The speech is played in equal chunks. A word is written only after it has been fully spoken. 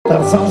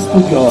Сам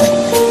студио.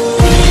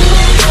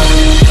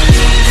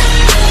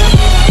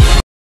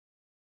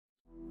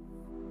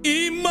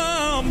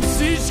 Имам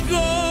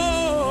всичко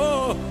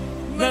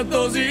на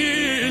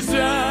този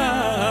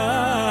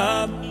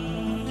свят,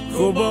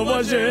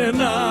 хубава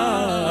жена,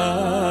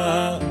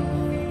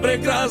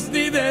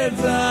 прекрасни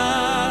деца.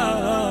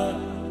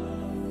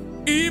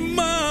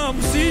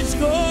 Имам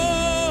всичко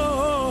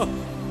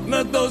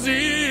на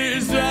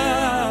този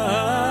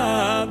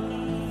свят,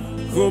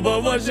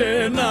 хубава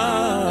жена,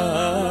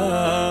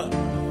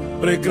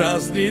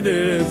 прекрасни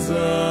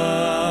деца.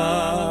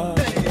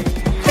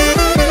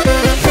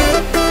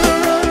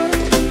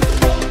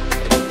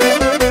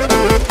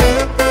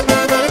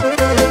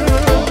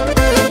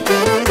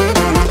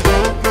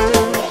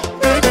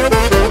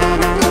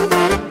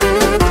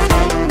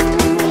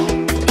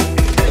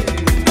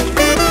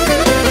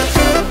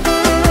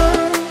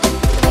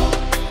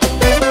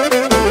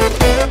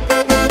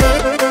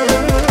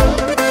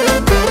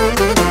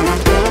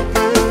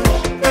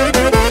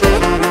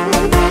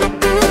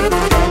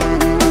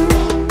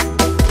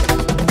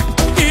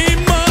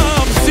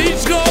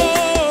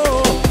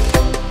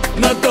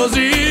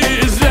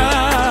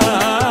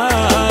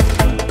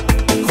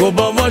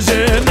 Хубава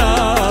жена,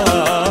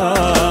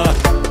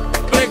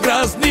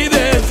 прекрасни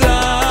деца.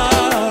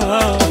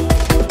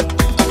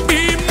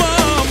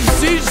 Имам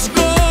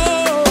всичко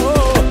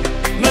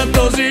на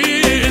този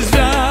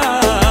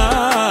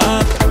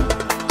свят,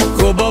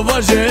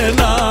 хубава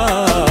жена,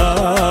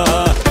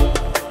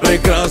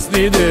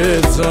 прекрасни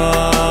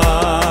деца.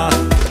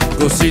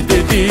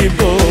 Косите ти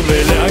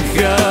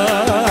побеляха,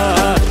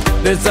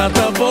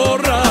 децата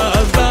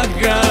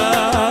пораснаха,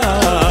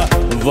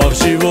 в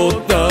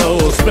живота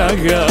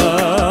успяха.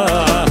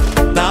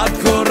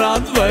 Татко,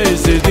 радвай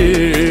се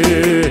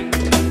ти,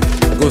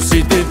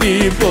 косите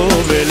ти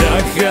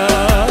побеляха,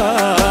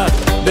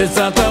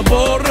 децата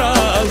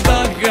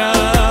пораснаха,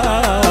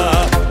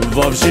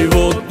 в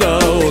живота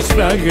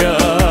успяха.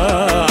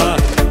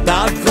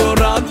 Татко,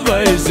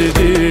 радвай се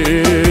ти.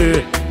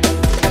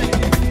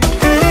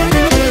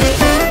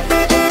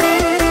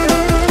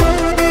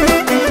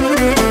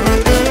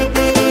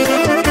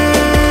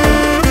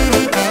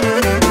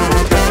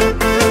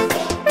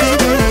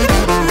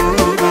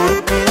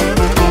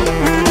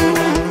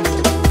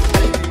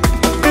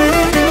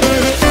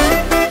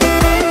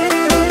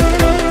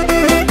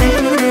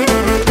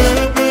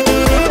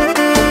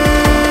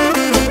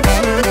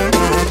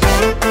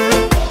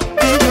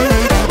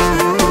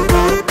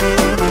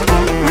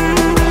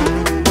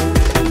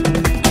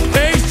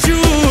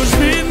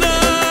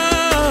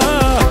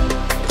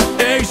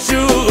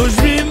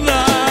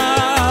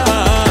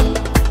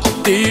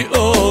 Ти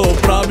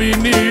оправи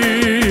ни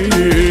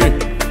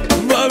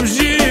в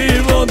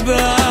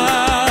живота,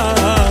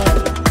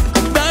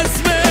 да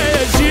сме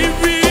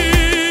живи,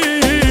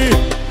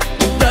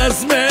 да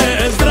сме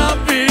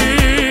здрави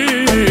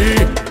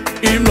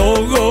и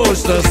много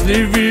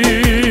щастливи.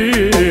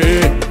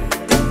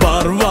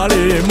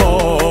 Барвали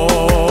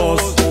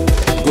мост,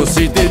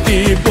 косите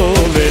ти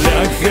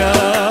повеляха,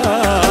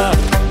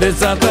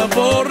 децата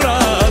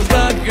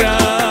пораснаха,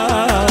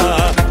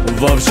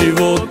 в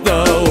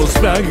живота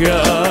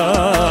успяха.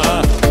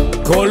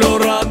 Коло,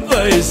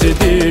 радвай се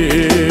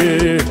ти,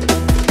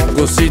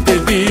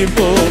 косите ти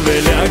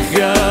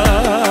повеляха,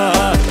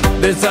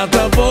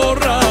 децата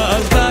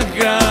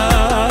пораснаха,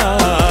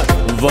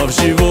 в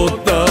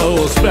живота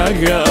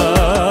успяха.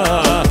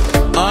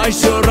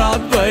 Айшо,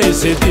 радвай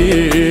се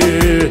ти.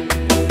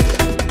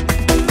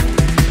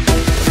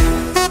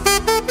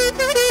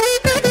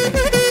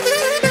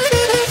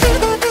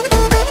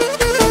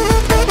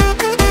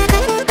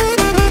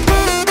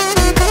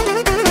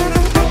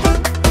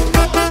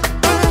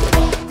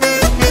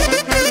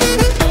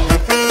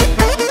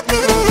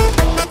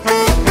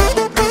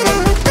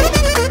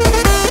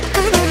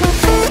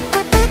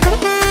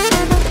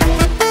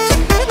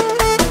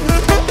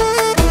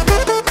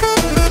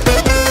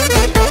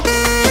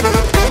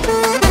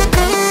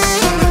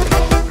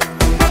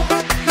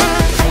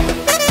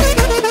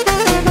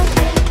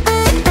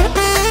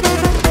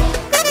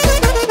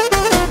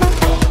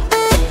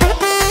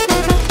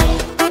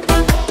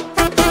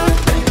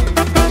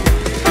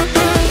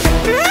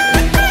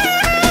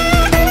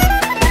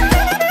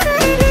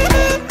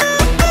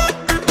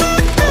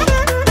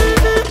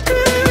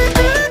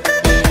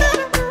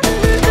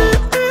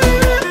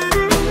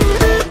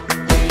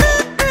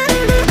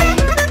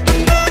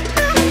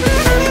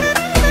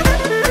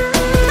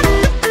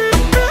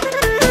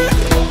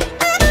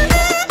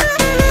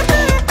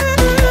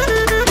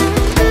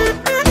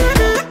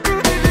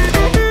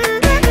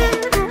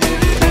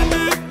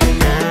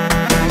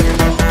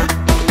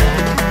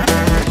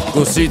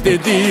 Косите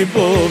ти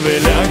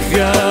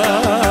повеляха,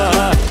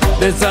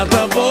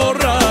 децата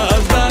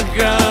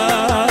пораснаха.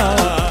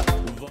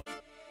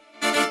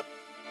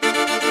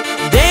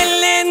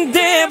 Делен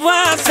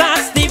дева с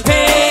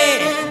тебе,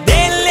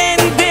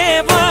 делен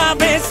дева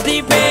без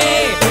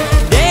тебе,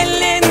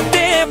 делен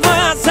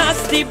дева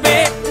с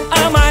тебе,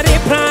 амаре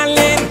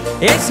прален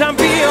е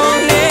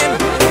шампионен.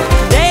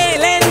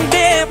 Делен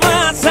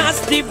дева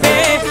с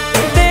тебе,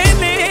 делен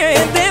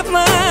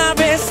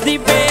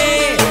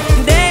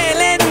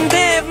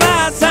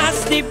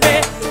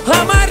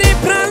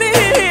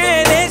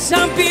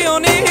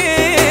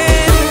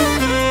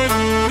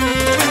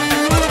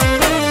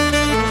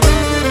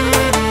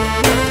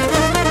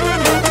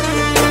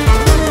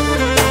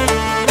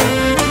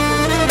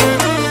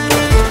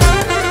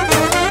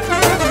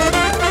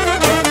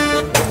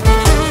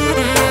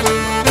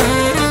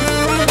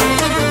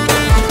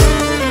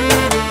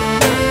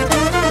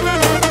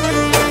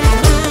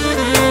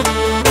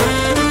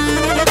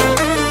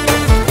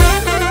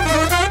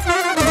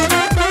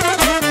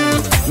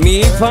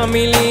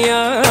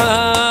familia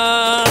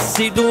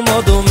si du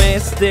modo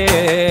meste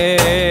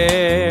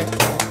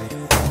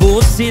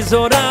Bussi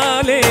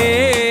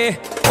zorale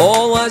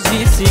o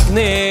aji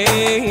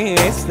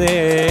signeste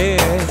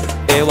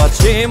E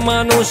wache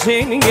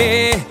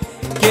manushenge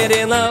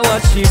kerena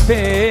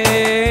wachipe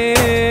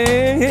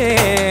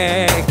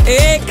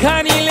E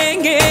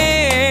kanilenge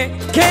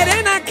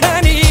kerena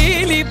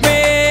kanilipe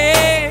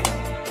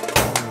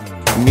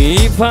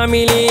Mi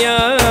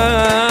familia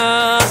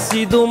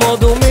si du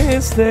modo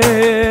meste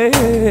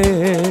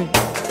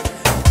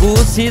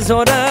Bussi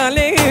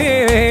zorale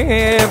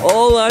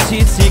o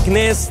aji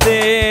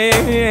signeste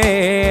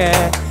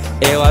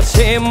E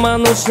wache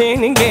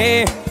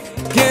manushenge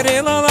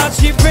kerena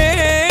wachipe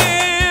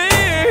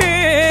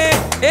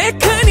E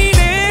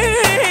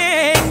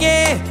kanilenge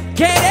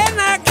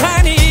kerena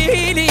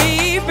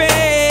kanilipe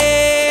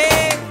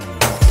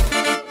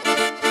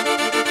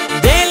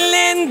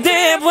Delende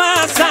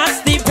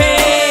vasastipe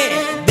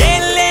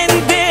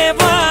Delende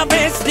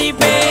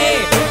vabestipe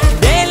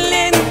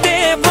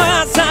Delende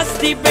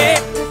vasastipe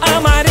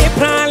Amare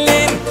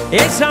pralen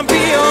e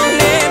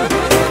championen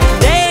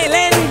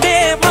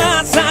Delende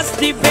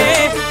vasastipe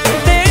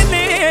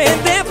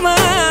Delende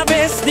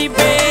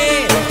vabestipe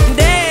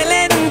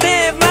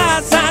Delende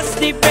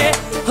vasastipe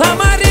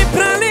Amare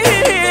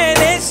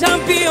pralen e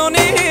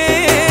championen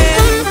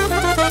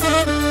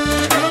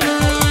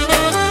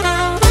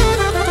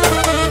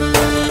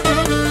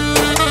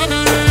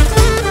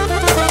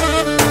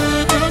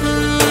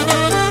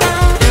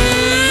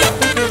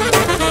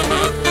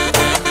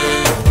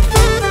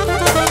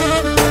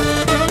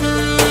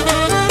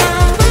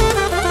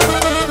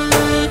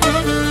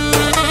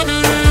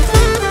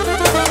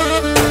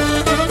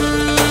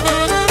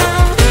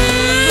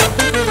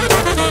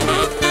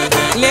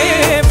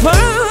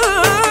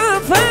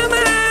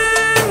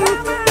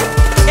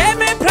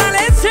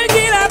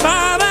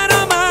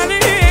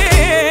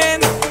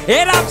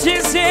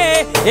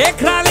E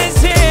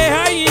kraliçe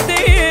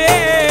haydi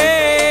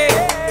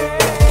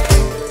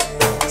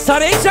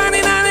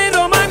Sarejani nane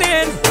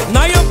romanen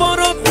Najo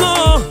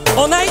borotno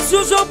Onaj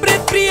su zo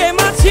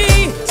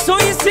predprijemaci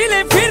Svoji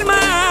sile firma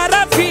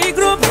Rafi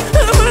Group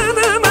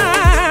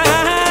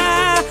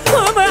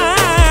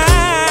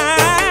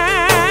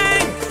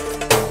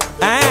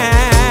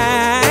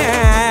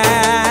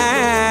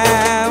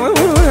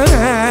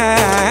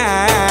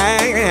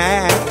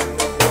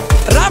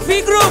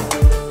Rafi Group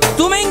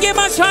Tu menge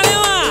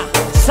başarıva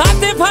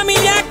Sate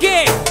familia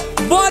che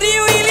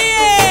Boriu Ilie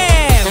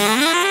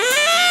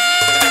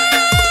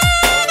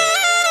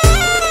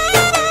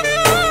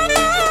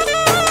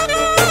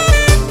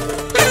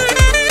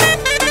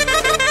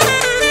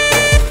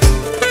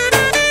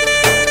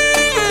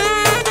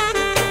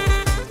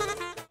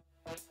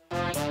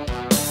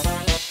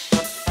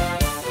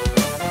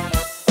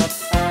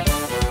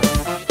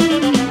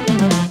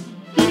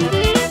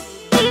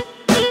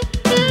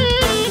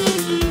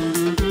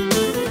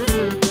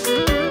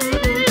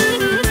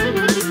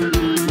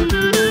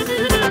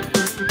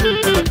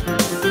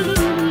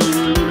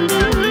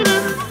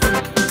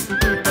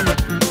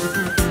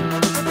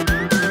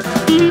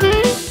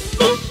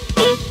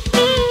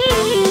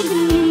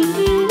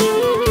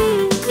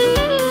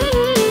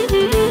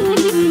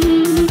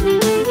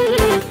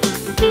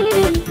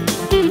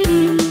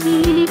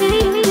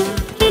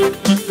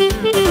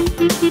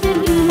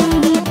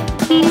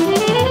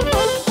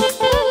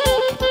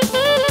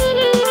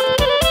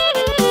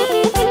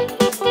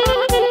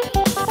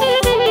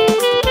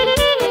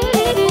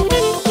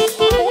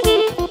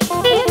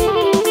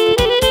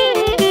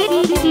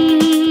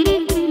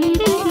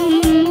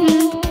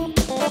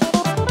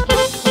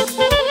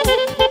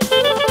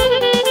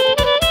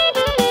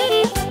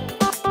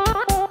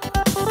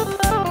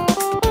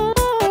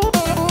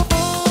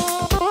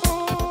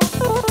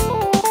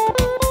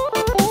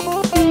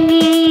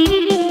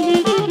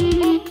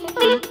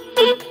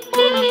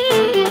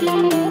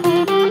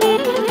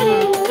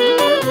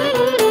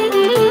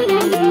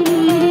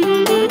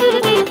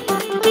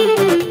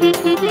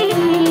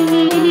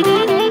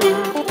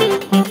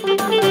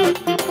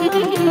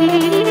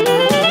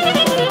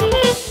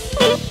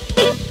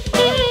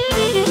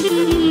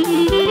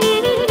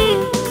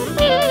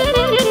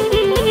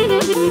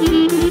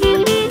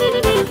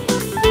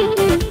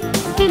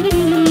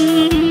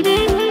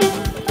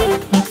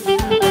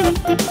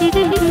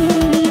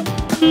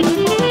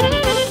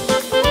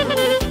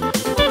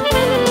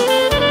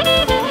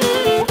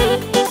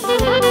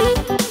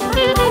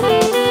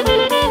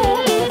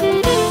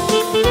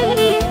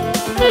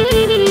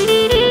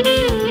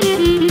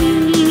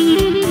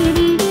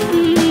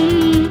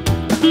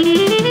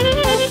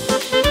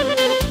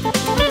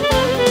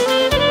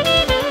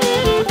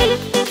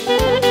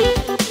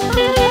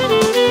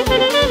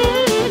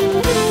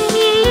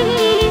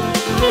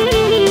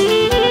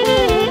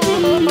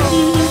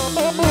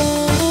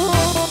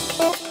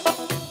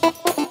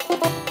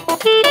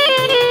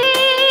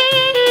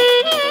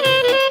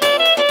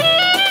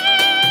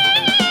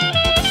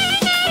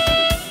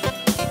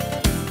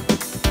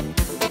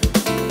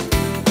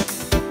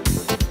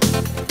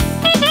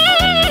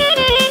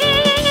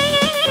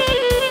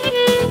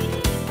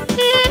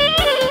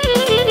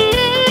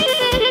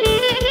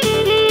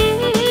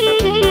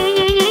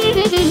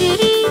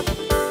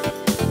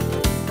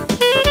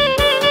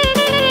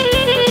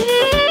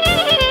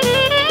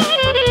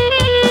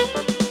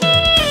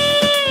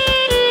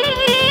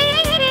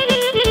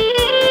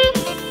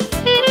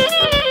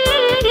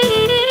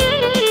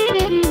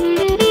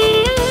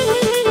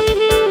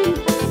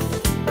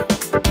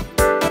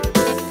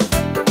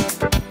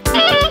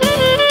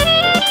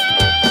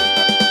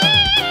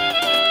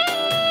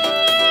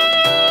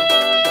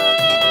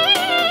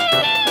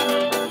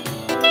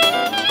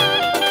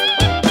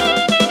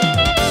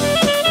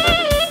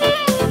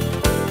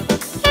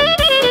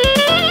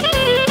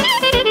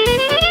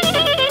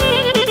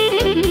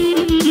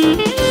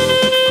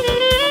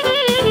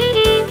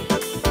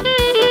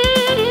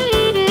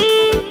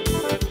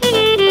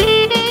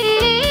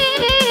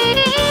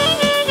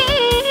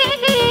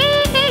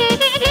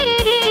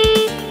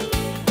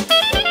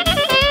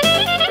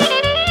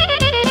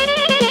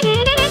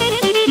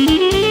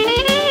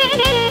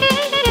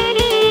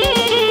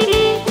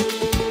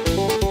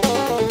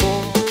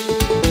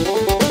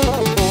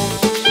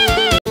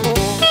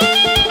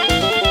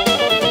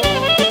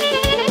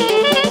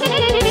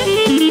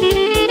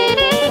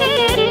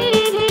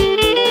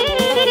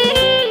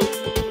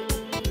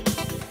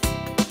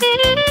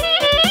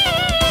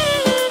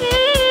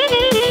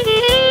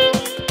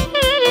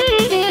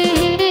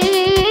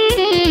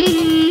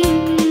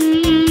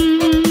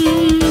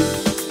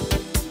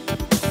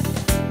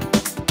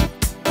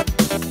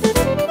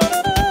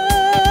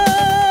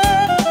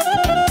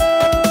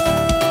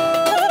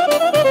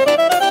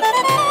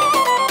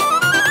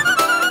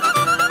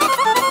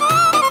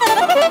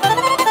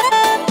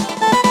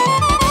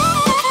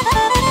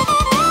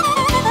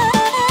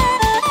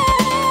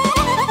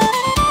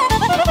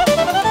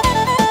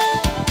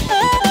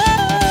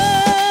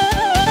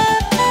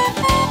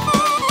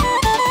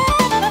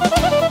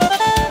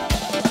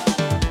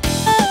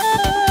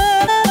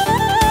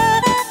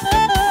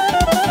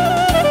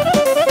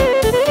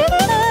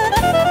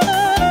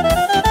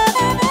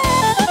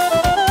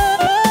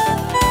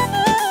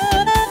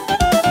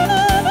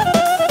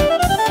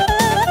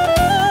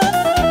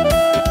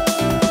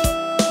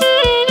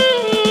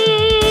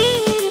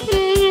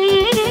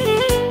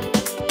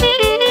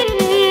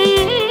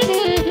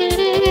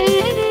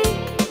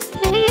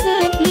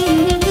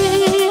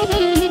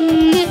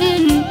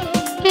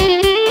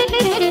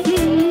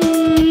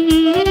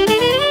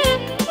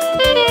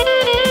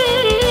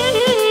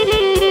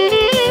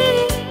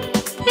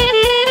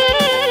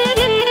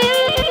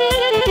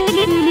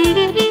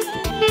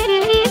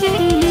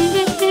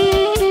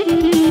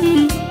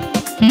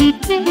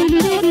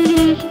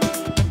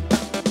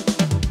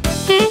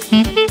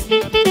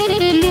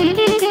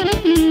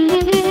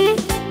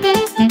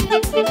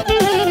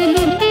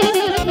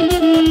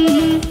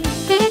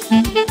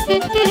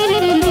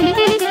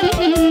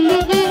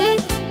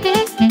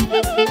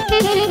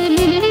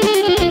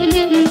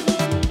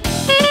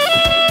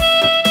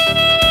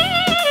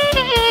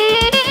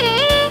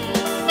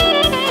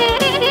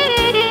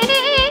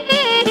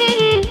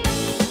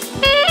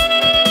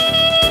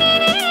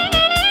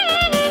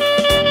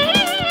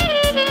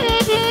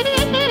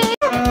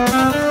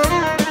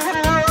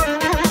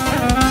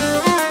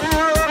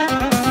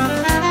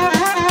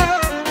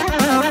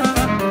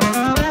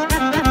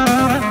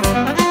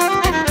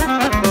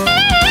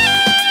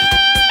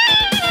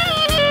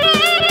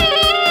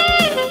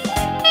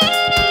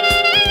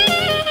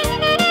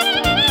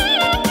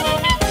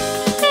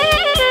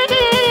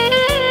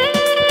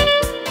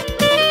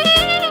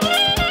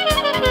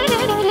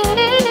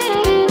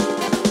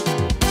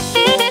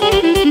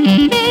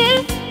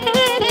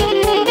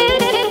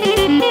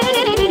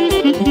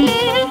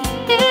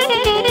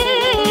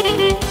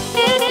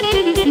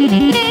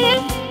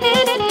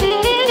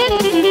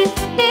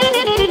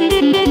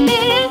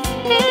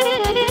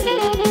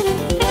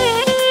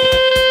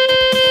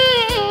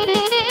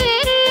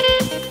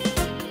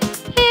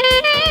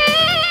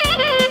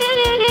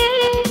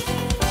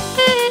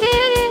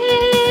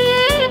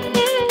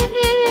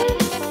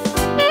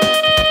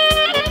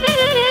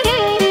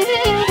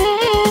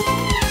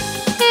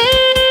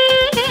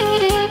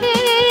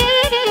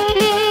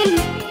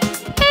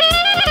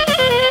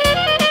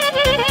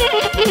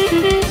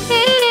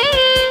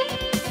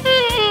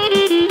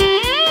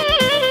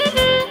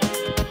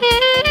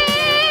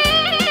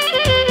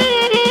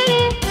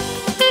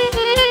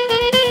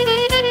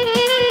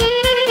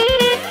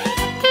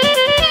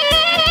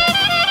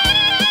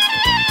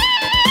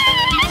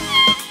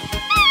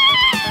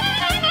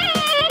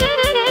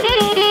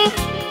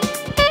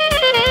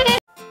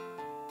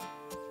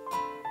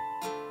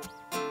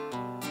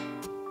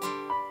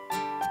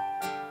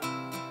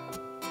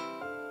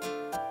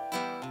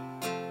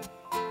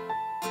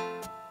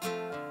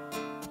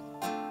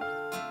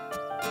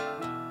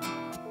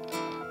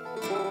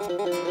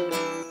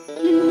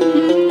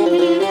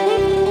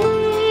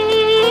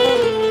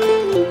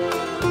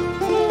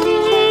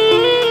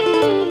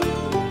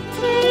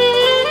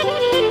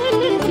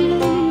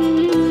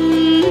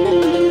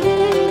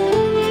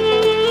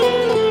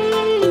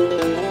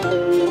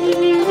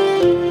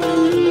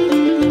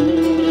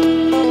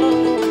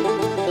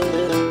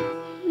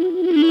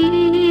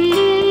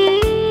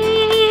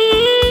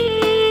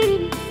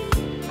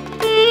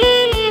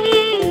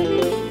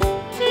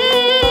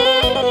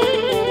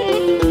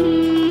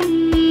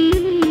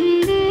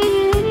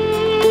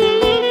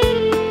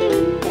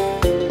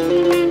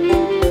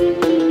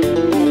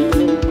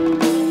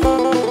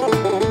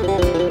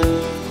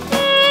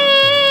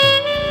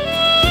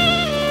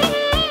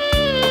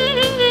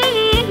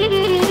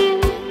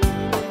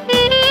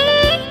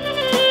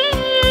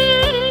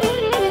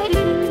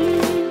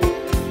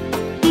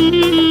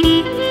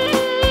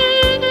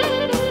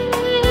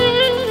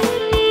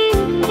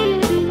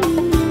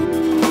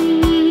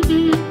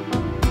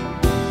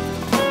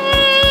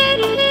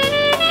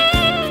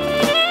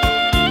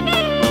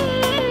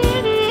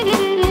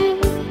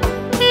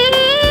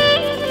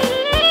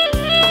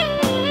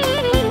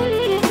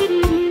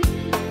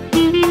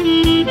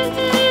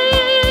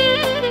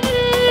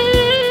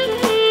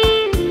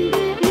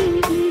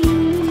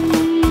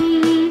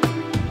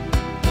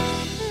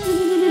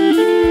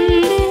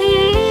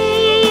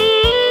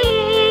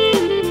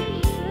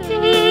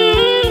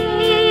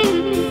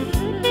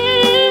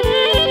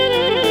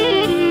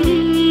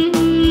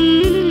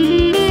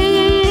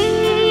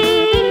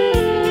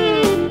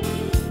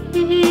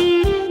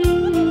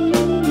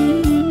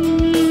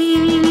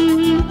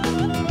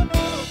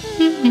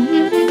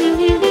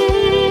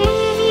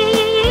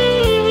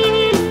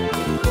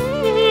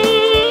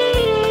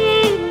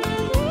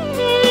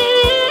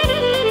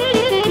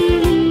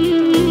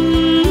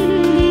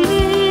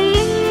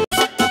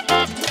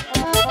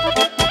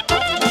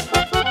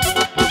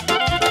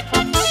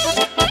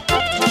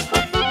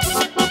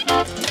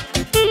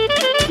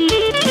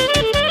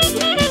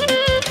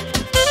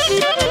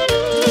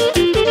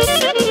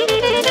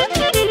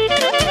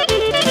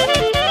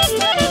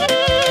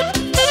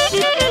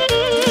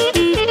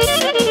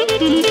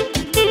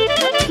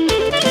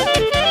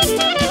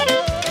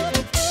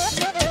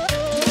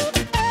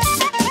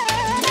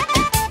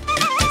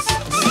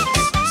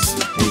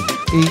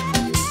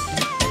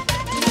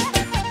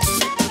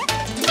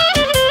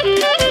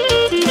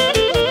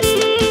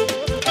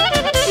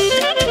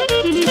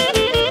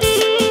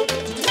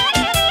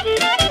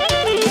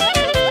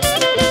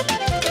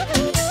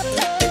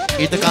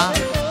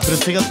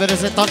Пристигат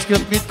 50 точки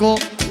от Митко.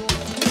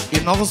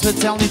 И много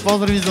специални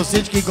поздрави за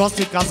всички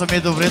гости. Казваме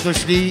добре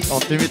дошли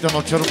от името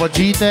на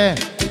чорбаджиите.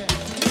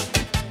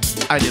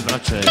 Айде,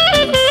 браче!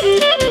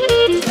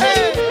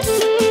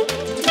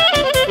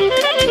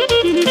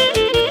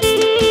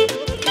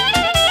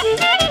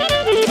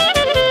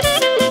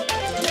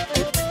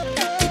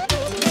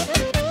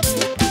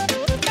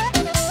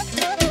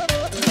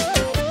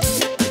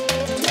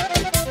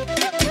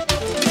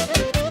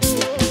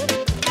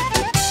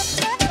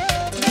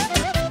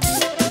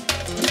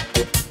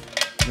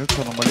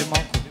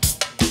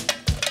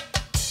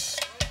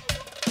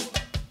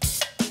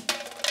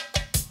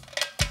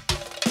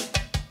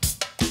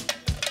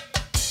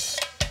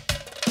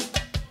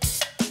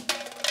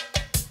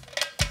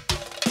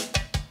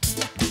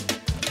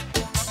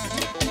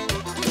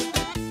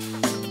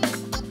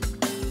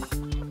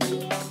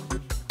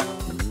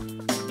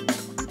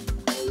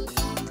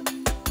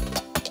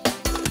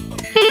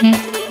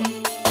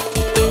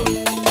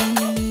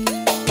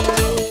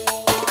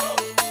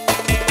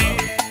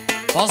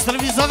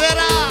 Поздрави за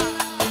Вера!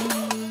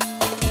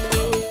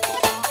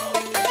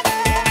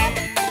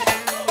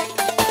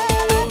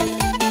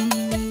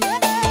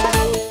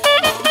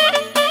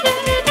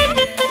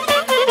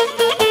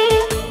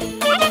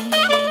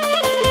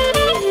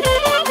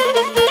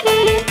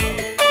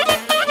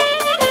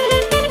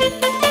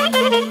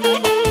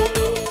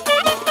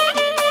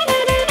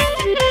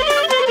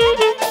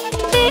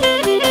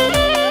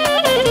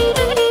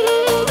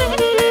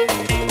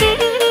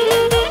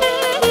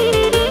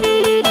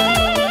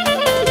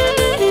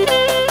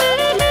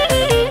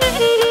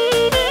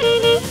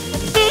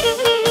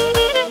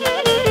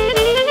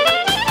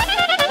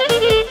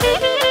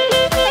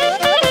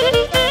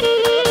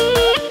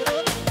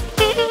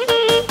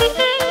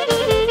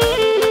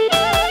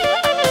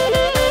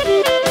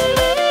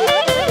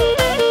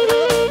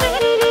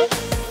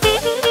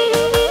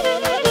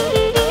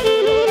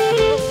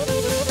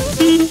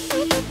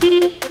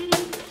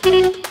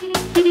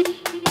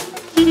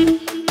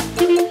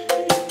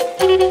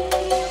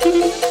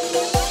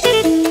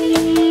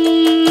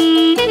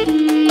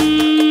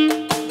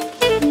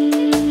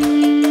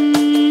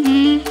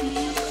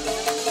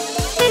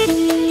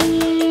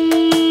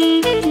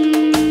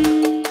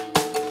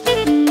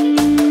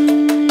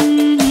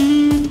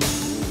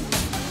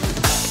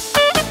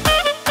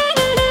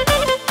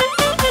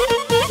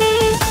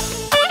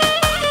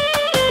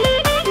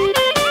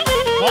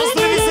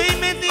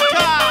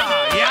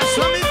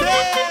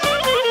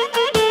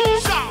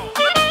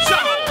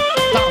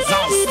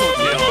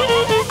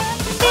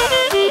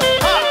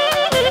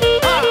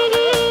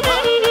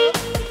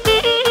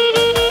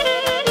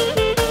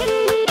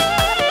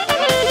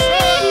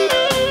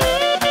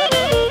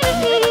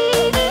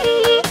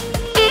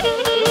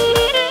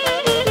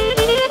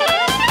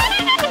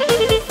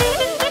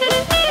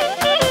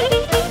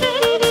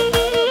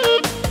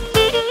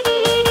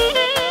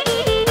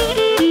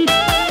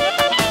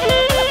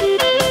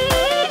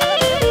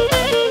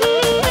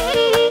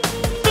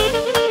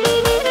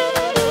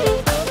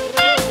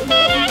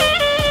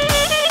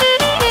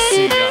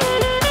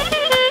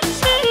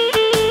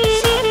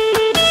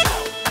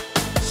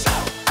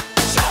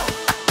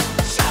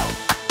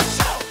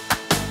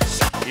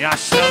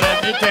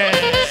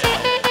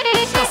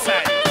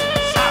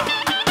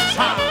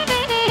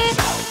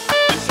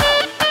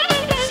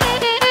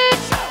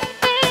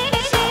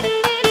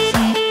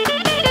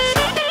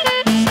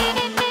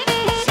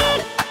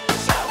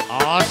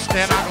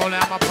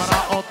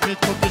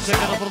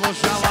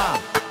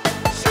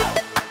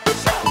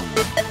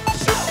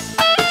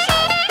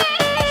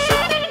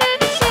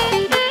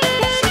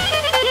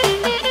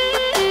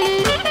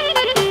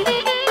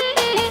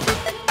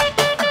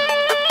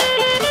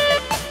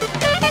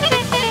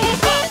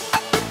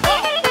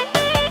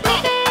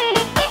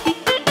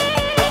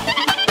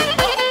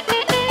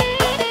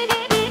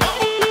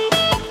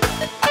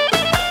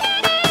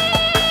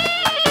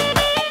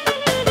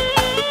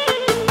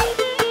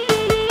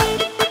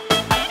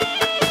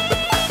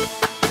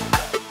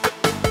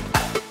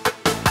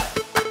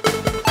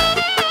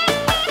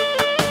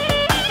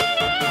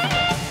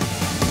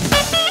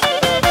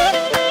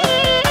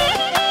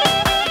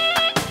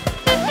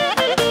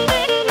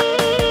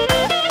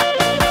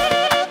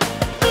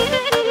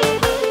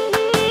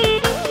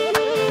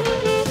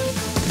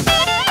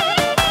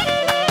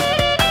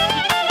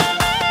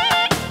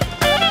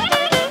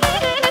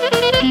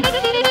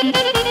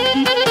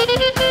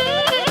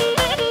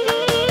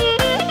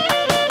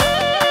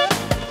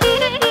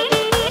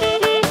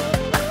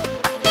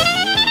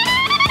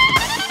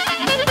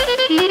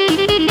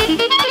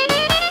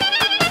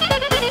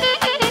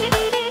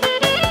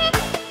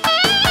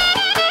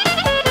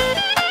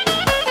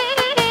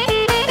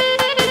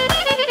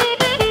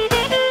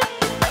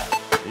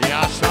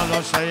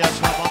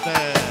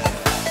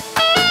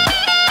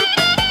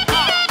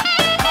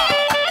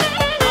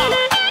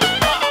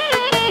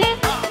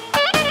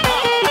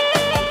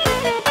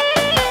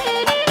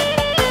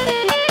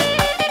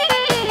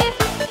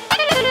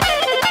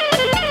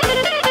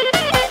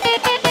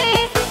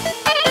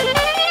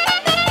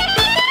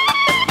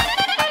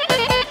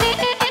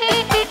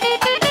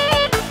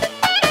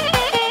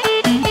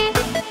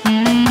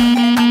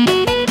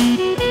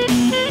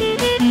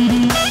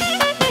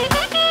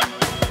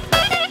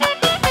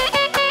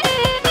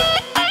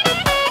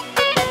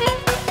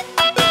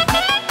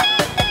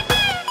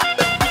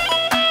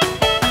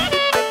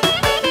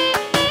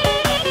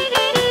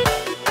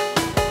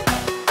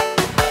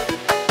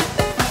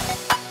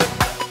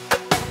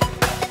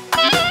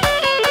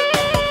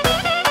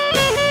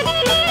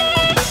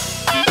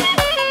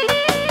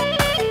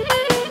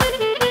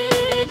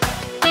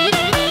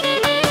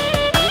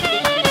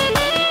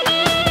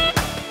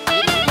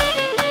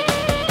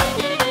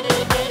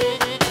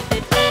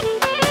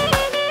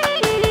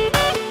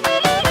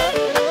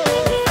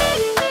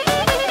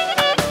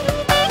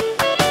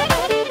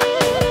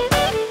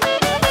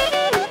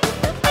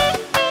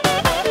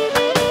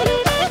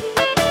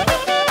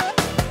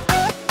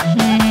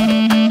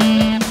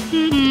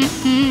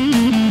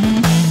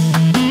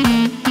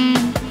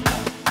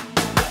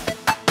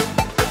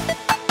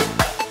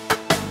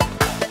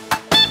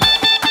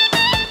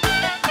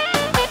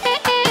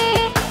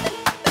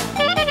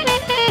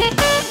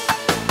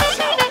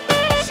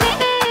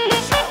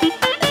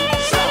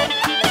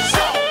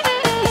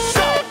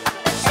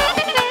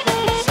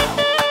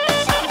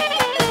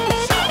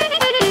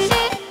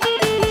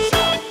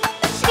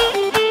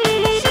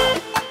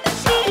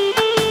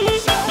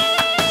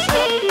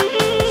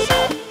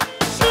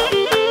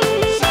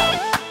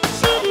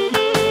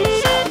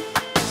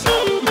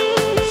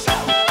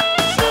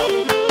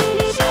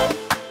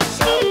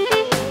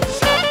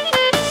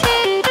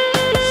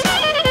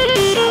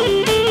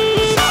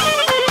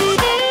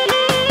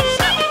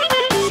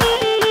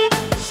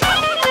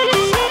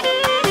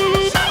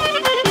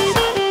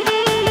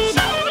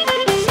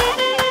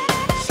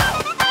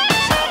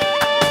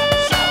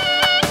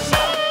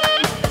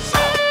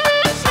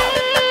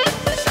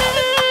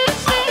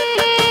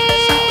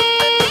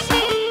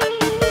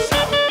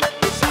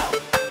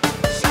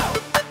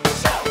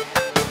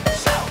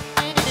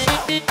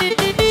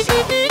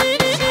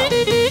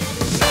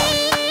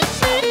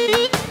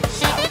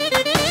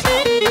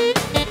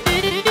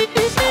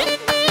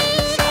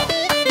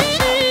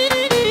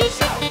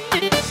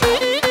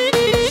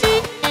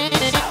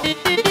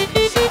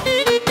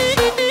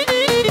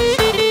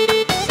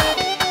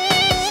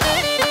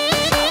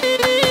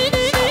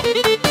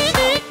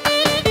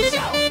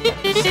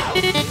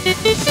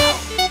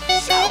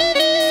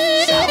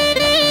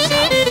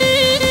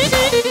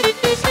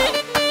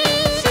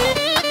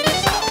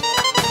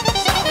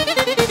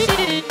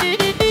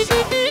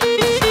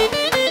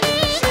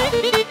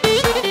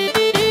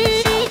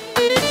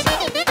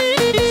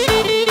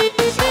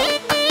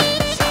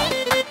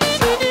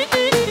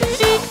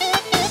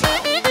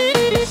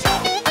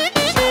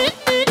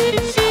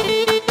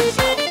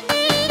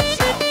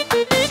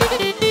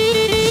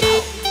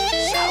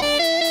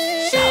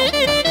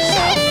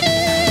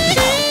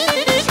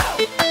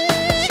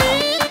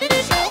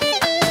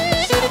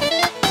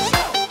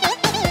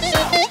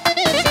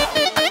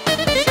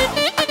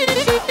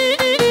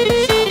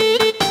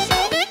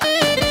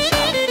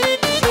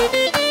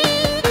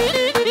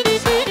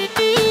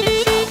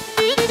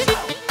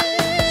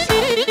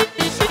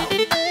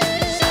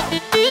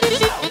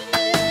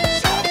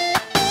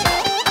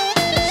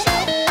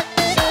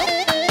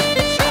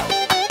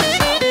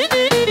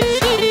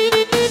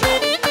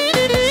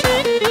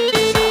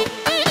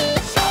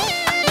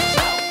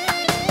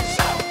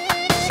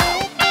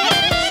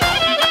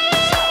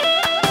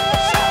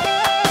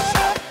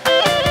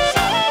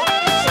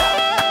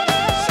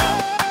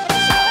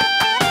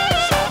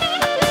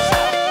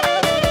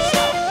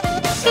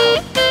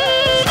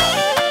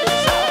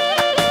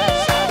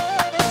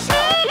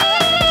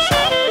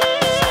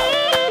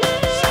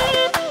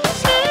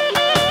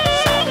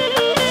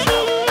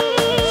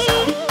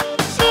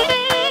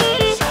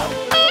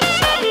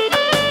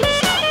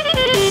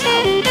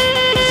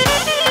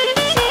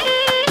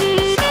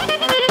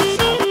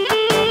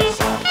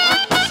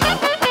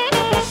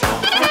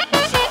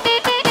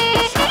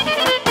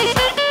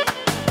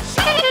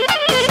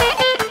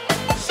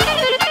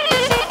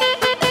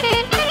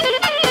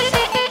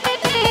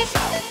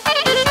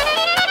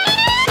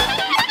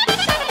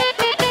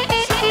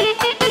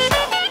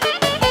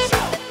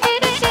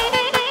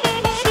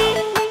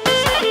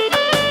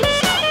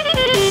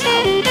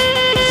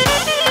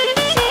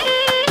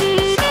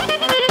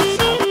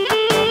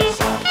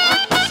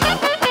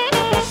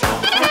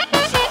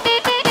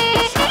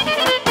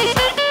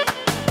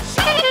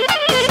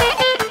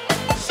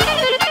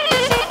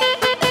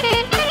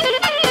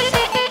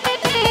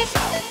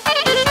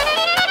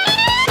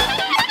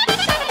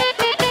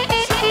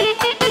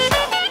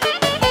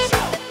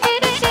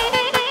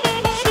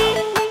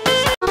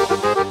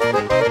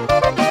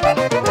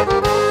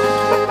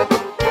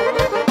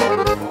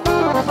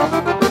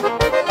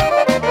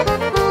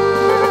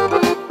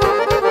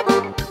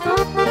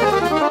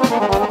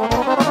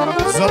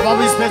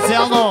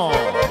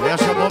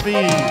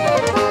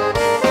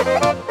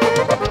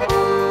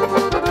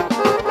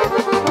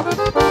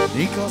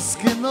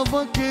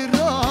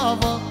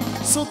 vaquerava,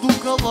 só do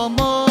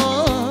calamã,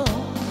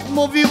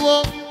 movila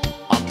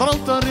a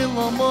traltare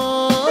lama.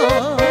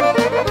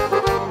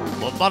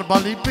 O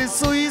barbali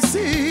peso e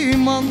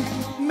siman,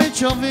 me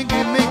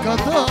chavenge me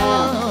kada,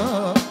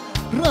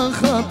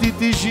 rahati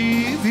te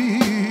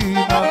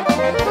živina.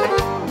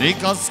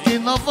 Neka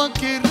skina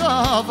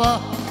vaquerava,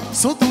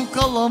 só do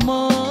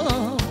calamã,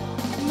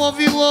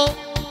 movila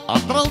a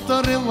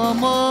traltare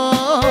lama.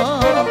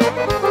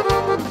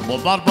 O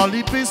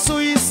barbali peso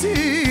e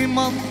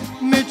siman,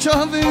 me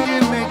chavenge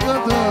me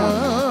kada,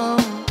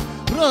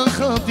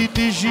 rahati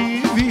te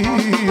živina.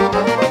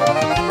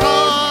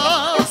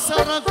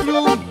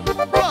 Saraclum,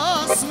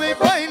 pas me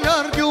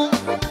bailargiu,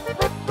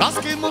 cas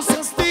que mo sa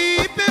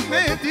stipe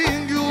me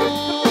dingiu.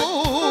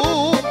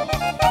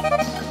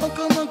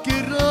 Acana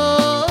kera,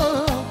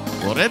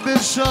 ore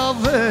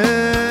bershave,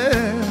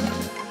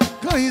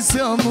 kai se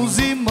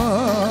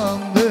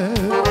anuzimande.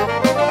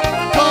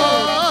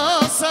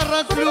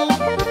 Saraclum,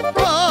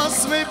 pas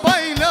me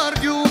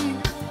bailargiu,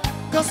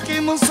 cas que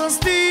mo sa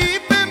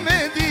stipe me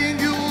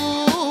dingiu.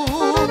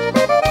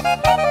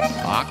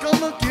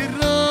 Acana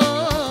kera,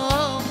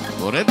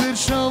 ore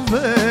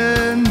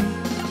berşaven,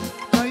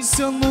 kai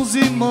se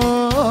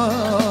anuzimande.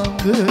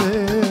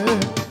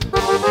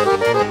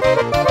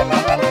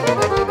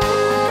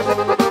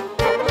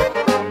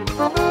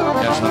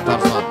 Yaşa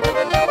Tarzan.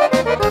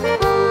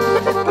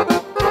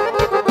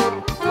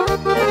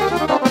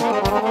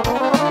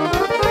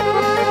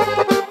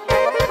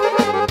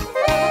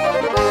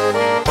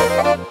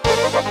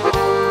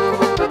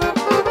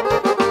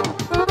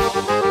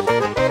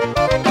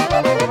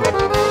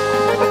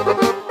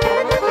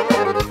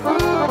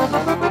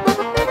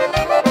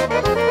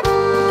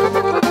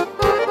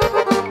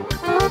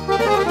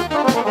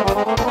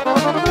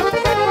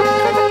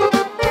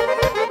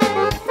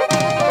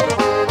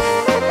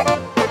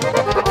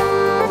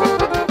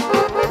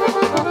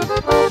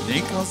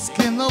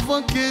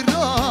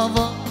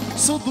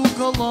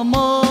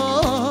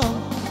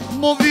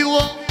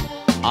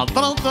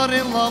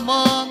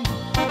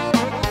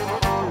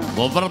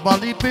 O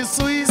barbali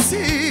peso e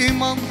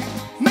siman,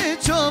 me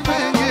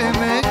chavenge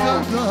me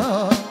kada,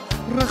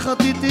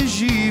 rahati te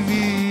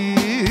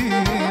živim.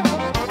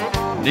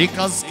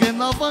 Neka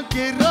skena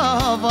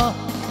vaquerava,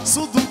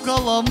 su do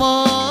calama,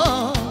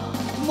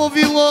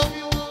 movilo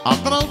a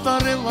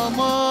traltare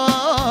lama.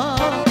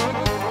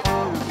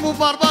 O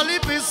barbali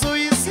peso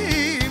e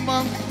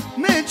siman,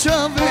 me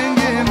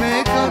chavenge me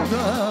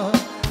kada,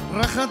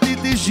 rahati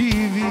te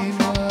živim.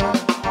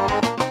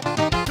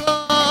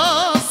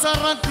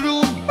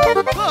 Saraclum,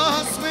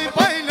 pas me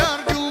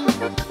bailargiu,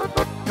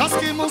 cas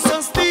que mo sa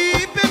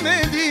stipe me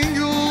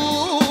dingiu.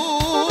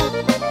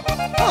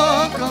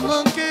 Acana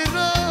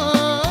kera,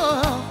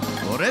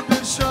 ore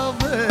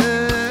bershave,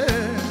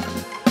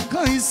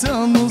 kai se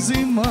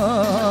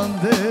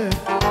anuzimande.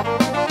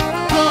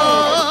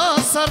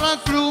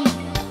 Saraclum,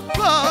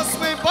 pas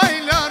me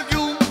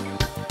bailargiu,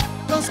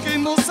 cas que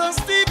mo sa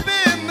stipe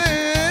me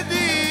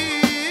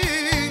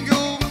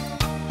dingiu.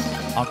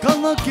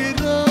 Acana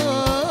kera,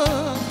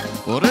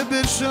 ore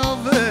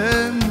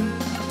berşaven,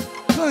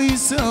 kai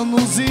se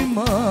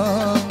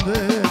anuzimande.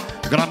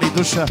 Грами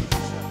душа,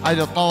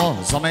 айде отново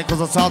за Менко,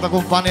 за цялата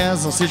компания,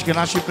 за всички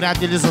наши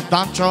приятели, за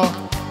Данчо.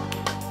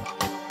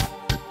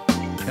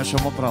 Я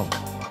ще му право.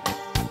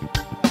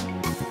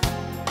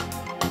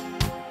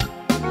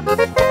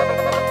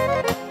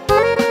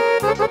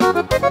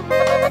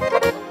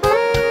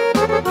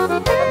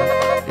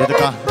 И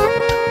така,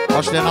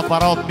 още една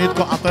пара от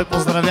Митко, а той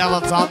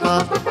поздравява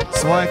цялата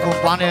своя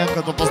компания,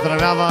 като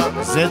поздравява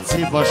зет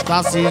си,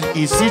 баща си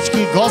и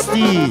всички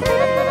гости,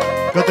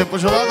 като им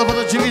пожелава да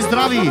бъдат живи и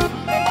здрави.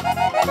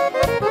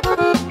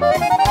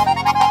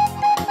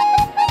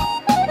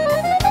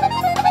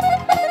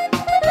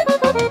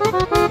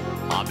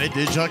 Абе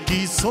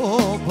дежаки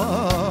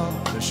соба,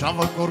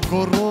 дешава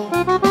коркоро,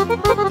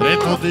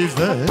 трето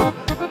диве,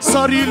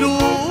 сарилу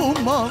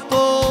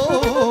мато,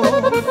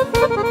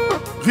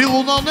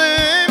 вилуна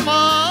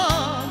нема,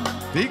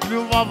 ти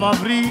клюва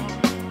ваври,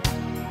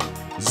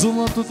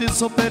 злато ти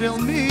соперел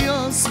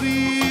мия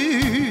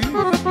сви.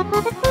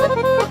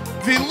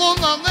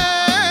 Вилуна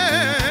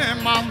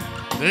немам,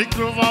 ти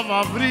клюва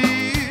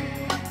ваври,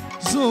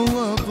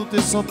 злато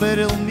ти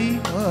соперел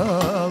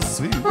мия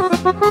сви.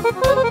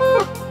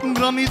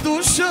 Грами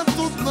душа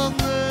тут на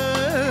не,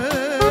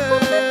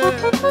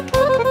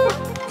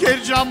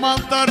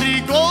 керджамanta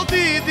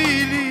rigoди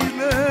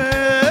diline,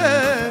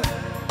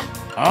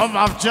 а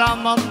в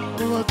джаман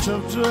лъча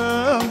в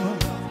джаман.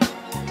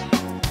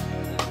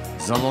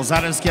 За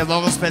Лозаревски е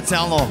много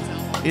специално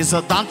и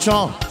за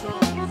Данчо.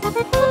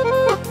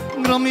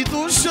 Грами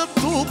душа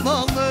тут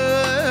на не,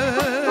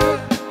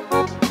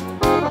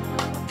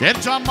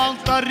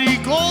 керджамanta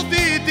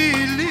rigoди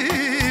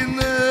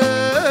diline,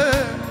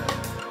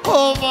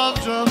 а в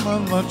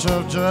джаман лъча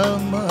в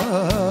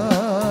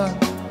джаман.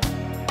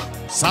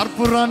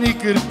 Sarpurani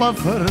kırpa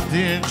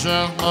fırdin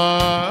cana.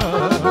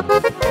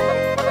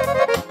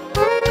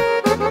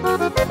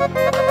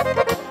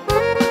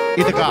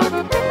 И така,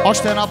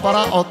 още една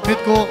пара от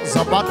Митко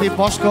за Бати и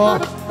Бошко,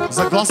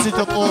 за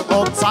гостите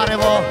от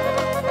Царево.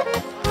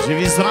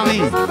 Живи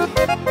здрави!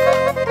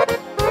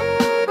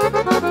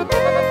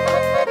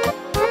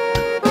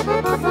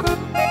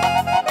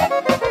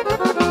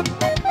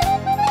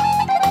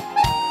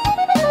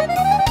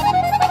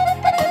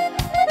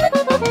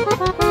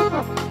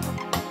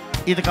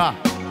 И така,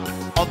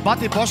 от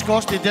Бати Бошко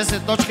още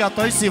 10 точки, а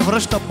той си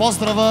връща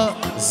поздрава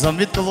за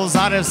Дани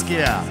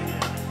Лозаревския.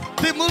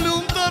 Те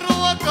молим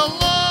дарова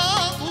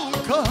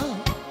каладука,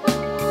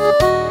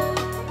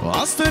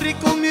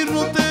 Астерико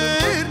мирно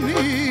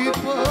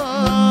тернипа,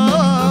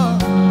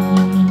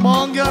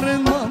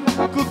 Мангярен ман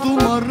куту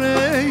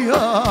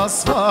марея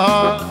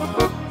сва,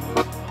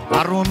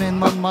 Аронен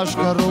ман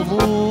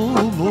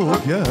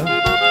машкаролулугя.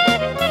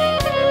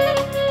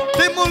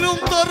 Те молим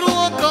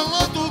дарова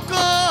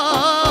каладука,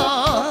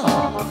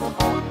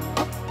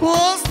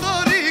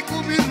 Астерико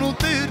мирно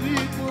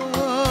тернипа,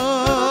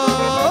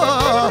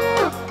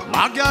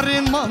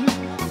 Мангярен ман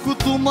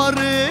куту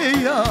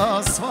марея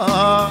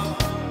сва,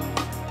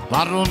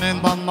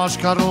 Baronen ban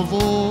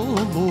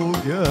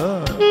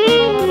maşkaroluga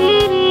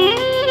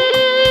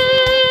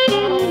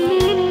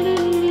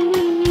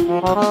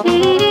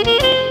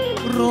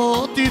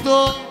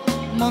Rotido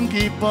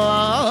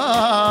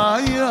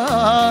mangipaya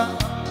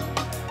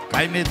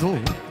Kaymedo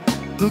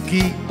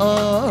duki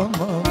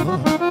amama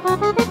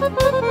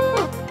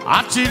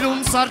Achilum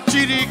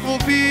sarchiriku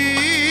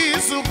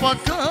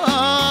bisupaka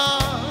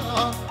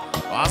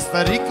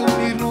Astariku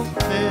minu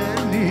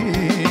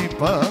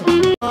tenipa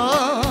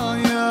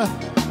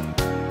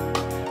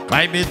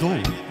Kaj me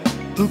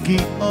tu ki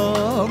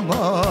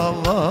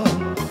amala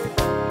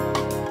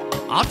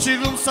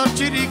Açılım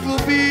saçiri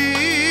klubi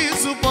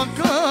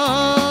zupaka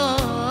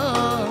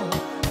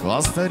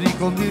Astari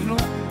kondirno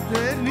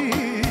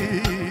delipa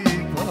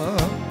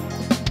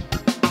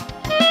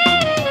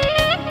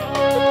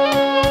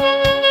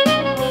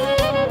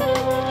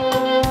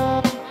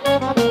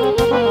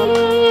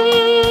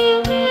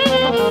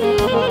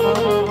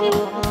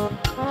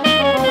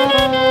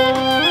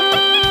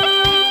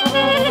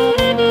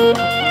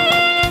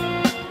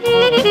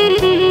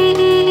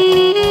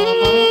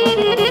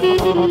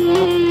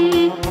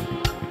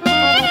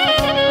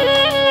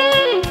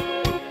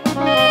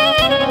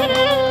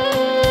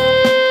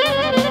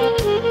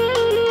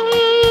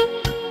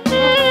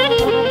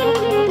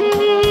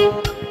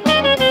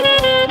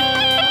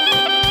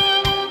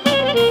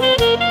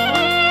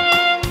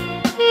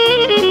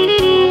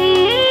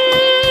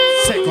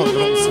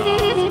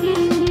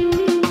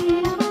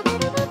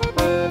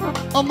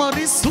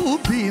Amari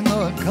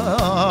subina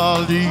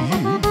kali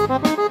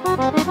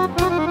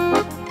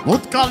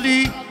Od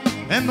kali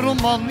em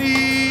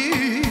romani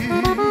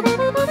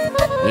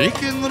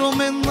Ikin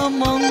romena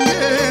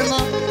mangena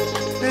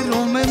E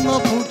romena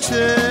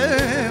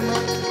pucena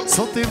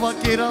Sote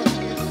vaquera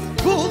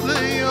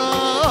goleia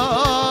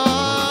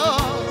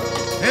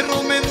E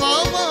romena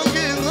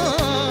mangena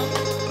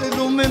E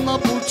romena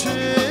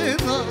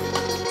pucena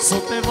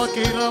Sote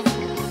vaquera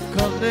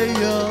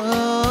goleia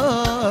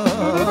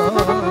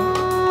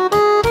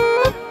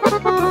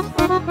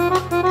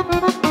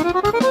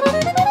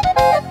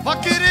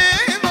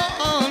Vaquerena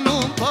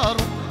non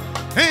paro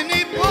e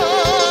ni pa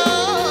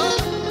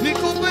ni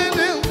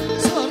kubenel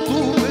sartu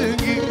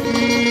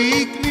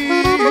megikni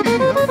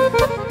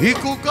I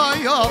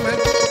kukajale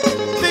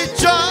te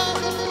cha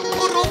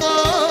roma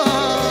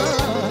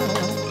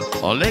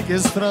Oleg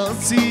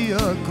stracija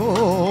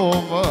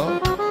kova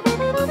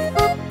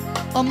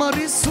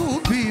Amari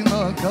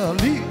subina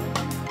kali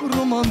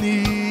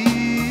romani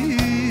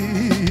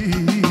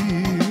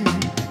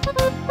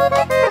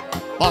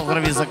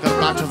Поздрави за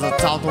Къртача, за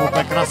цялото му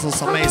прекрасно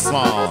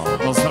семейство.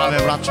 На здраве,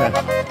 братче!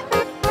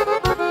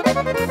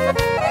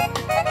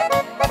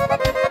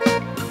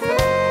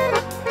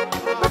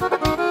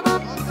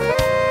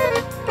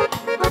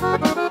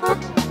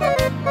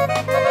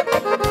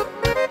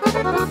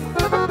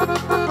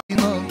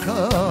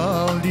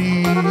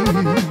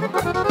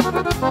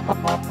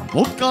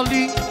 От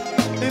кали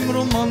им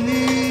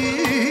романи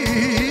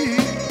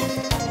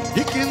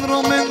Икен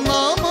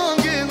ромена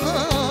мангена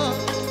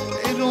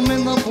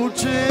Romena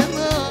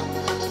pucena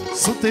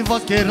Sote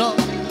vaquera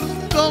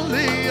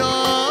galea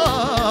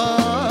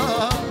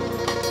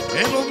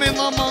E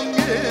romena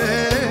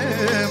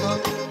mangena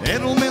E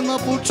romena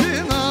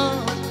pucena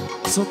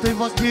Sote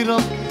vaquera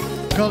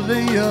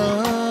galea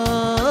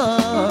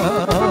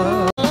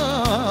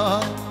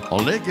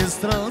Oleg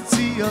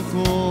stracija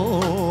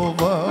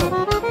kova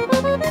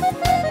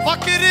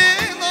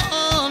Vaquerena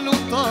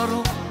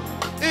luntaro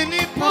E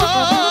ni pa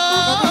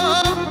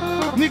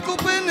Nico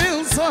penel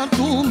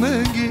sartu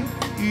mengi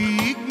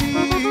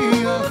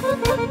ignia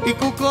I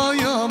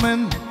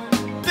kukajamen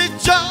te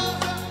cha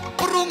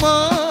ruma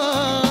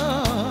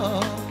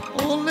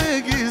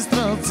Oleg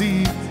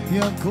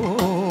stracija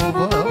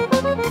kova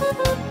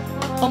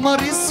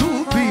Amari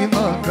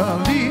subina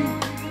kali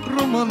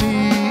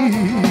romani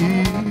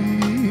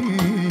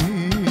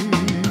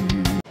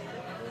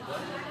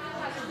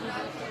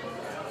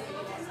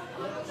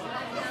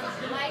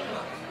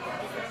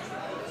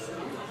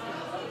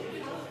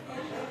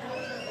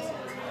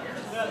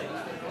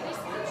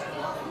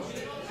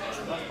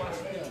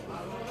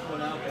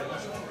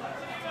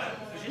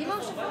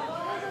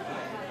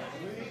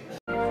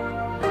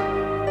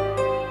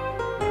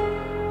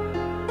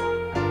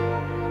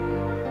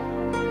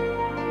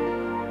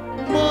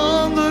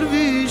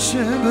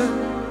Mandarvisheme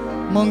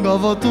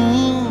mangavatu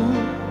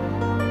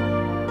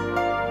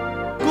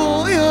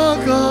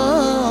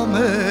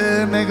Koyakame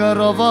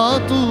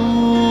megaravatu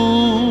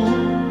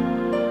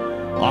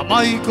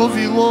Amaiko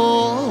vilo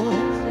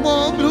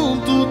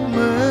maglum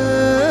tutme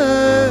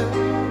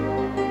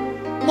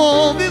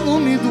Movilu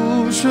mi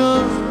duša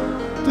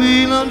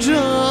ti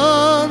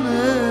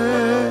lanđane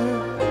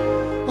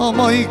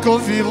Amaiko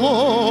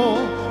vilo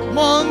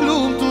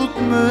maglum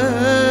tutme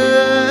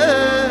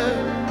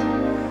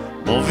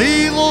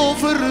Movilo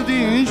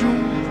fardinju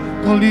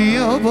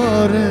kolia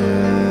bare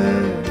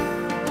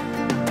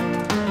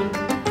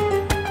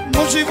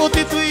Mo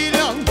životi tu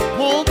iljan,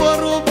 mo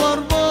baro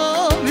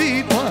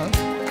barbalipa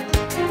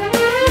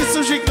Mi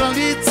suži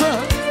kraljica,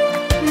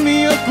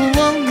 mija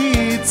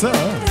kuvalnica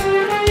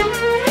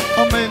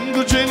A men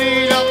duđen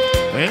iljan,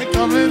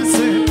 eka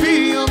verse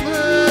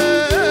pijane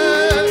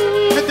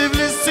E te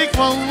vlesi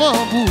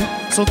hvalabu,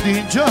 so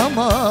ti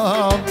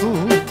džamantu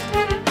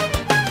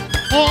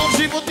Mo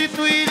životi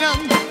tu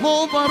iljan,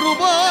 mo baro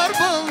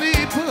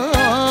barbalipa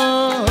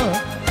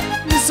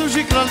Mi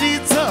suži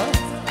kraljica,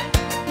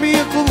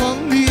 mija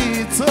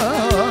kuvalnica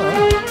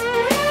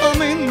A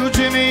men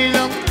duđen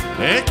iljan,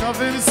 eka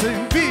verse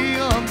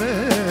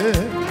pijane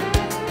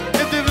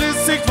E te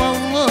vlesi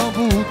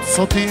hvalabu,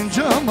 so ti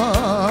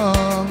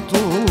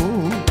džamantu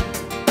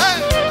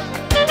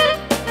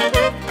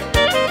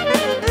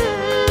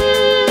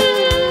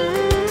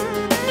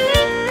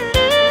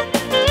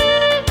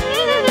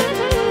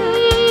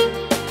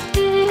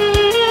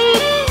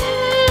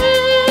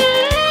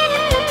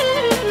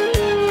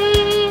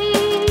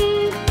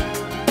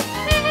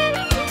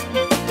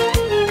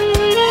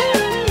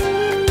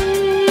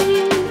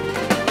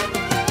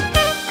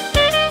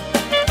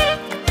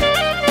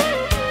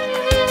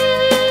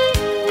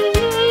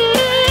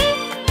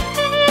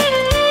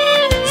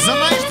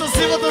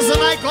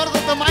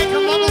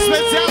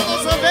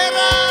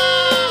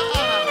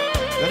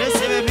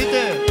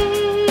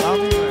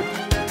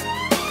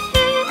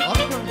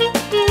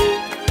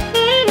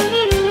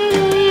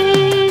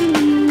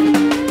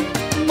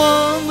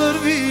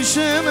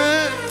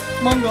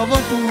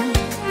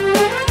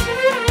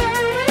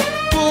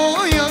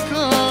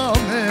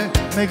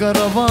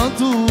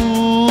Garavatu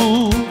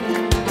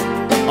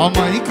A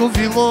majko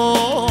vilo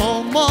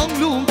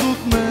maglum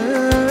tutme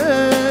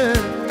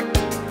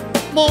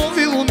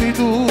Movilo mi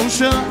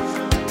duša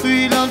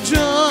ti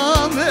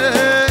lanđane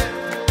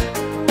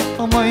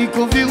A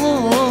majko vilo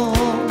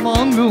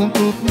maglum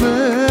tutme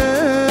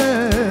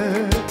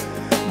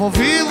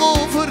Movilo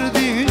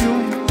fardinju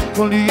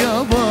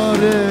kolija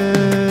bare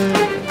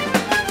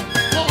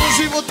O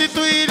životi tu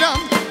iljan,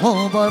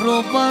 o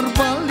baro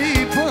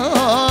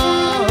barbalipa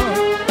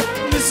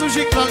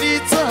Suži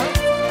kraljica,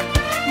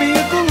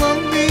 mija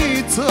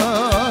kuvalnica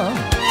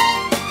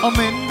A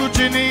men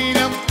duđen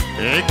iljan,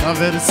 eka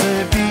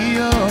verse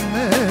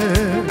pijane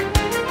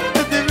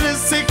E te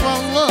vlesi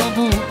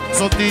hvalabu,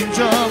 so ti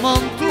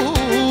džamantu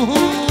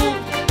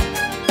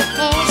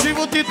O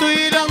životi tu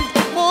iljan,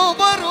 mo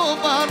baro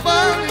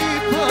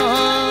barbalipa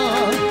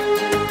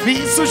Mi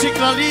suži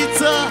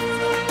kraljica,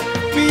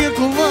 mija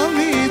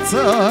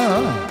kuvalnica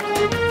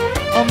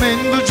A men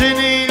duđen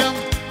iljan,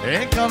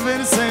 eka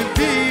verse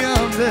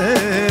pijane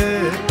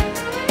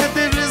E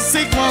te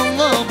vlesi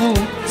hvalabu,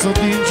 so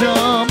ti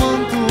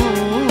džamantu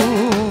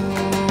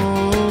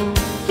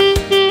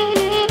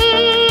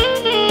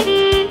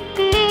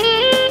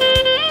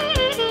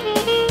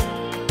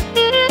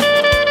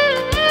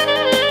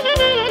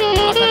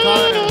A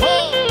tako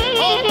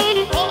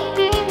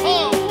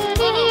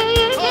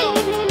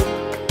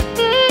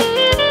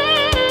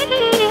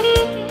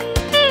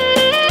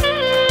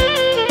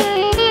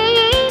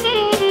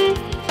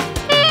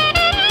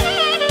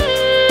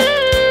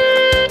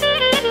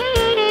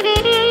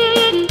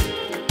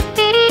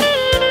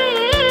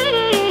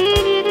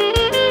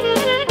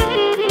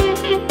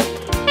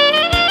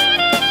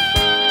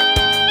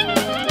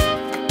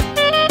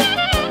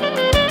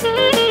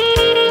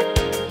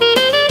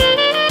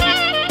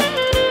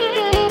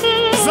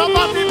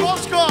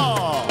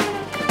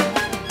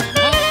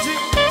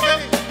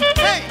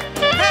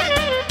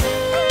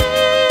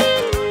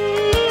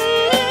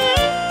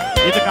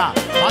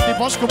je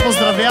Бошко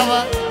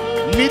поздравява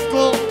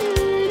Митко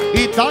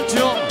и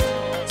Данчо.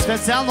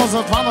 Специално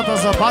за двамата,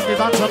 за Бати и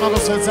Данчо, много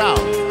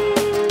специално.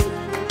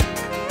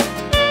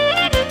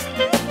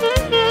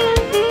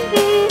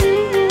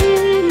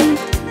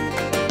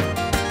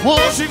 Мо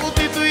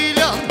животито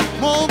Илян,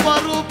 мо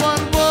бару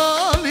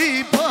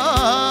барбалипа,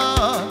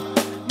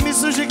 ми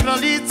служи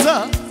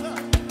кралица.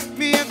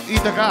 И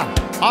така,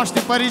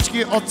 още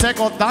парички от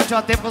всеки от Данчо,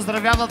 а те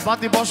поздравяват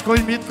Бати, Бошко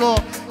и Митко.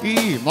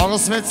 И много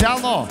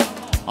специално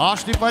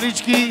още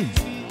парички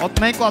от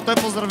Менко, а той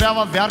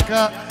поздравява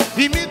Вярка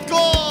и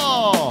Митко.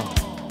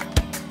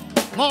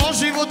 Mo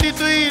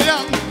životito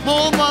Iljan,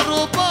 mo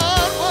baro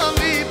barba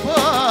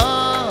lipa.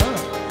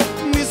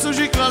 Mi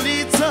služi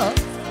kraljica,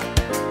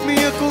 mi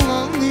je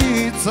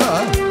kolonica.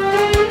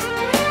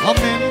 A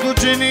men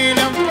dođen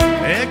Iljan,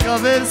 eka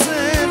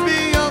verse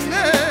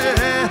bijane.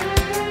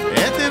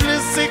 Ete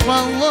vrese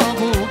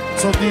kvallavu,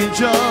 co ti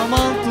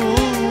džamantu.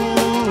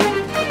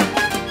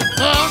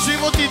 A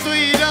životito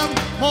Iljan,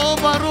 mo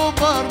baro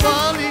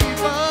barba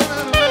lipa.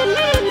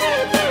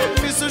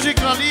 Mi služi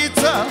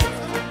kraljica,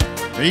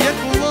 je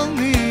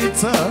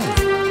kolonica.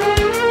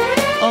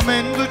 A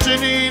men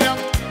dođen Iljan,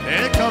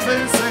 eka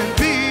verse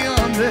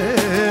bijane.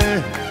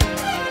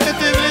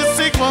 Ete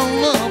vrese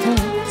kvallavu,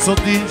 co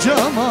ti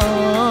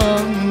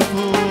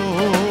džamantu.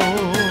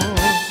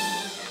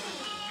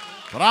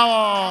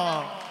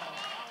 Браво!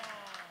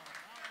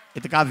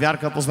 И така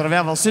Вярка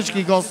поздравява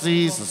всички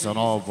гости с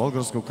едно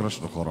българско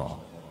кръшно хоро.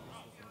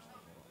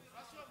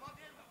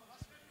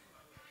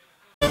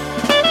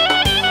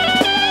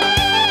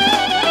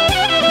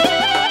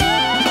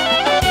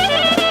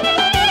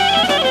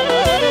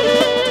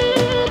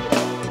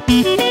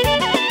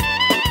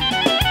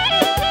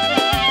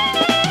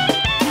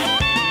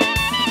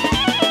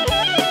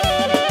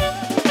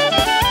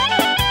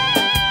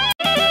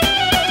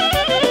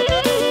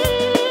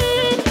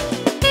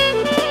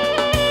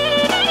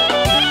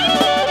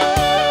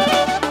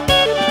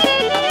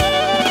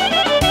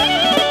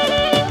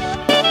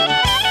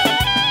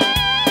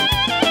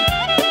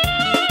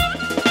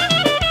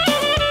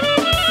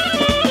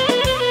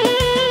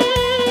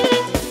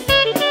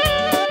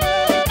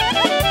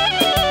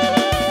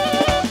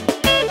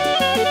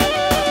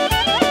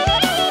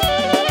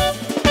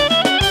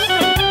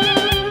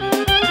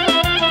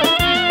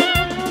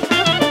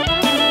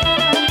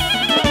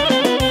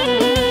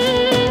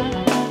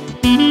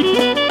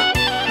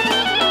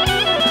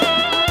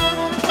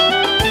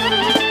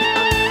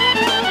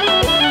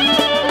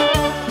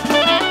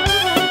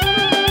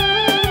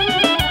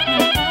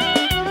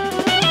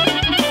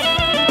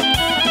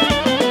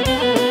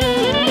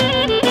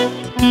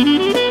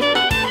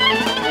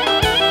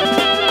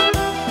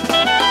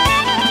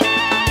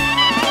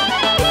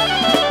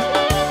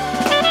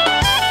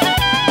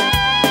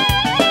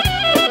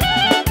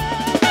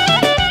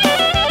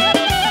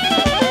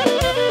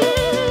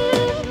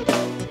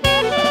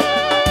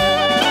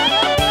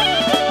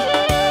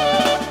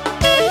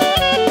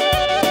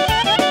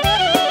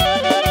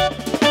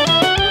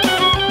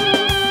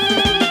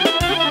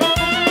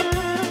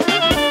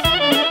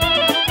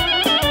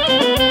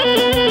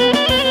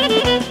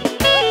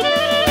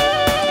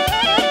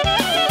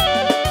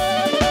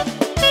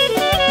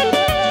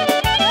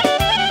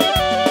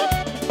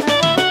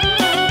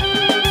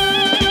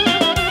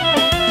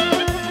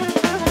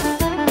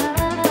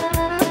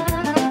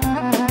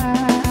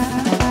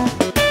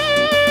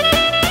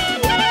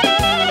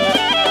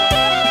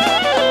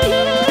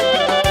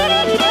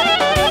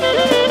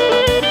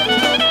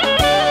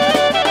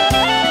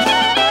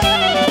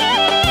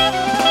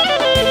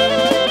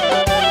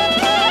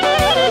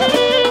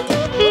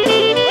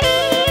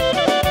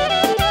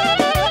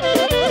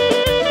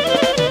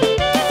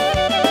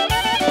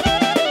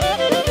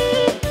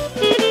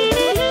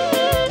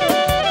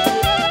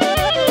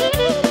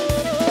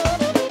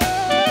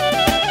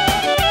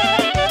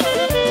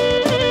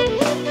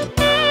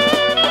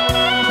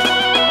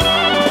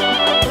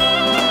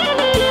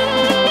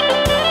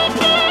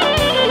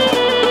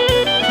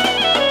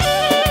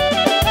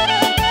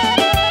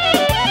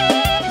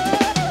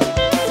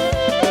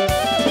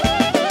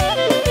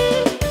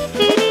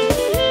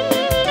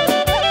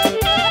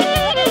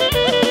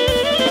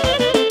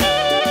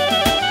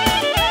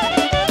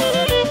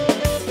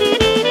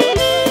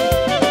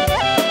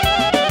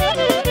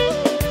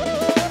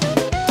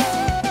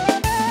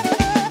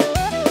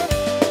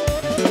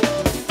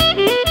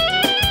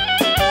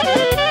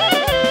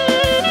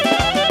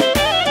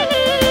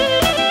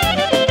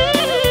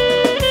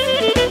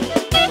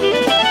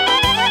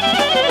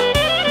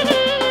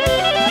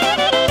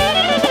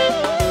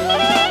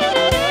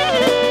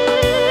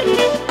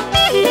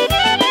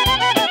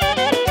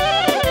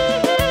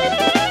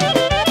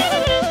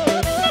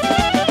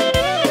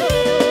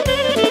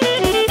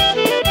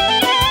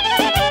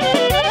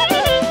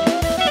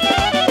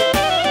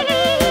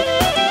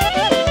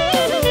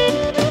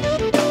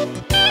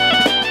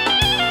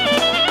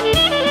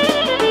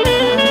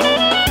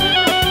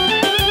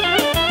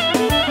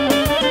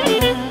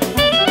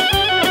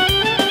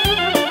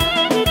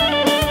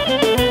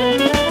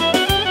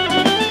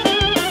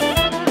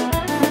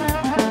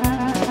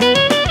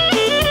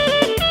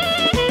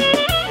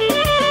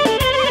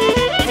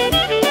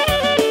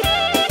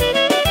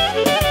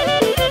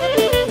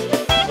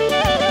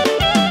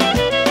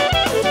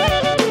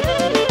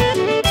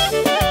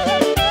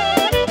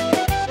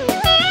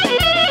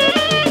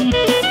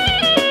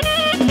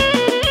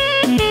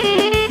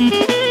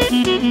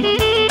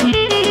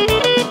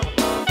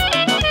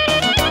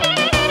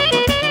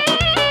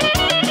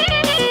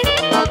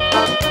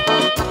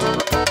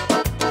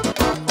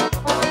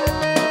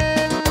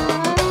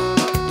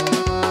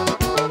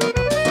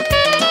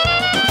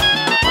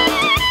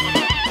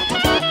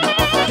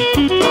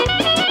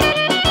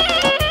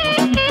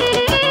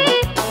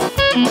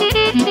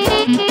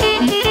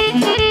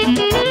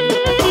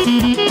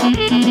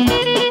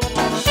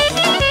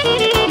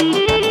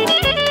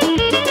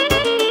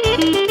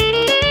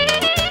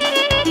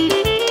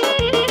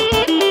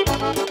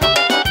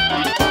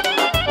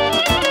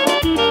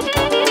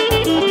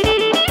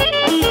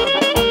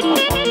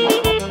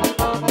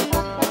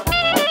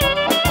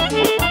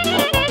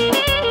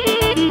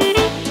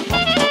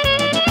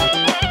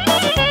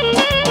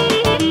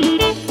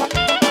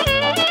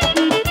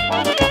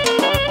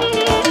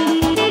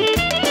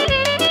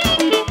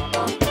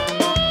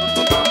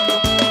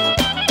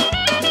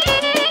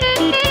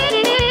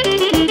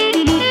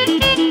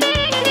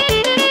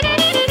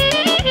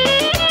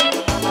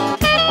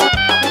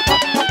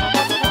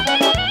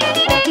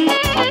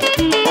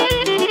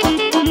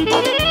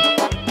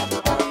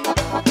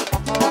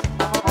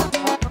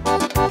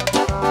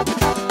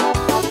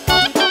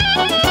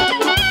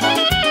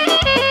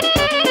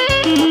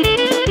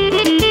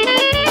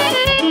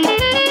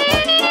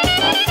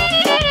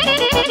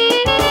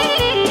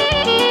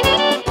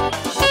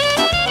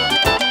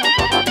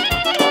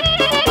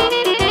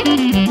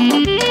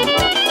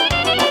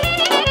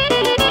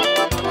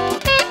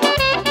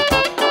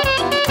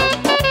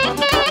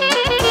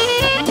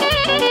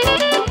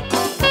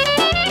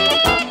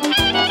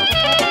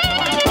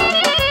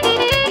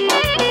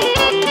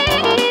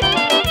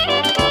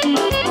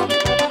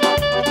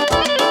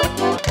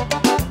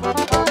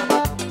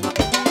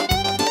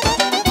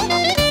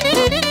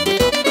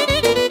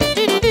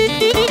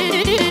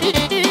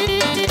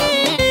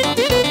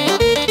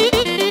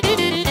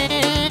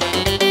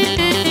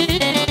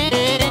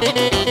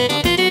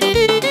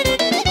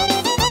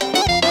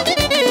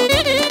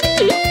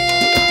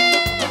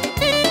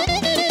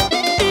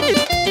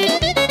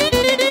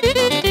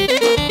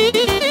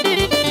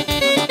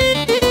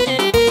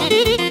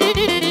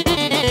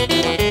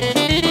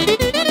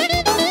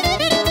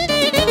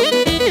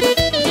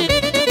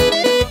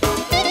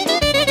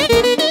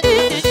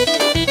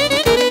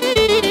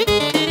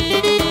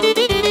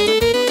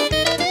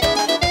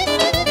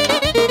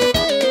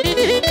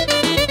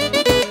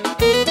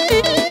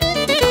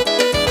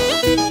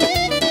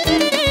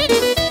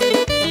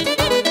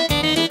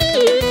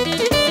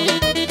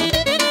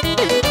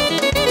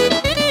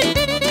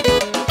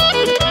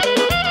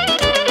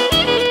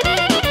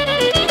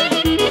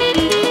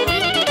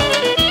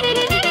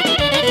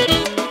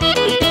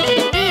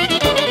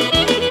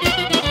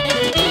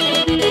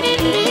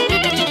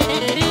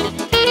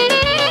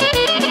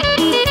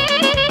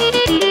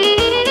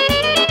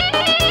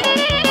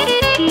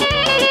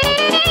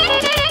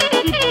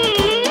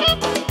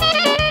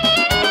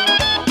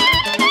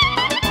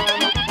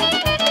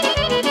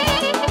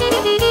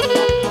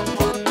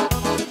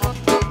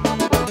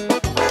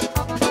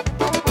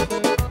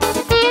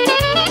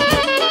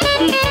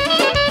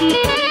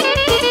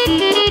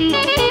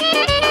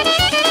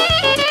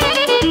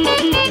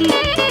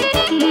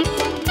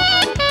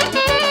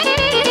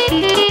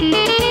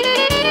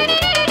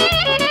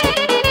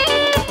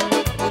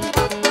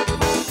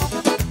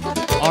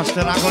 Още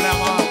една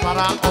голяма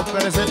пара от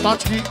 50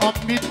 точки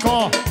от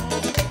Митко.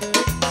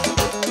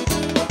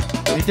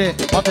 Вите,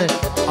 бате,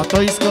 а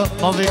той иска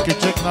нови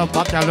кичек на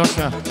бате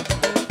Алеша.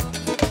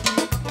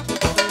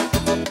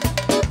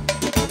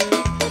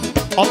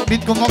 От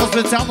Митко много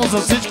специално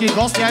за всички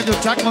гости. Айде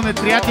очакваме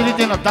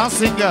приятелите на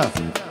дансинга.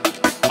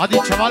 Ади,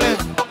 чавале.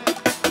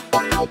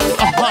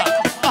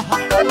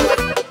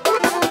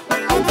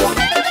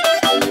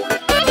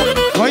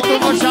 Който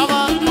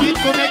уважава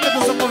Митко, нека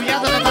да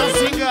заповяда на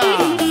дансинга.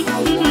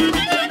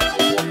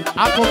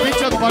 Ако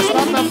обичат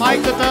бащата,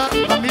 майката,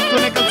 на Митко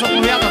нека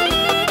заповядат.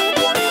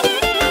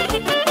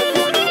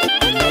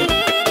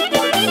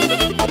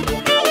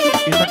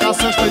 И така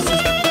също и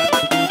си.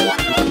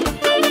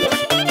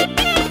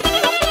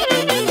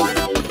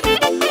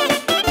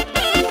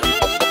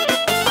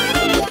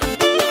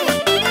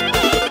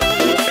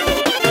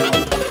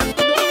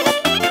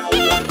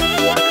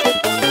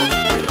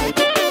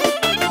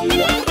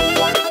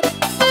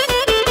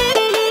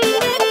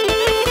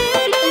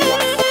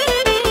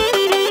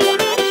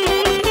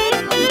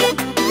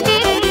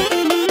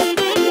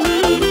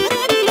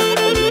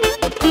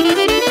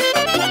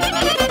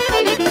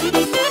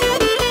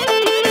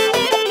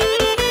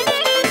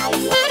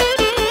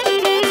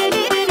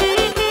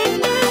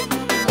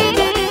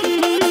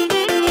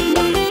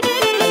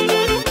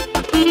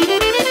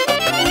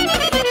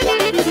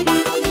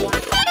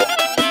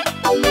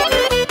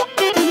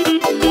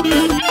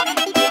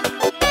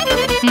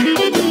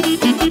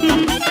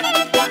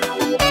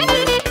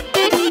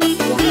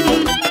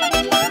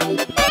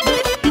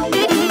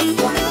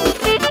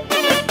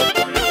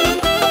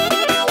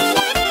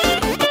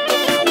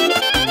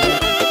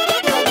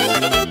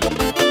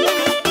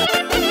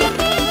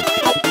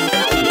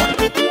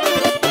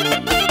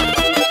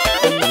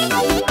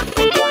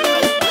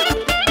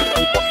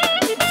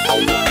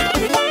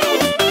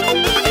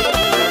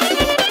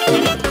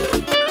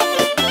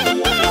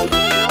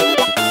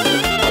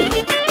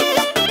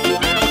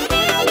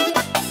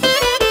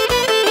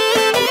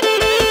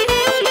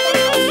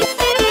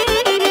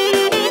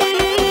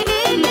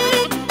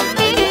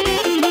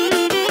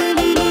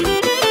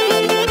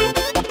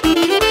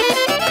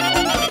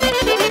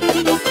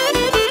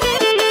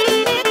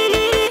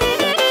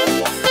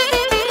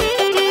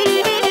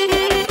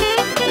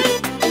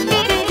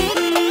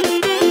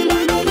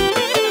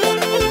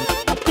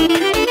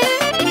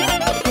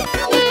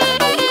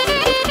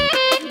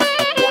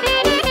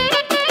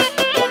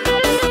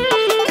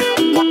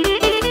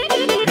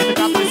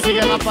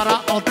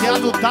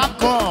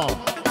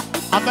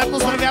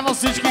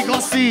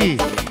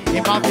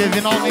 И малкият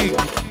виновник.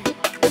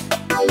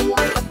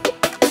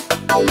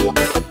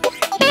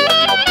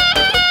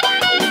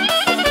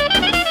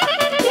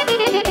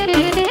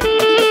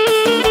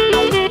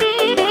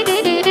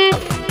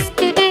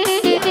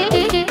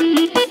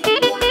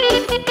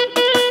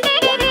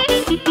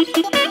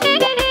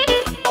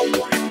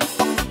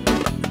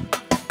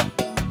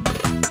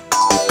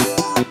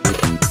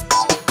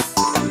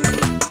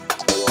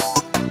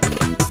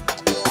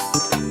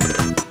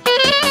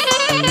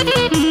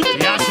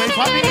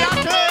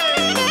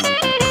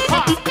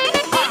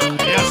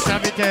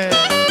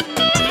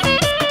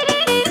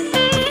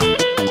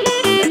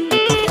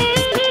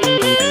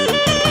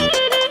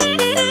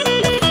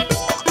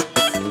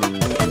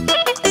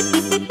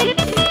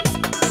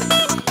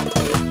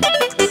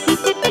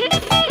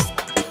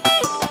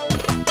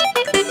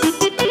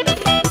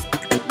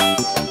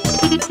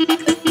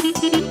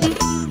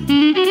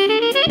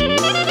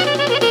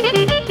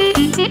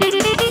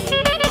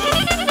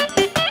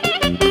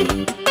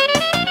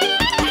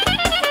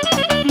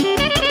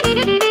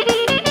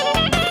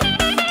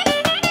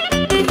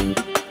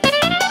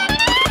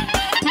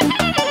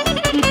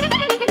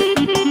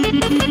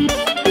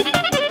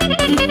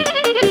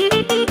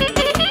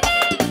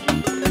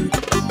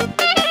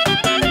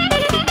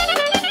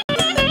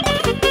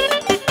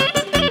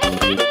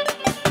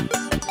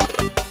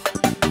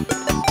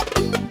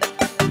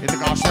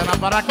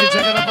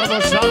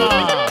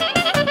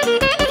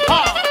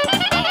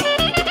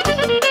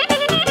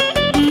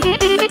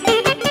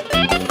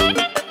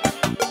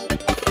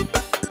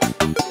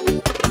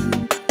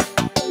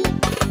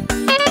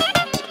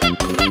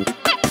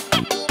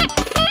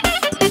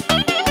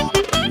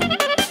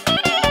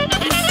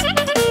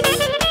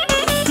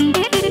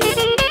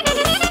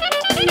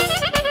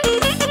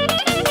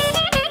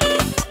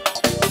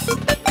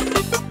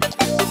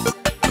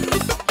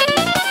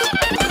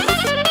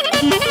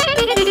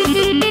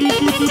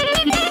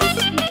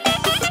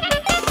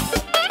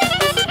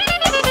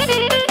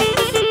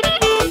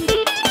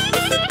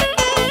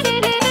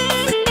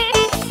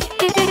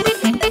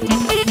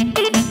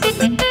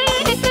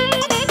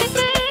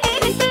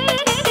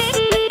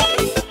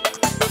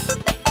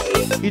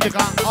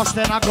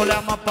 Още една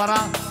голяма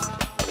пара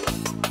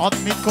от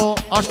Митко.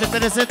 Още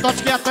 50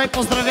 точки, а той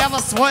поздравява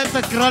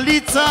своята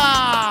кралица.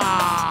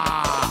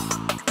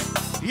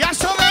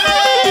 Яшо,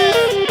 бебе!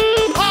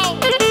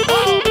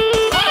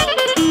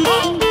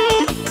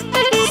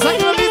 За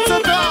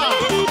кралицата!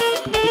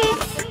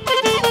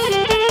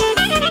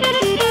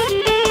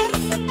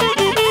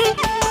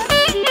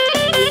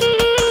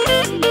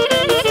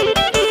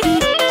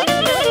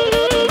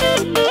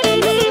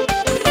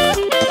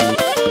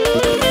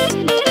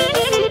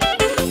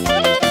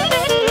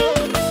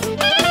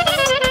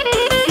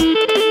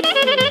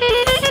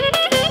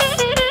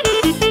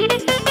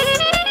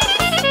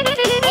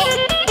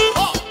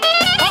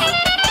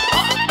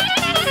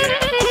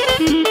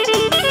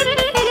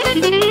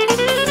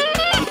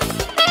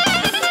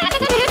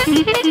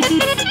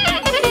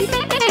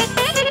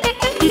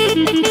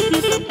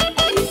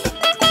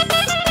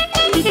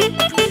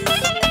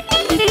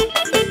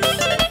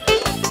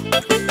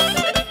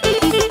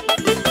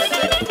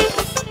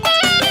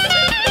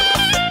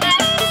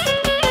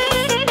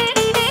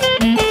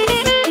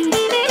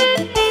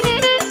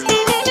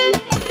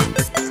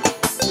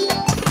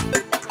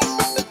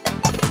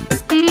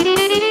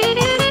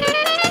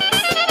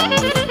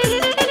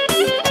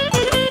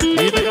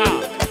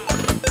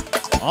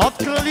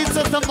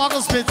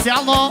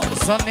 специално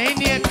за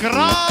нейния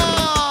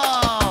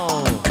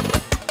крал.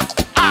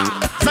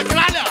 За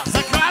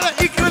краля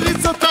и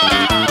кралицата.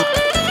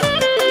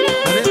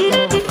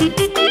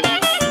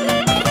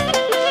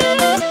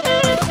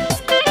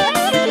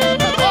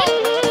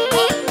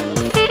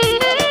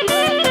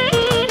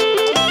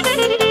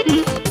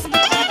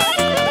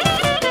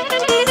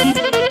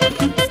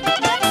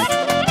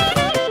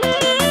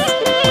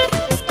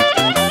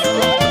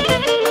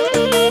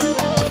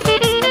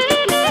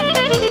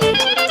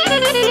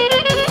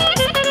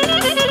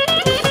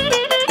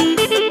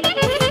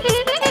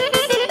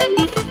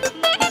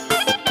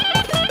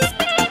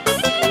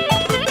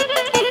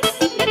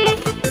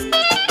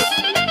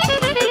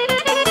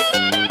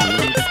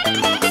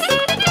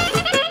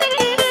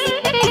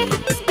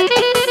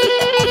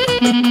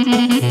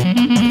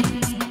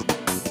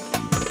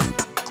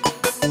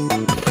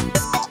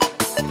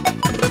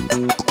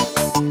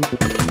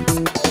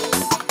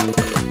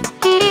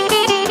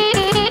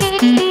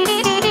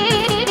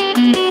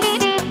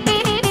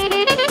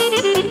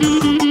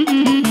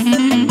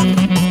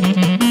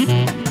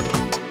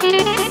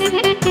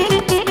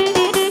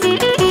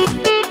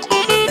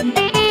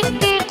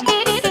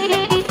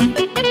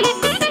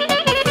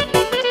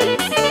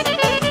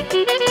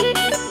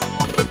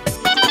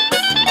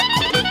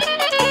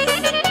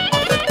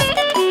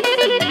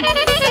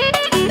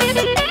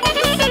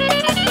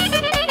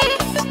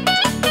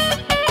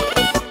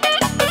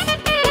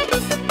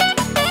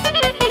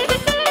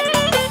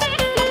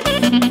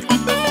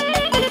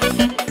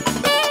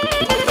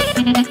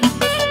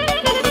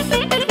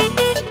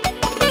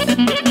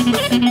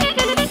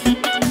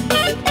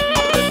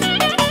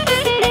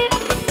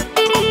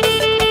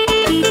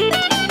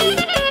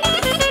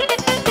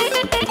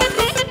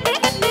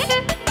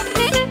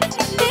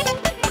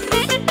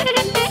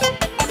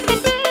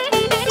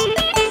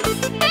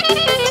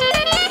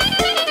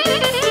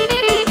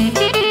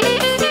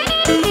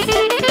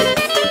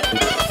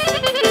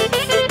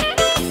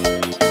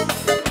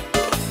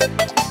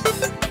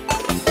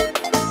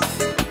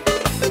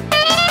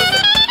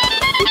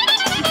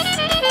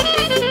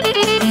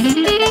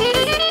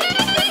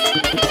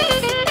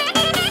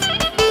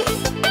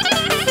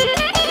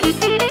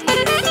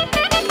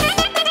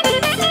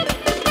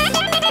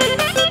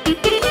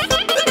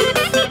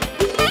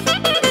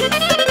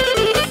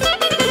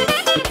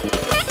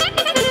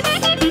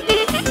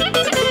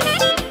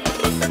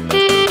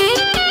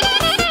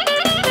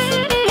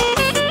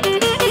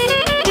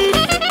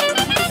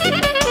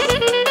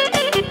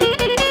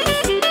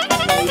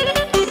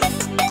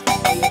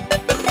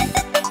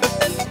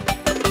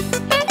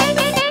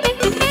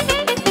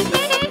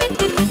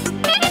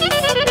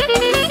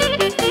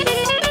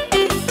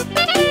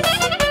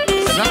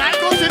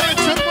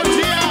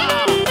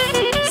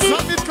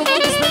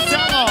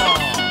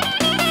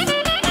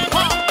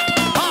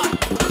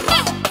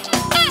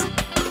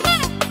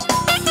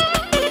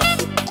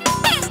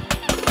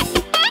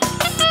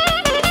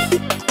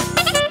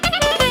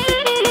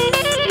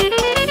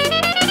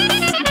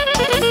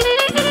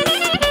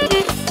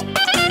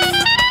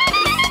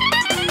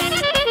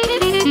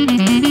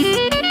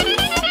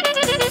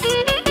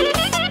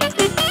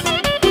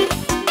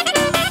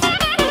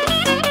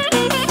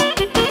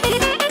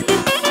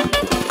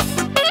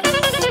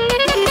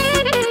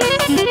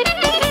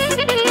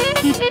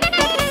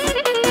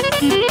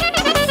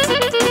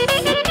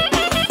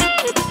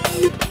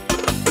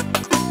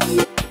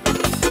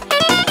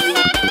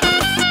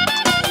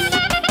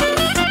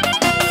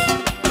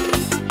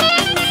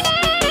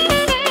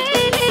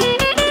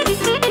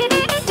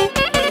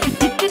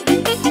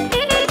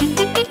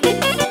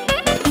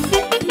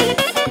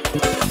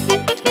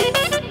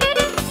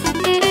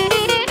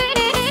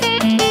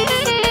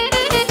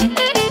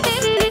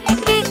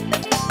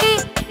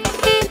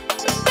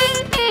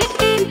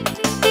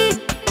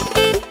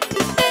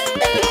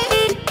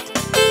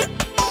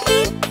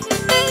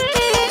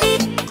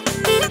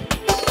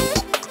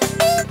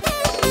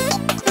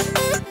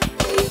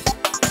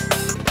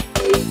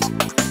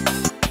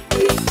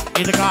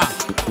 И така,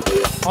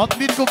 от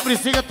Митко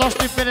пристигат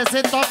още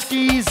 50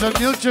 точки за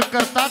Милчо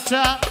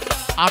Картача,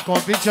 ако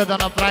обича да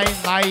направи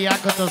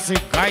най-яката си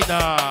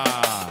гайда.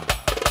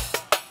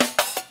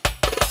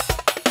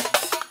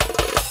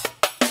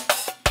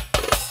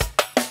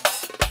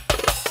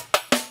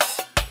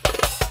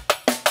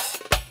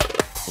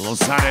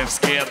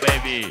 Лозаревския,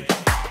 бейби!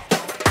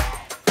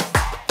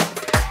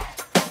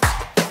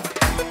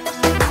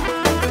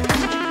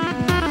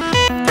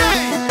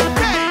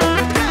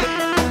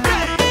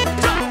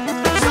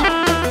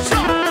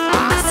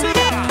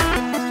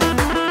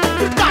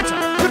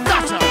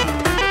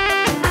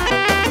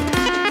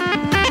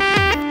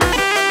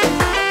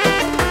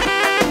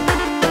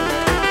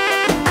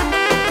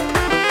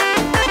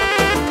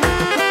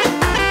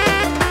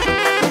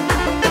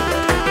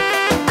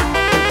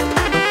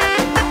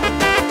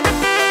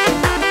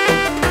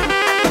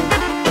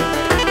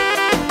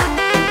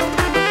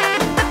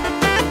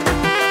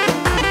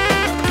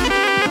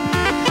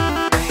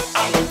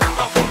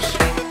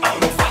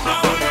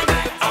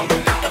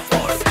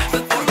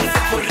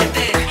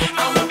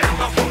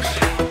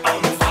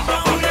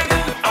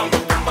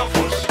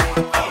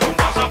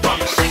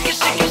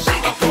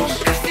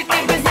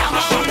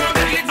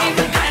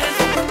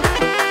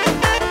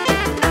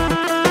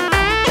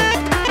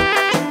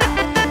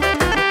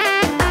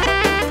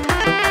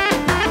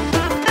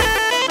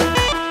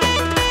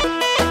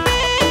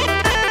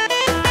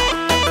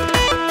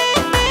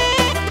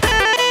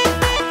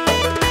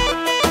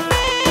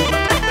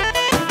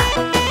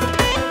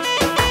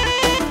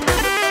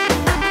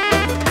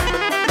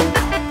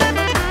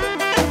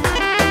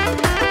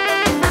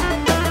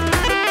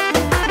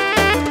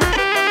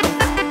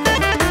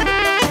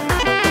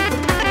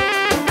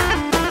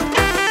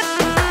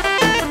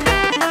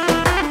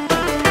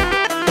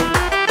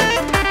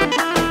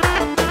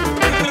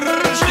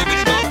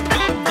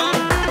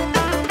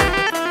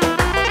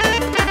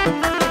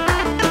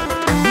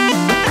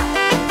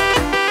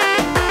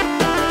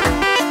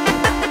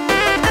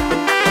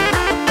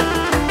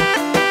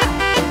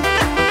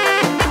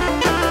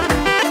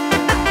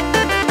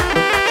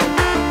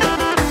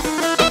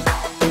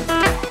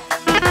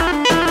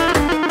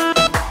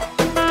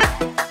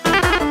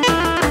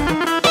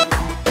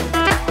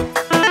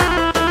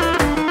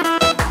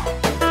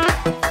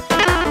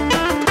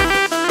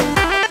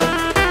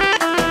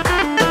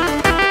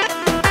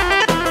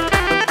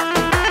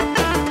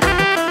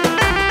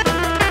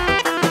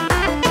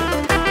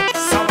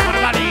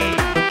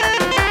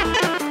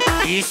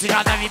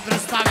 сега да ви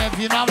представя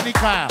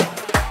виновника.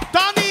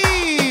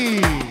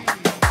 Дани!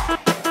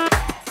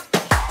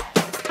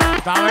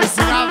 Давай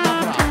сега,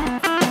 добра.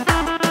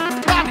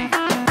 Дани,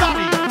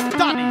 Дани,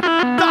 Дани,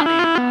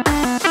 Дани.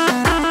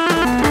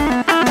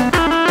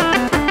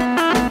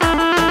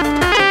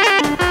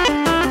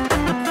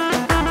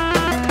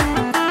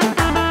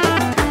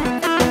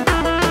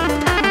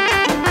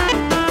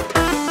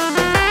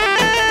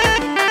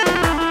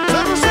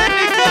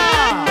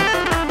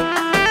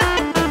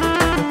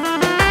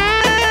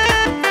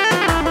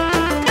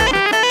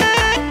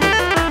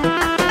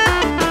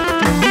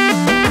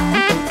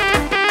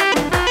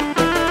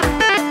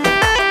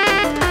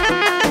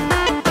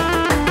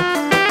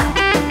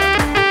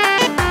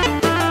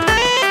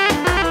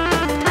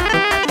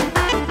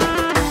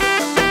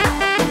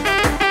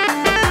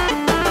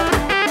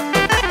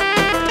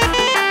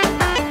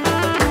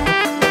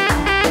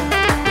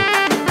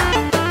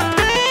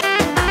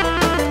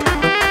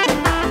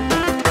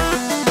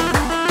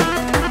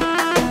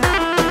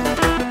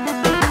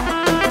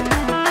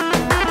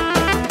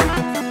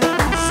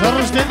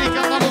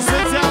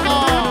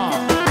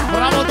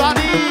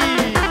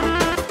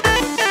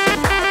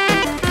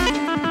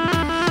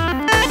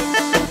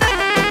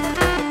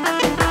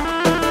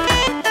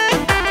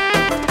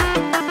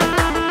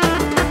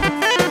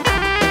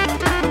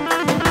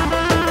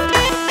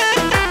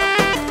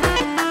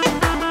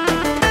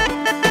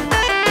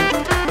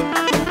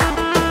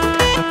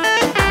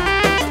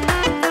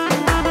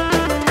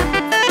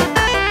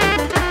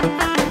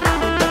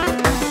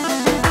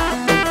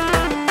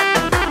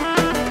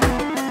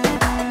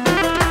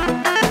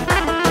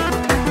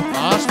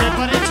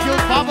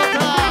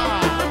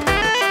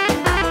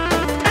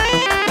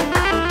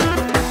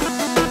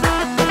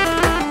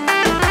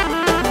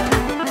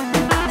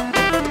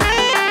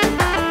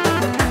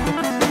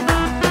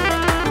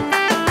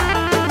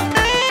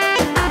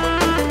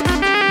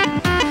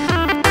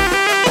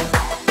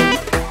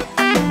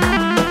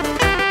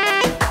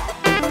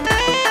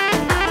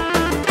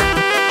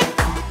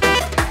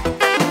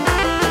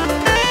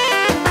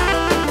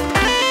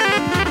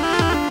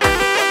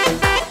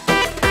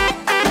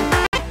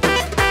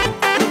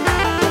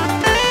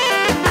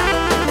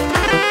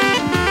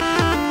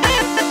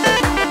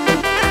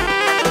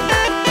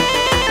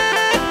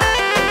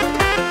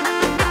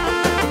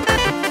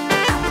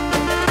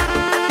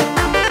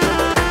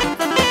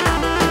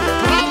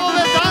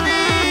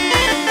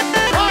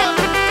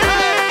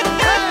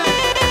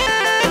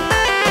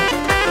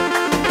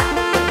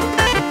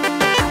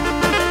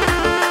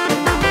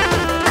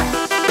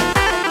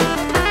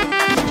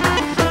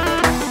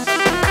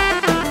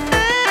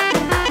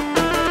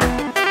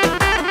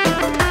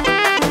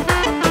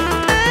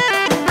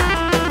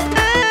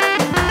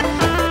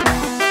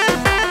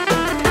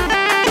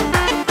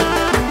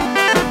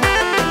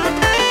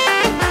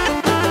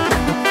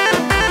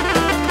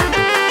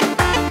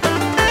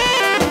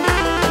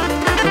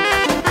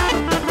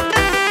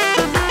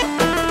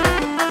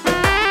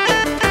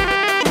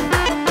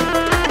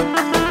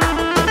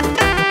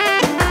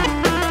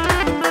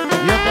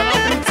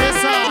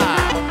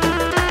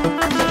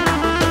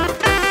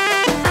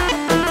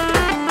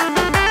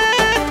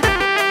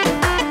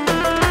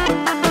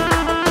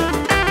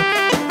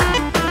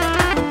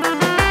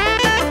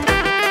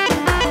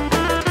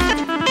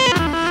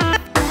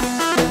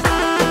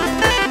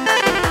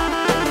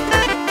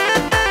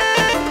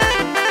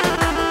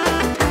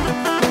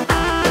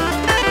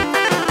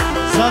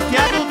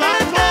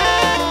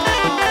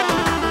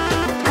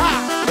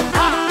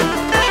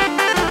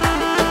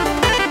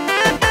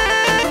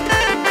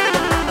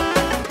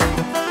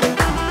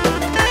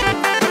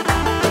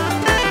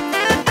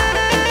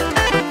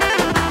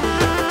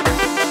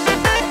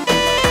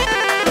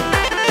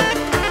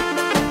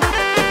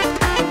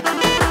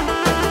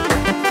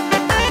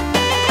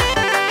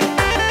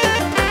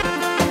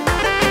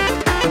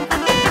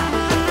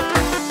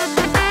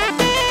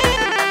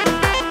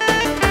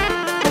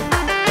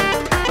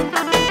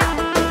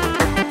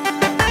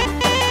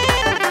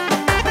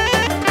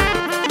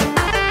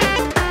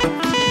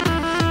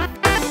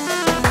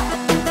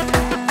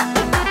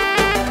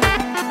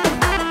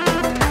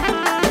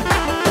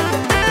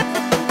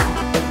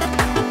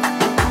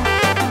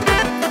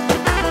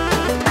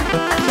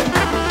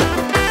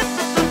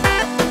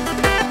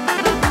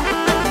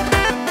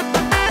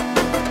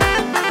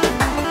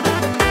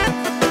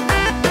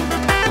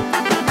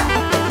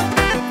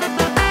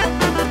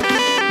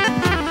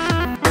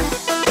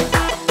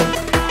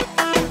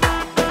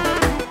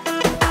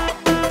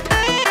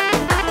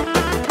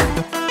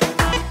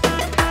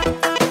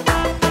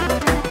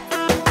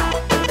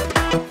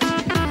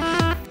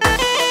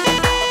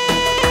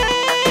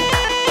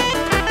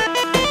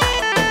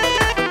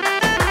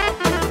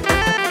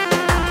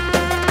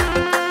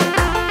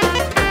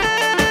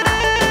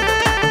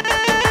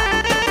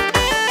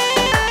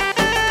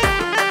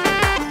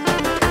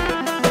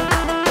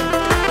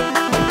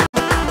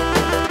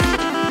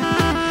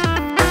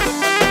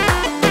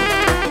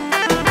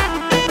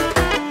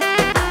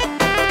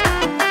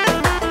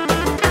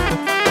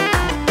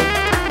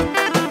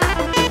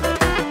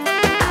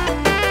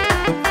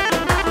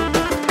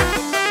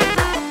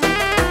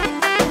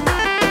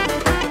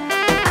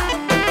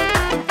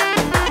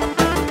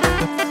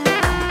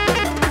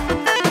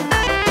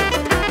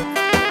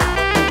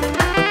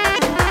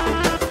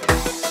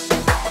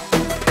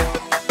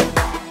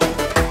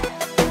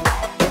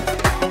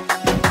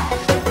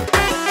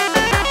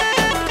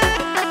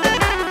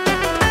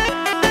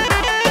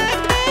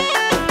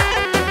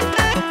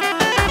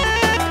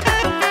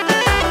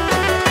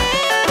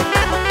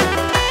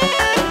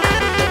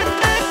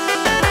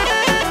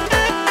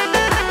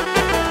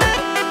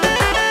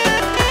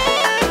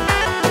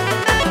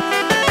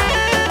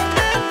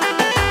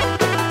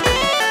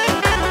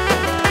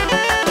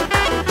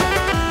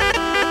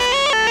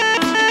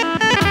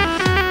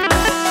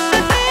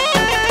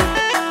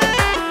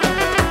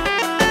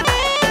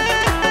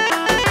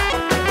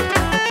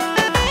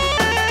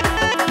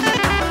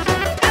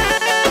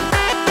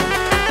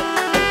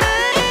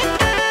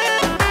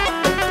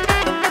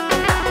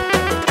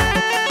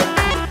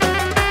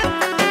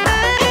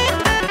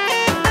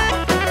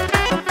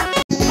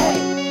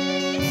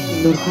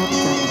 Нурхатка,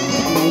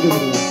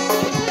 най-добрия.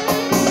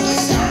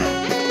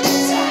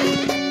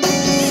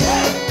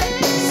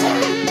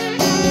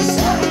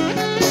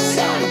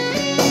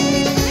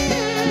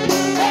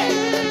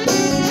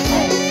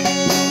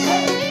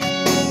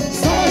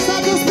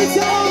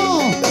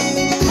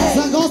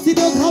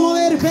 Гостите от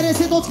Хамовер,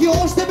 50 точки,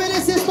 още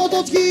 50, 100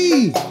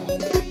 точки!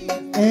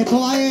 Е,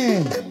 това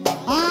е!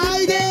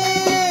 Айде!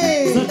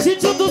 За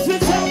Чичото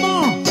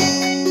специално!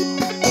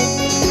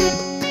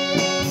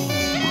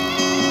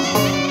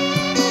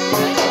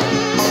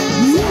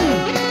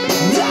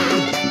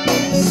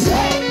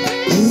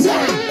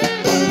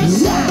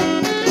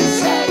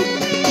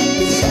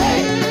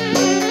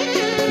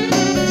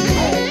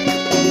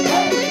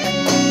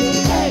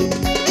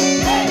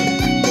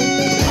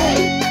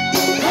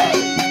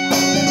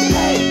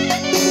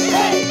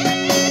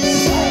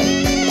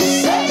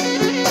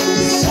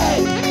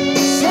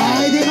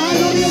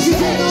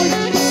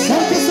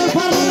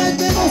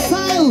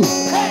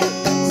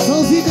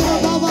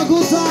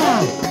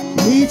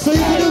 И це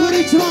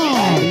категорично!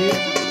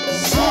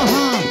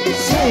 Ага!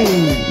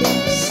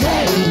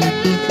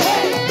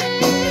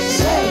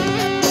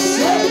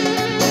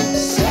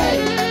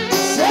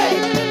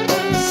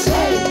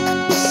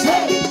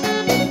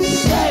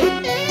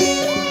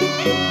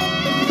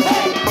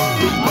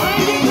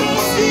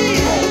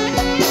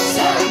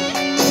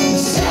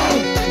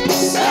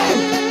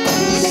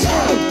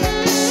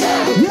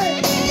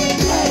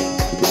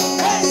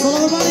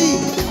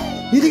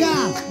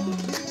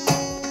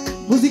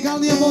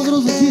 Музикалният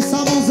возраст звучи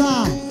само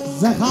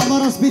за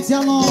Хамъра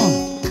специално,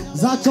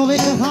 за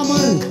човека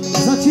Хамър,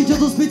 за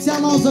Чичото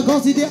специално, за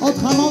гостите от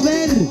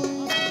Хановер,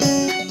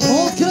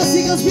 от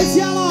Красика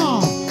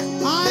специално.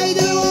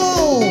 Айде,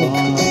 бело!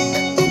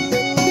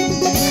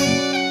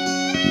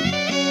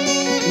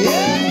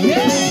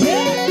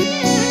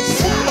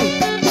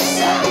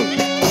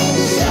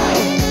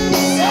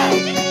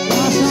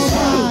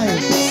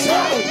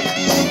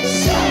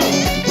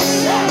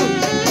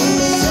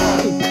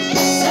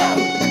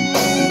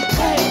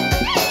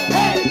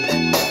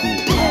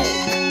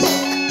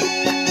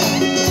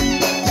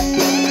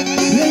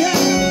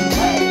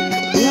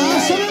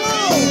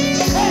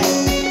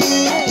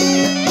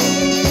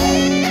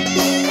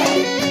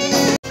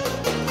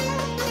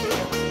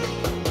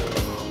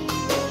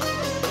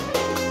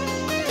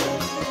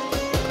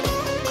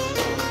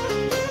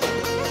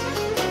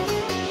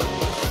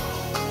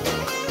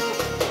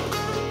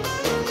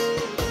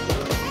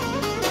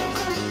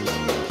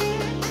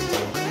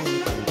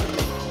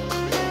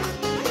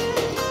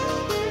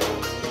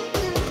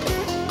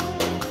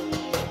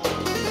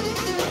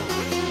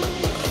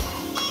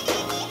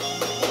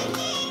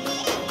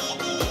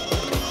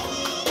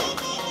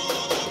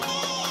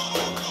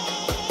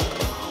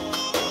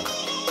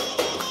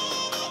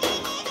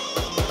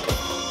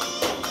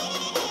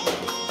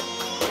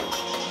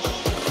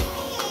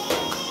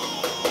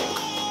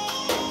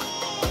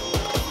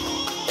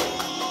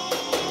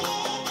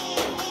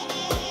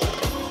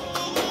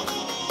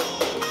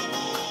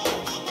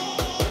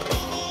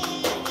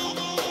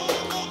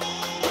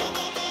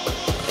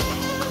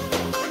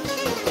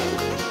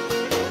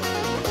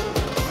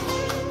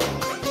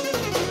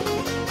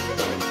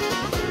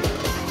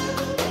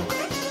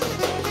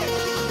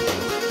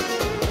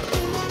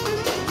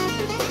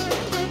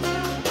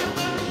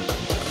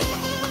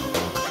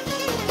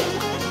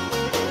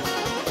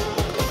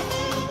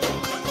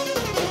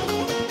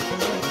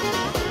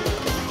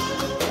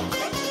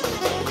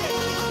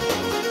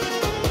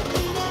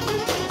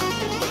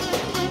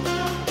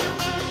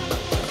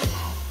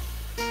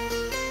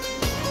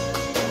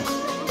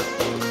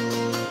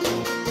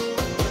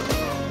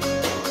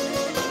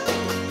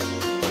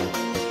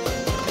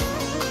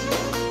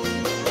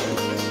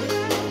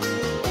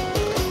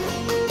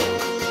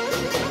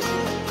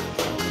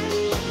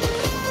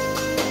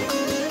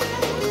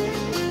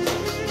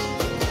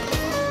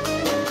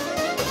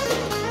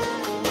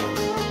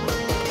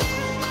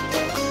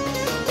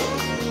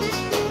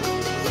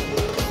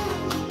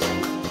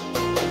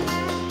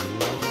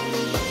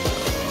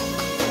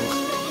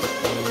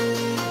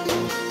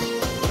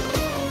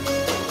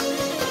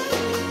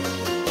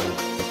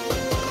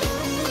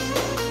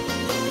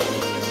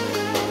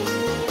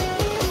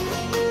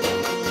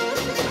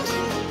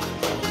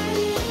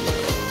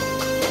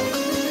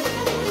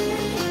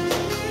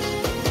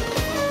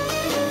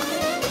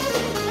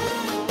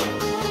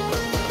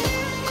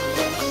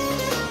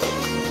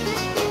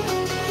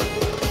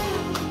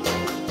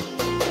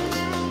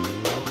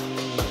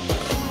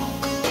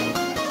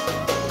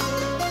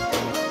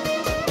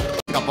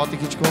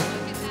 Потихичко.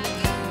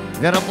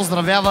 Вера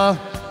поздравява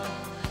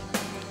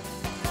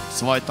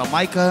своята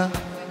майка,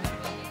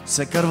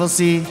 свекърва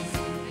си,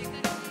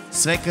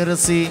 свекъра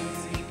си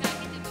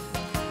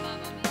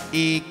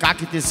и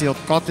каките си от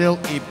Котел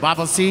и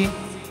баба си,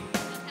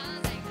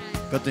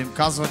 като им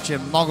казва, че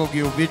много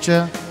ги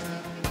обича.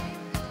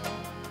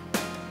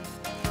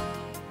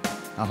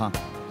 Аха.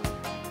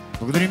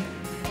 Благодарим.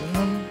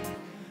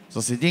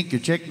 С един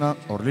кючек на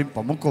Орлин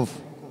Памуков.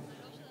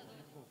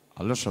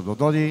 Алеша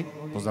Дододи,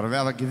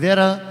 поздравява ги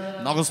Вера,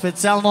 много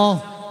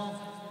специално.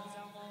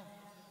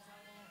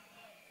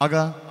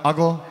 Ага,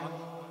 аго.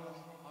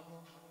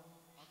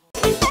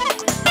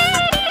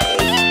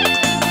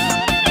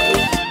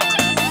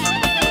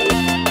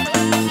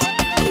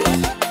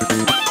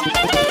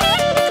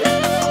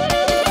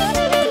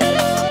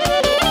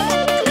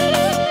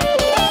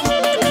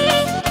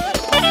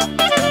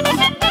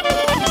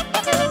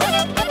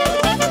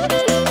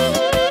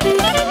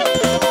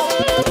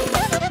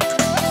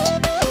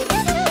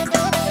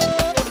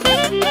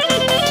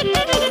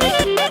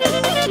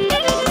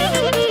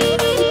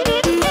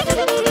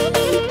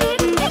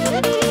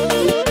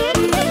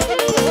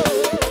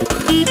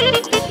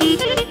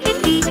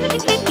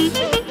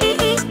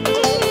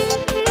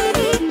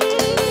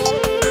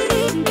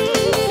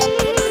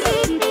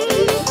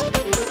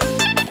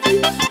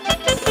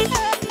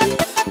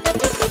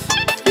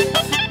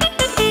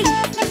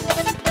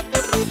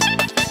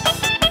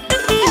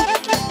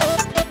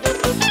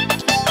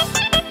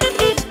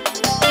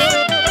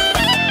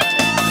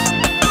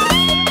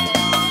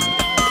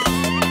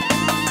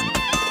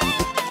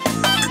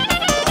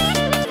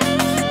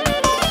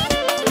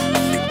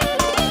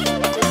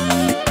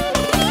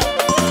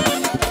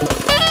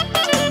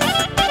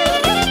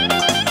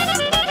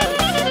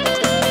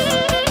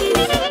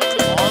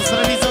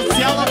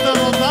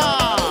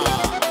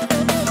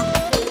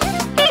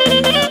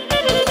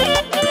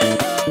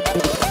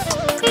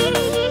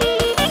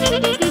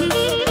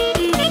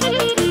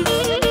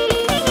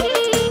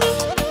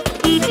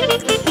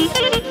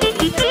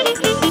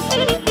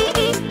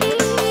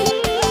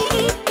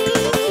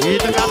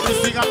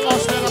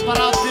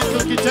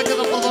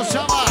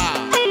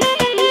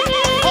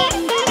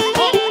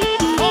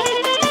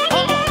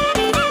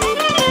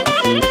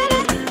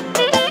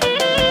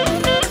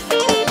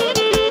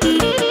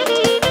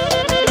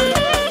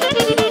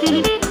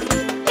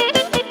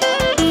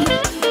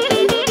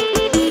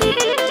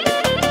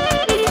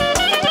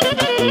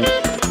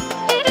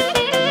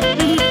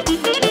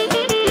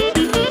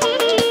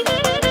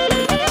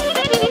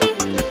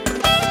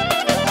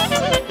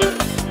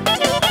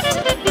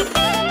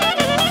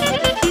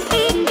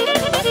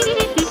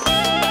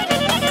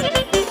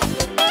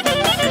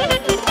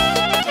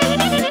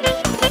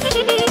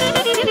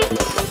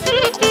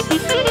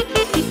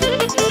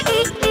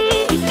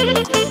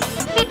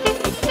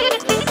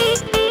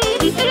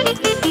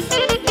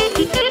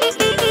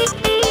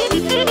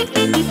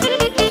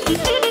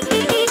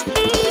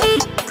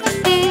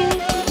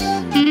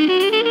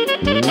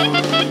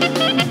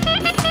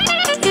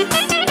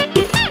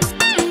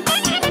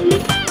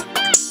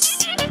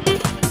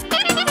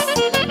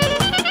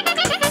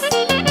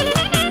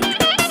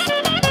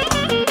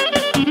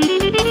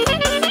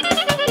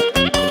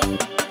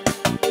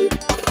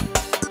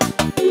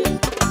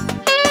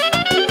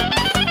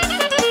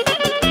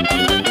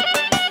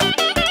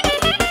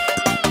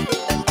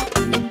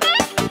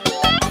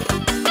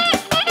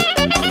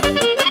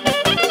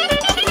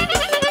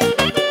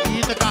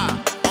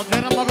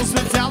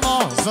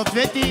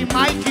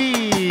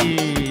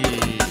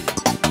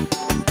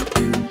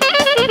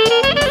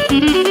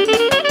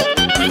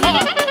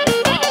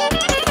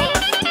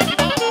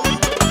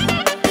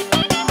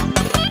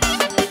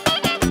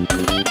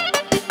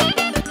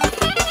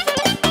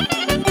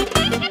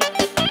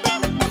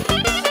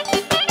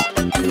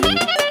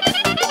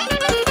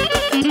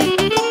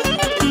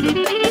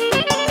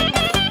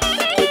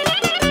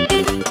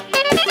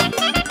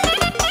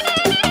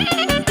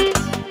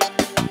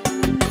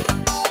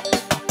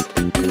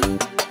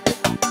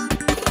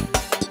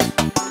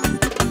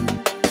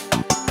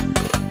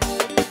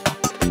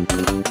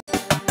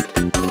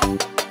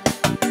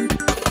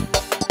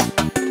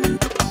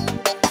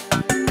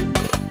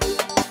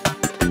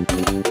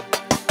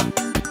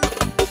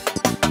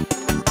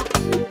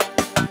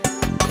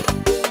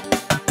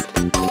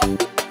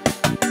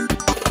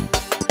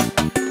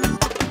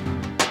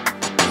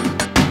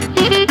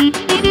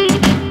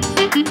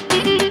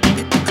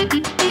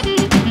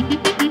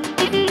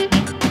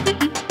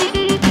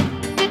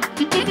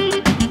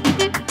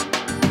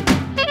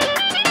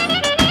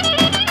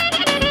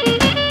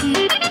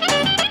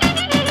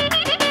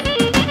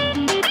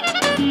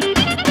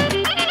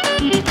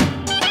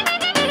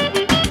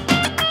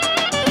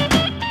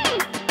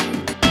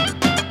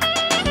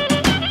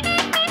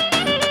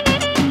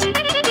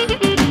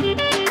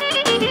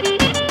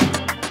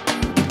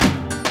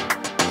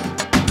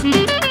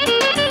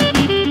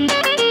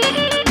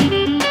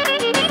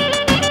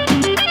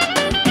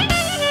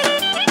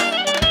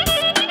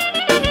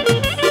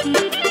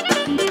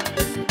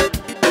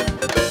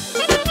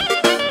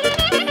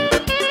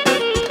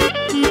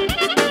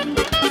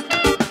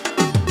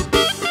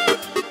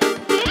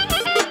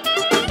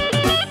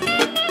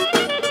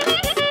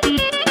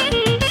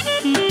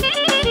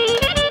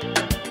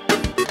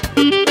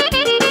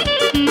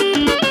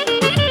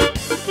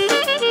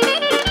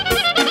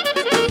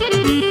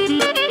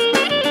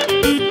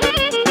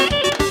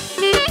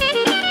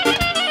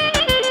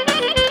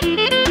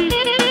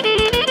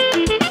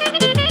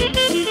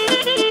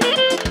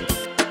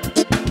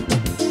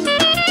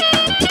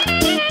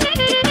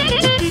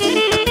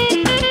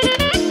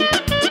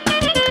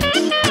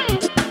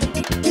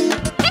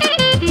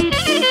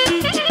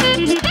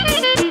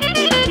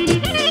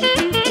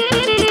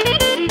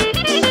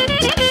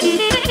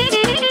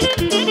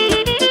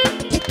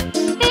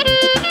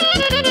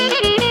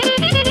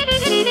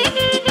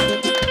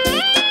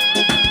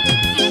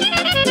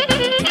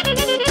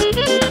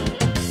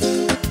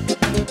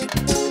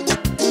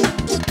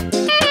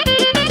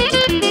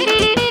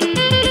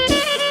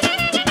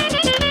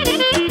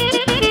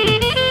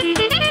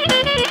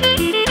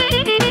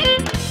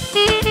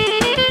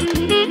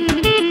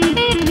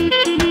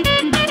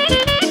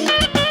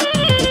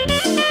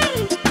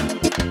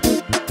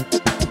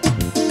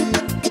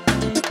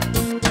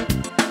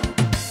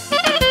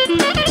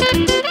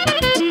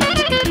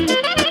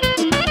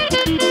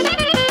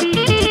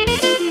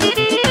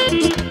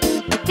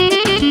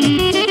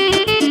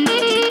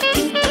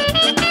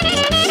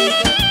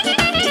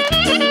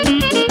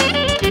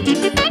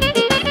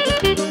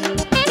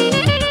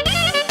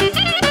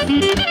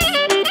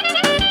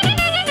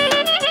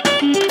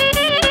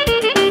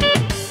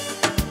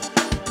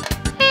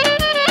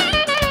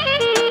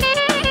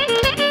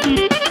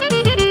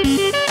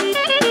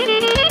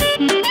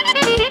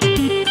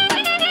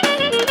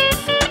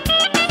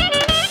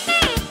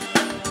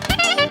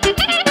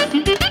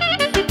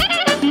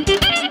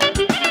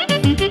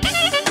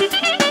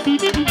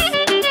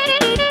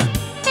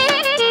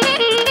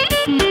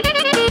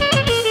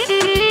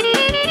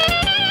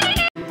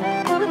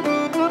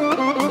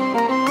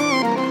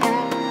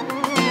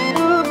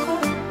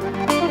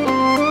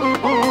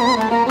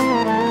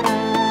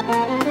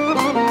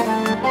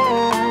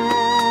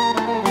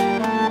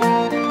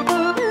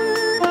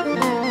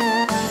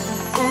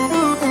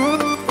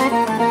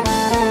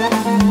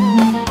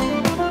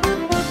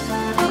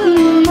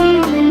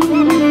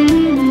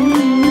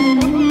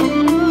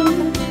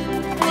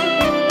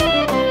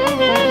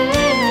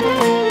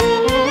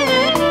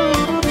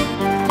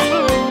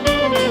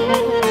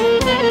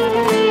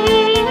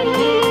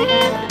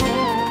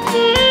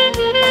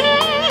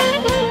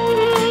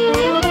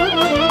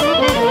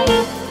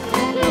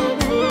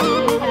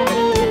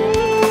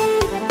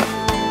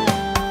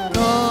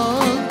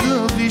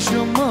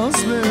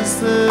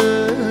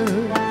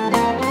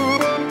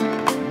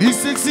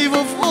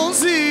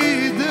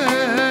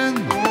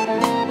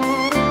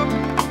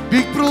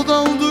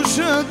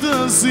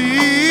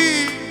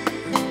 si,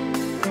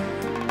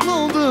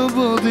 nu da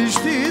бъдеш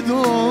ти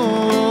до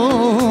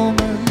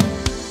мен,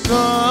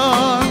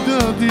 как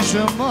да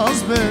дишам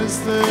аз без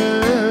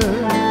теб.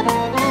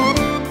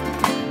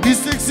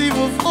 Мислех си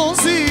в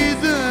онзи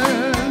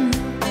ден,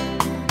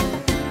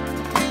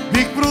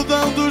 бих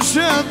продал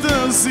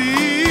душата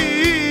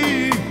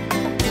си,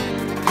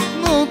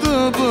 но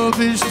да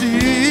бъдеш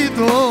ти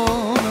до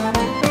мен.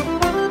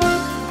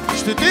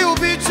 Ще те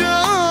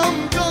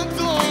обичам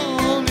както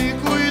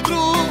никой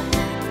друг,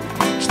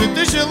 ще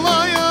те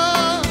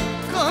желая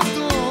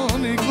както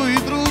никой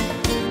друг.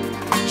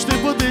 Ще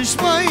бъдеш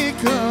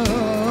майка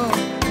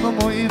на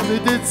моите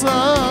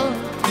деца,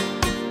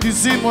 ти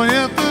си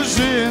моята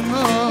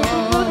жена,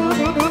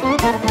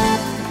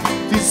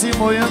 ти си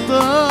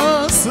моята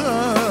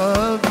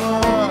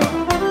съдба.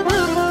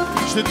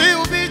 Ще те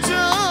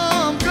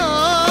обичам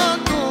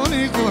както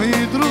никой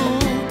друг.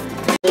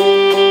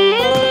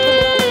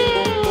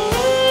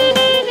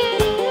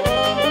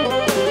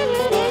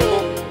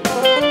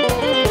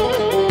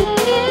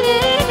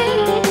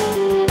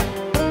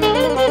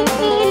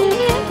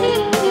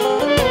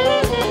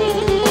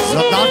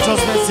 Задача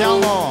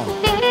специално.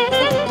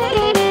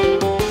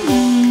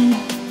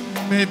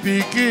 Me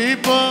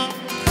piquepa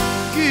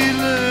que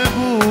le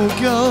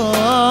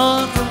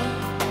bucata,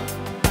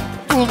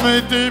 tu me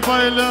te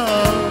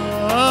bailar.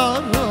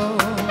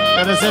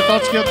 50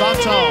 точки от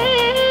Данчо.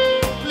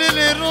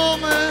 Lele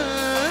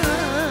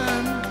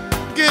Romen,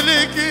 que le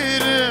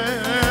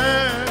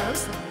quieres,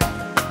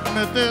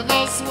 me te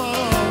das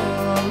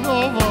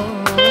malova.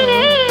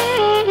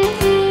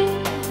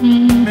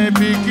 Me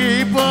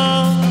piquepa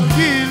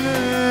que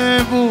le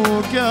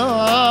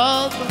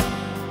bucata,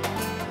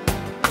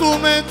 tu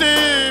me te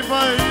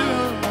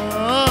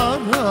bailar.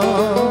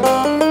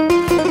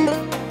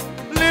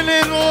 Lele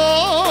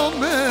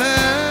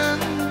Romen,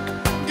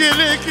 que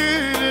le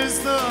quieres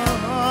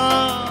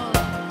dar,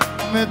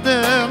 me te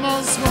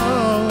más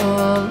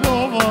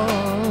malova.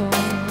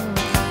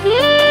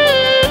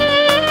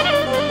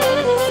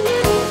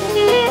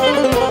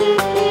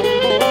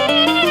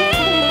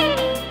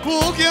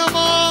 Kugja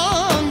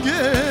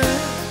mange,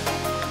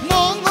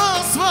 mona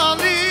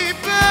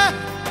svalipe,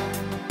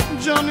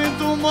 Gianni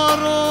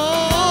Tumaro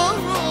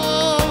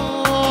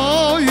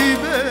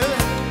ibe,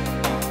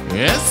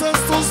 esa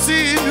sto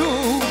sinju,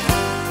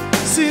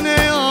 sine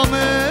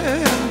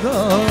amenda,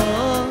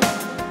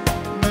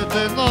 me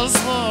te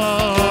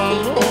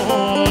nazvalo.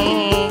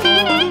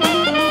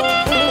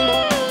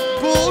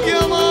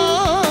 Kugja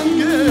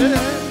mange,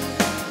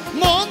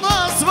 mona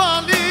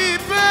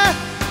svalipe,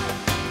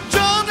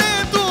 Gianni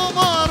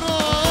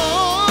Tumaro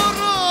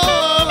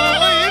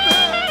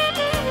ibe,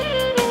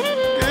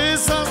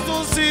 esa sto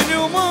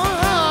sinju ma,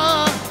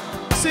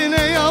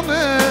 sine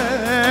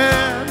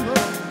amenda,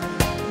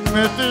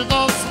 me te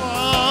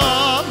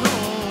nazvalo.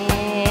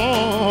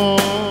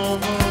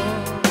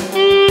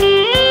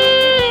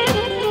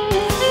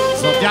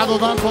 За дядо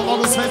Данко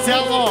много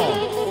специално.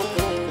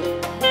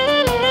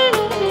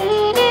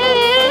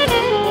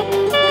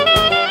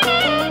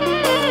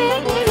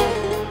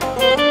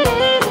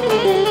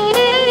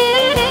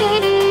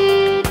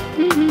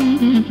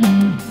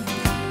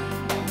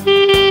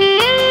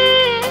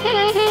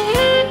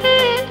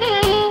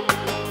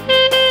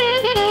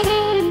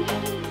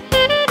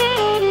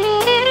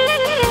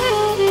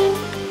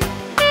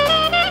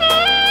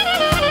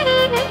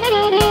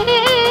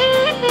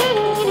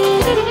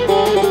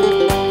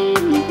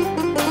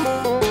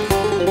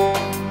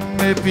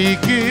 Me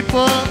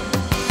piquepa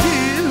que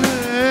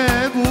le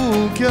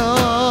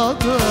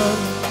bucata,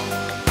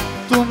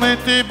 tu me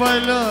te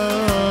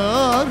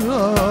bailar.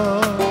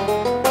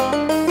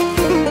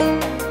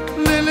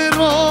 Lele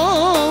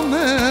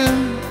Romen,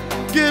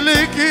 que le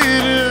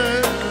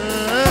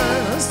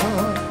quieres,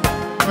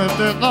 me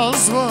te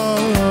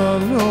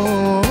nazvalo.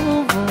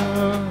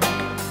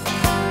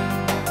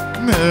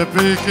 Me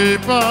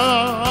piquepa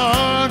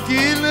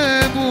que le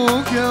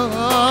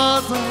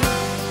bucata,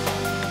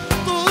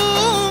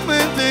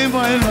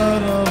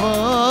 bailarava.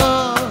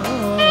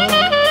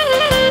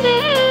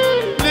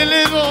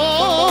 Lele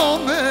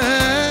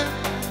Romen,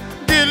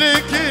 que le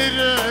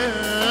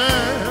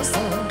quieres,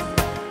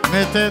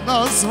 me te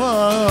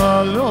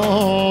nazvalo.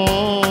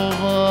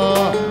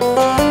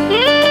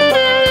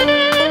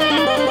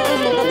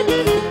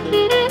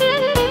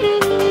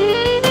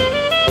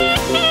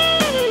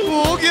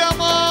 Kugja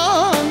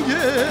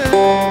mange,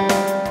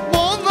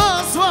 mona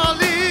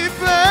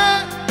svalipe,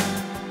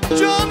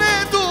 Gianni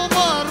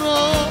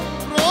Tumaro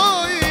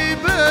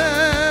ibe,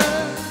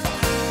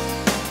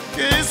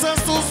 que esas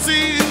sto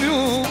sinju,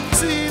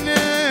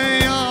 sine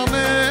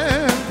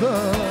amenda,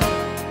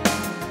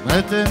 me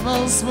te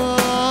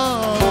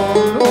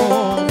nazvalo.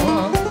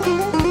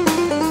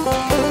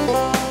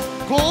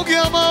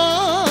 Kugja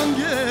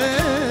mange,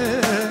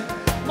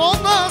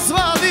 mona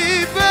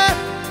svalipe,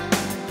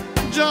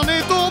 Gianni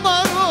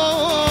Tumaro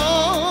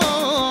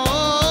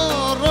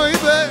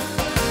ibe,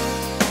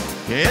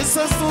 que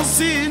esas sto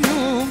sinju,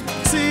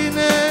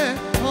 sine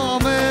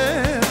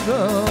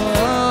amenda.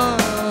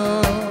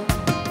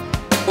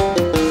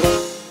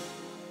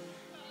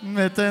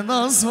 те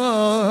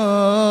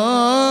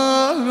назвало.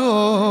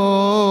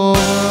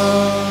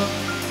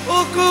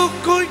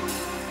 Кой?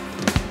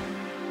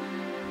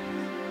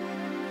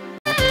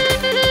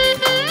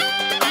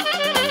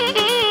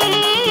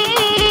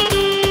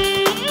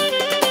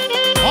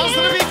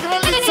 Поздрави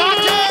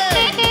кралицаке!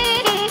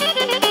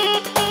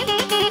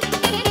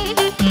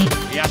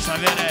 Яша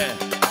вере!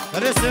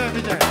 Къде се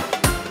видя?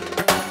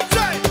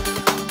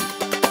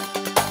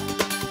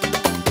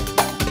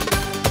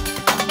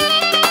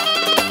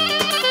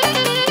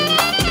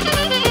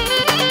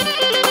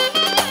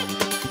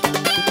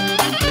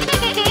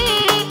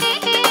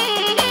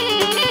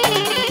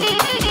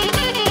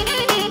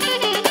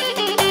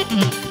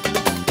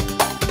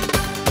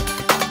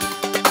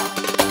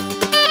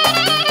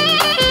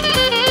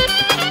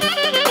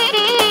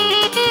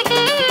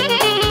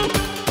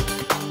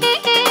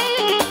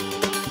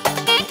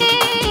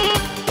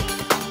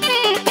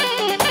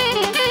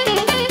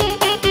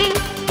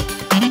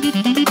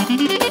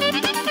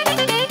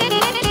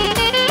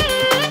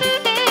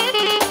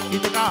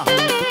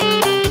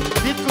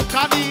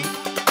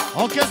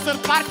 Оркестър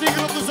парти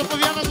група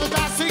заповяда до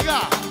да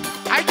сега.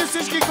 Айде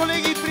всички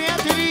колеги и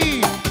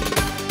приятели.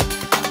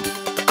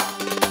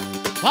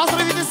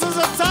 Поздравите са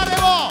за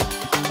Царево.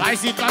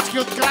 20 точки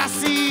от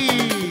Краси.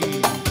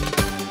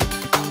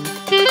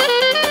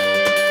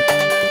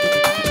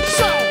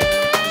 Шоу!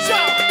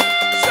 Шоу!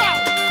 Шоу!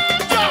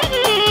 Шоу!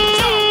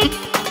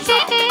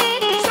 Шоу!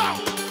 Шоу!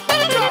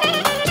 Шоу!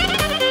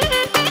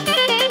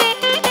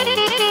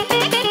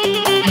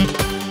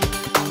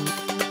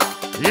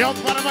 И от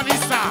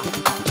Варваниста.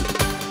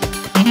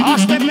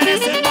 Още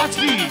 50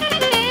 точки!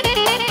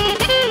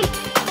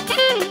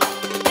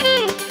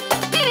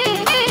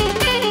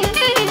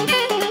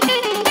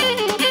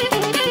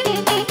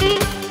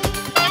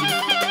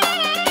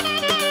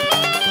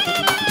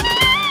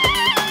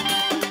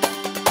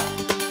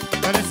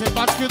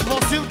 Точки от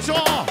Василчо!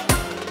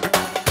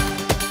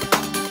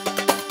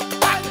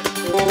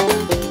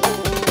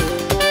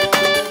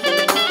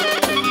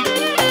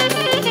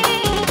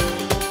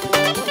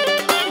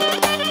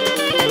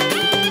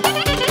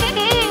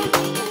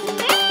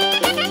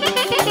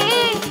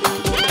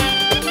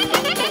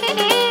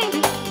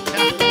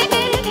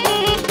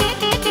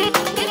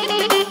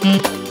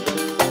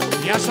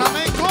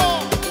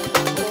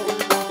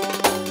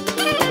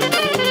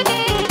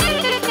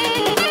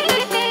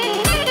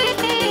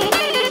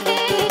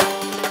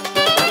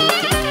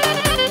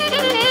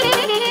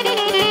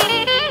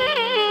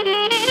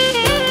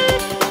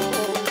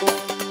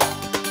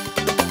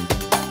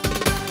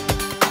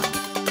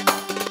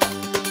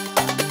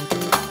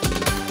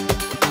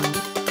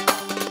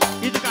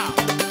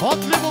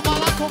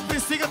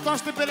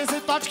 Още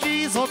 50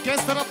 точки за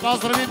оркестъра.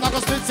 Поздрави много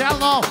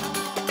специално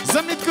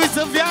за Митко и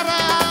за Вяра!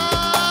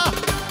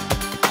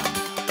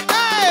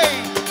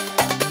 Ей!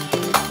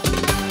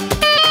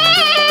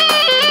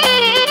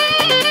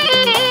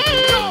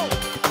 Чао!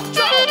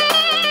 Чао!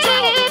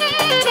 Чао!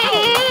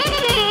 Чао!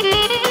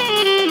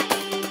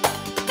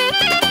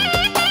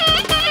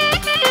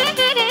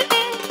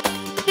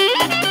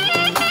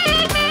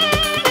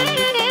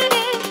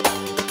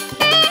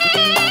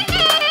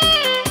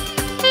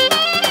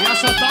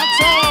 Яша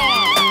Танцо!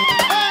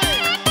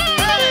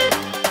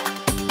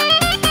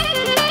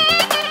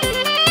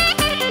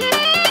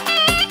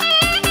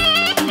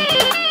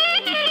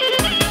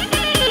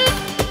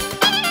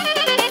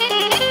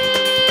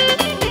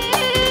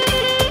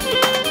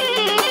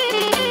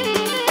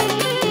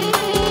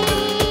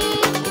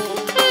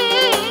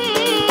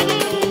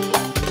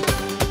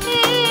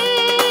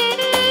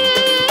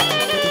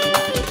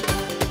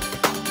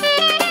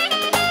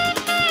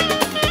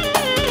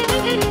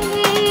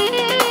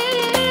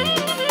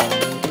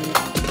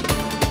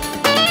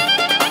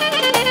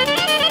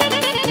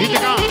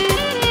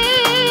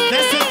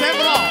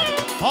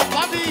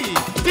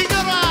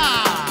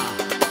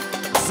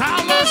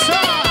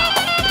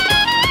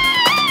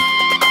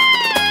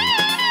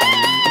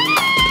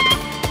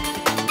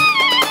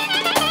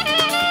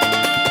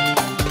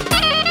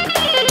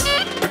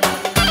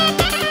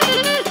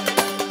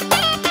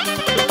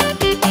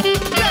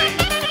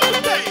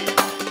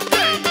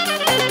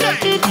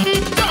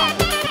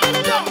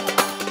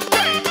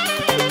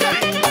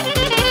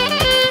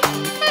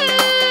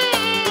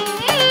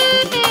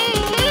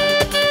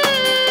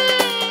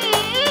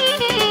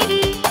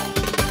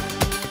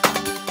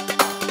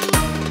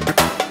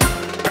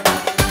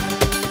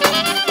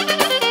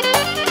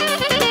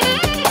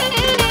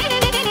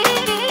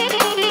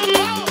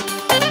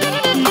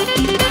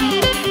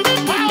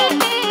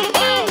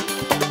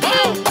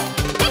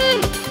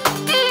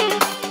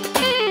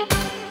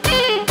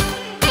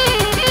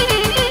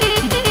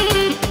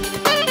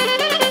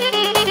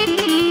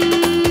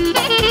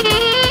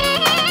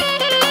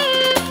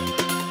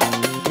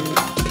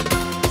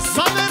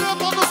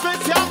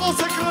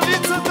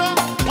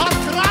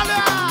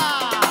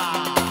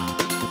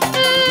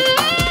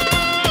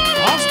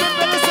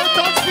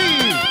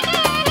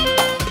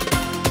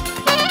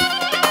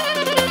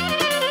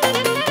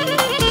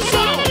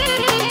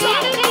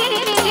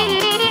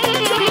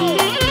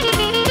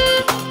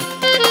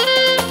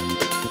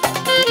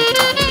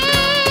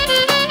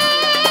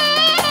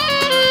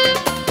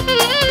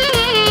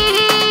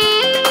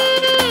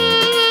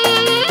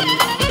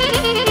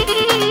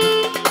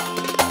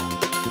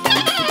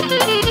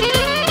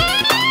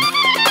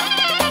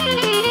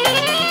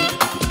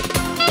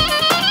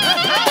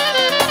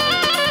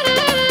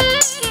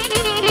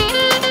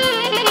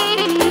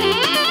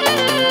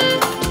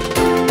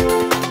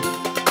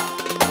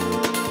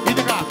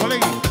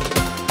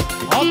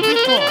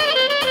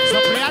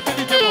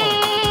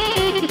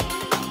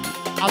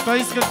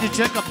 ни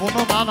чека,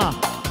 пълно нана.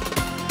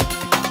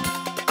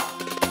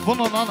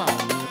 Пълно нана.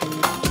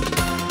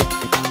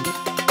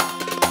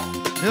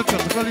 Милка,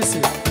 тук ли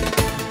си?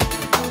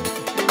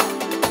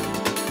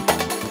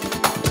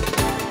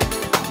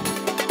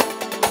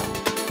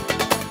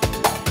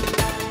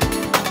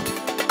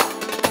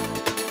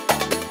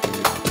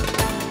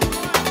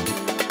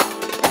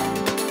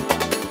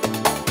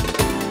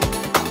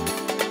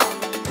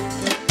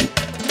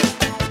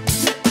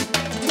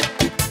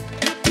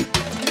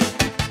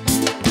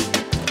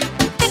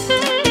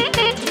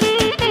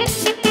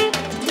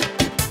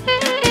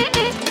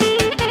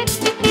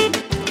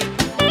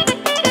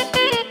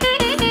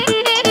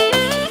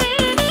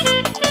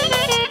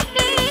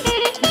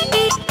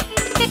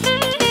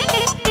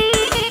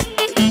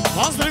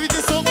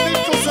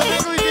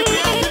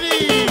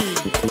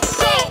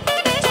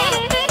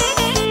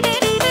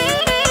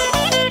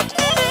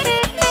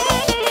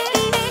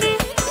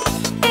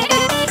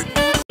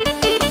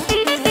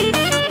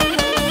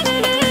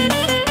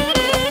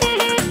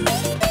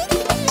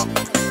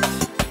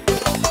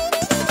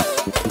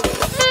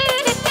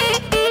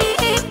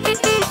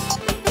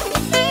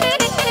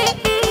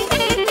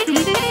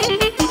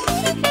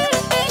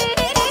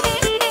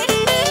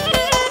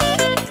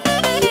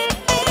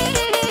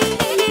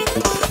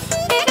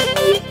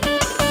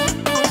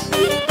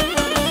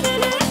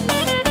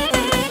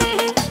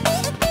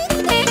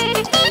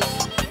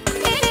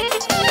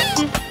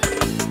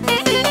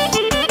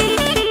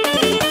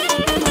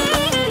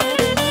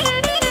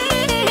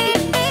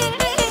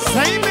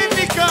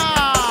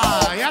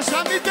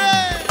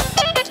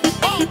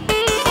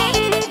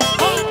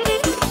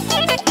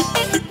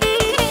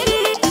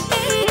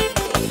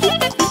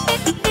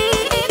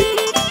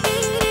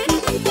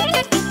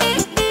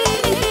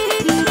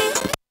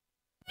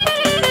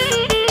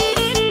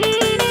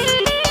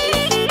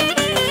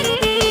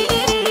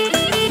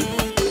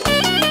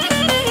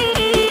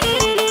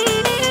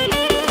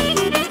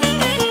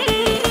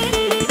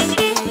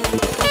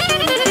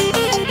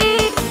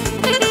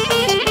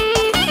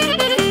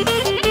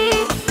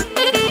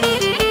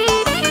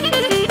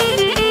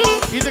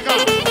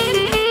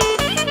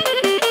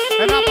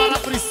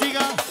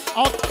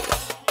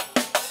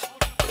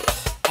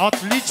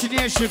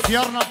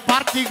 Шефьор на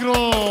парти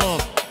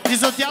груп. И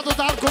за дядо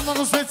Данко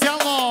много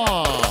специално.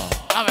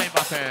 Давай,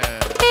 бате.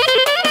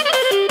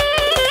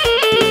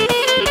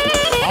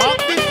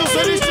 От Митко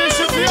Зарищен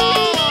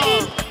шефьор.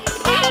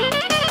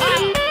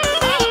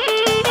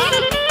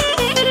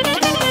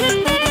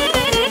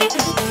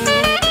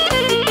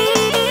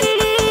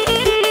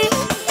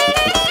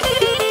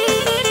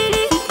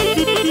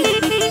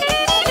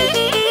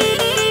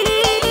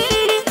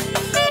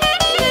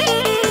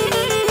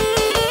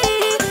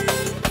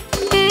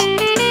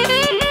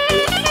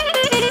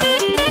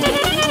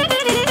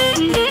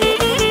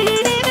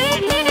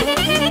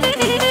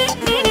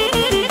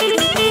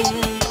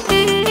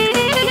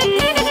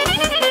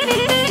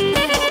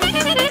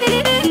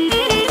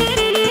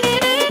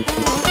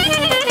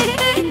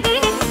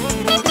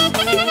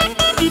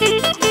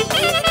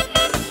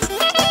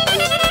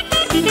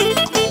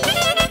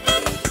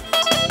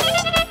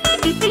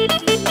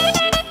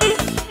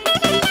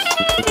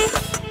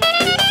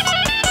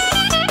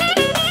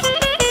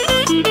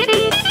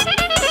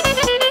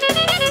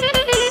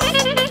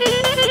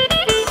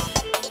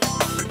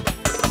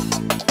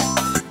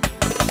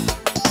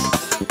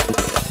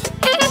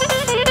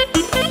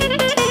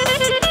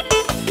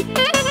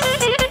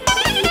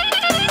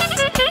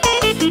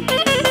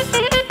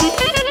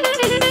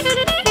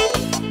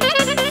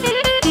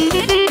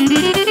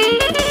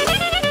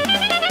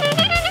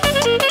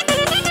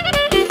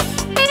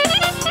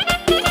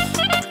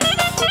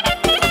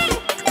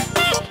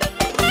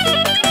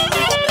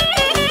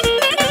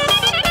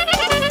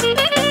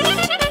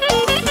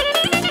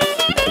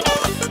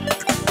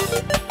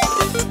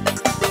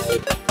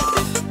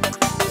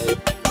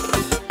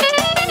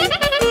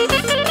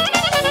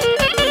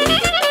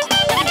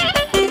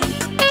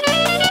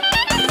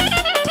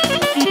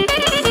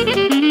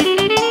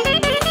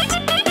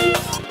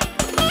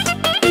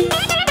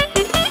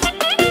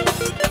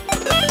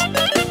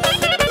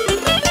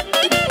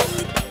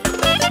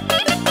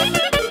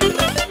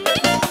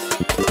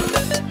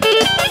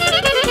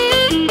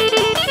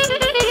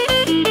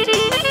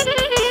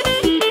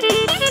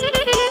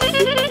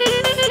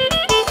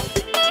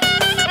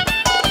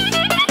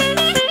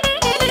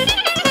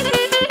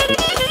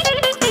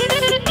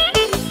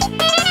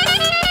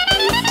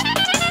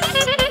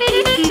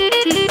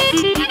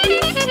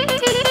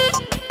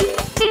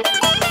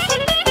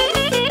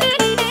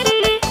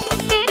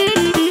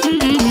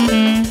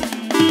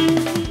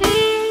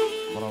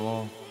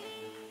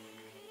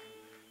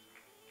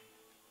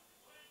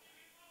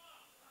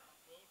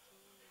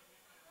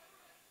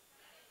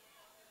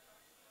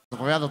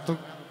 Заповяда тук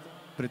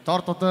при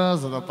тортата,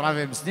 за да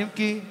правим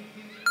снимки.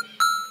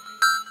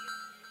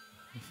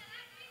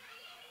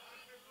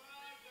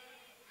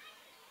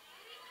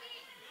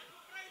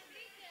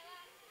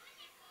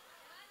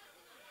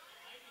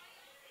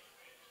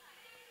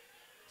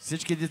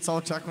 Всички деца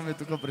очакваме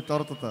тук при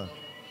тортата.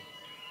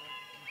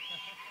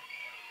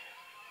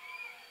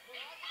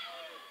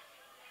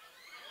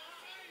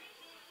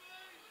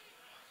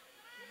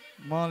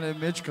 Мале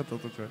мечката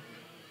тук.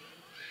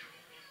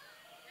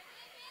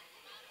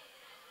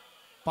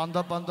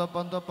 Панда, панда,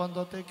 панда,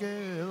 панда,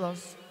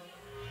 текелас.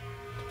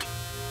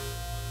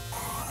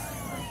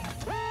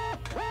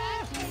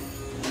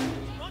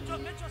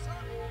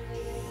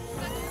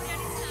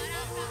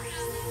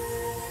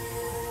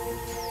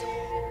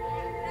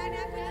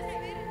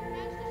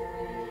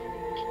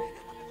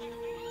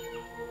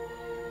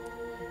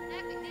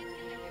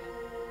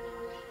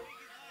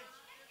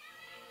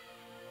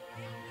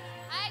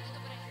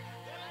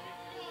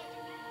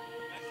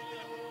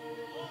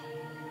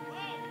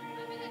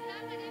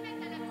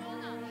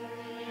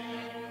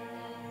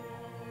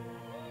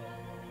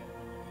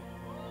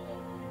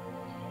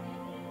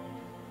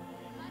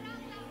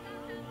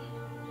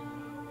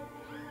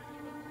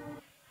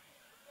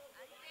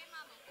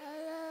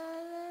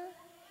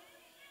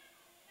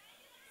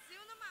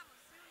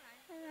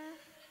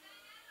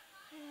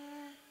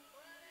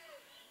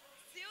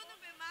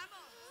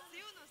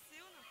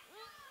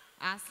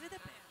 Аз ли да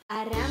пея?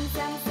 Арам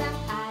зам зам,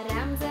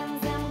 арам зам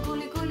зам,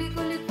 кули кули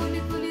кули кули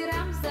кули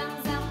рам зам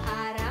зам,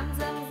 арам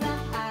зам зам,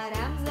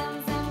 арам зам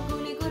зам,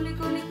 кули кули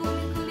кули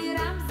кули кули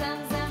рам зам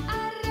зам,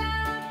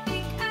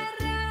 арапик,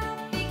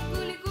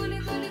 кули кули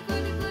кули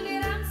кули кули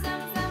рам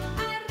зам зам,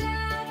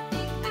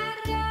 арапик,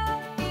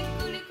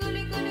 кули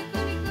кули кули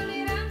кули кули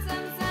рам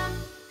зам зам.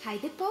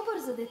 Хайде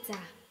по-бързо, деца!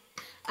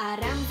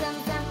 Арам зам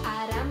зам,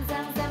 арам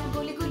зам зам,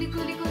 кули кули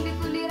кули кули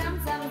кули рам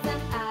зам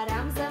зам,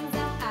 арам зам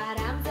зам,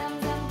 арам зам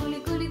зам, кули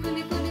кули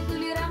кули кули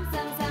кули рам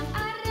зам зам,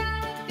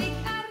 арапик,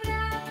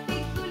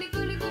 кули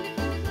кули кули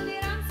кули кули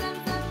рам зам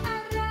зам,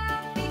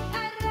 арапик,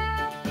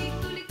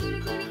 кули кули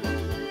кули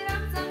кули кули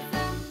рам зам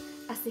зам.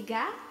 А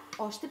сега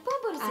още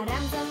по-бързо.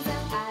 Арам зам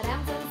зам,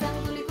 арам зам зам,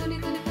 кули кули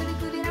кули кули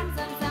кули рам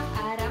зам зам,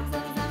 арам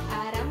зам зам,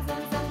 арам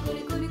зам зам,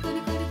 кули кули кули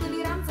кули кули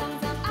рам зам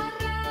зам,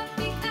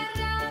 арапик,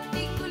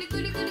 кули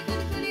кули кули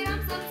кули кули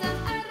рам зам зам,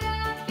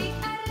 арапик,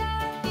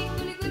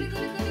 кули кули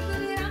кули кули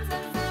кули рам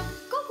зам зам.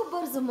 Колко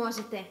бързо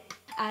можете?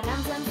 Арам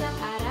зам зам,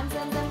 арам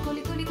зам зам,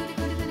 кули кули кули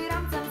кули кули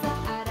рам зам зам,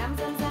 арам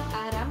зам зам,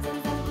 арам зам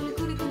зам, кули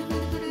кули кули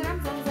кули кули рам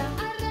зам зам,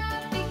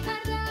 арапик,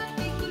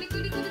 кули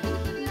кули кули кули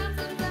кули рам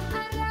зам зам,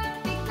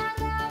 арапик,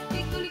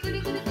 кули кули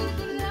кули кули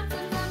кули рам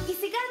зам зам. И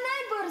сега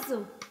най-бързо.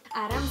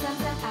 Арам зам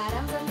зам,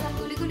 арам зам зам,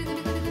 кули кули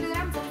кули кули кули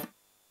рам зам зам.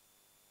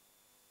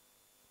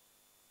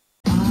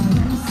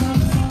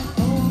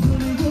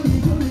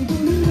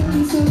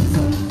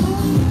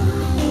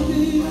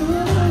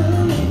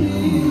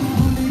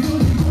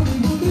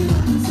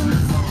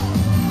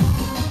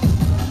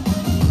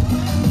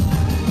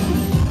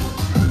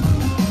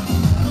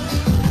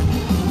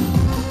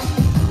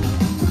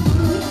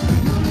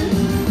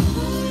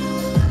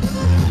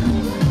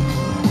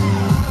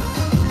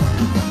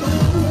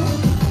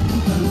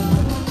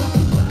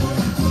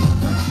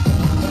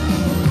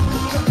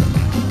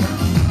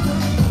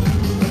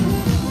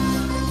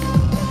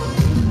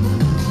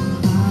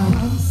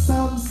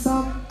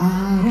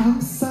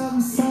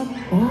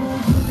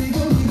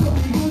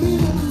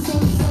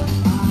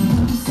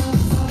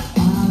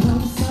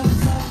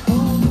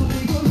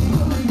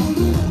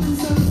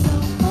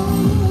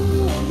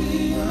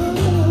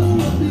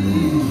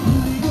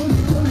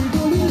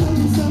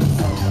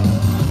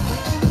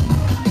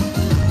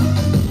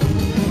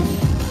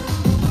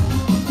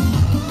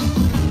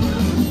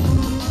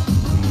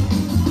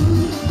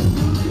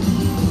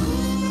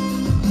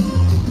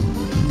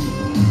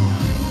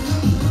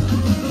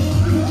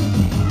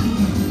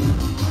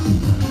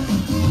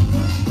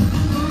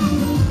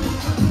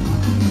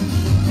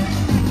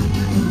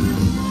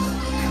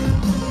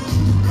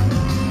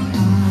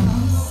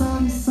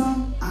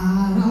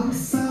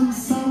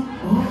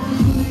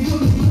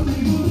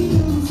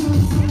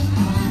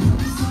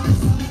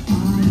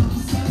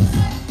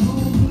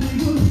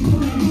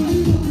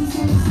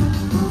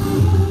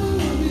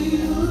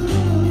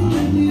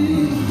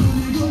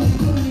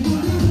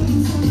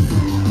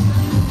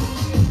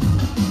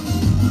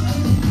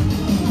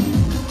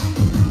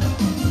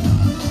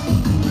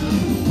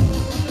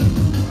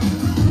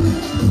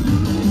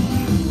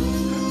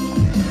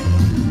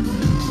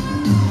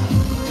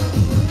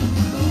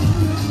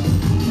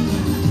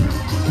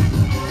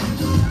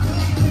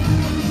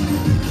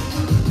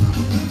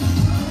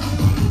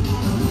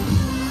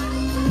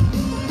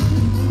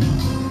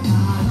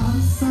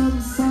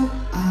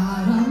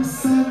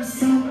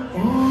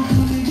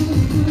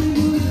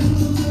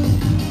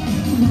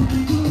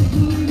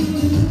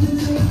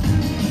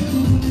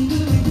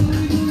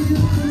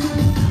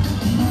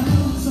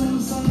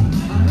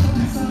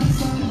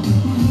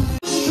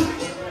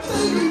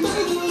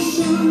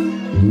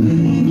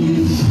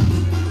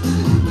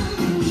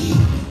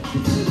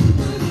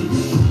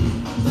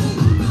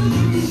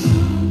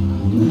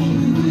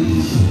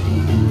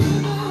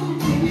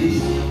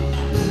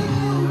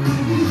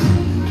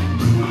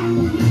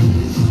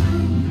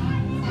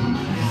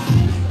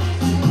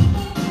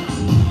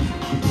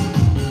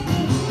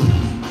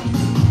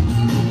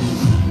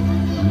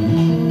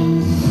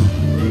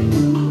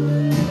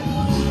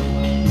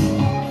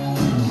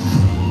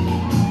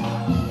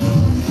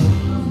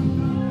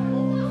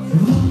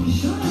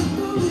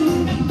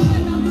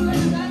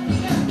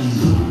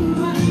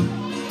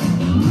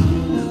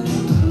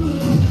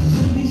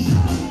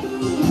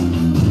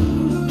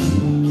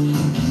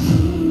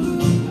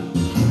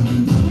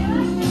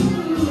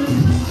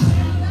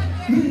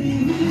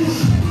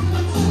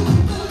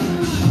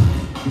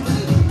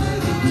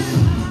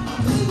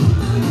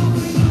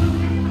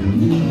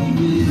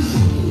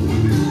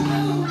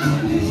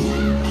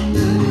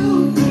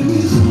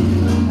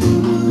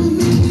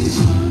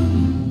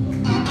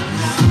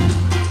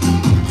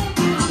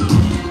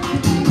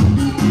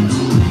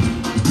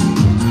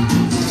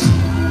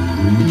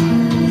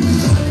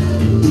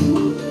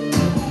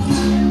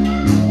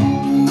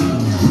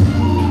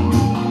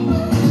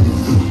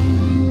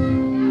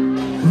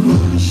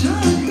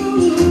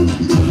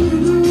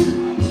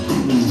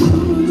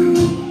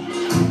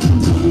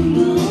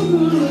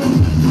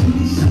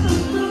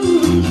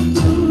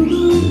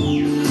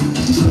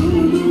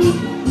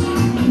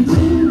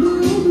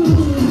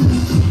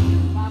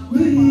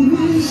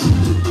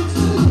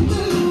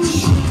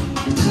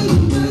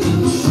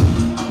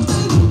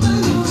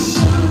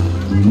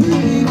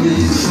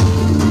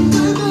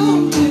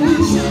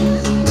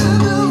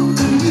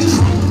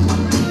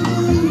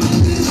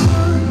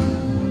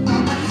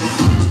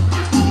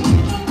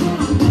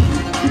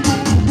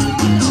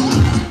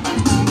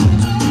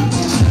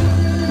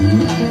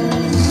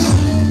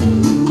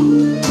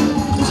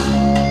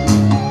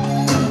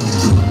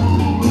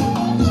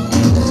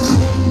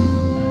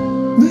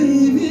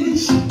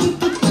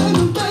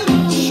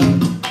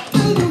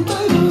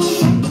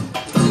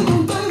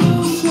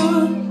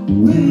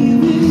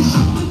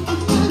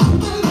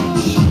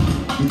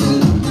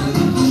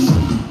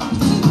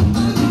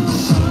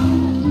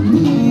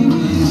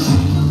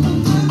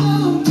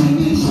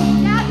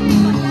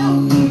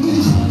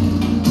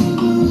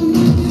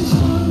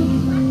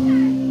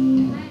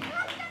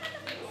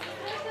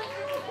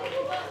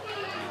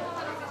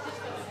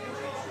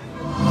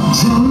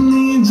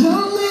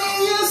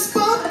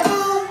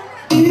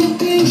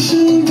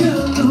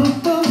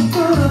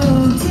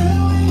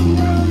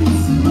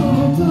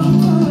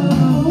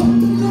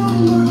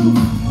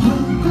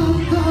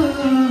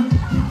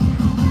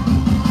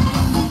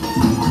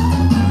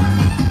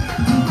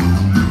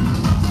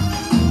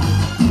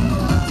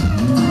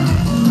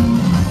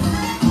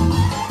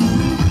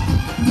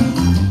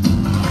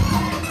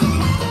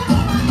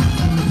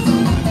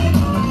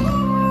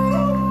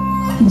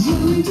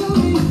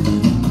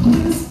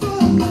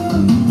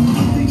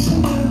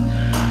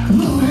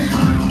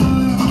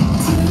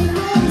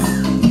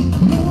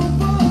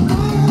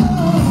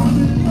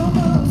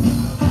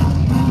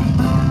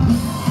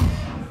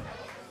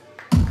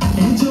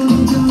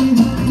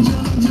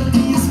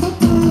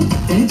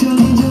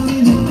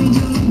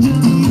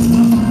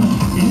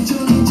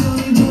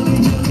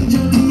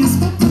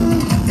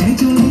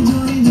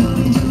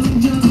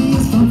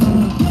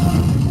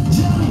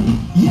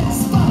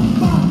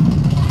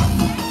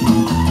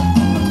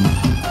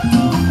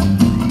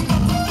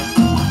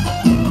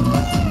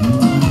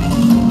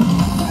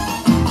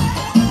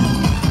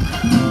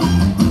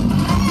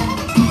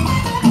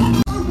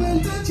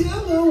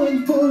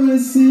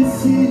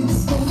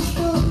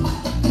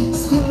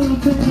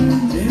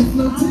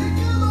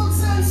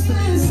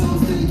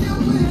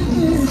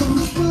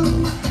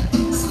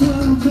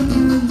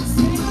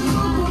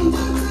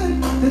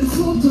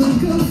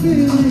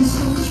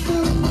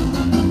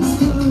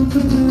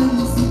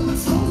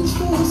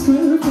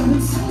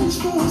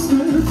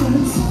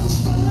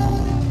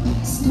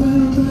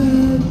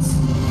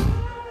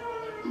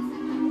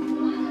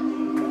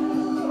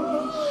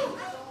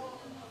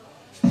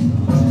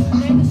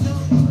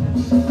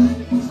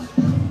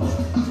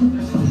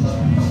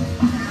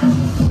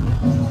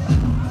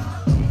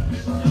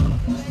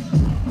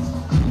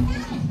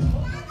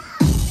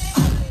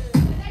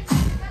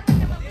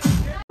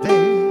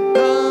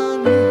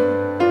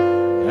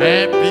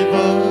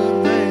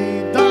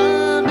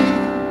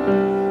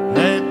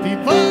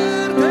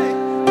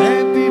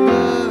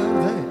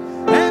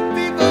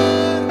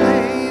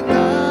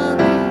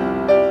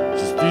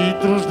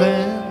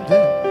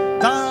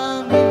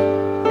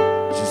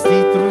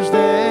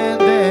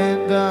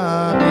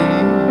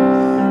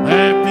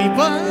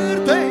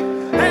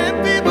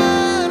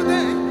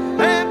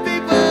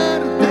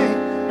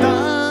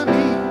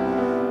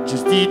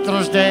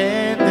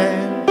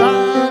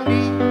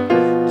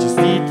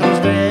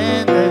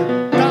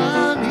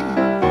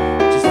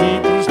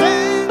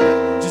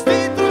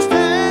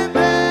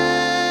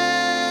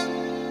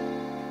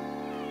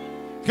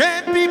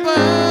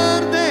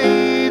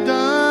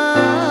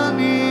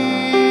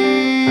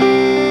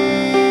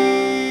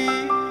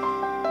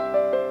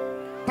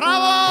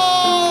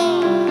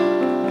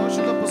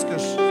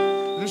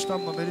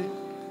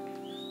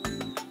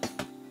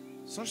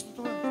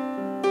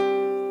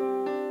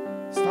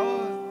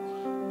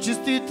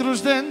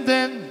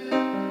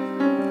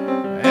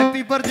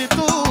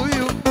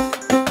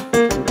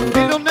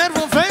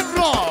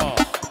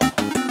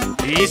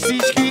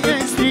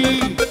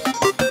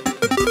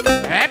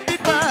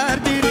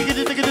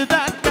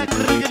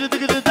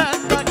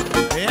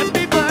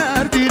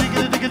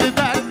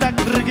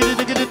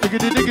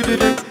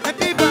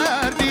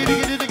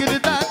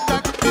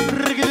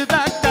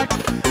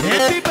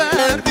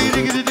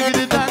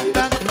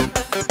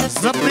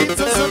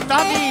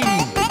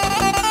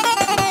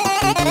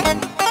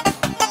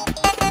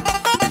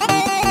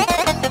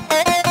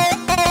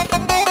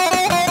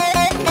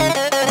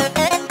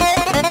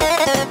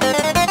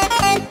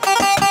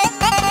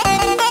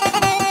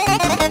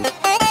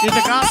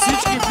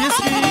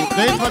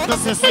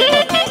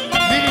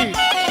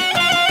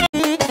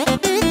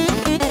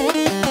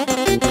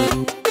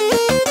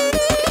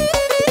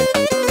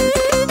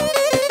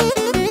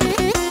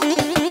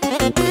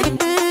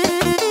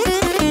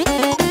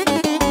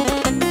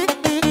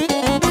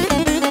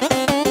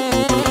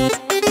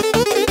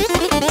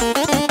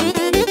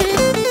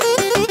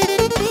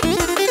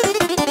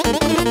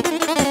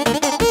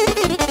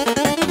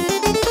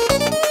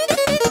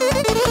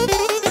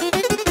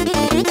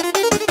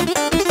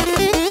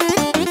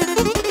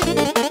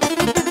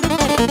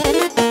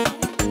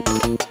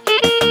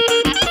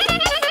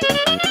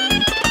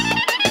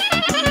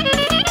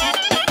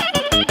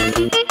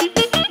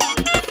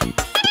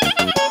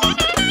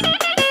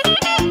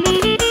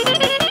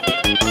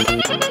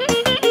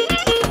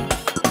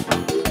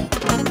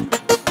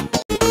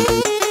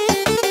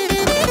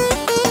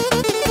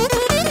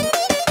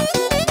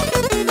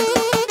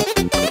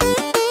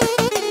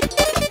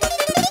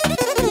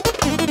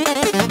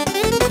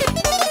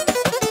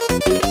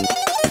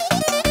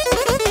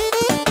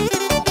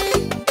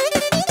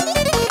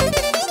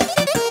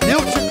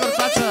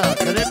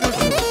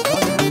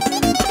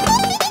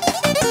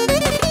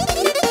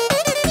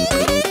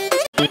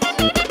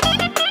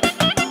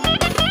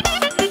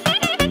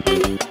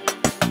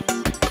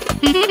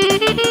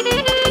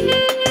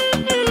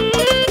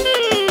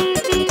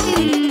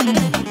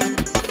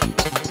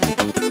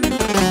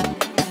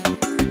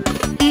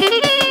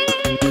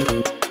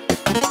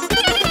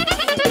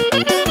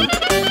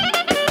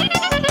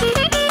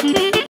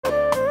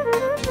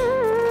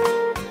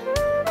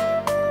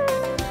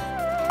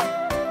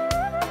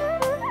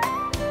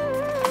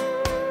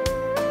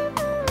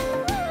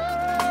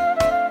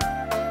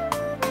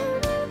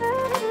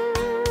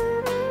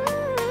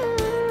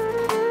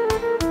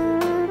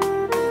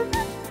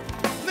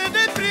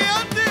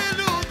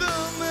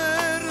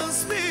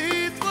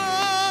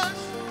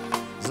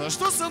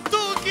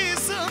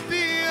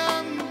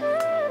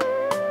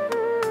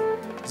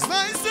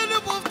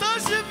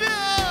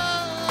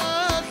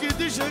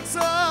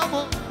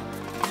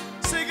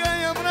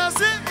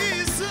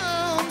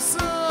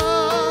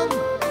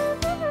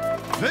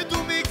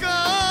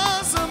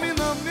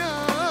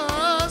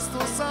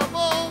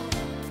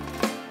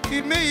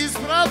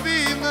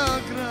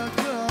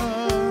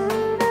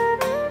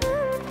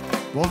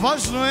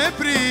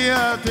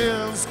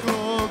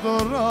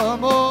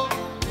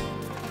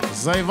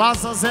 За и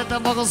вас, зета,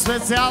 много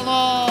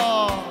специално.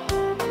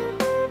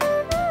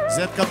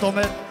 Зет като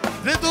ме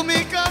ведо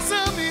ми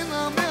каза ми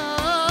на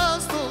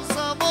място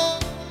само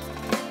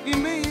и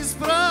ме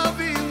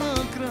изправи на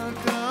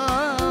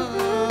крака.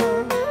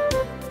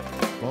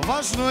 По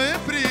По-важно е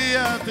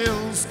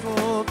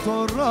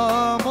приятелското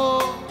рамо,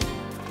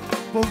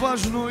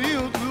 по-важно и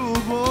от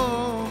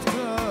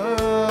любовта.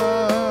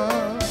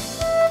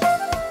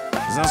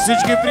 За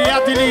всички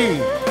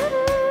приятели,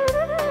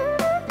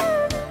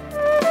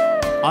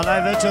 а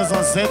най-вече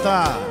за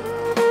Зета.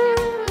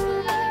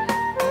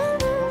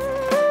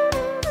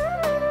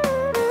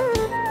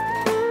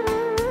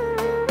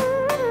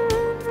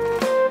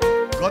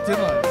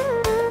 Готино е.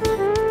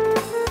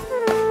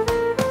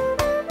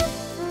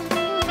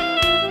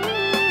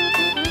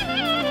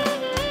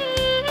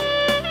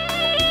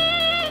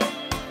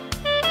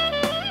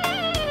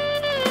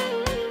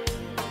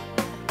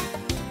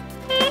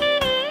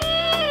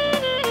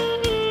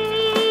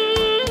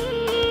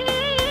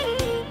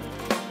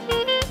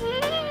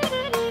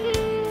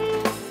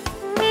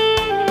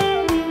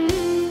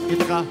 И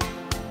така,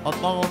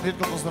 отново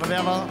Митко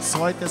поздравява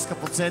своите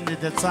скъпоценни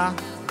деца.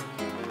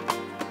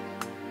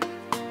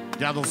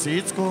 Дядо си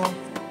Ицко,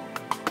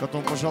 като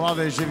му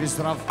пожелава и жив и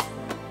здрав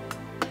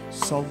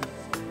сон.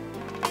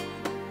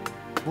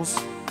 Бус,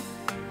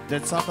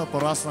 децата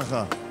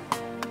пораснаха,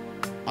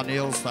 а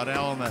ние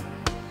остаряваме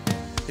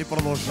и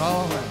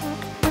продължаваме.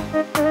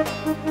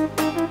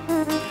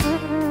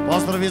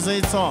 Поздрави за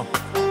Ицо!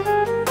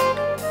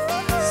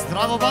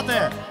 Здраво,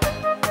 бате!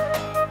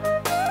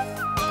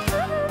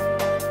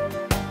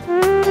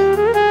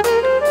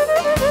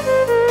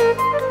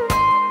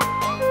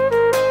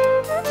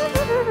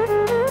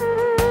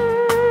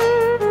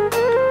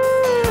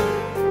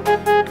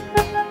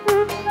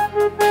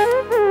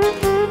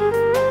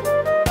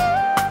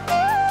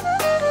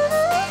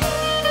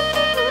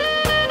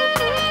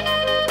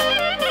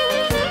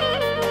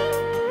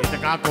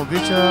 Ако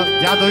обича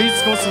дядо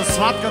Ицко със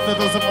сватката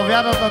да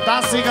заповядат на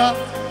Дасига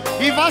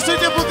и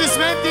вашите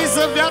аплодисменти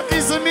за Вярка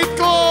и за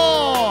Митко!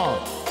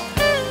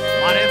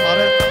 Маре,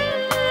 маре!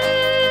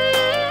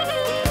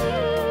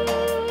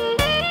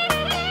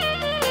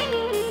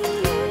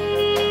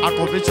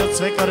 Ако обичат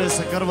свекаре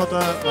са гърбата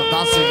на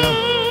Дасига.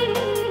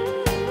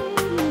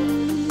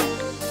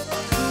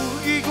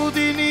 Дълги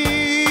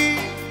години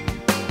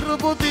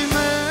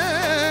работиме,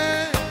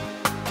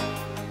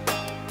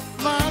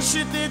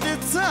 нашите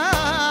деца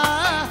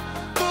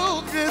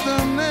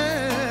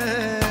гледаме.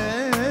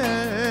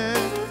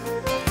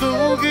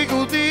 Дълги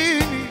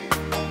години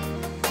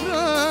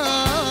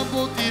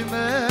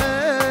работиме,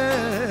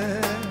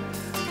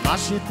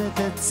 нашите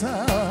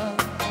деца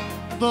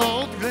да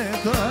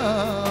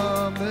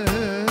отгледаме.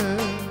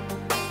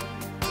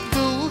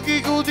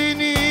 Дълги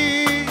години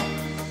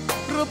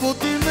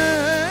работиме,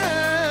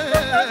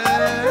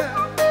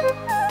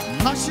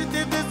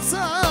 нашите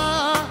деца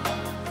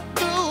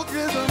да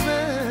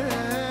отгледаме.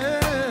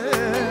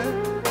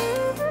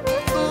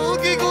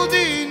 Дълги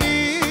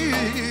години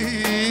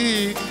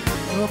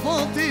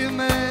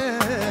работиме,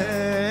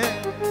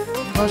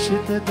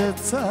 нашите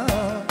деца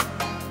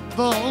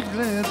да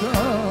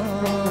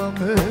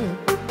отгледаме.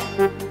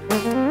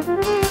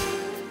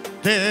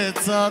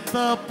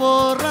 Децата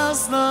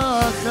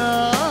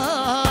пораснаха,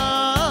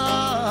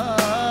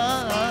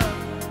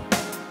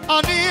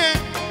 а ние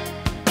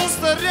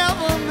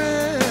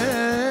остаряваме.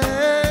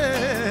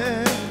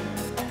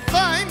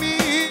 Дай ми,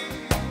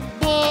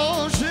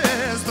 Боже,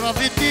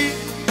 здрави ти,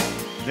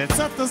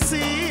 децата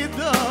си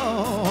да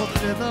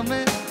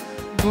отгледаме,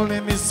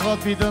 големи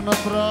сватби да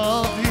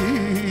направиме.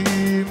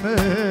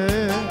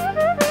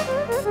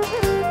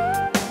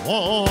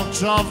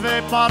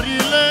 Очаве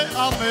париле,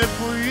 аме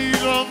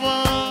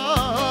поирава,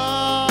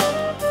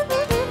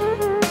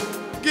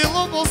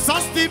 гелово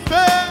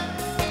састипе,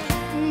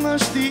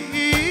 нашти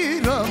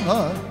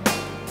ирана.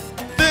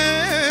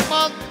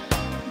 Деман,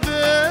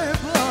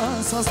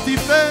 деба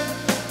састипе,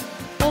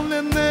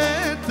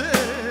 оленете,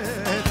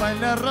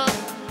 байлера,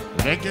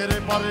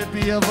 рекере паре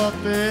пиява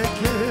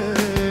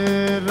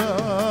текера.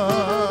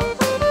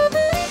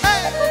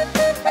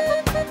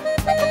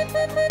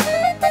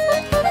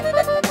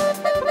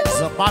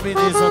 За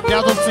бабите и за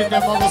дядовците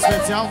много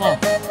специално.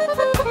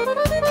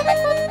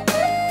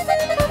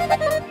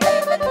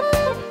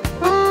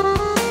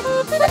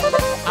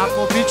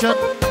 Ако обичат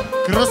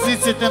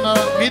кръстниците на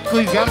Митко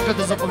и Вярка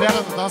да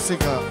заповядат на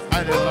Дасига.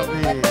 Айде,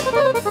 раби!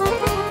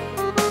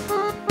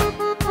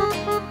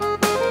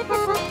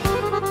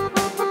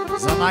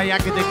 За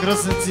най-яките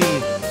кръстници.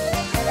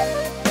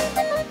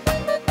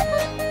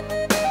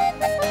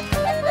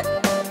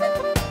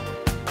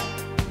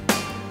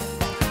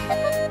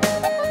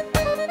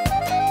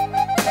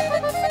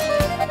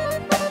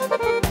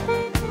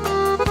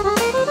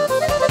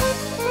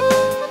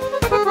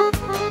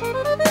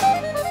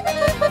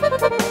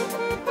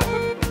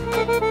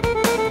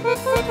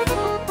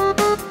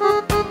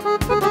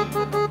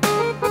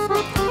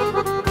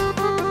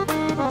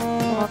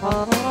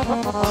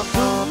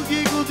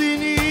 Дълги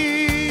години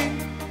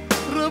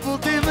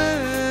работиме,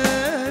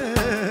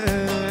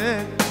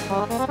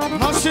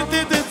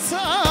 нашите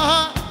деца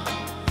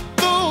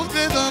да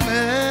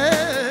отгледаме.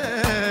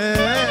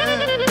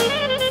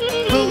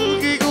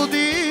 Дълги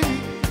години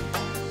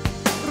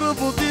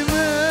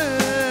работиме,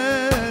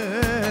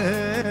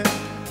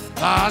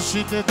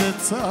 нашите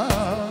деца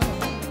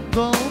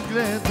да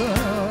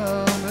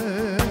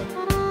гледаме.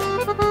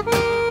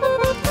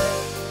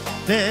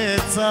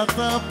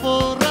 Децата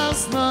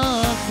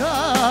пораснаха,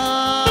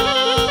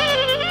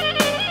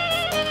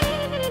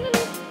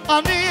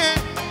 а ние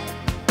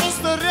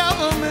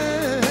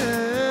остаряваме.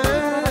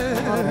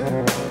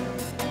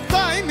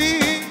 Дай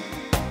ми,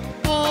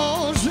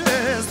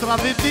 Боже,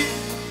 здраве ти,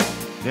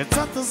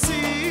 децата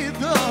си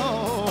да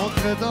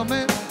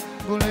отгледаме,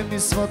 големи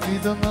сватби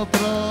да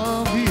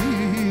направиме.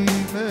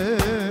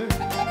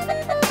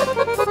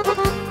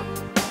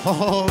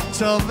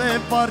 Очаве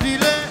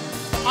париле,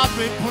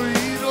 абе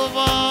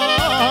поирова,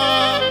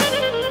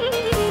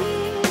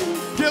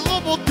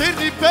 кело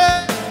модерни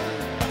бе,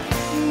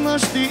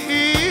 нашти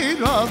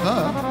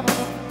ирана.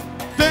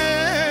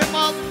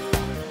 Темат,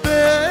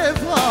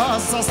 тева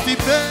с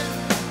тебе,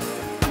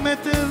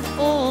 метер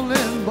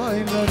олен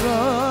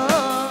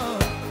байлара,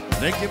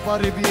 неки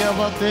пари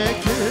биява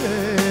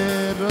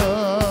текера.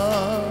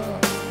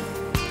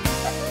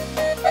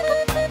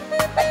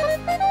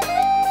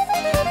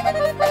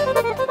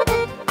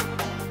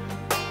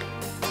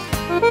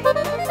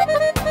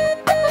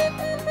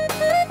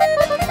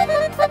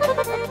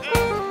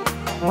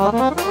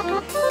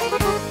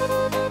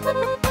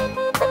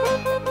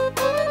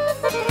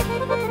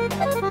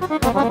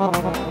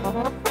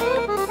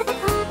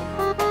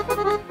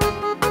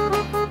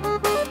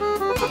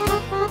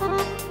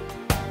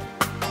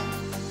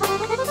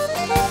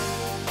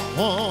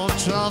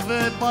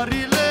 Очаве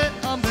париле,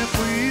 аме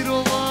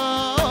поировас,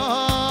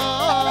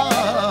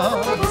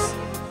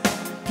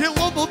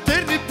 кело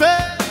модерни бе,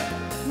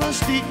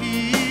 нашти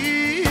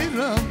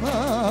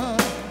ирана.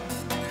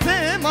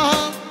 Тема,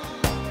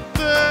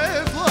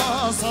 те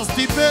власа с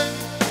тебе,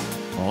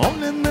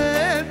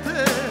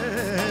 оленете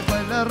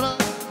байлара,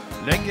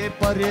 ленге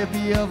паре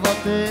биява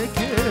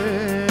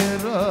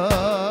текера.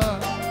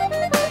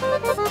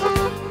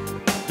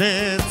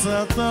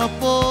 Децата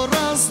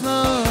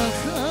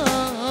пораснаха,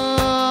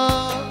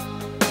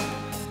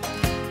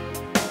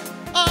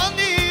 а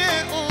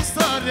ние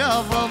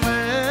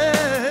остаряваме.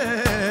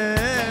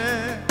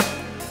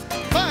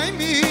 Дай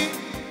ми,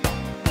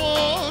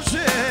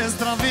 Боже,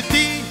 здраве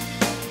ти,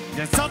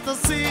 децата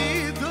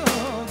си да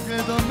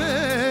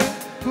гледаме,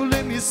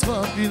 големи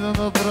сватби да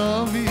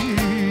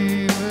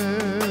направиме.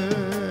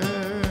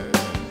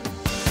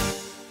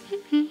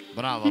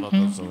 Браво,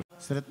 Радоцо!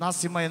 Сред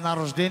нас има една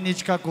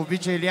рожденичка, ако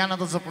обича Илияна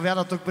да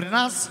заповяда тук при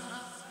нас.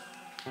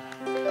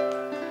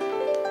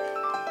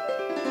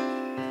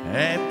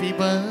 Happy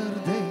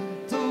birthday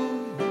to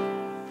you,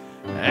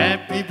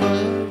 happy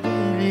birthday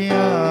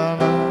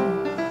Илияна,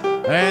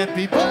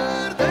 happy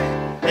birthday,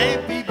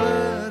 happy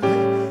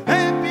birthday,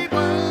 happy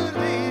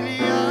birthday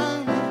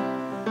Илияна,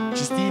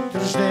 честит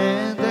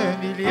рожден ден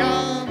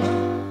Илияна,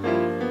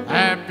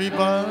 happy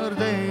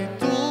birthday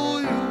to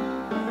you,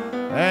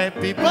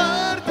 happy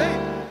birthday,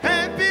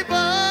 happy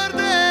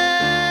birthday.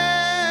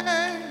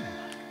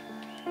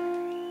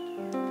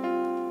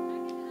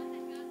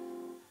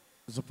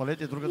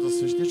 Запалете другата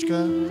свещичка,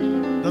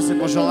 да се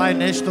пожелай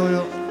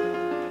нещо.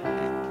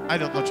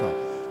 Айде от начало.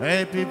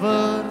 Happy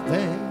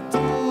birthday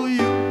to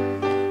you,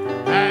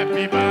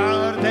 happy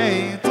birthday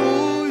to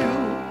you,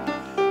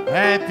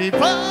 happy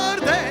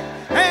birthday,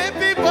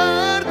 happy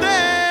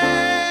birthday,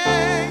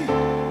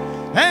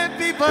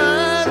 happy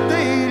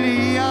birthday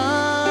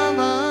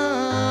Илияна.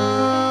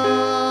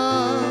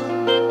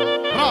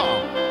 Браво!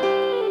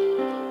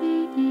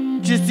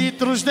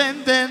 Честит рожден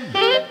ден!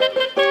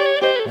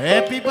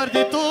 Happy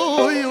birthday to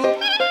you!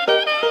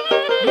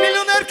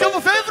 Милионерка в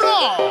евро!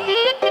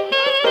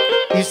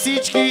 И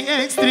всички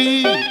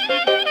екстри!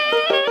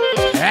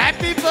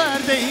 Happy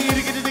birthday!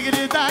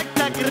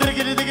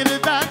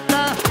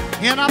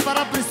 И една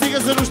пара пристига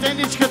за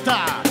рожденичката!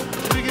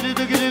 Happy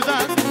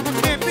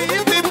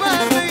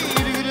birthday!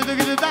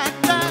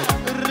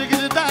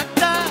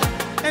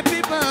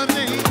 Happy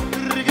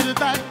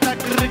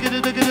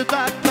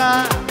birthday!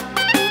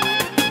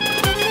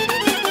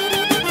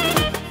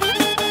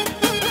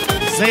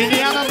 За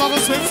Илияна много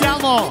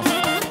специално!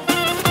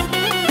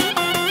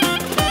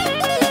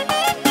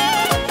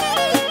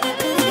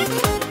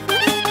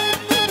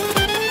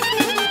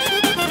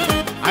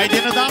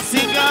 Айде на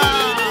дансинга!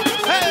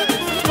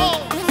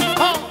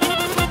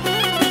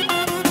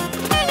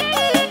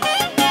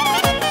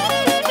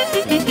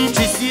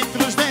 Честит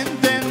рожден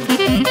ден!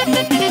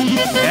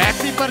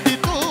 Happy birthday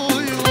to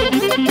you!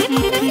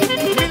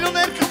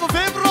 Милионерка в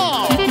евро!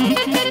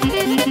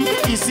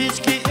 И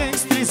всички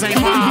екстри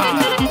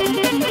заимат!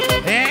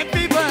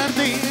 Happy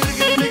birthday,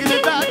 happy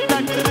birthday,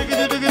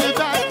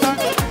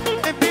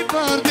 happy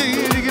birthday,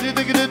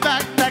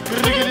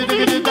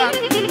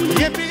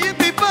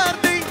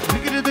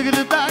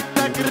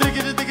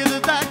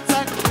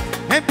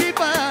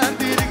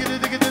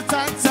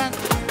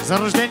 за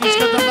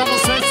рожденичката много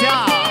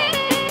специал.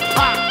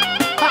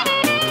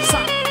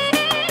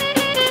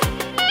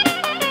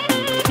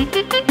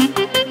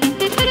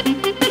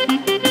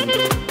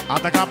 А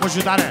така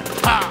пожидане.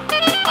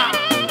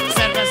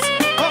 Сервис.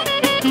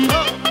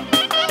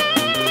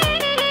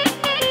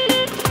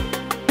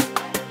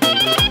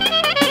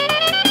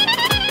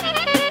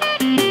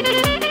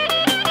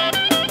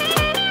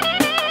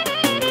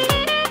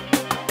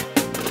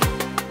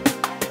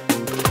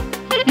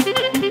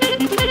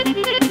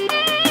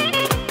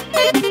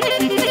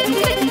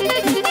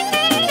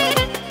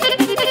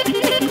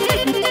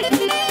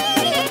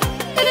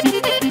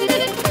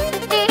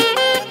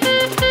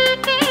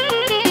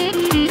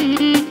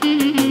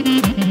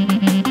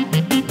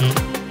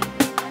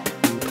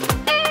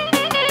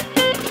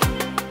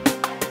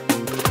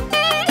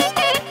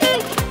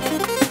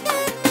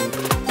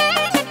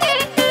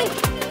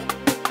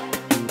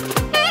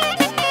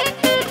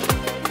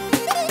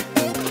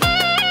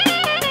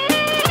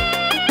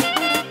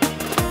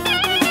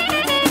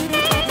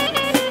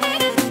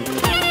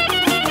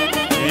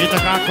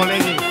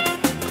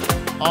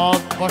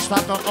 От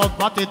бащата, от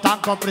бати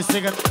Танко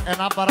пристигат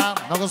една пара,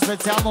 много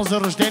специално за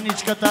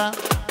рожденичката.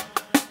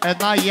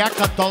 Една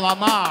яка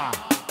долама.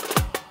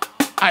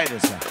 Айде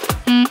се.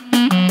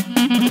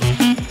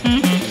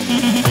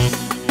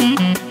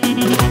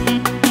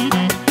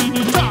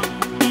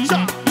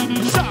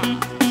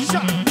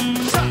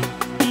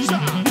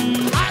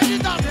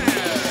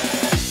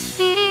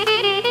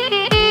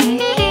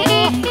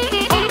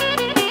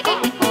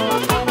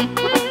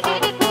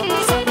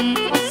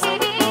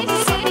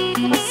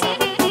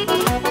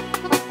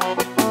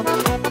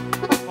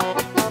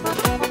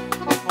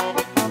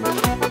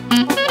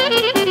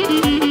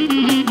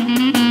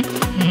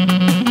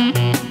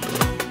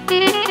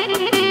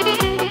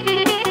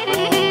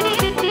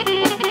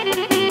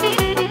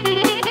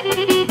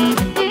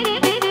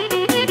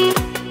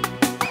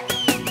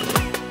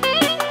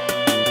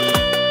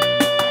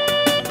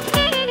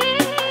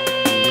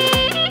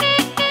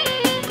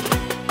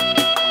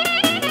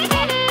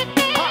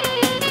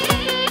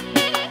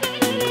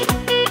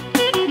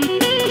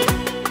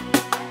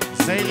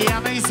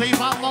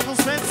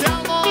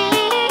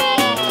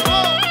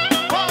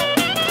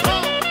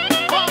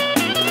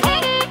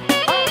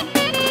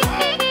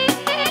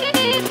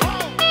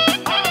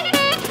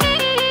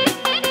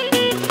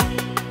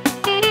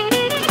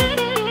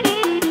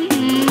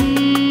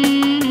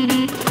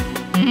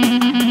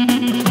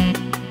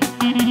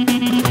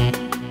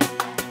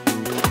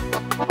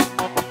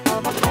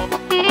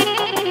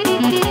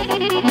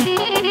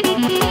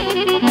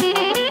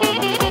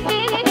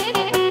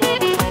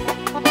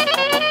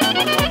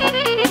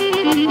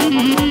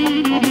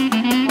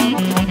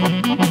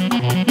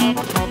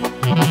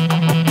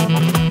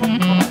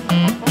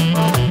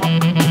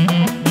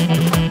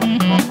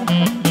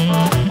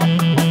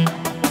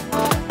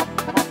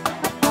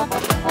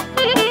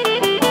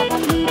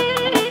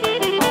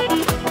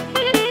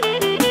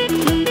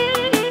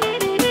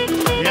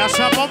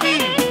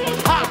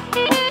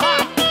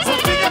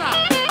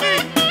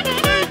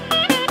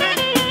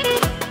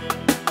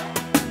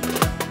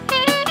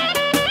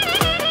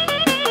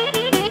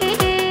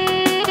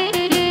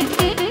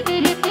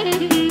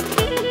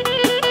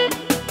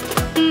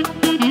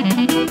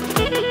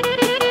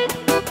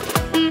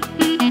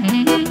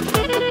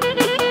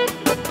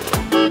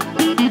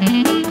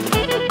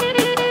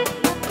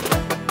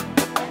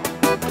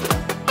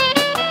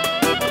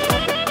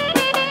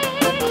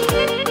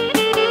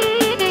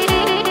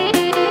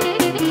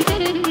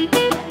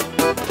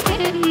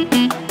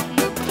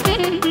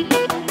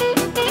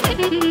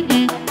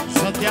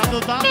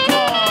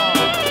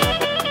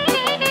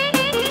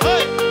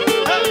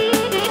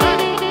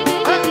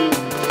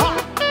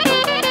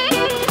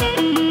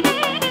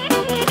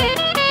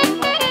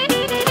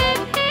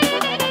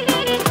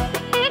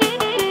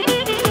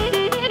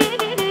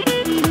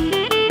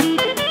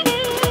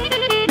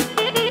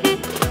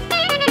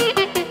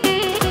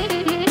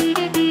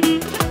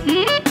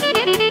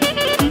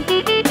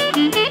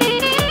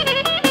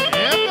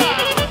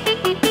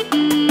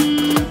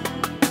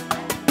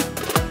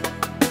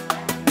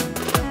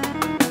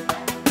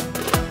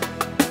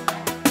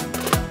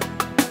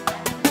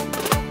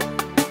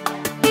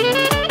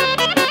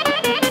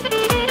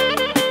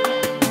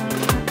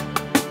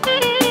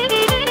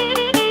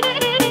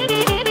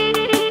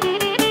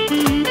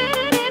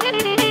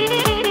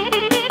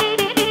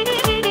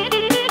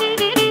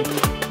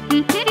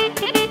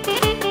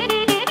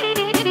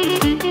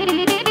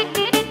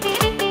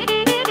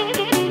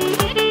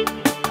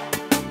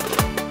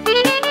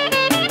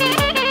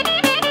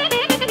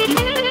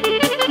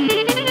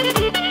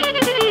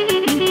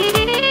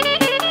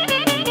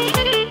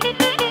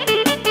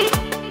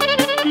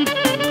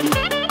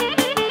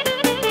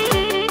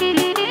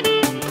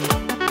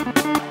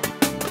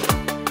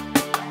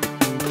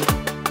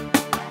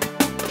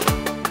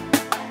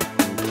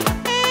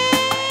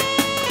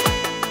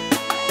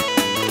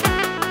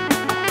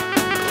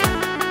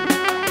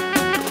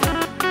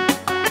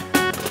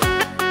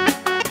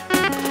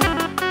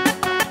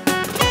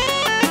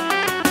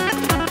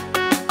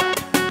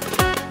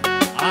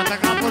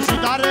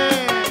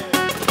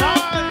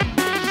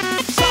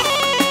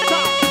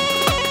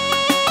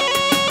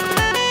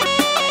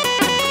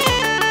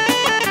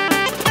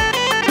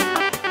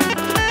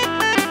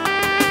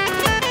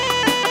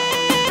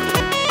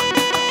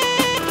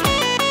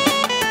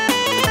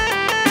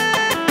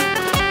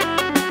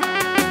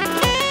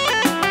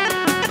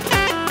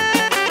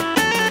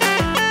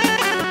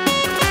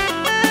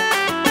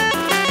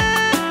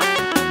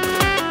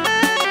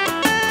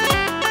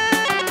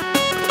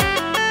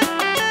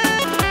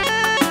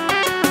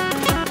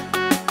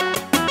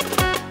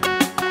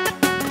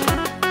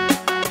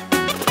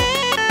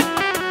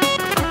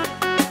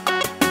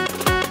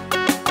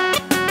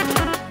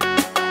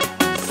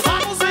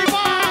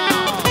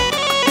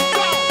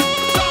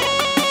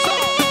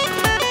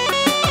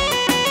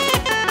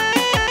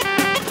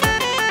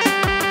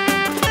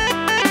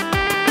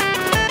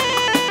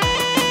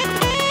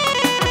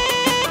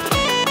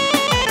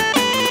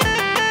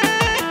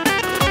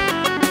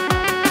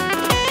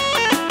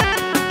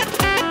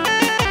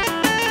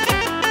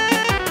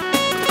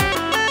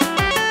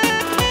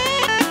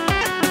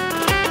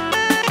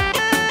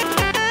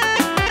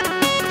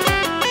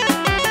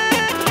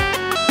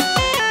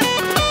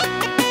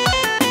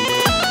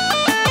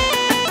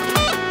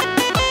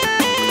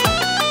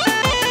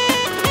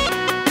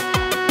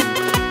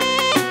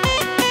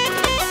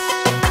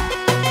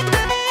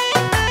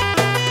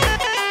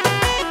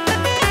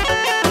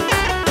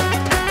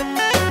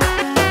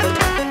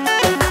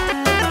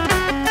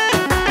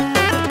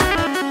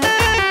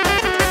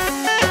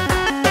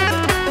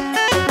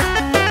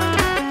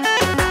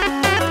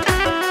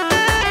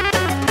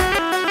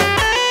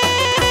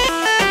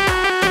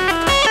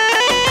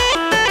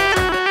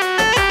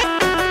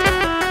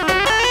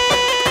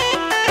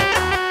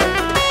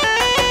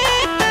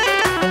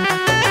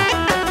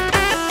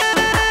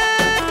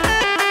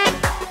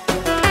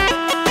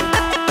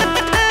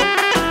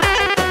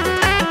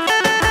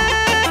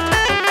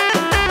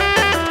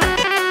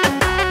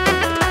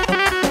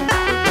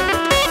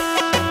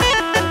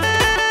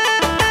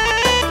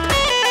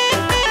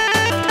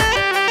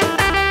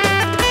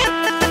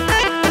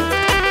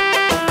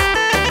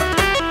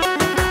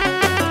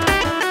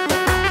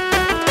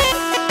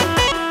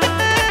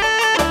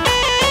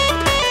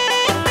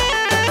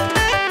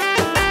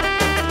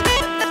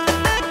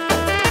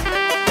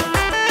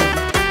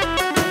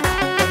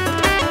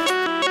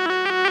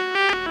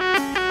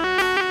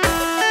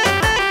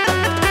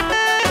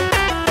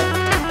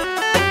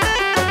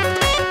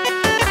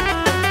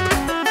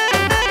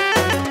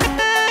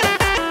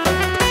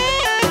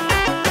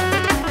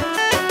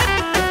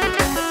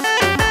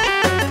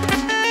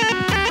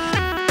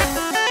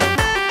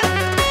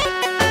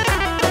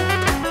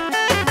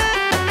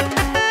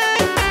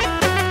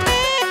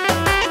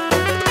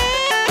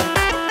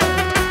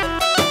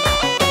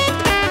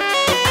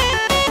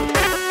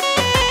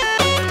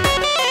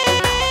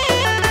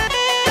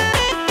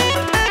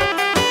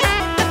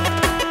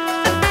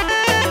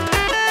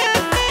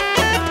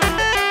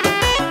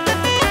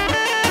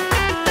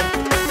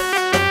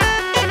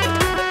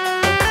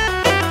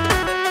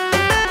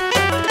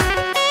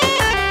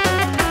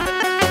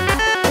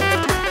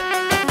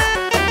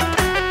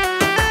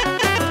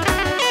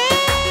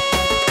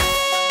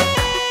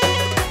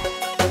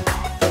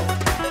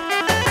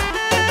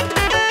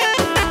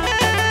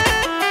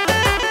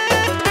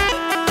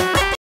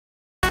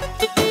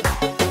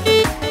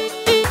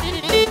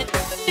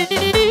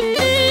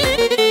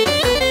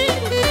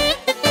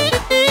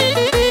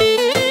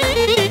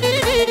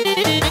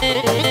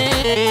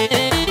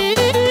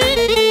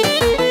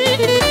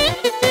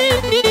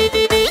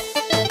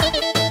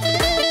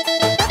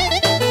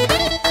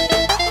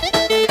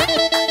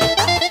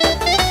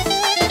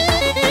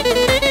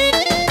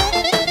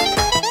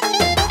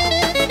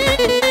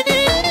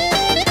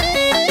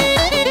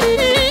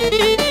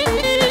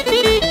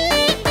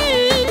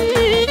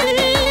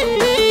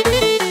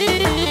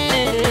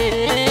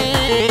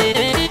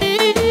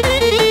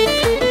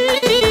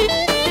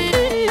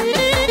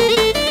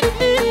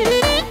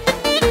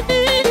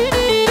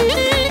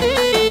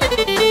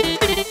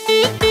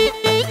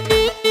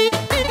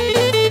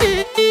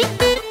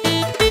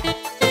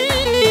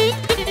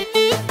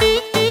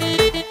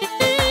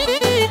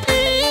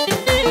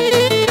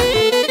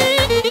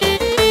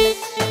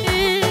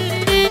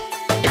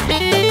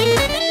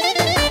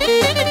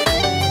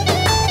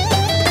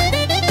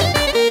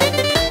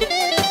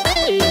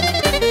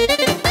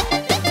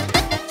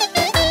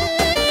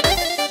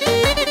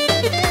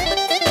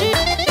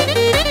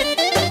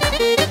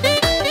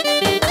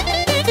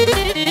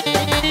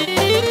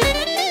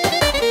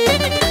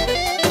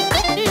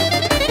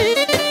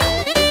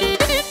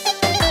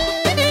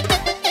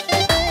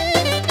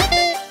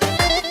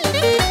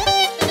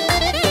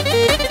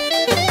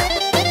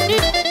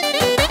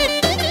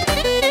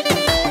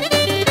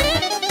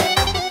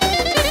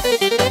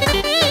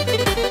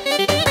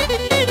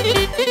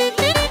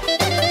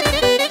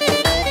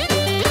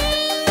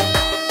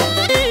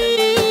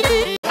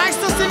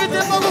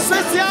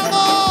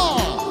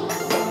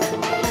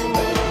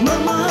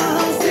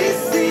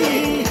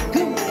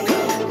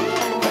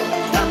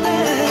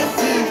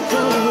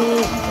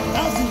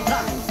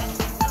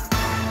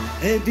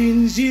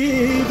 един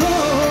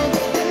живот.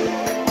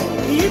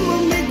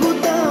 Имам и го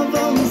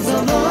давам за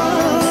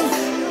вас.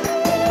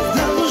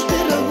 Здраво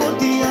ще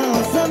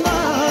работя за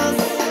вас.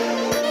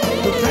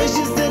 До край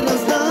ще се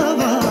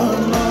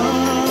раздавам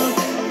аз.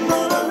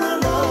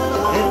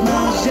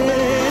 Една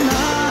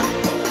жена,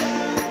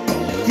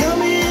 тя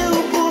ми е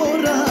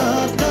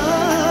опората.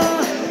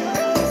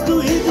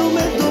 Стои до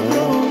мен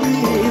добро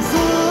и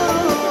зло.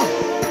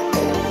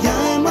 Тя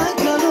е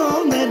майка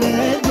номер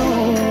едно.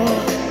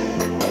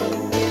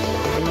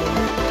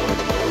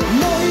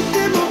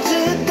 Моите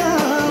момчета,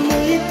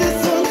 моите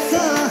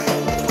слънца,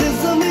 те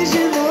са ми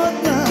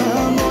живота,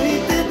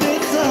 моите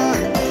деца.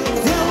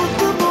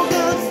 Цялото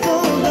богатство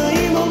да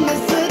имам на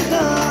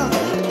света,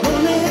 то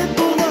не е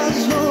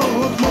по-важно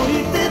от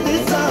моите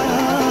деца.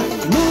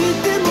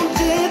 Моите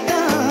момчета,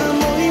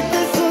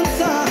 моите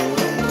слънца,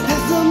 те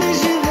са ми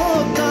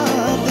живота,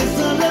 те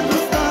са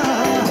радостта.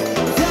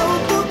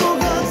 Цялото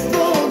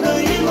богатство да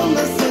имам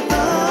на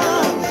света,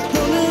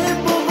 то не е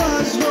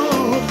по-важно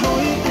от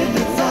моите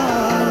деца.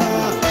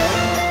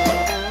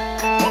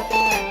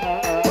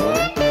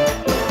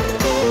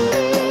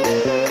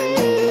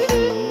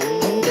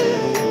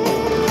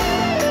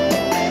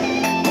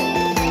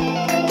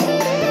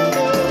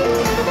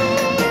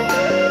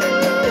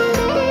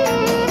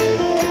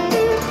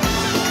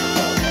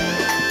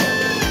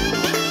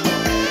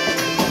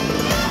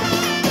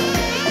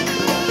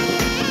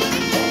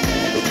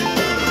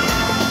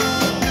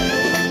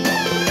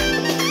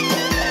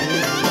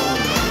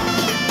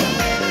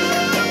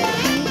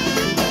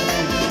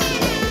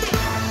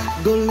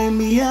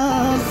 Големия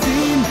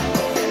син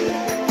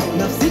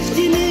на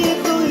всички ни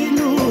е той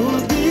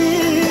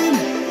любим.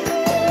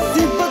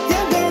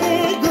 Симпатия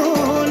е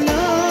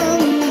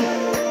голям,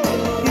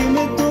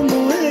 името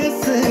му е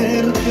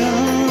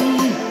Серган.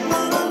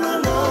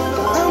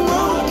 А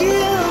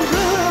малкия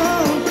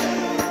брат,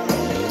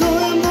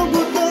 той е много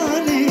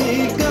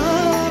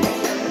далекан,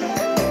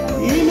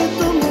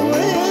 името му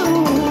е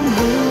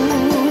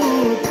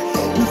Умут.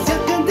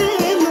 Навсякъде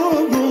е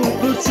много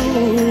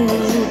прочут.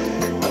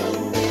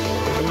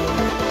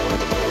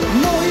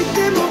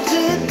 Моите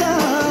момчета,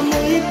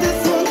 моите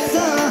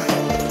слънца,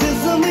 те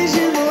са ми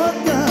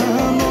живота,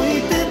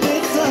 моите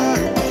деца.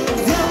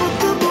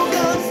 Цялото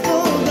богатство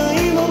да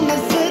имам на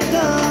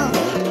света,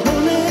 то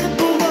не е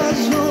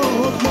по-важно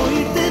от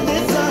моите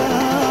деца.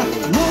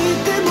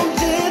 Моите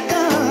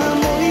момчета,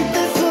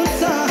 моите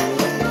слънца,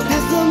 те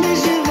са ми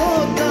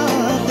живота,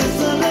 те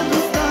са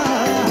радостта.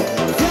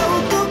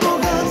 Цялото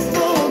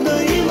богатство да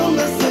имам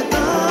на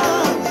света,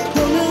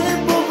 то не е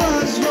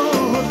по-важно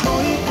от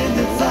моите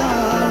деца.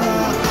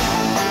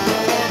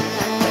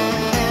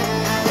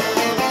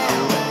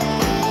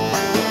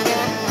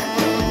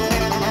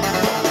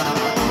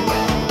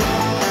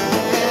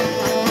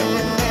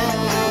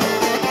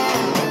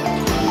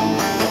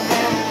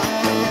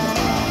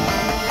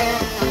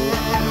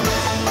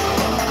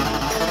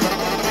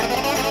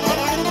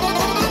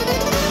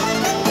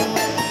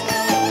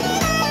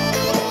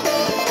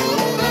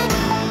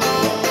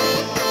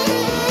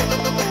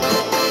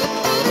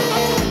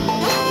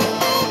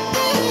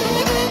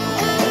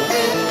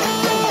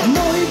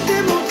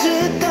 Моите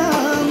момчета,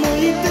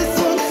 моите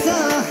слънца,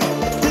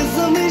 те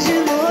са ми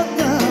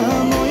живота,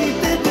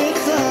 моите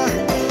деца.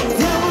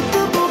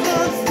 Цялото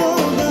богатство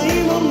да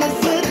имам на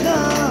света,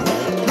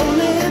 то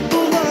не е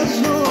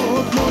по-важно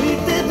от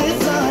моите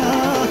деца.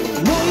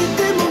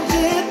 Моите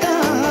момчета,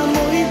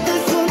 моите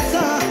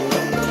слънца,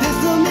 те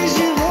са ми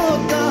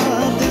живота,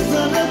 те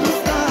са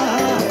радостта.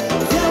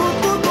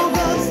 Цялото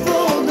богатство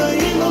да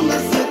имам на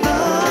света,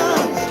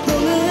 то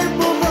не е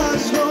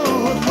по-важно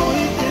от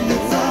моите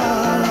деца.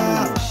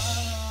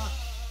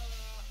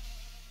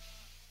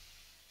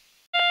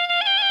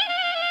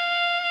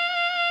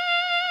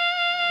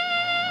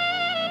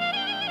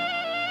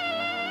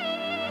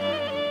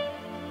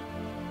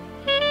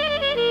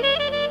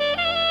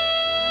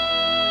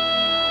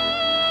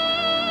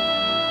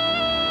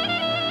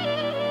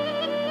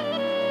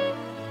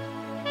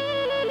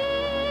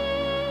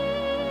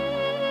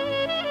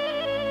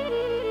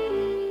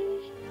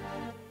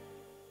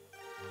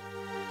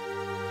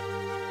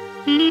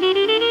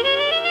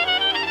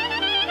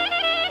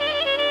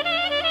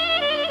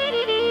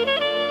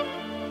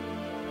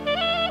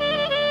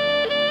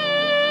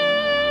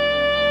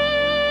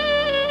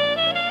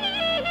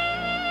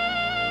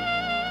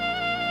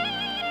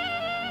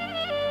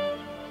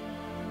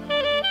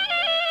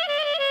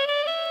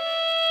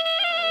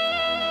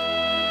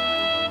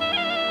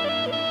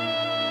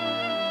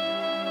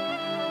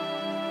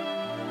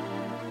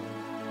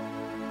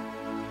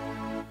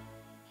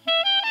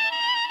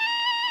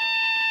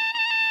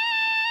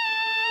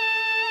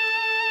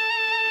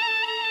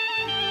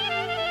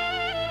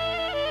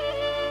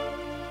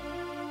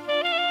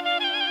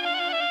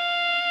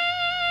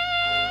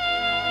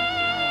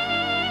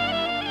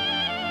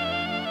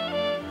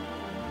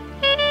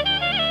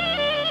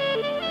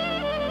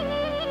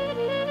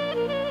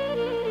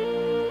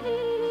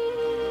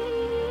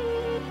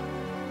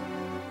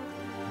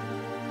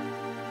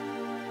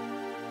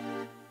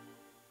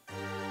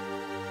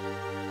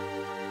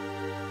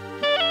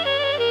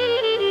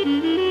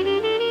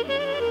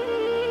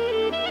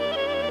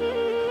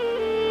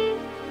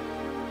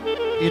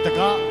 И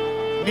така,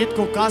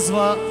 Митко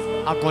казва,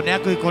 ако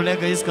някой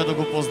колега иска да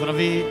го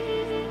поздрави,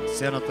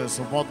 сцената е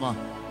свободна.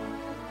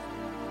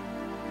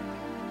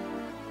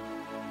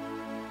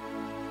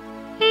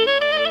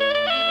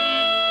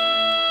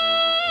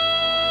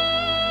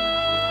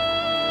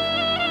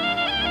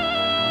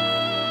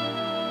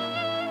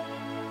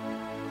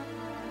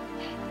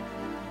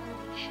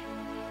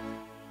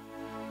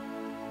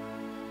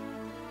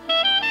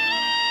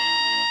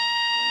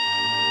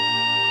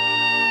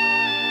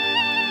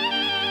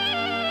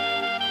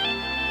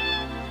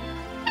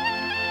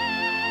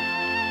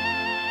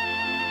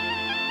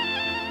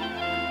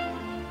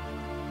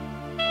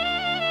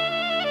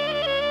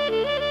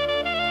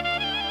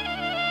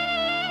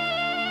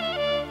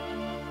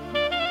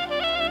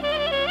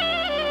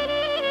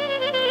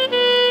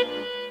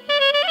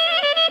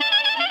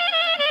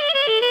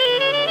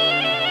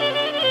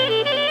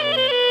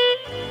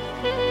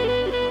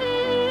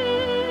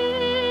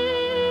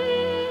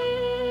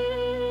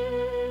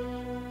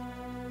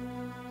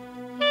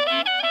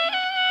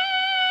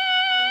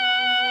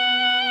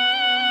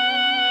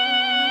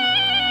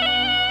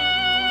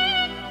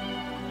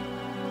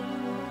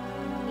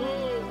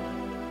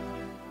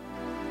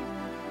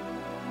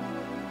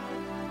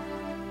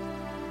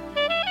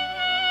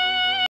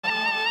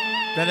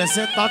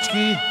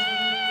 Точки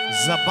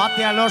за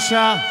бати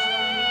Алеша,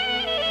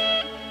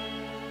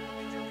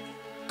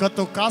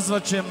 като казва,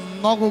 че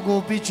много го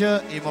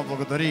обича и му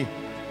благодари.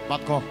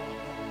 Батко,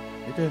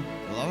 ите,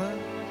 елаве.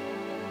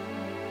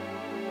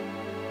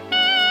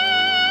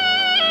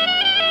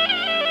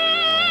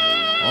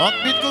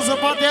 От Митко за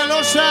бати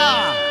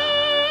Алеша!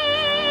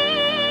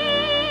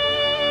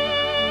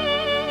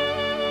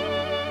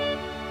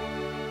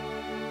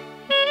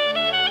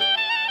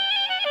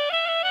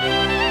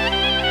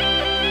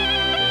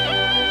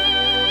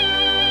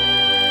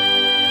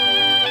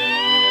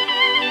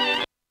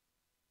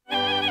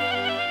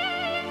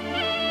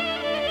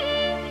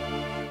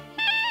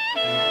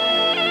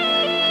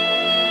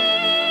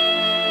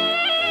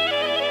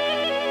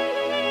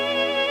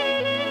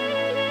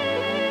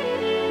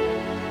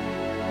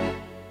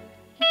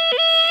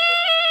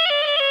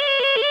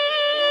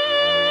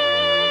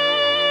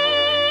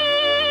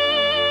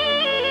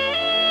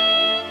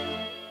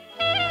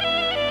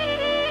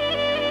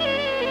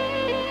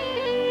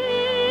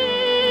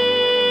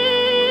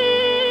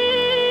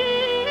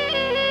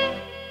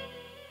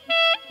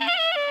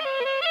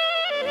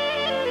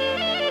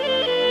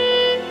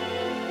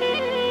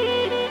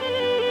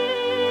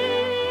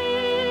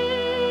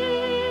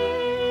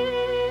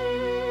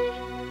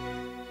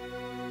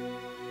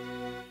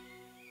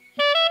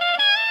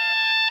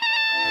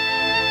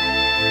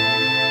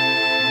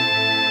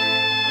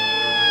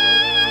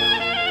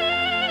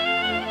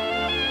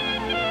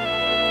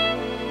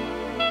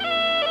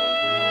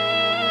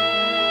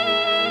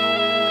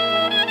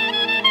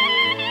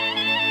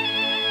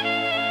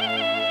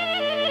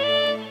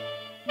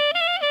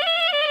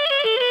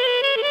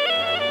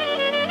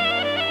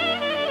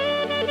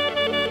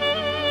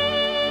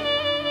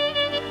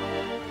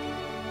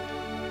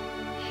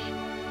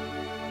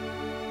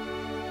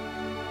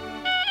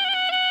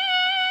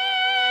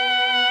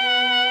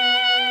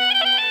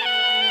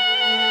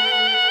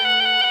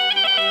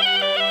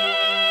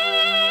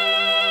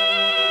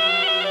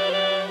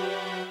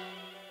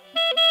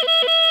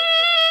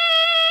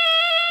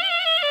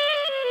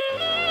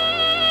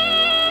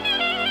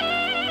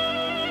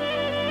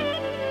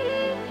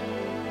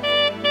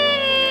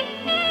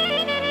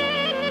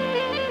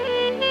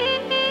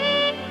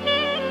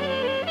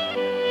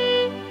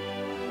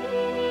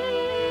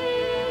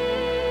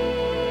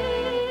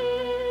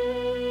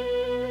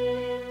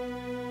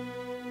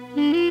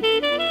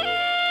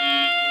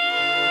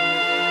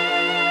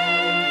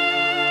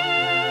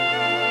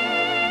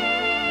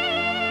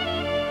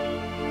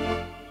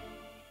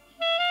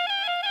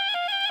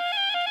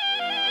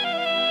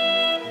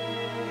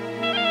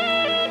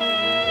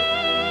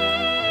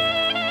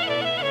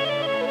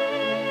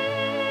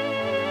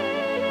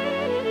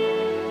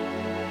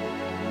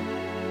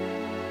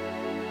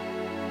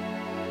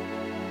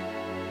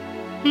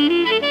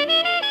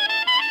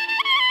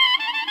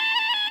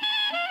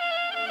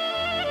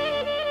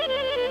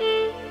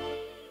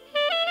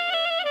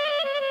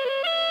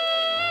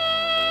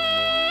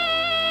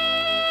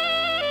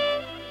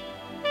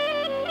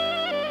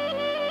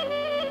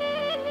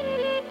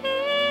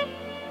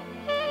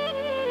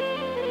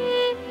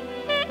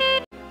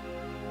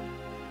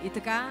 И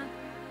така,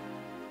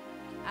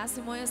 аз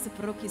и моя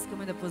съпруг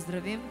искаме да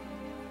поздравим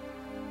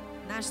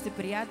нашите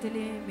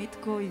приятели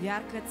Митко и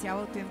Вярка,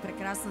 цялото им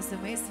прекрасно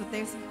семейство,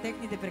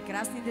 техните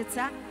прекрасни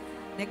деца.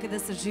 Нека да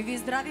са живи и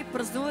здрави.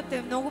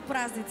 Празнувате много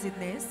празници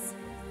днес.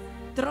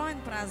 Троен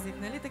празник,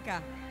 нали така?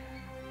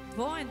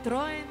 Двоен,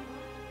 троен.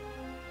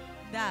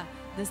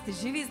 Да сте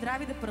живи и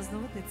здрави, да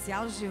празнувате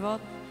цял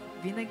живот.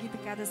 Винаги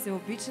така да се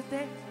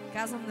обичате.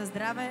 Казвам на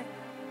здраве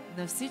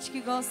на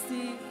всички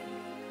гости,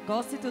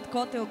 гостите от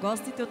Котел,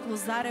 гостите от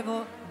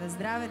Лозарево. На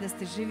здраве, да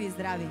сте живи и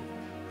здрави.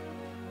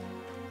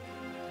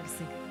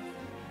 Мерси.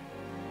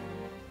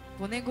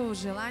 По негово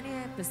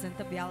желание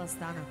песента Бяла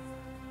стана.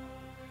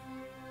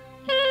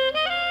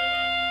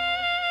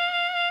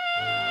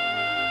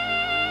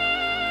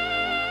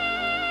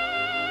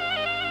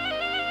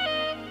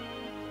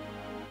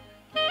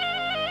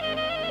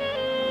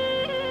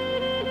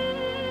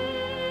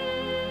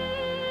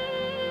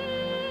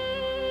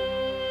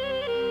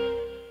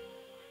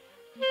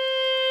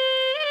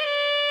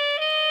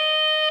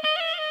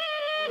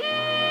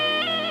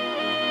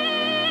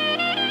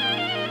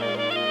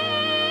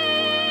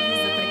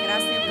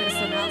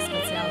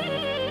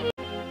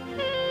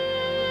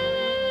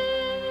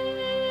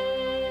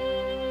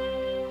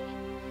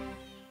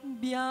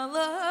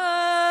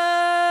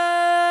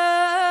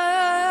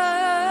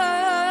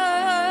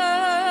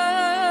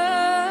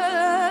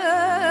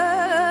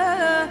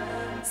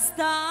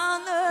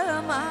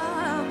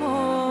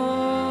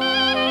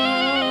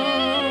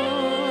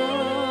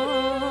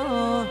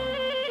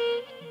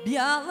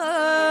 бяла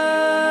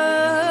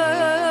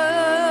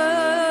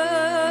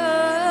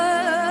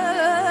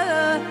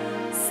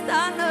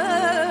стана.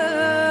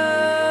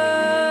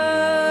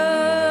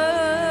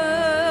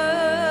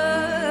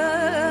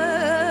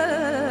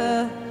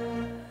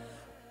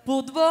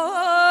 По двор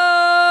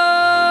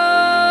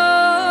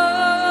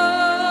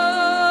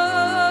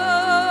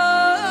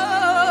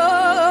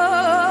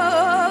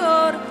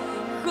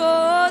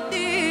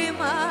ходи,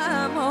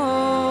 мамо,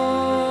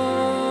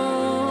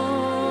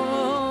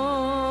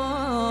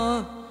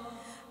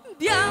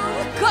 бял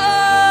кон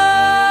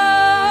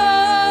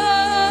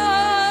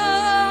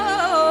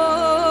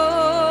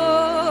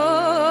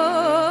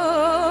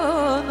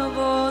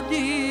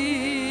води.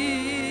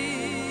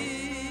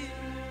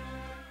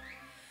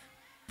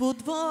 По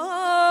двор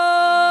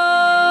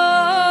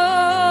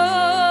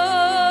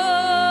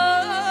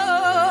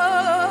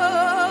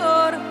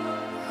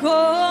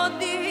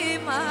ходи,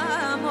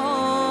 мамо,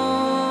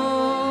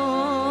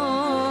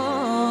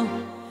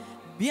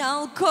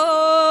 бял кон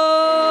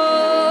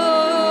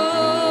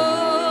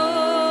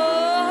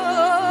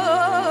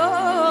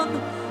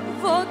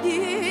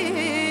води.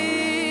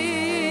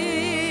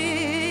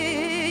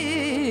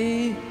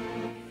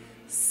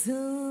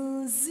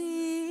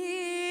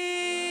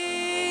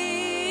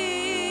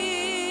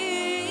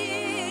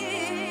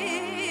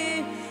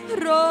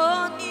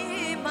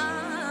 Рони,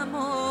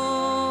 мамо,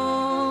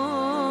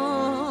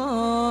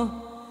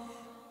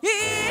 и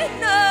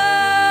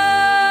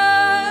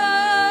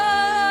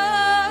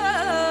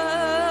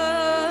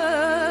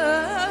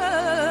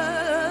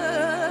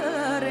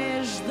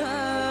нарежда.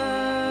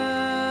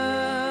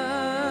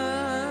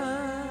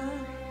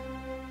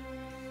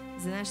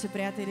 За нашите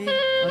приятели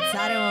от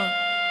Царево,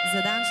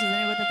 за Данчо, за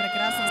неговата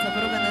прекрасна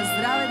съпруга, на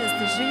здраве, да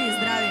сте живи и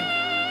здрави.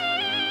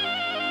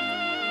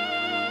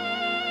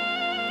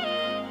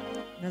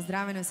 На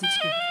здраве на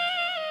всички!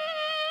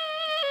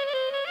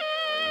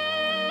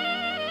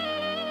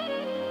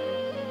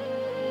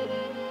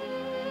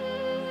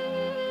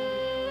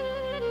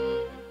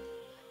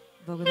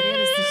 Благодаря,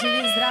 да сте живи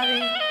и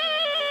здрави.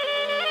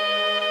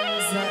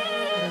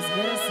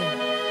 Разбира се,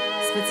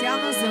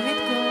 специално за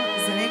Митко,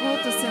 за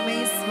неговото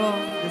семейство,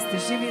 да сте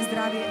живи и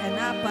здрави.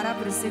 Една пара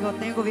присига от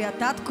неговия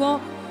татко,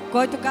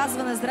 който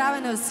казва на здраве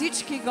на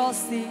всички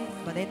гости.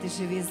 Бъдете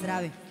живи и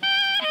здрави!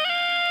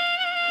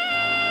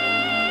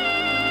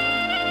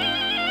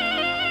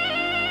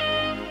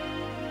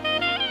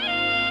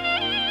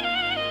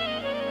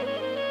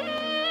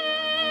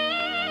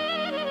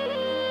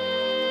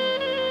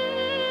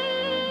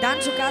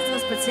 Данчо казва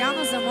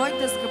специално за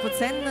моята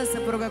скъпоценна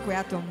съпруга,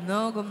 която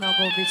много, много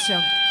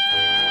обичам.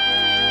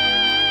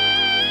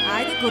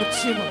 Айде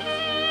горчиво!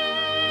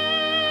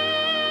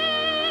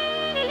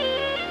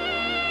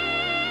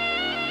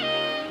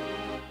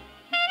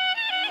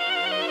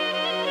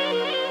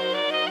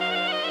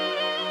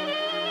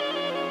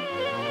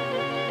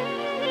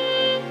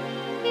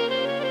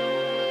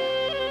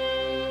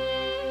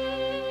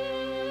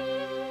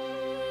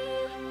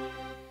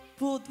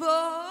 По двор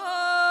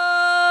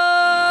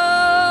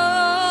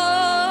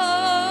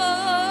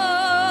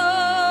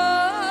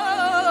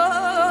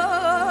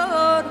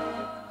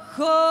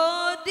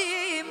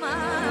ходи,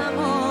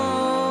 мамо,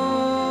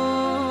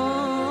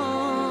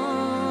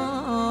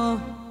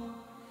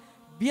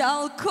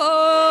 бял кон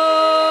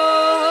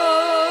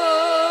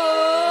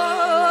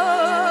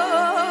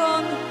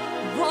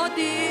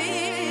води.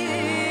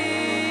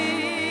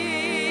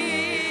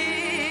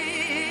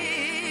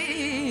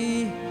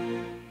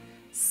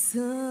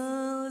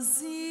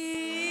 Сълзи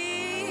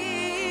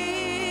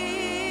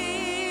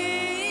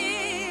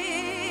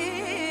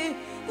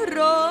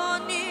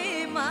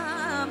рони,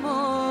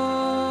 мамо,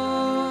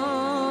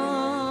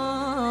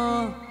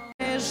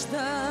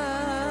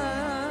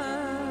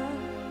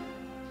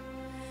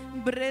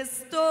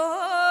 Бресто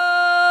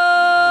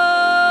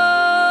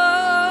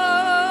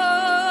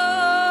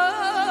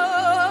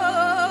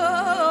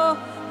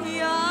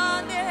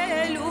я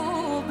не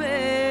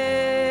любе,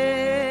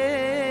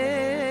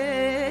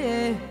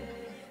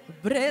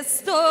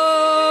 Бресто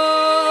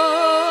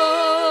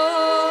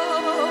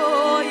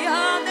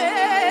я не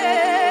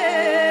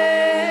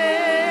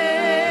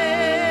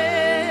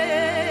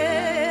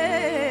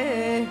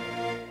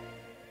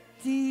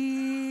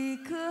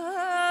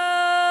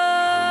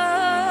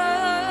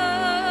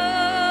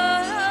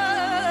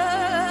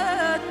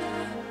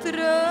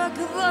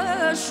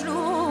тръгваш,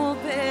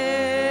 любе,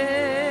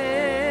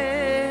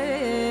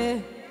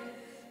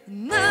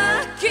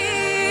 на Кирия.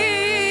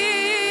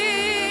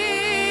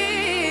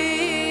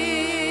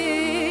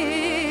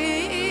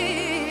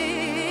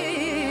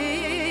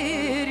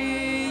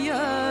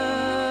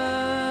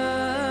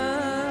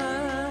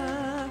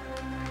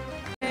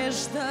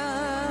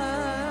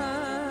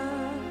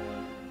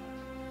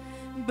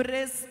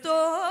 Бресто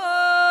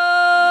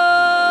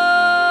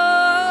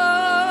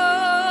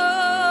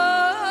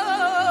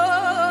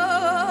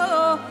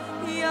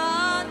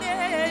я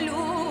не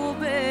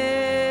любе,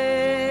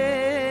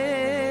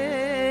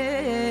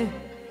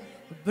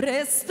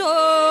 Бресто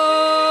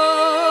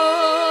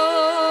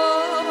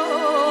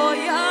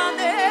я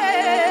не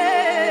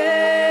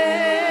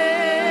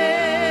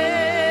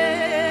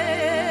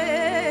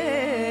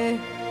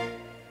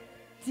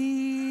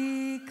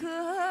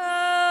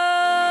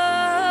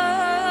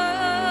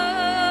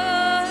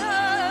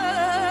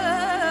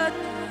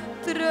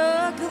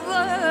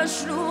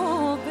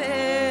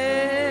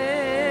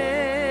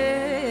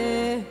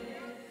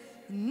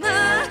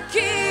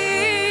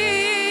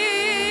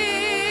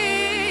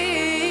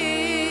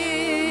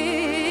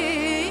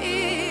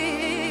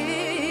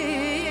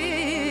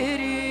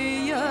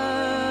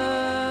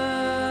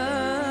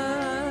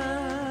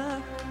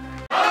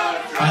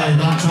Айде,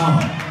 да,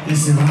 чао. Ти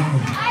си врако.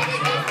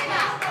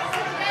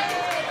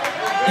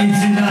 И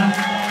сега.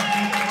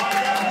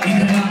 И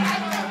така.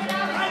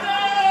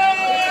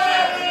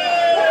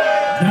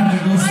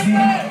 Драги гости,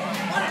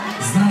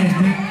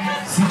 знаете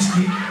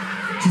всички,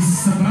 че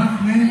се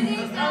събрахме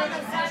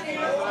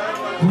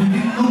по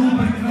един много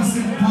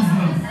прекрасен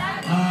повод,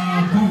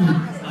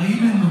 а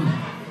именно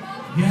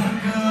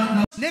вярка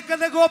на... Нека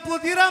да го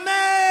аплодираме!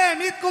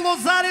 Митко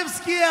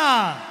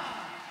Лозаревския!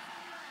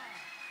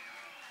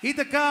 И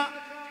така,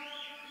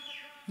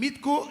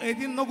 Митко е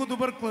един много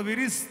добър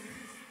клавирист.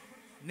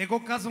 Не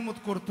го казвам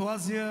от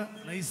куртуазия,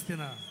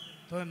 наистина.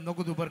 Той е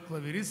много добър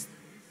клавирист.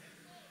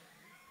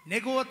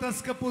 Неговата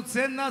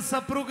скъпоценна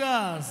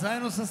съпруга,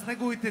 заедно с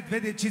неговите две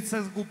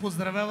дечица, го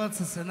поздравяват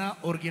с една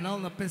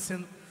оригинална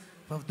песен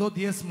в до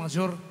диез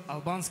мажор,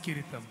 албански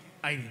ритъм.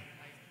 Айде!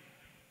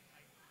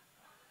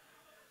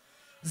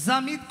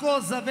 За Митко,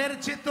 за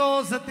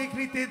Верчето, за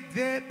техните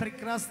две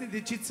прекрасни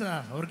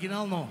дечица.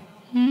 Оригинално.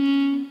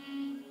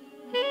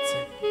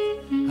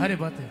 Хайде,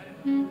 бате.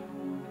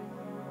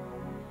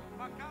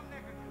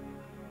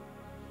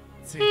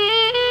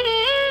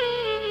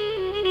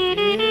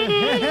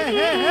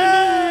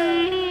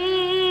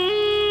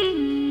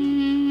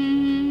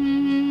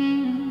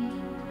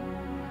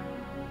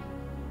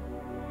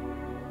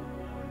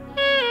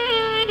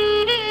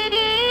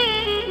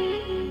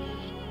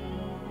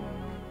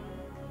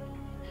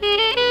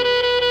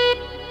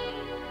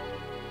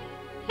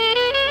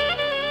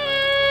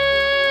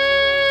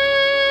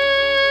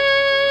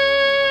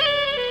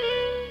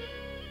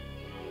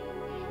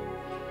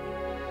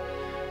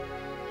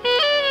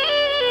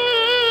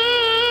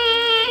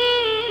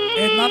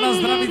 Една на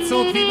здравица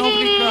от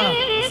виновника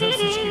за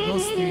всички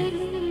гости.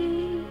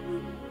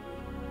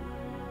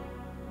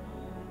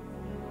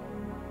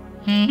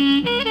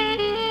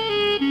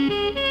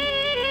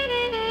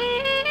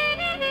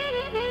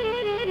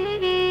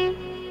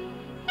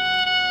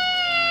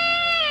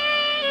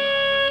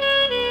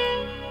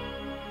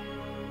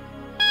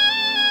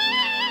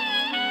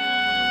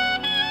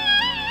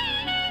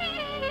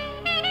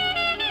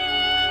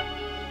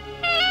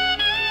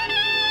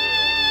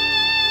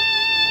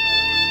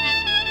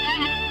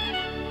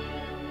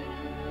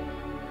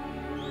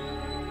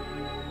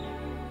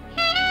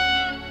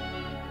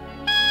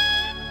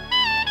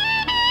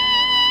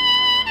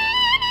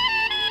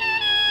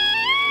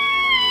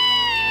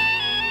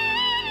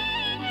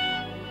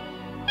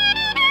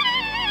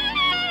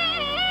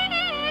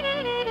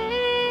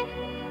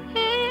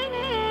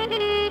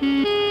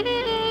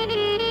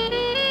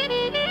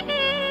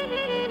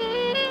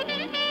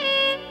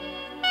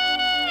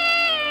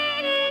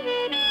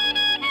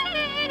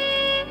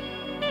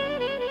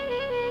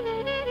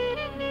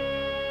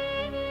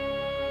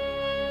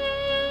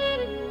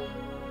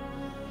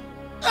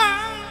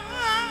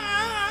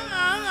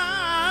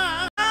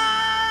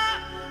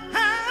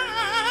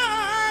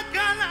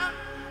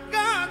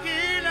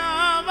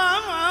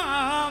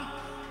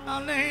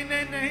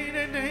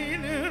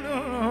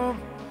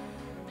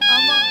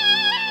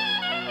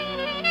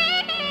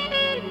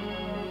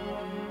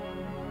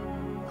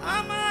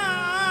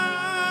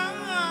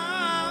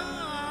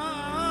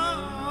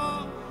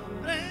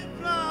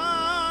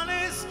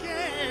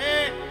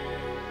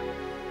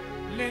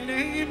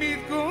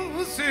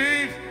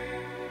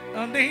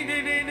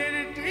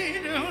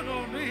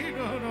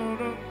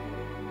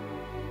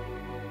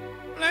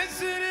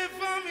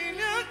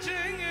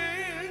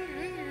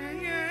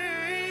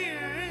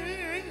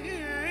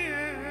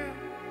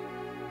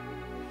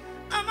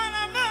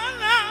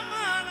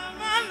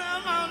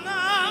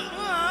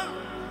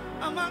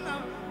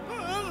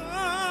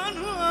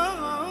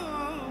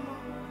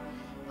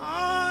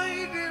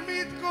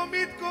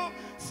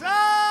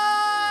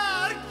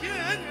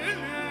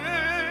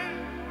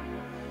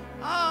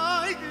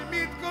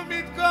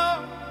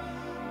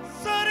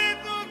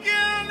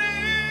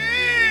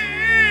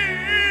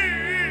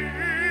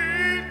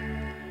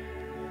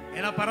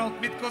 Пара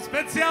от Митко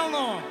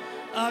специално.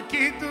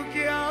 Аки тук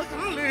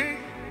яхли,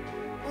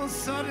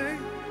 осаре,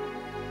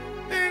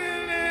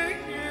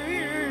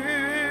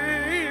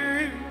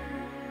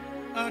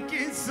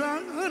 аки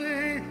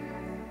сангаре,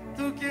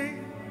 тук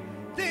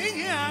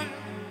тея,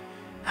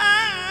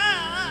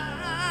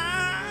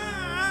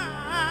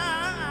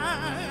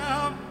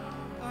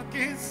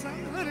 аки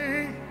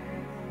сангаре,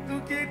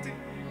 тук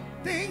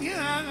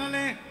тея,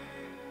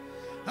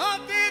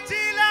 аки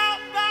тила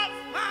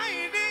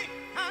бафайни.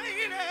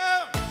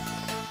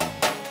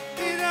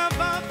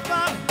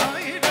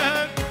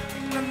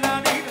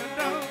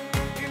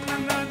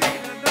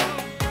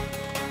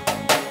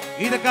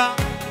 И така,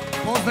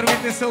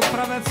 поздравите се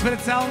отправят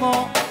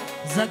специално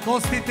за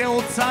гостите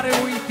от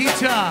Царево и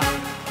Тича.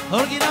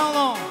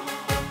 Оригинално,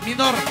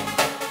 минор.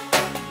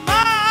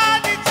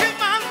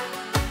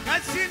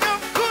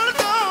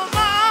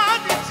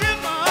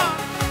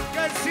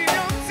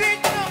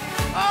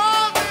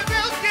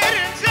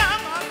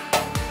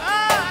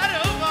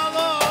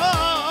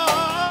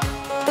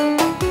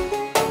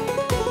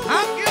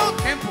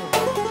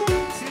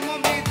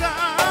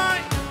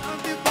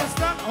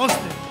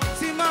 Още.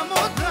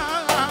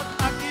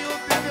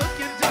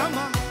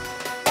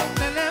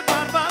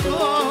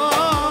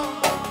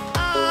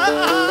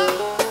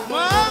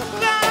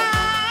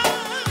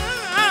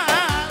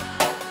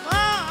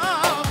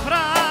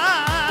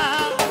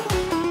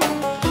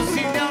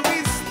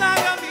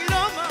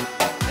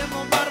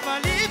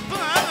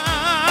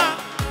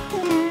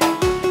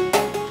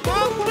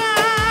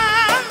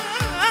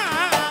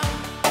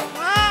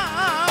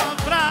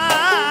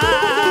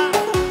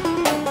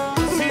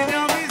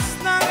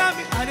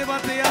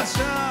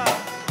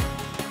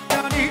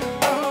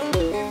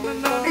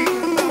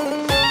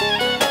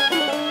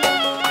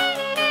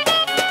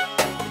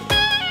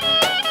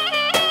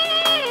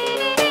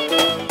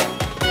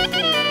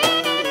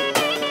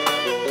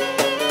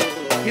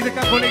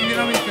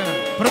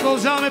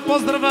 Продължаваме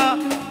поздрава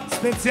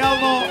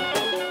специално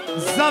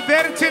за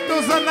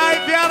Верчето, за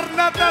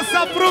най-вярната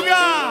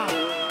съпруга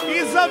и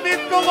за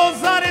Митко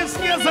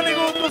Лозаревския, за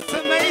неговото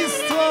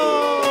семейство.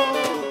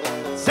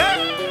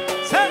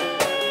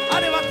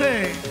 Айде,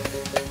 бате!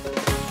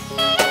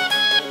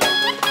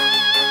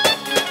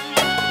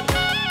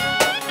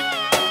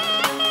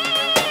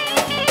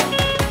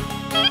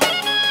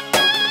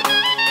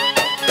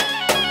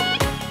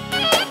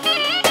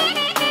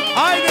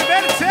 Айде,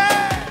 Верче!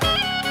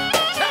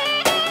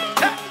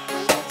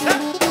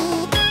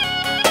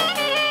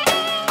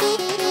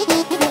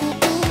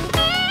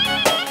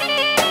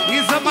 И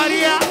за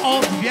Мария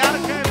от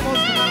Вярка е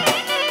поздрава.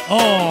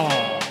 О!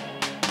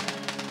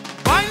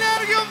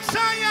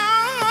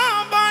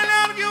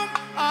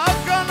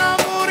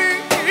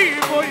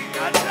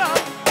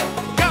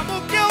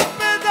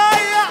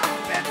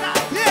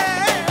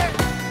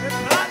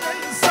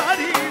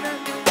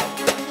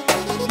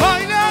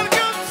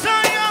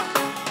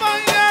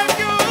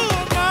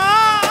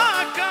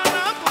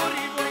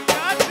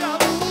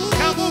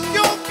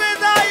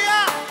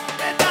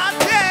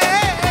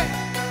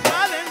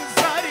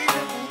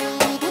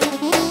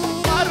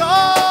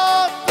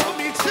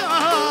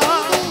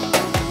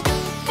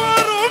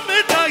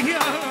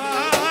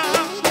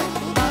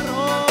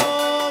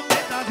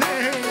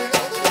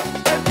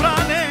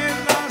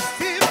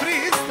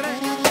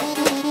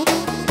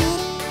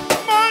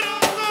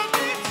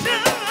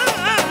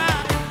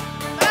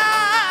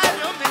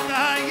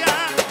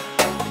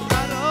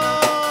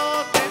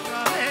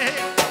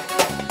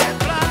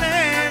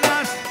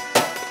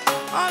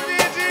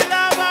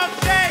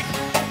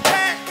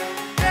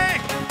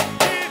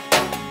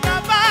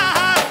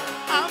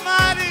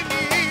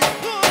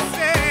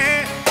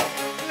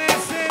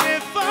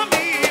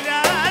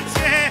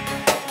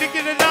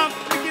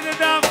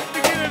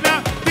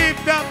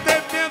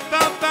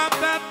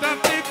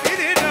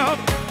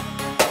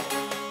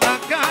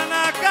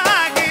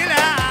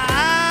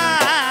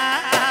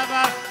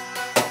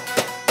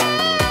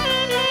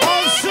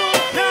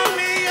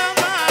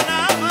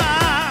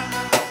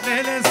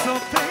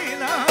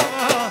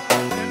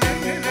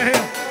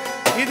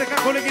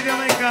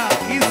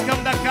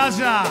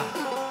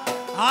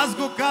 Аз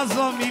го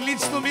казвам и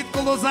лично Митко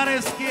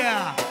Лозаревския.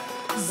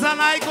 За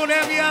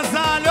най-големия, за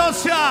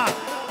Алеша.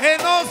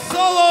 Едно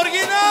соло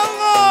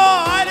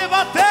оригинално. Айде,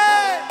 бате!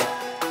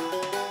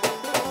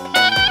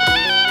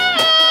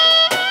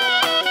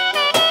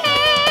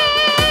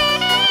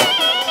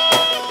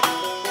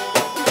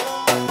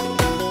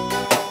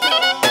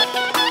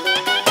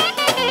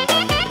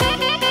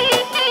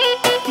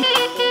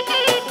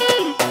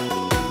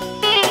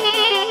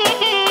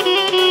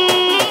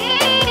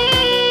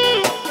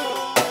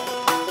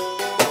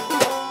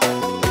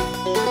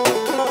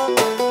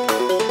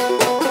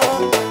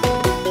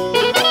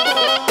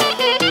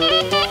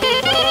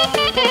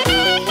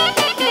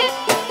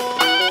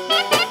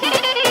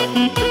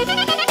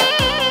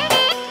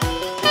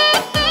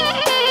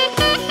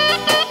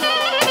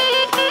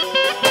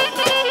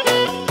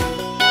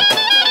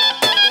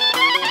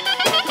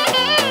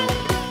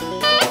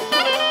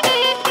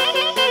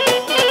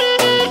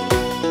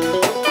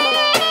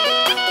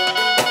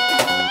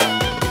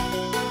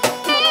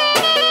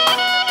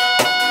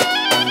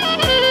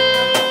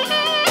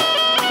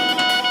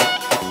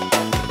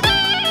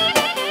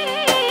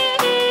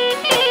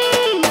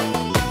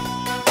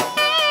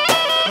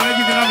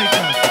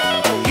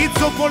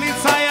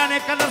 Полицая,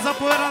 нека да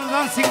заповяда на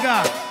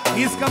дансинга.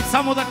 Искам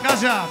само да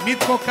кажа,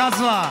 Митко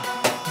казва,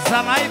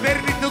 за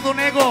най-верните до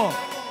него,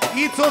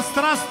 Ицо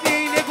Страстния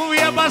и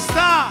неговия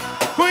баща,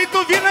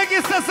 които винаги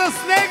са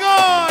с него.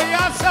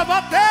 Яша,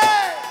 бате!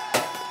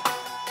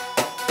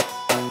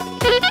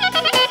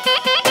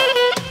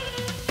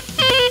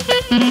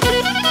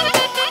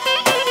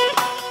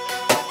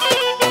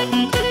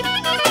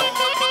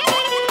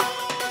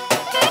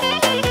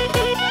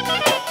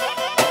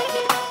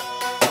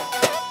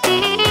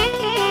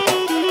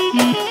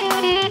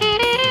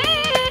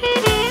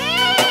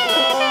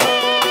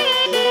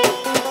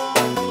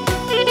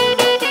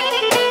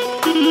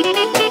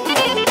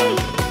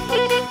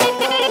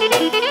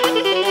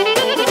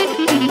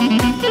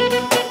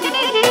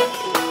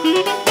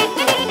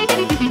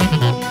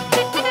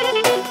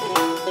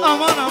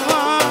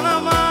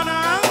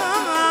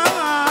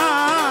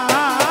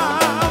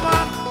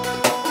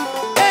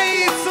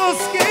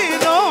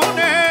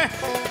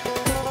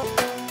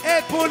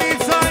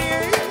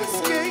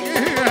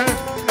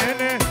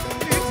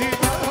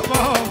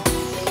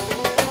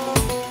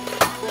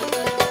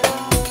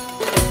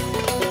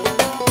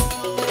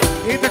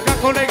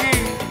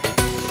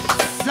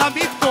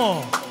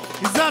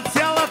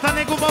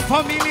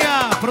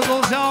 Фамилия,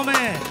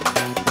 продължаваме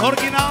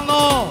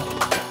оригинално.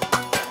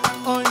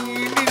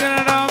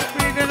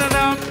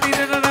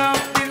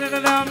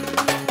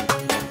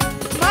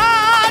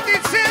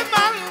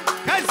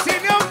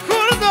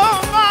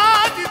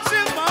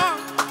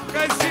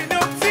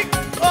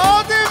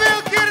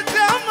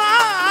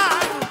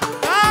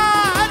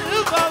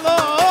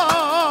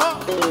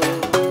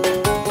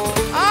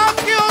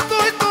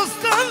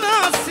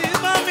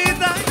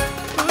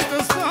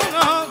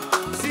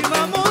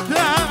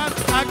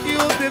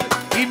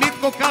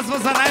 казва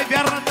за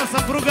най-вярната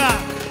съпруга.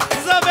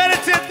 За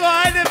Верчето,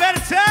 айде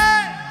Верче!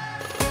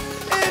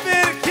 И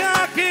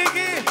Веркя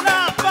ги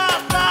на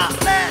пата,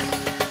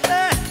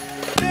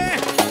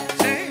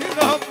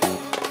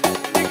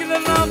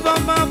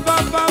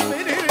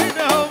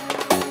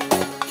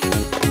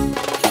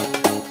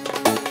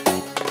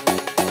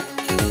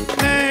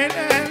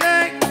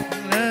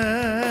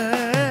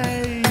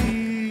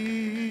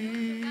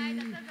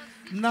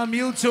 на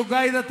Милчо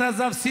гайдата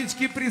за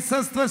всички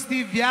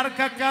присъстващи.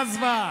 Вярка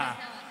казва: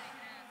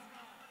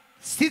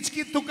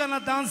 всички тук на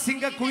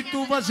дансинга,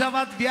 които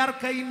уважават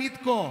Вярка и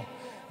Митко,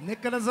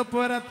 нека да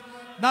заповядат.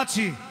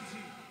 Значи,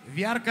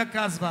 Вярка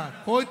казва: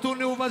 който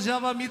не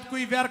уважава Митко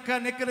и Вярка,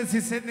 нека да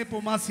си седне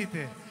по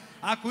масите.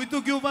 А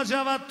които ги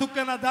уважават тук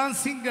на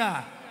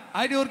дансинга,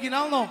 айде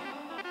оригинално.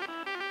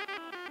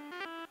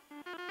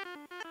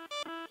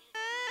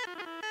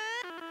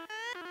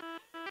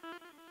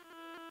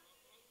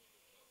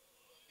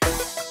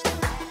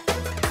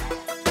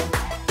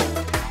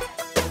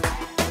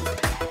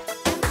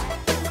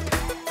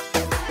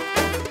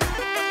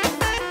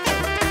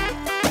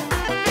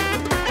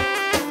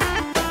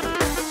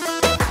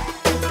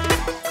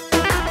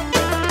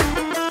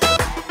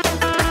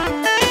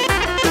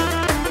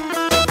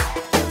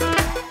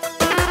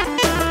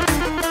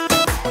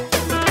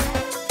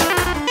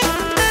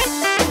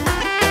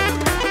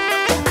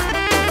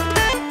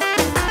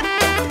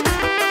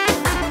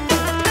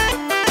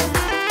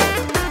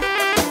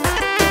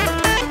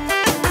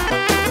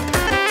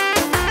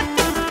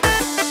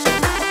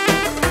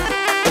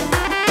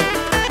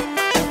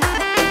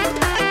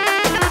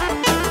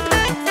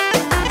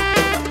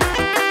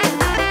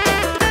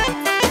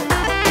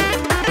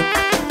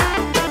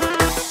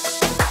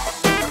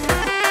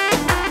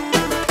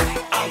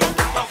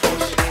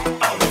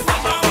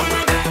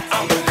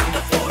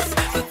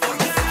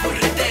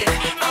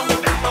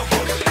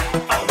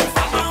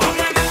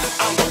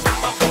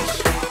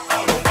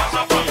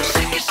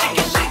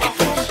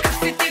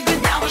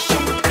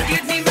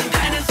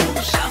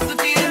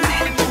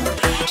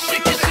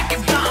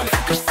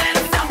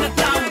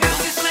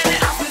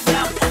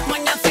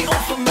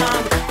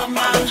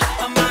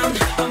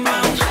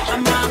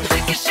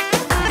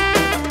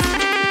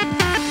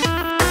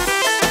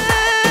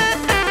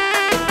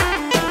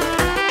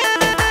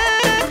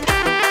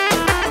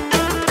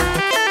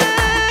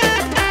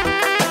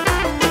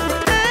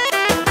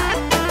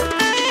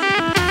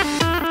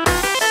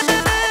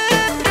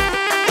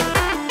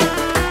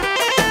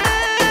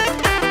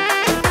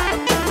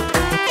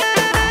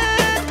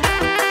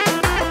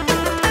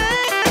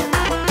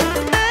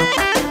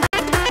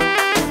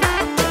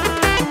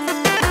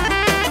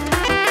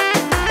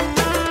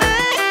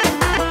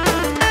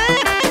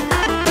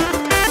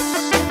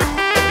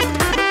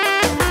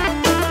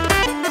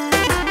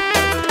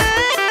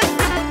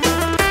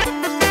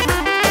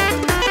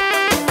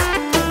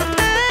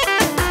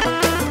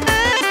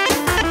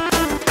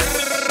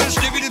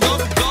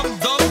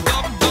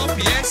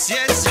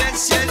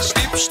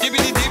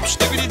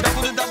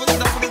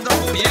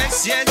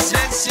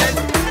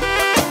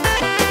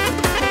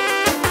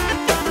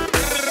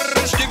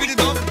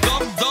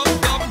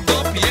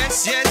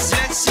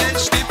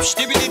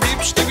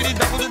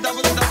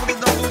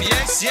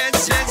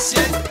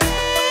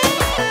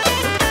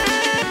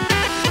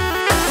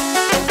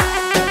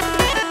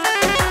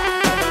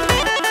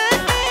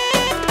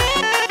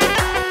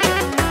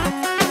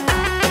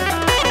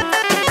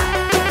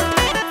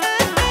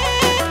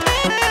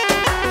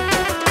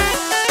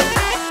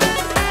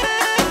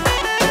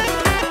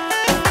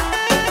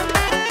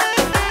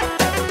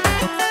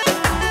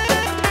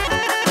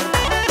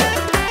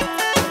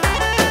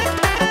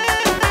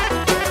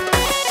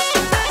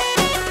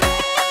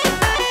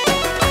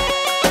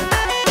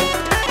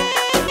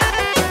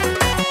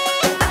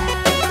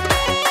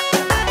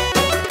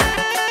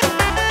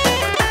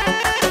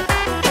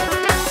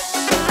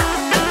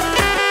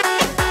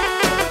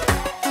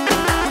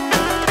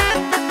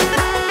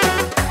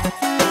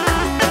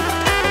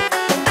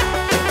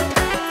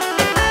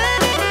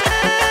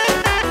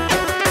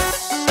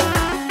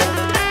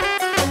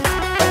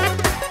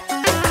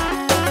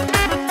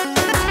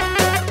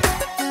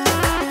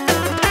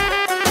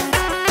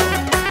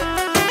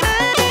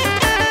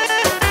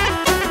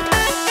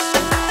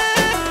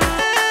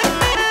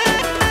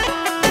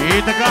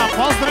 И така,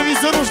 поздрави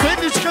за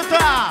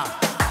рожденичката!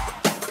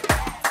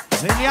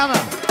 За Илияна.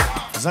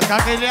 За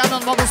кака Илияна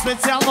много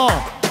специално.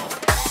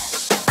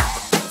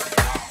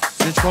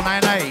 Всичко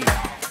най-най.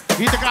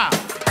 И така.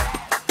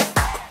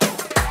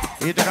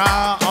 И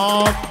така,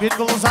 от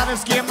Дани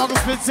Лозаревски е много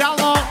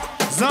специално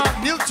за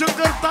Милчо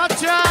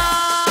Картача!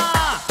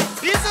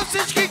 И за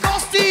всички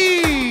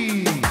гости!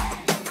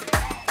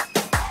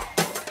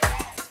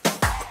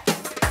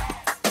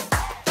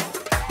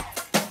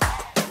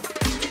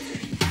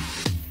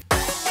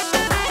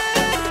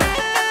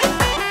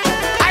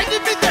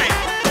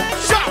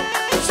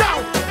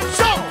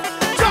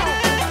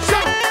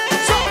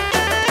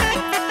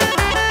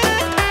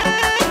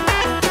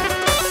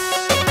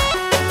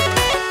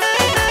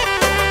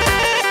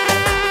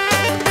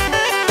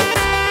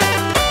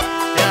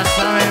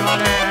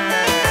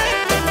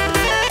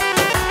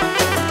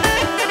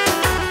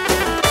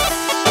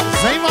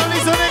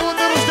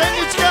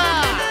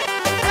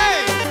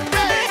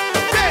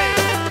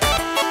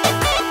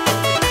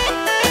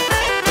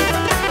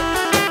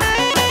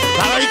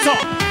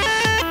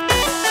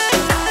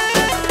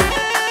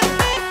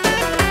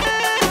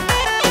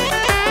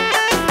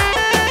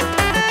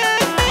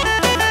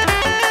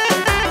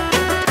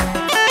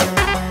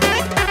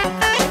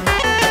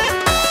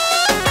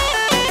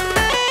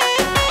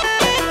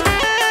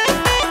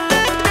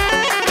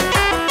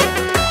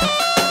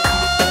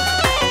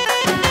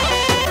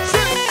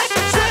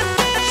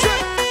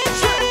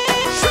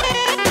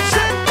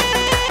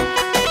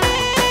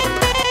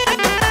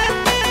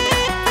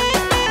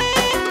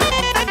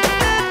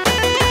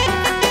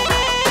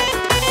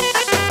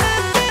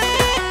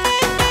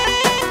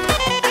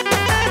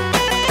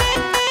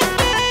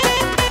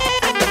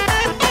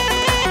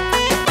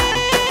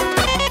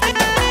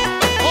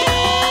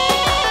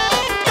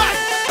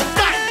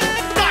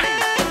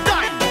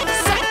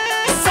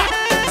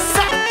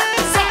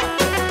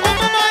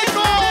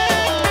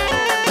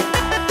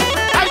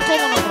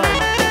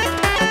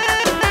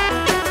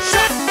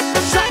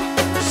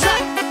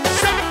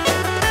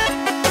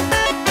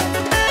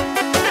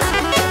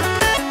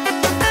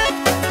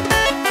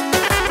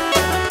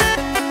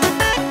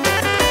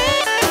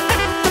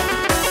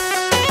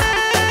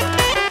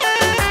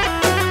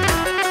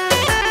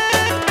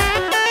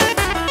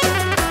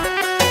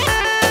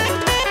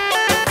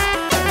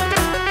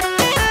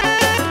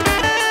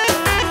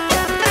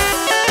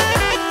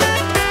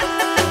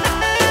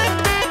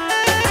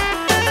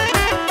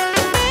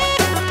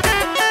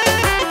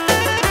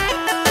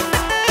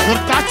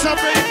 Къртача,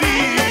 бейби!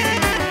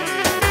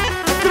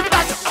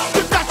 Къртача,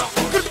 къртача,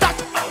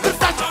 къртача,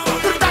 къртача,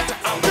 къртача,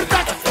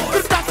 къртача,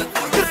 къртача,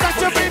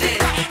 къртача, бейби!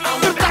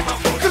 Къртача,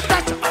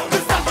 къртача,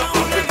 къртача,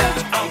 къртача,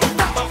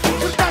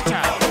 къртача!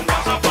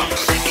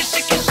 Шики,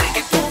 шики,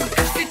 шики, пум,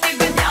 къщите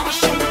бе няма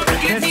шум.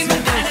 Прегледни ме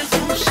деня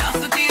зум,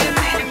 шанса ти е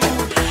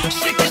минимум.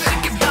 Шики,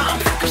 шики, бам,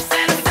 фукаш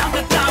се на сам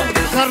да там.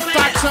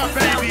 Къртача,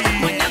 бейби!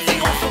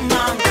 Маняци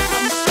офаман.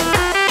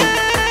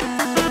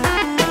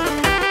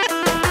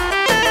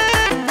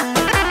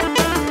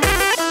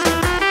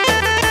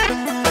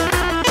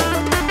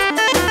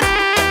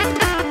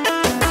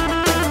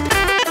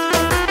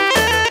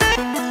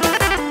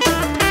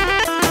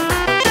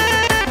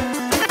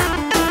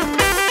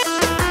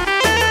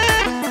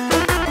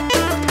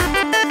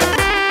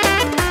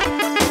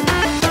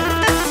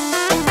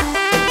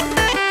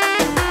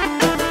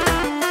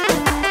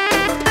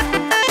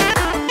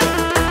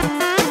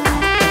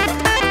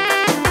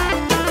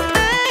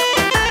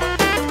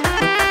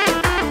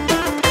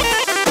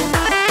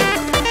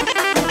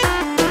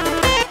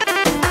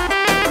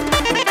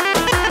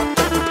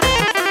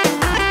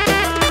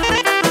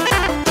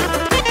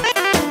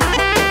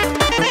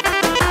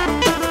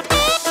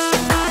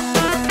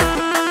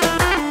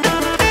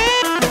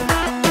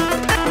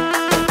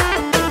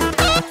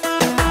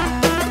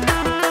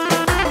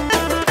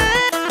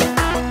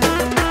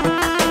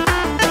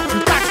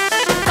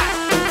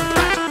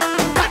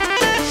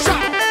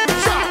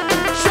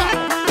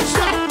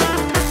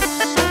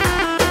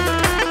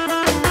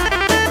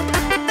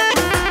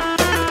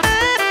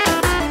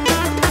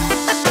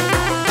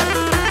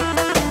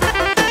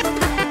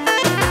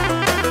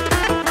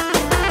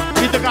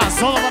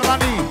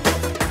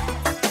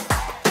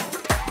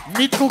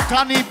 Митко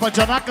кани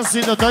баджанака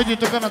си да дойде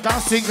тук на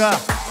дансинга.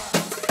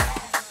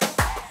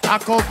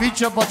 Ако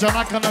обича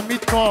баджанака на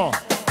Митко,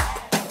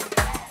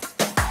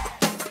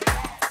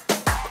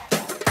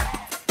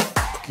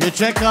 ке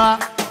чека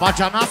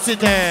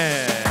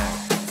баджанаците.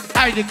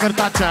 Айде,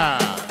 къртача!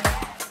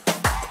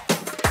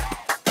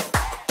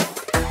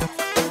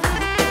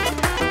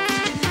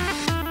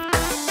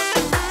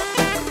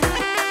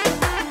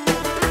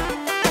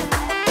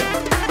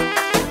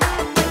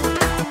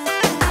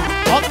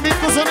 От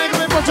Митко за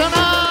негови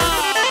баджана!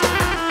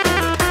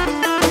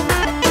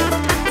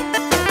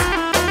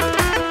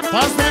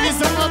 Поздрави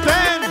за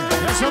Младен!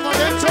 Яша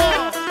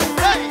Младенчо!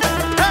 Хей,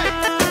 хей,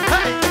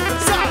 хей!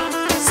 Са,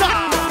 са!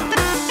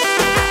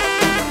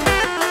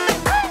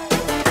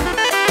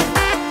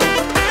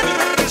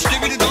 Ще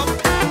види дом.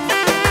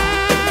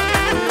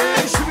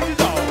 Ще види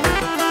дом!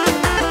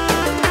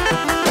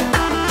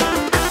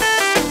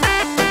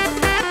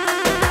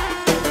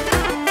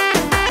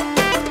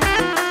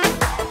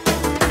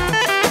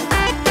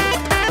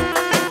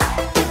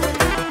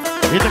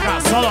 И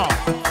така, соло!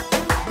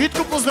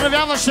 Митко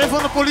поздравява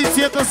шефа на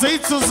полицията за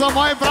Ицо, за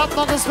мой брат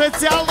много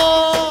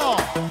специално!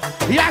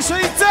 Яша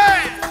Ице!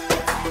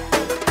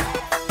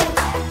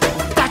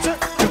 Къртача,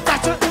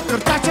 къртача,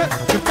 къртача,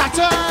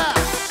 къртача!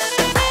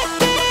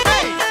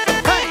 Хей,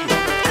 хей!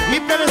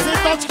 И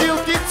 50 точки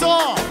от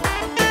Ицо!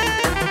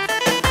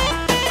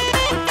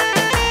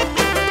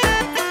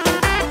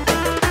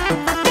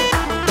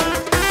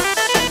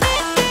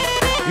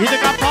 И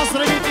така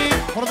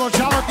поздравите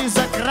продължават и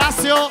за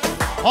Красио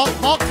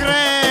от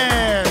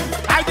Мокрен!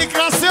 Айде,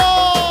 Красио!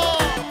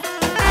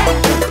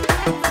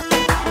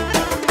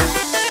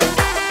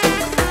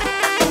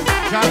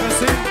 Чакай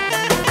си!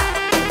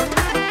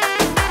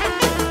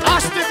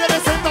 Още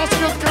 50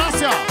 точки от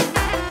Красио!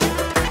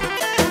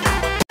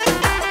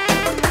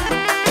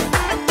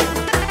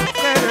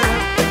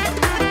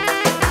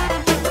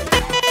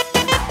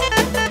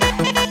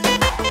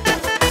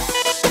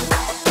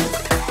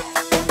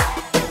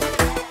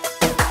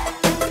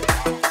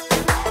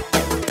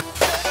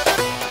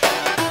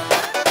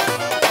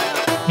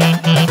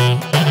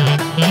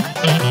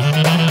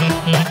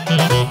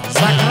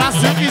 За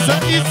Красио и за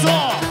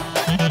Ицо!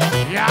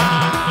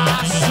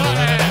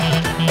 Яшане!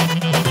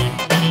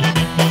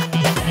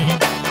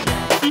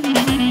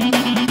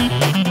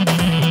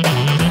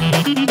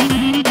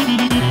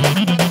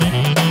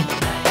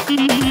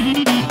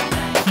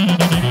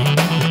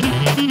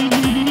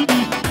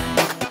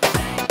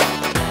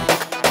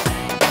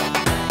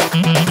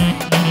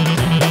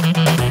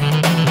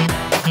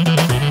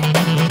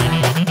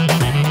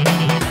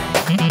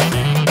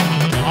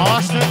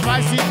 Още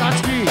 20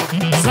 точки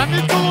за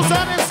Дани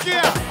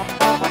Лозаревския!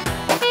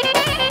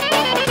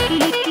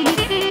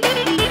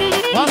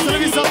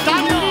 Поздрави за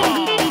Данио!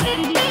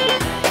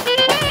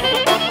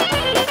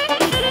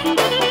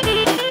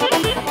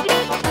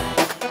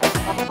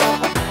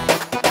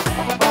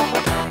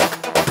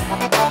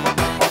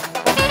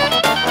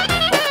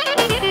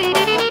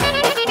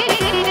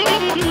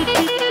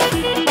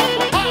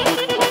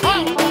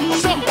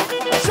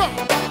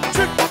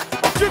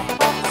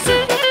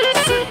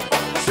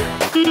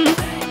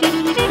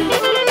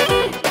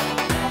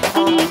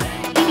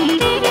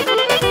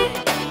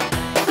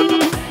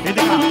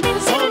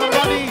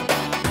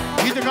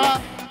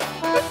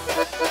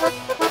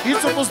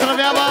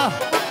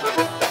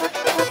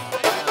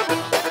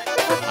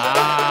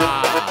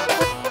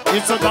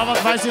 Ицо дава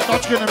 20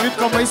 точки на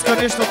Митко, ма иска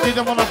нещо ти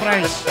да му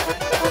направиш.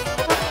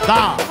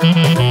 Да.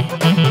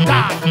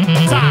 Да.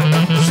 За.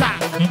 Ша.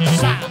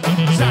 Ша.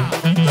 Ша.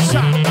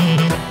 Ша.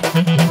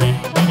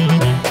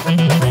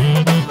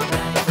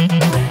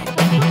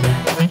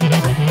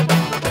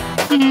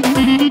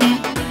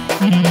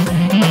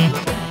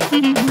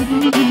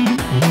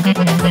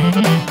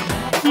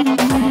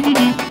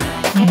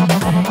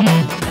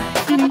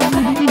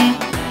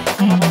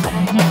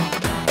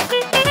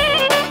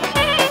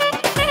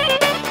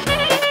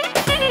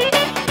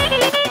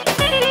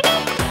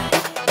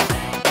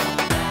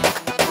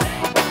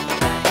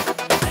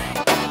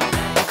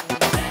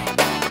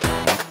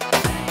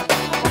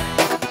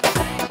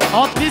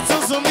 От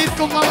Ница за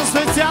Митко, много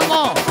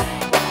специално!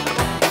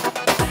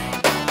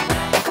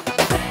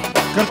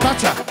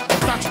 Картача,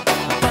 картача,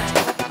 картача,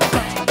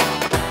 картача.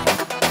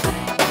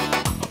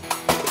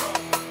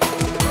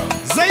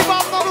 За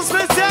Иван много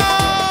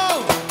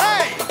специал!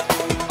 Ей!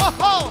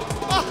 Охо!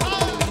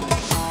 Охо!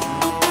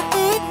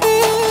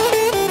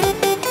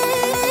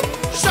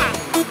 Ша!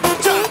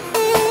 Ча!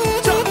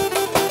 Ча!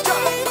 Ча!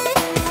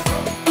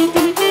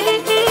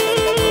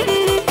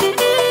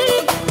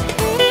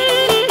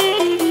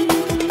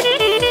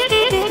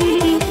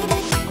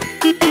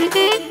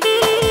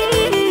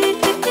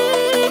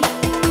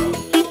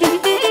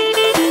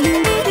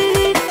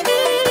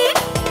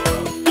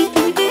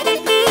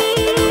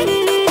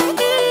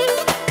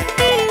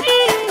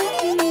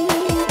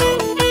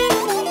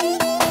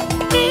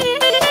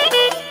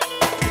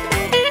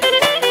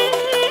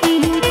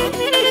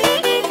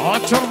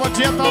 От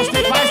чорбаджията още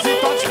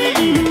 20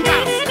 точки!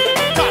 Газ!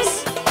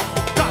 Газ!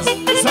 Газ!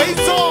 За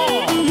Ицо!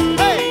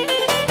 Ей!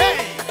 Ей!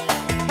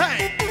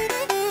 Ей!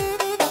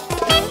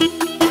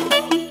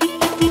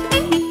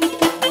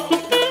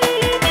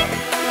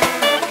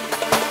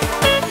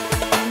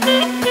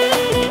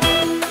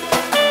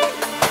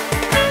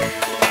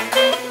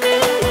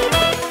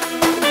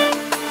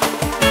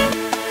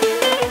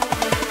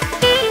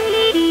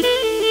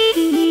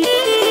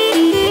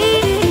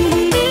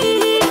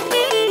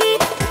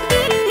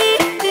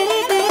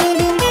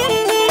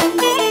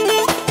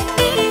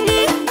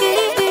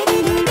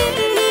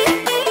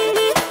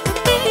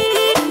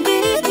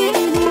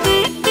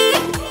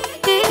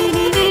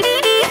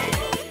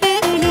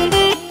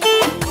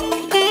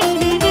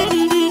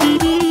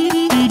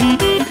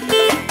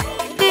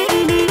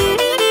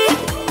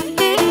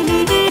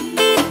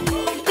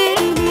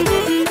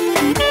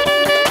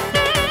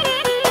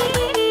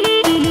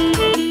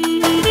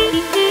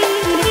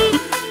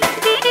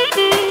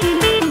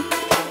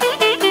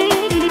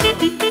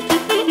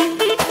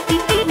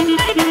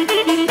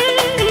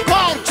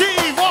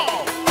 Горчиво!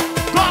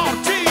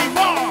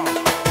 Горчиво!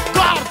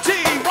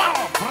 Горчиво!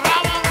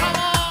 Браво,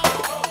 браво!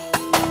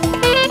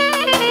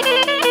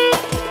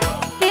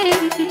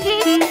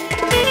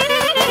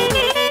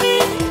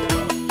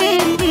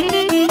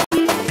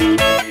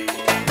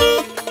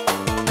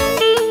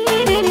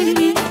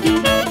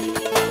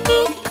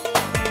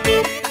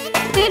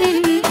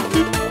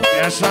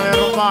 Esa de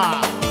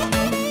rumba.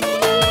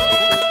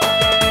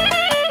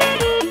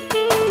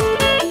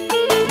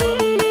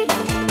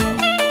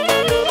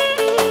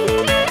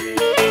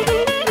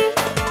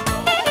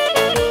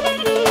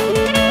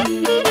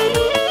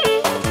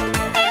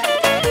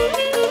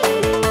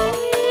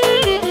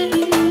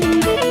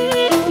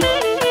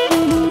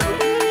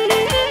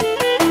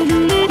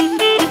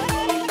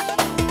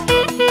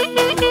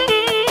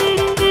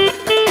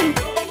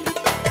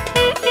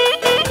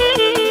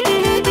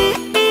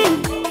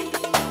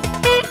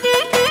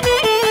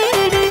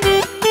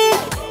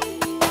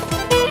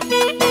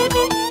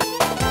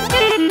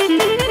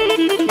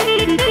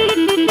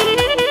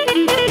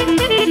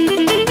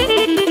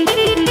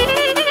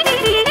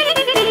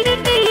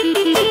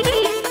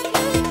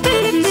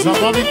 За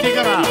Боби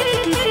Тигъра.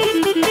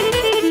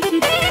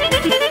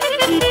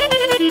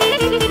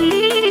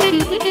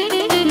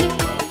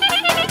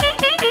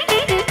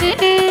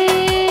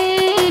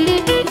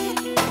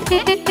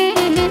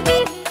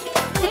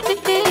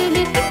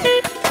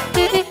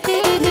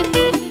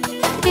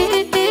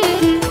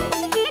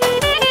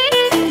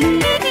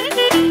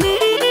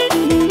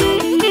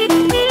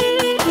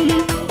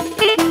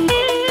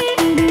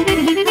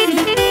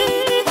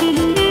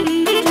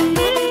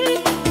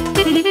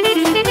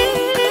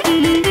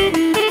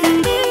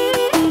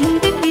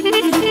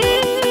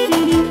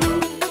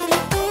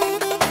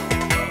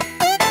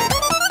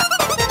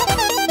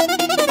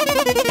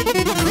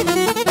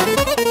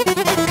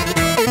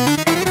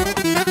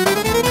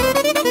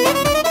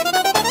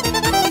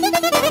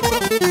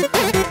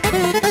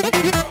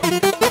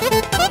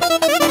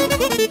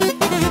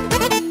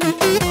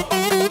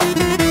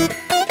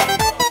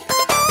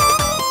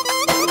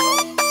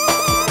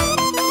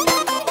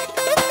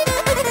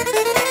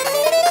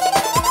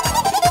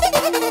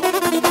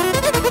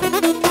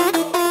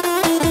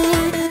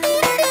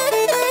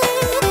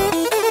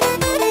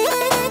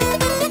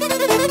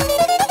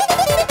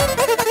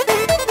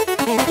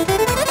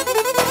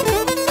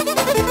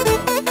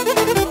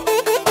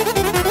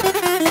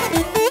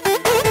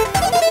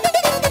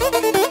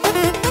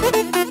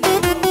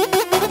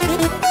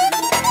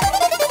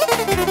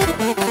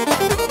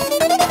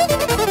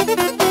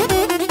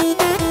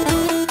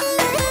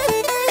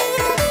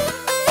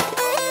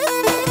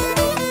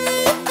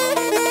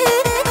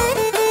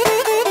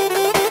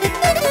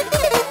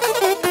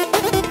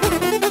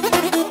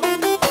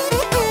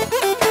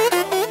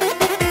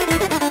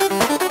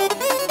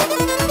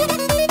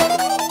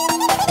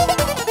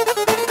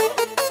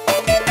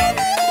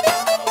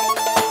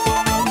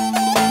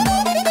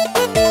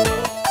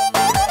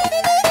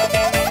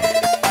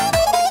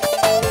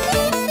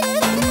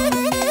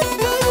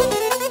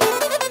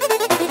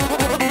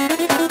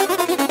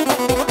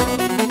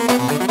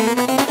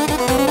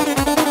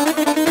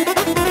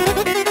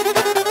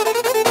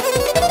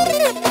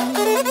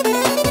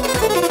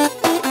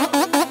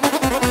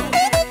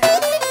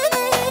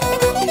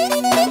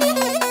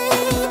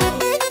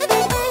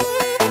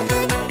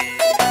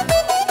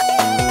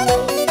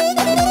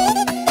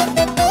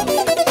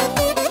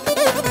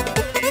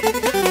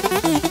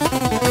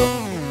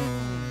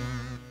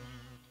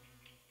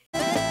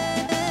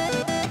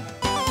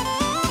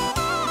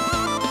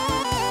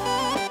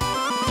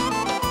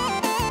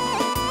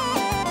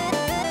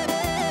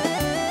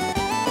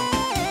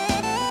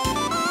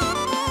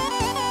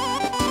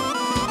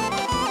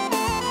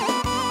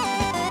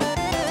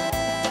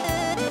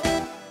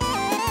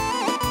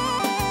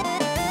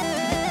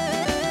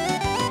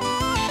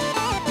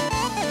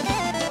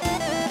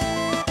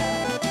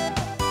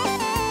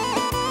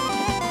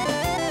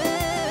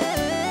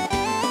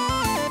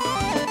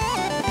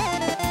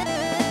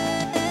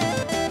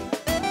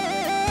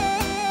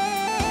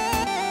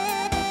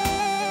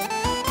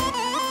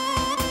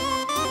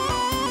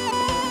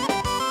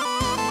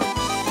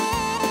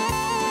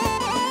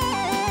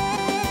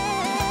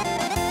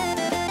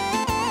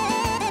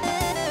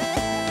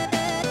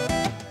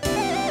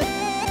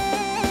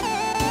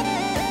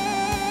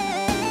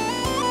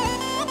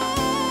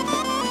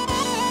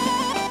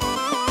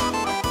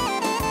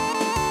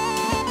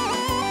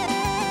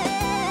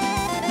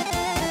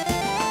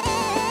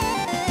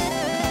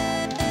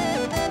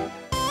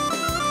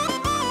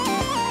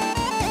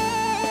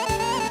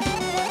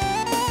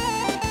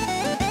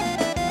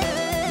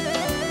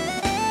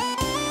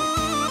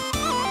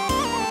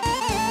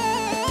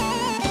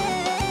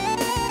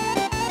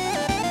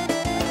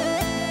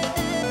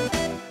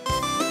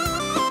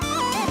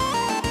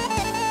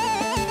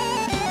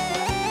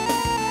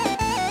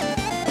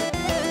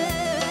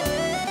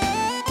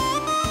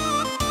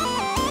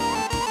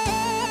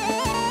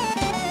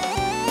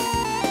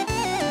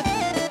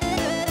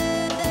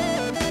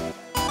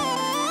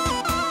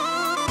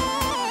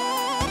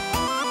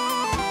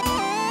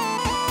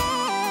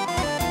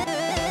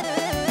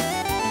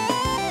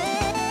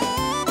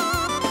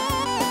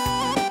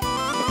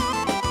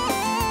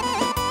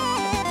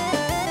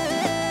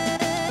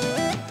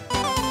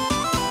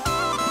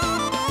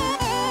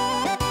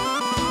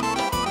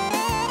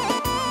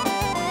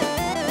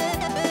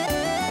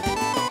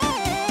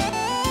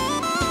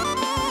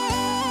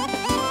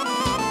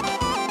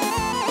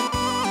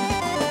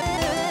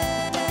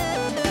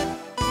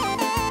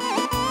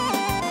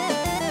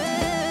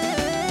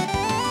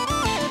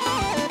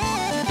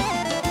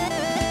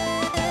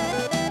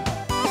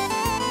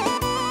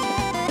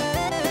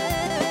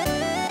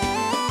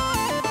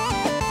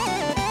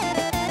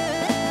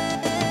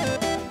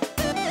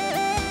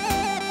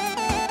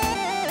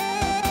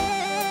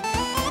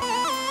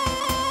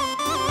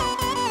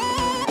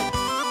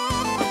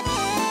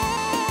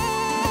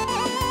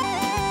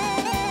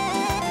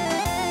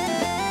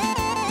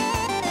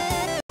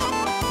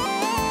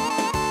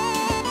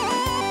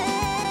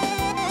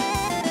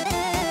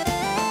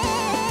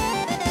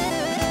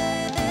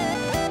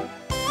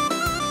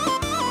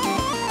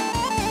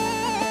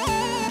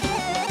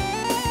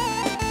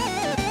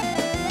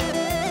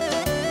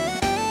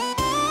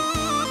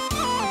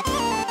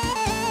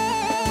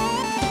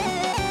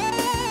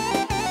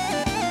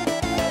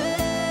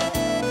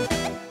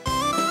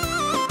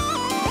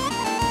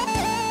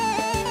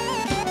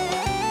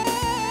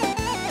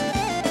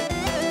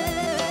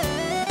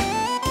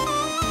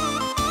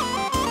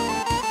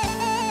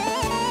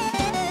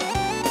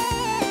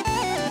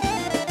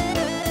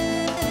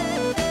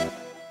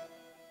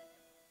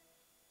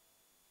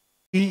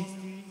 гости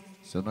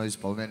с едно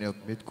изпълнение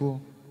от Митко.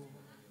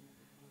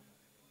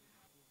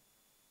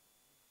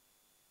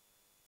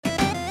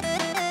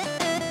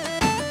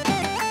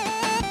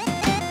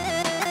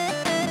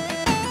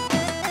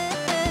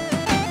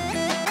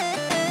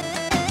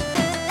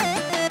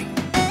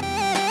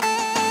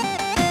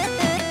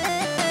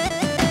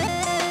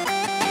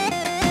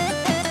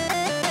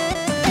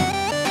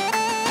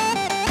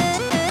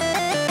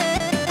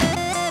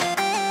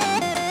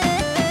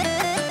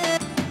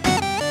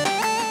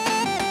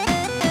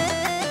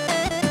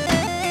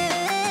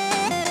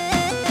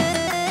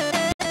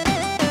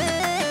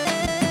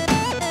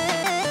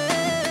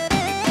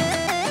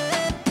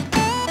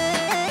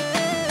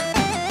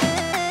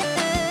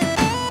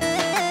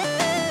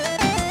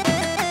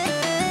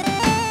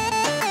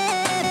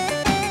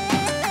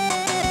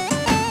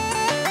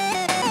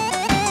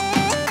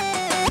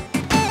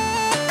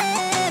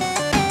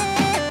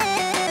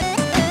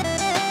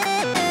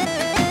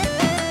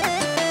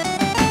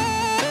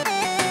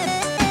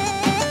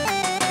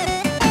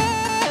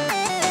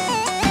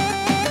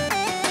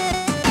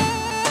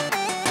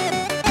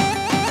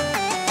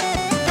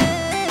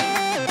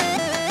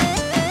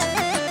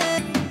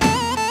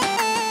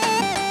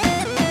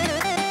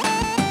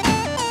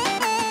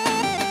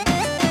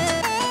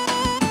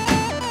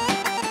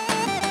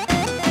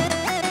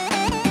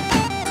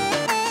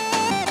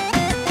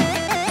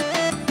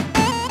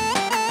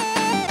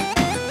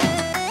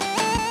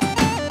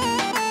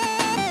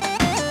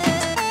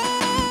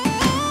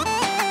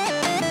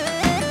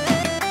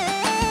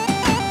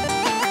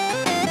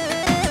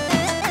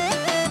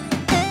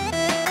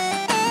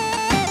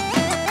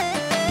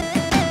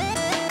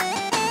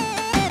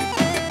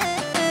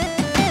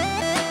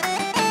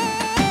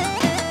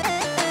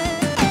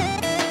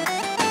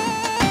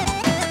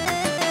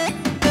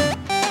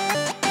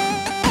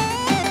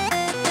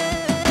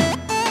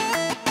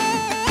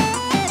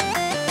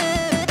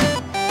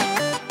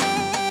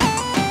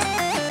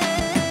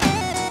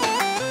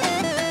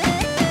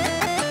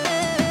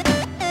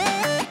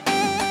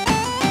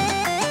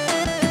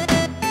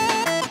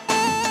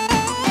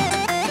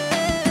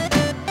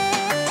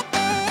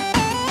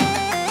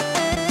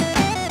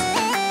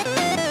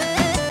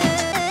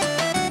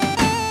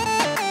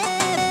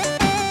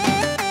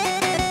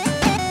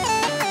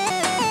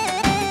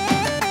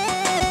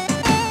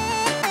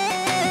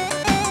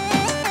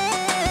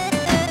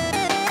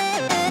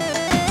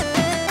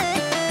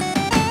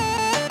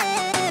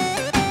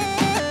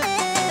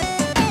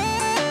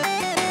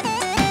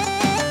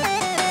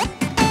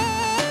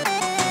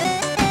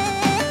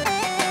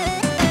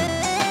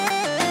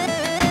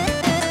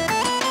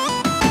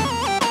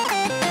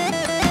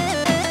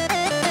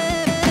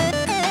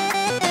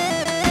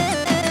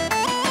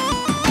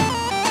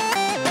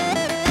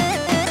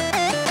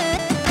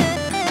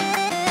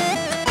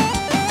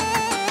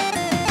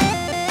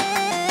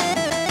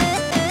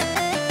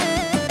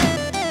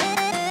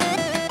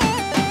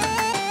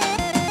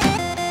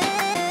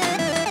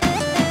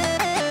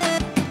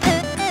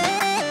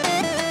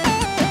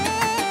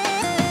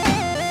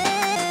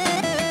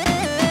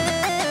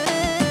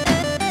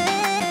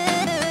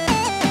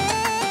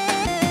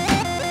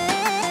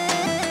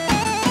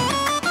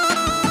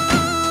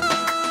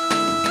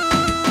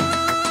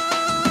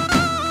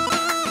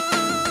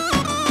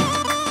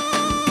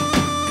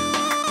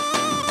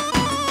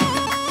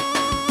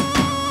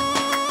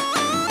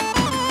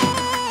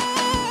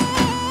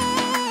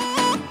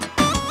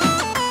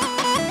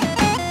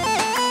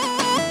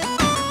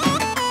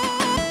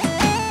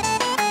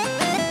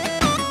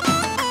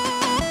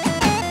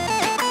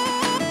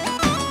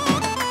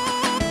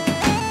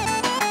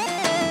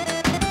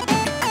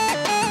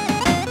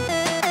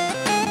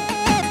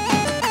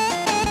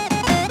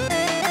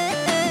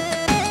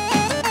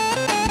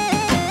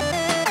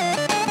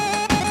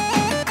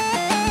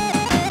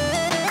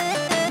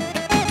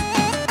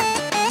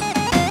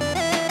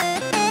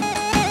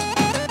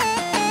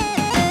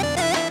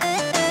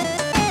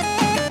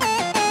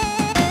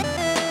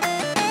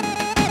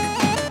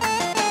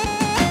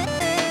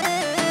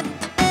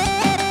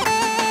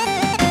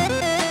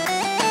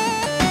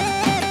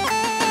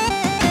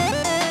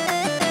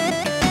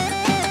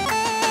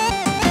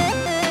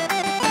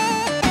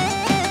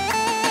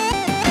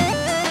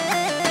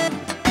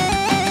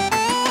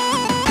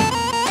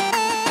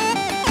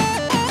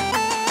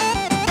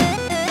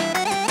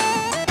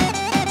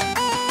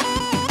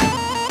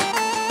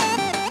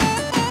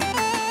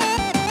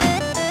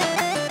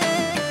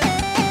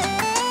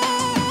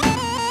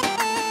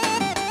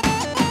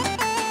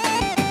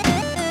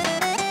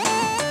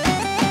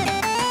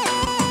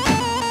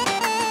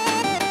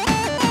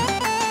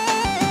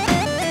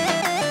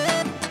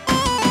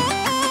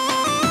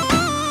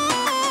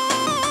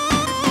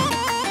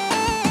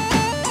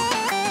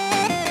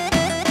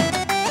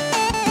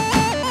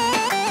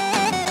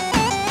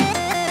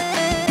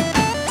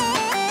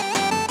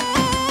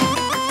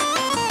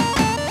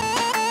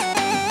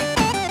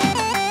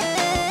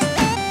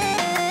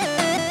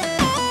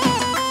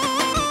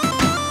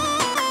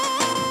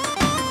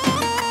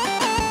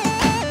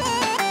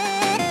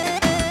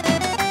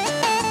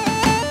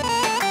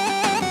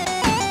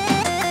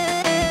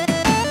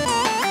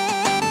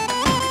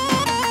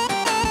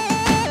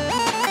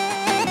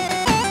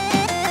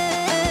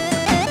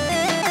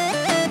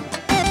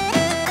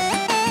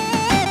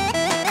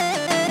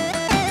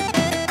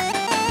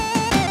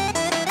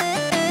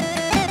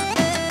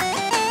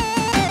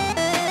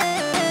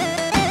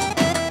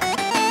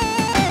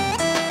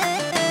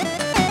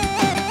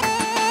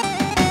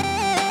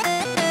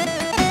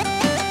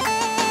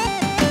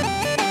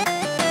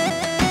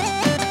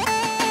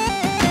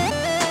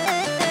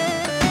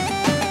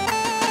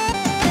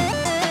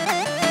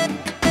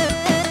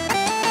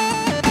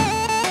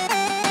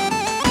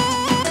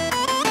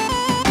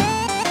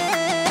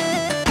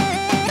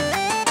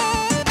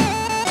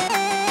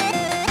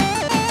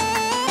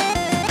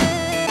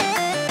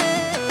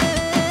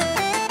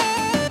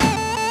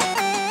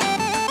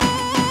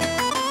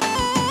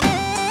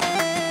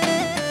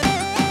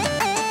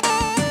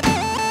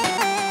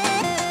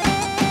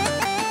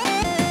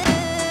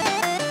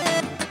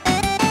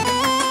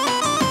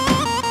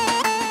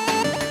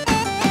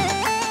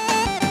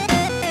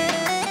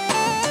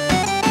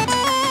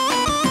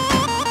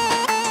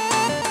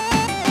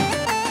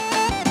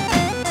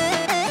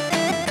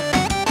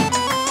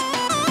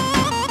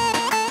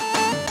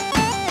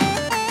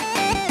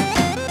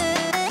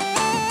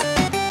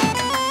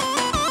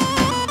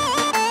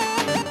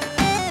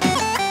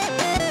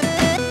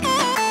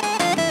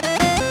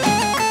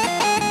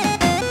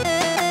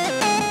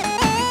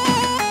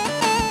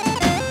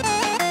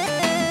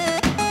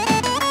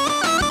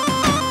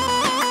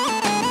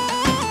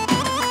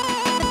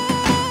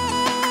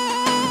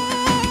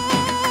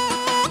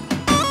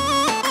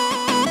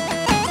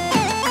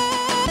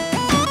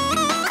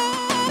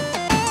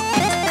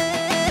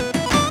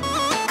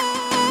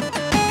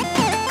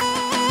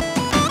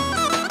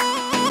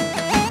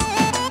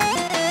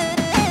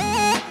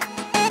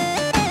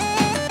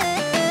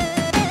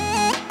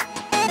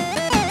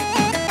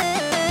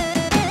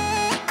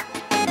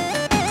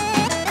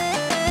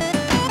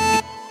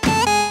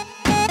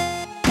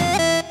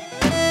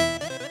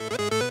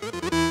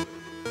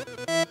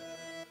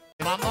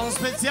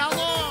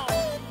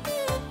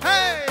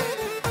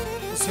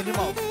 свели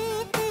малко.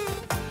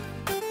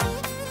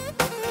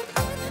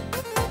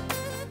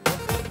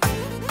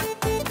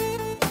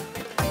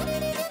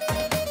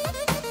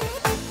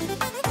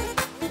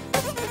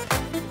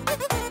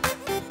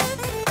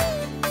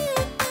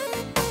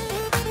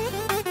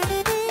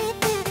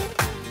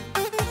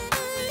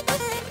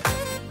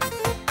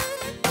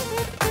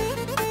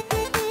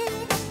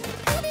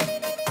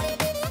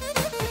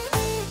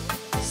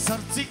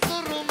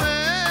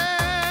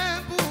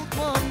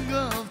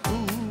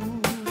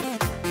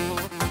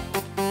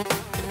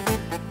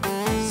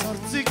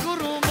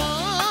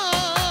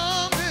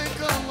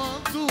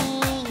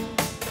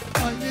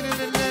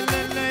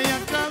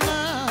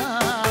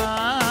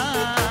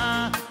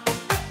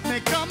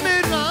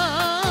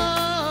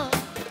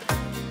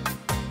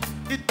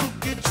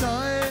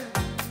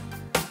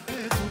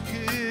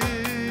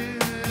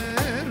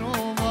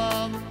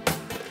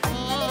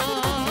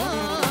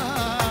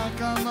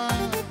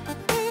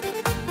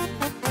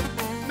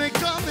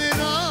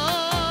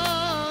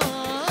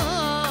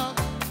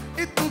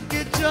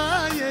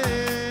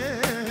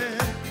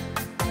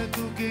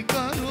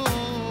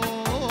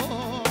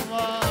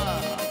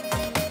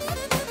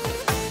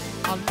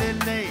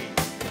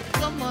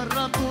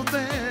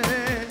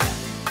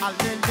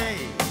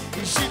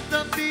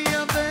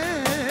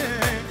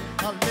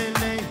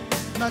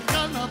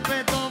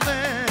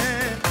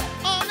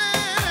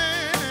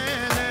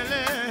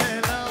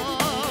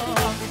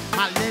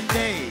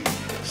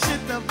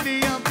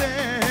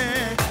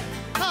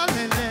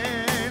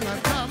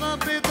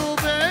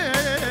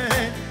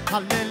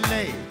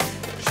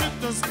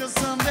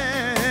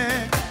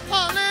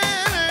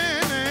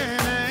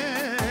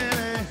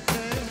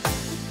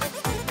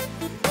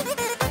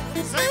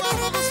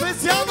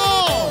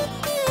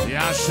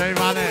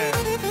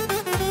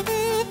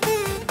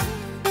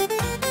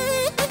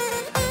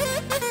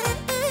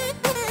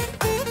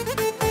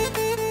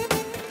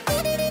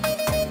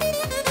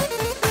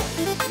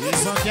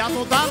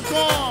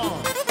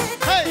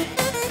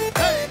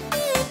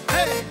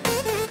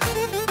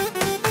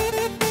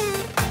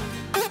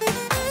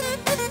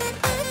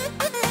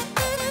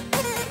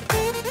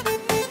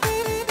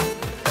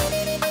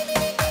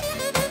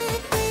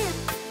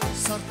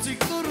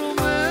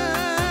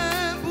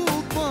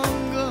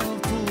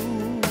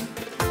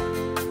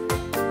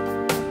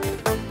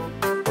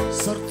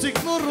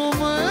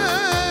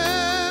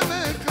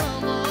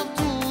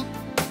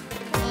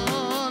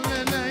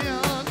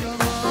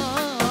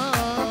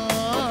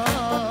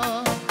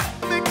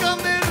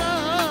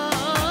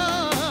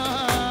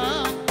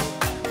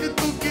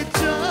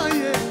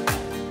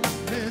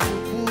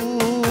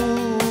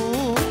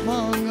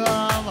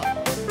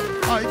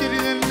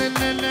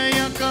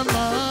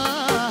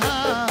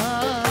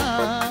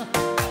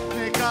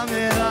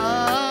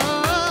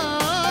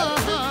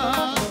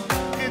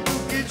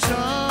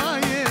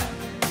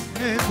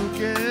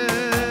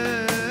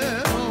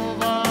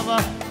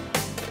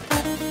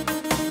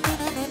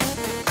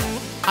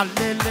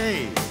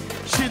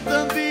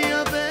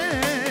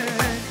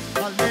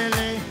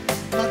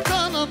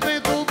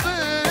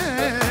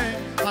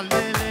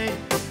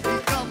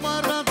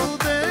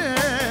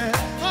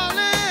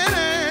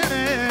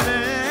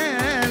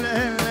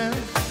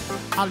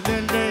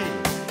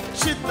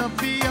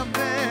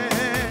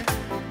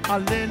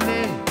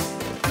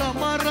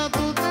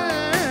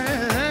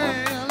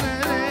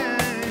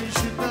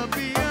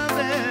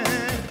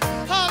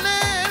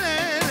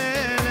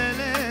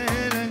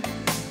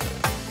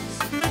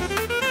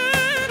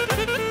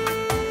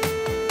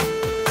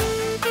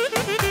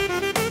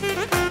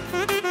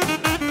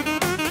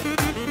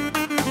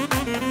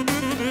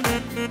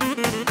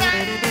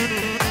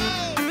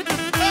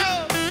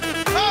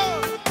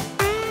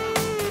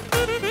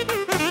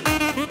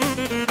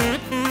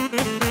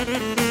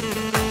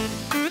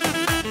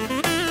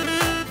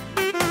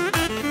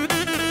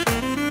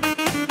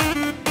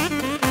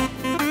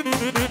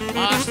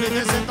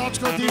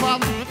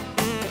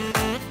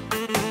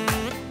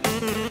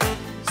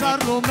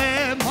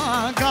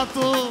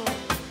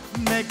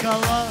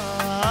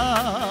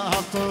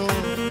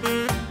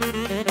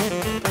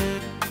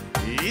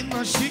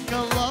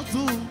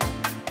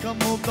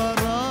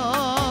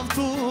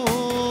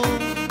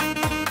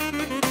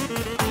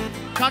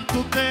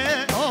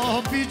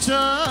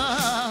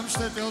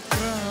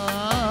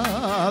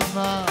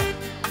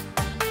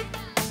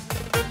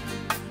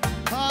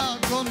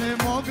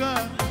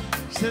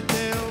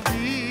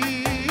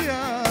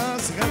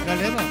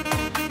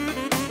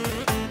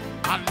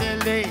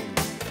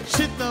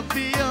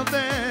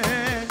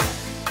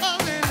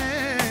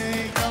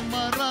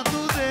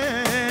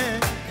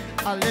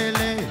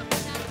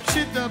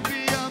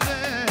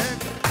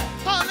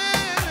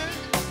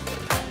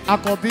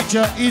 Ако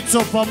обича Ицо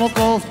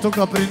Памуков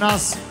тук при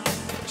нас.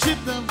 Și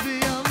dă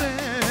via me,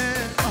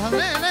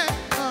 alele,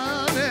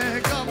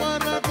 ale,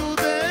 camara tu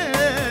de,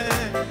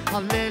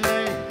 alele,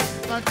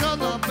 la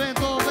cana pe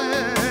dove,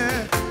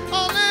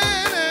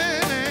 alele,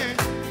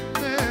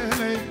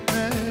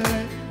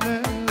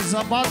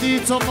 За Бади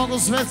Ицо много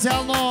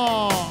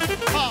специално.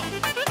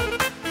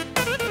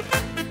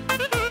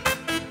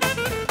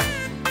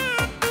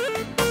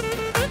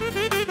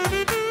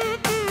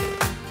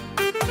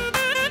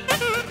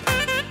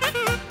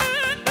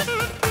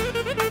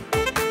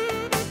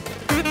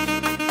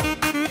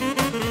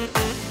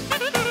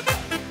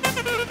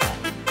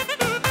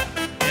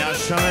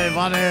 Яша,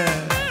 Иване!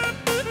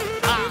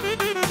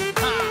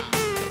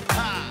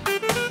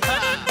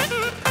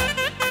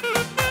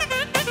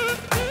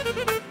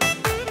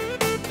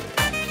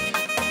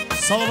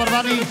 Соло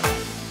Барбани,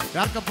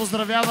 Вярка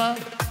поздравява.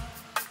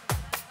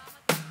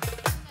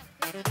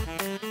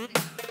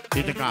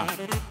 И така,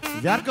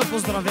 Вярка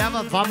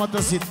поздравява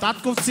двамата си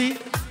татковци,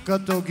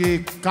 като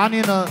ги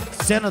кани на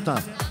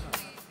сцената.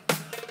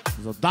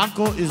 За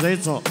Данко и за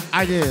Ицо.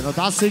 Айде, на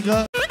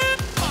дансинга!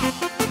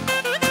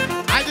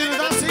 Айде, на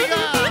дансинга!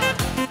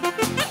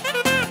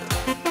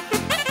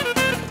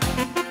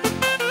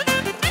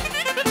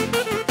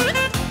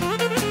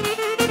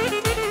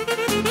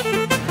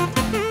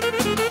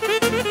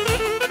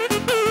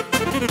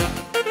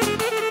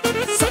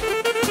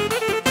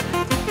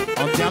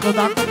 От дядо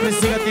Данко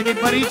пристигат едни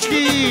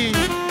парички!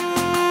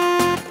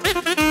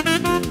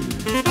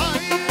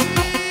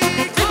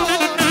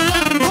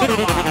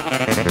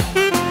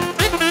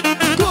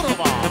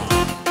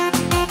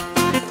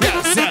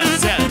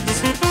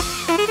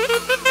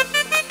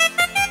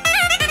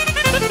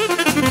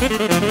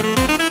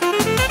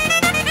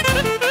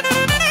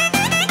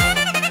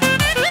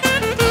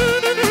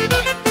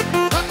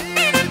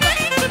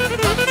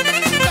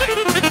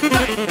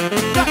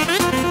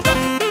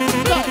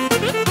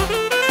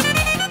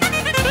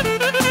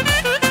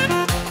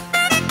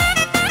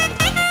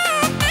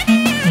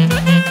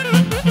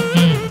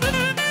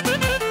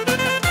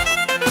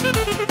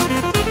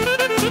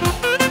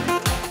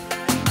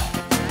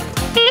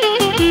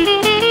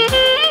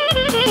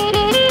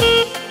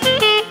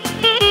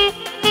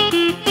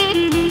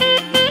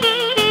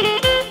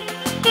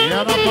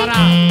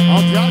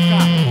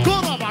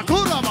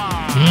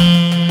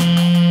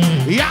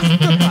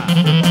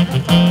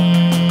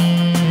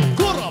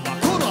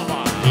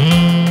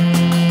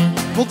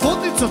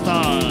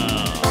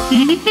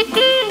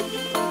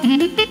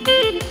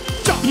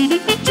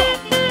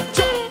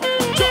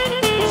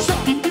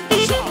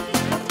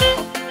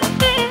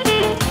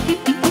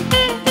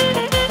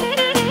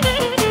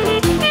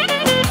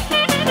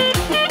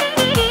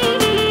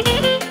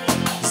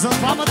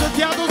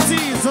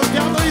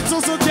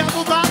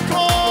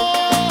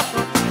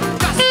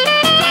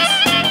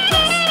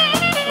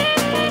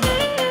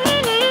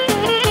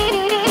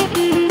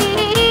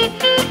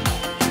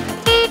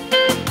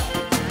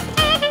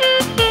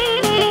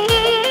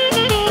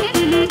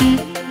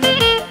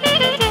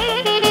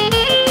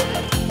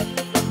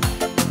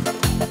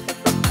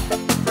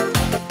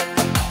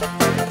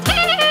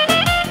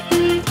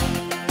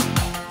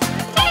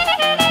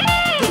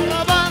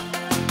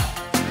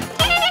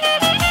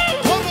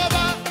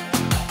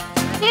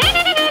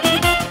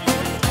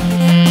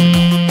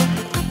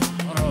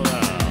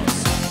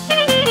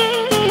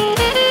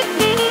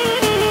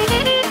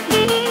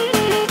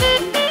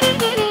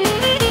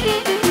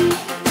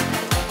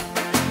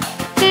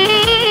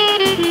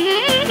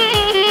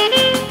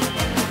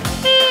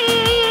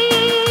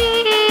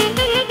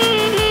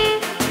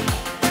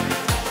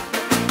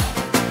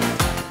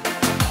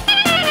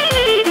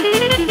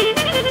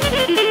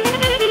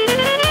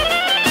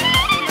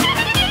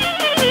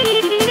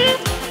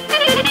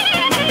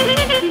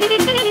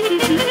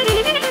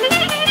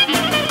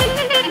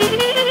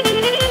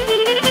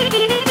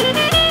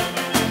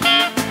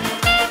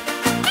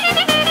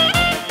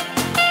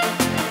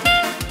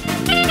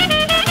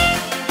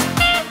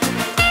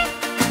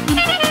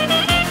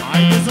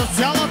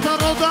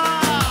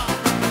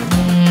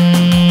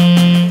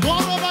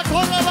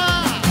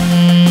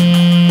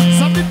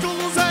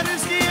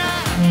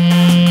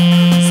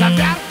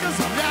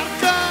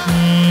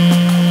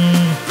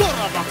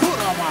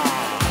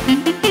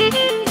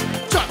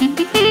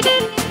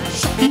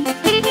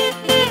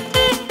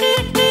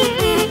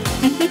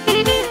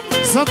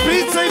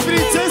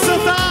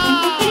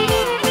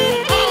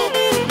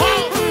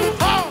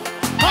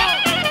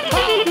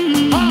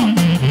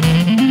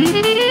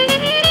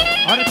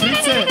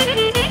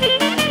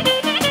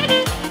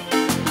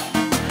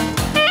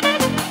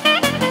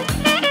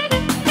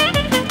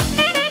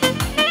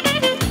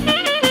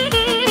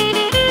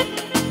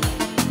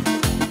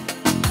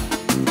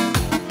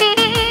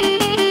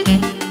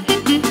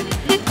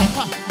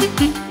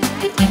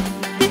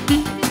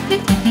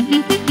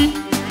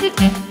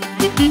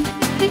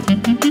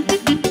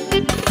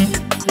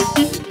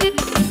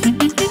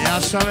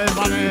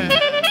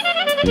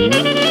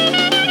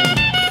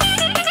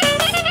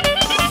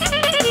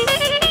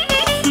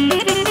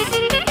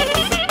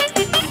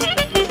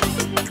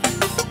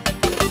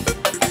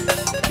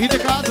 И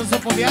така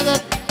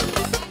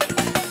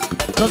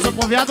да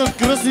заповядат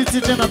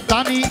кръстниците на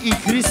Дани и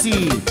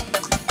Криси.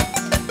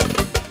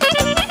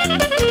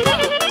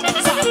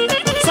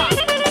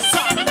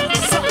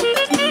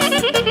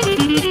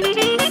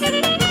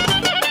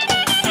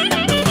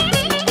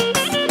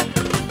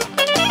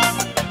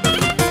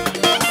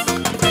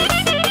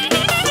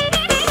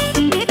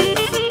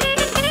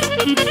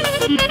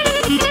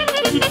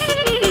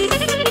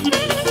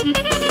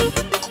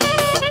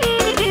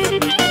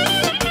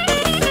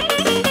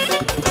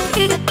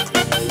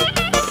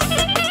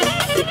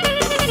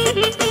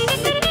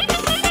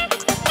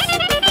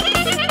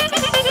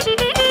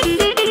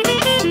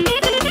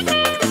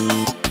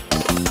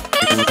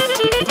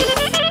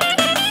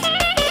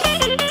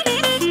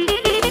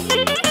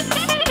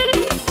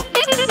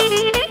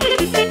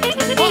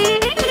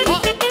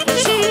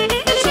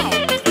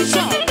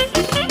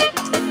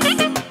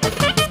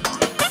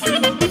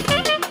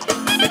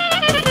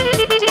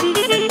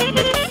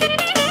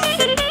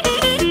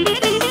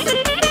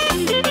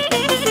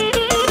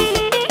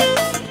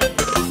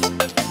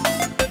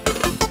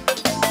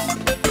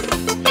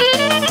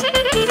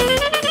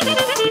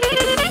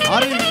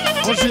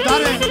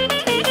 Божидаре!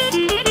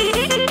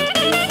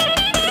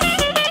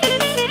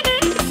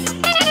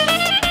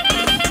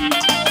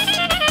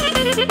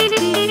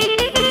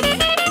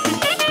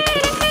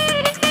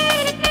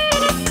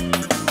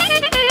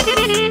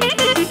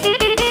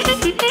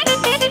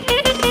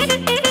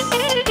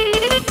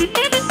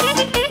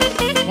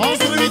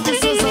 Поздравите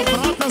се за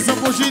брата, за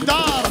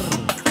Божидар!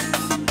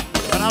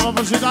 Браво,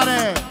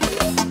 Божидаре!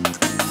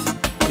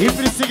 И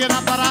пристига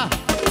на пара!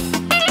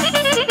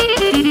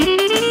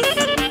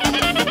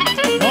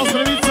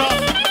 Поздравица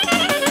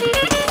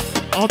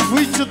от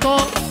войчето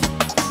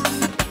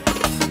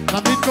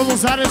на Дани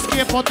Лозаревски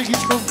е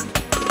по-тихичко.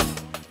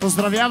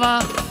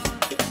 Поздравява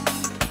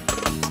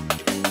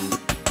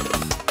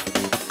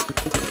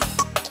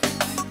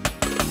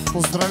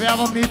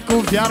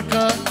Митко,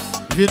 Вярка,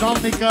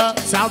 виновника,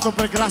 цялото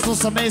прекрасно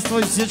семейство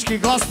и всички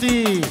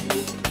гости.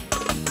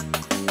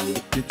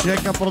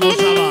 Кичека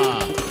продължава.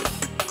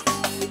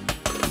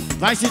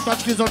 20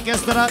 точки за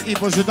оркестъра и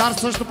Божидар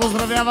също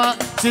поздравява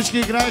всички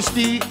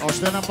играещи.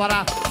 Още една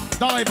пара.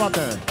 Давай,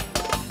 бате!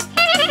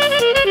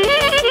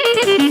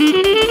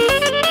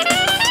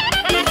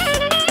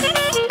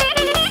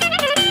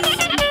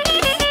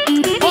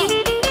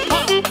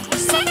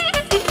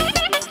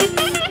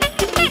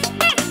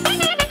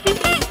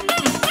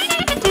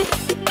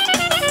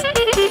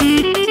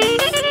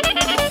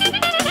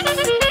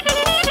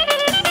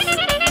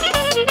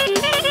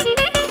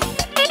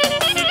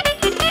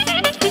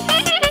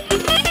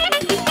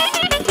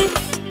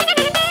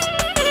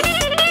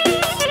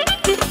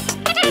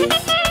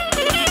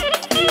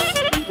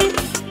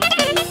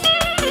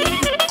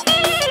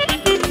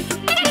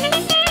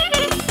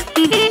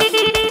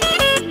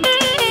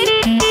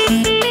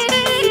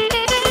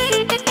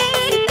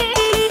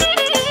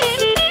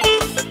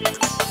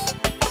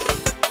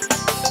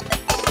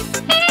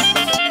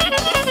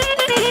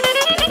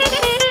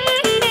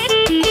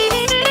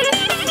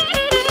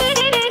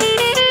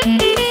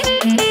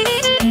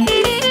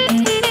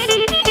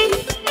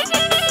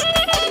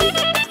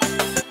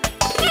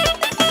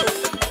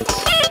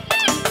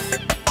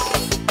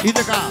 И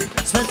така,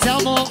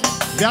 специално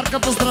Вярка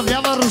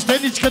поздравява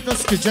рожденичката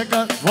с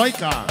кичека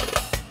Войка.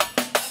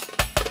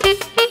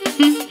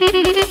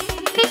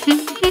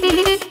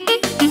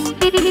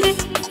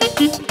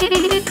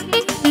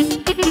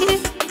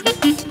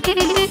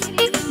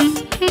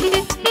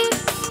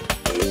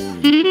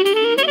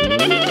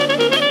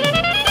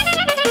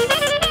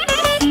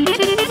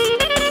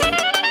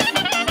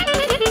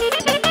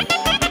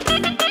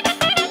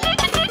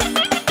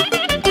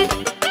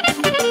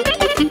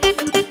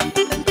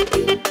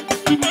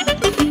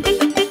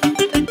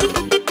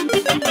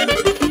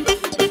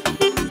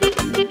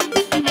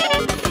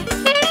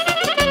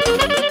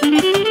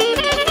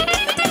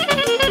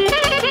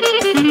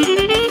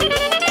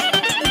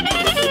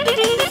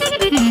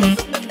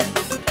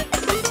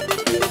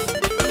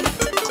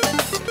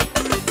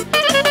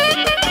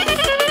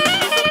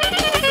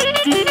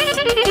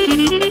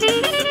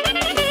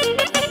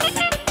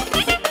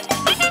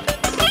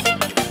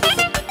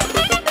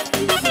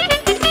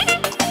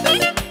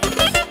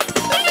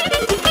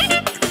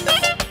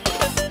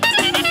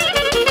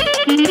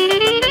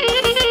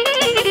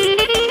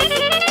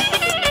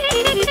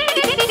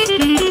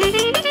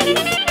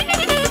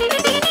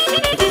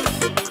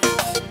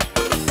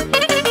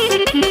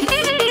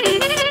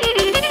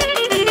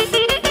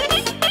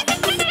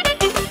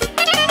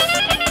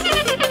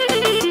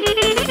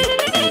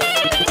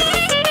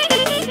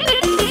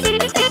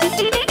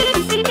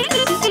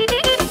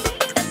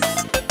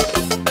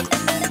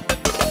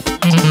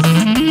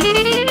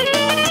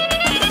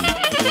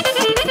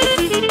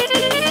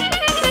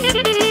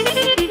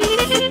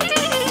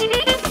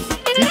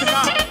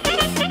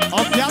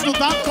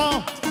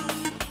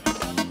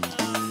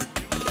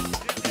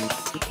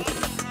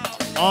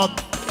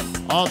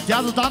 От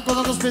дядо Данко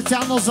много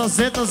специално за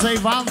Зета, за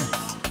Иван.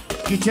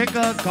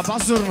 Кичека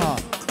Кабасурна.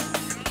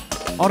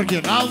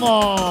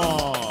 Оригинално.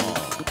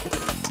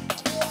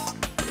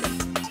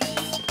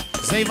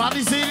 За Иван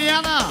и за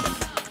Илияна.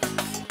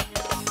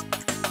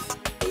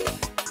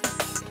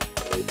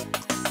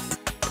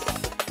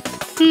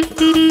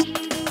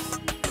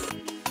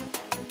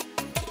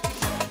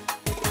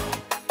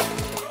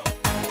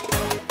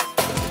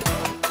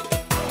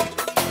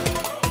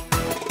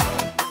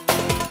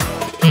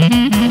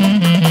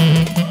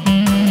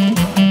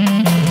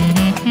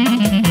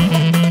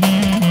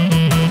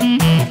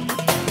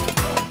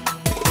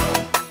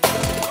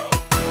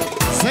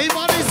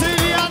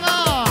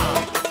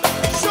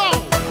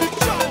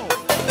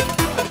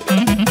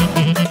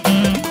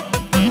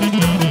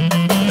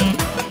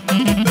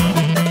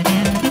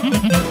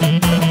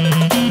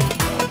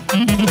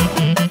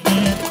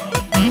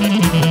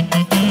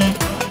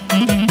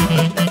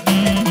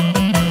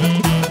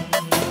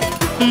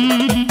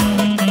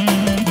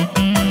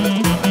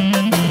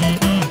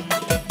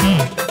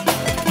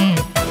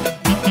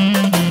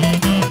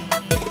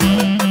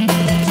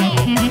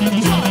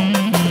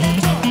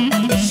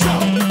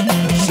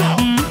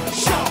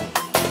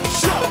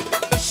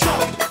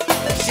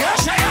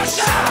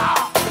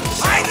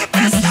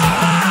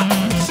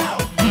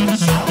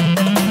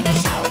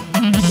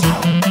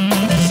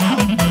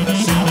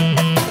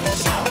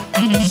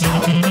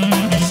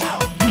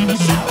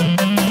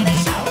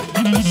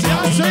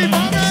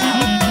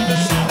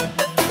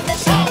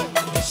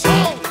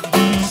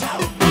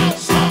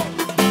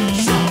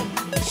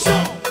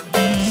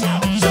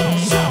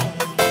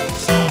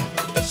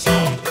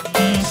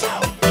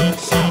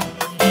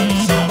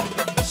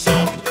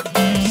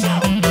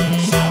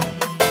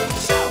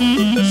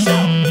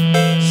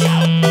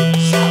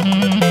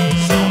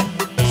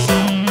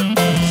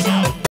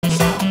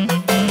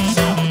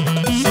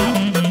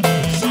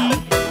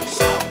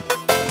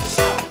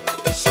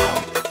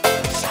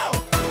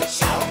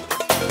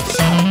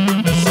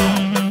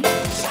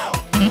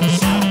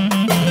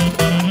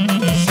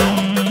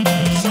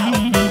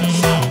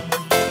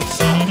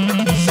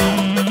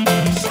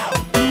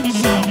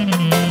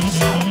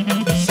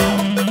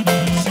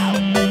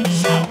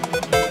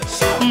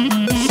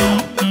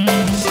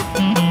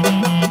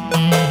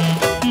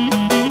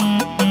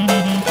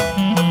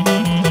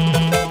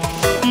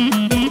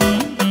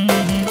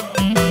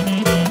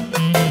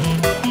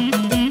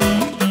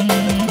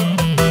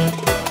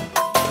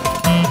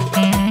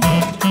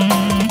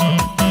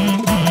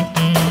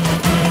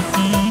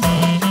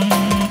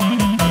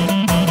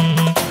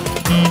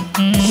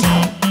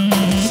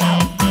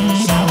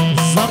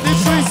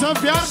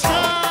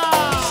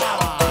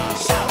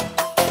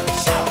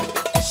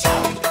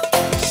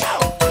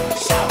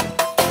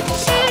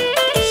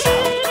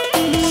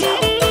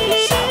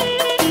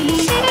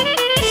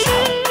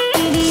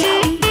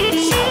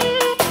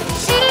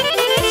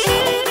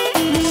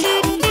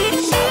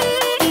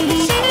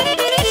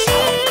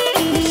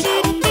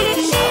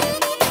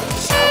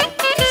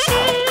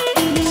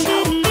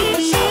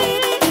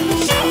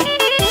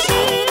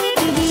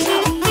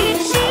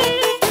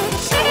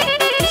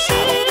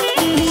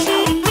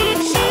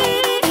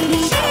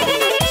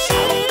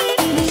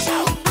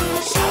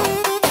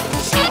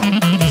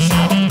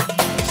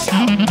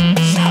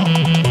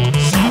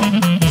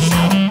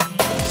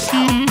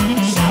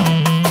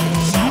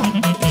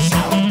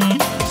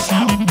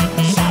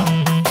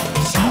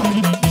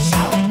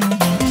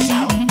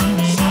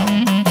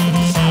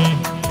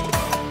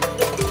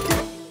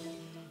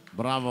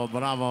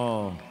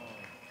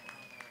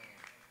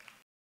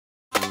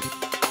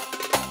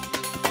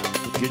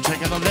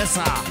 Кичека на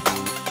Веса.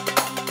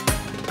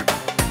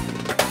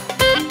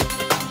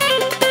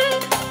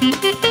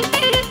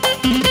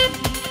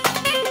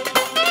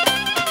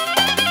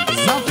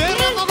 За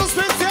Вера много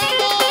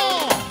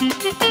специално!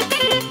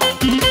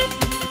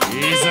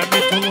 И за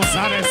Дани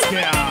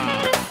Лозаревския.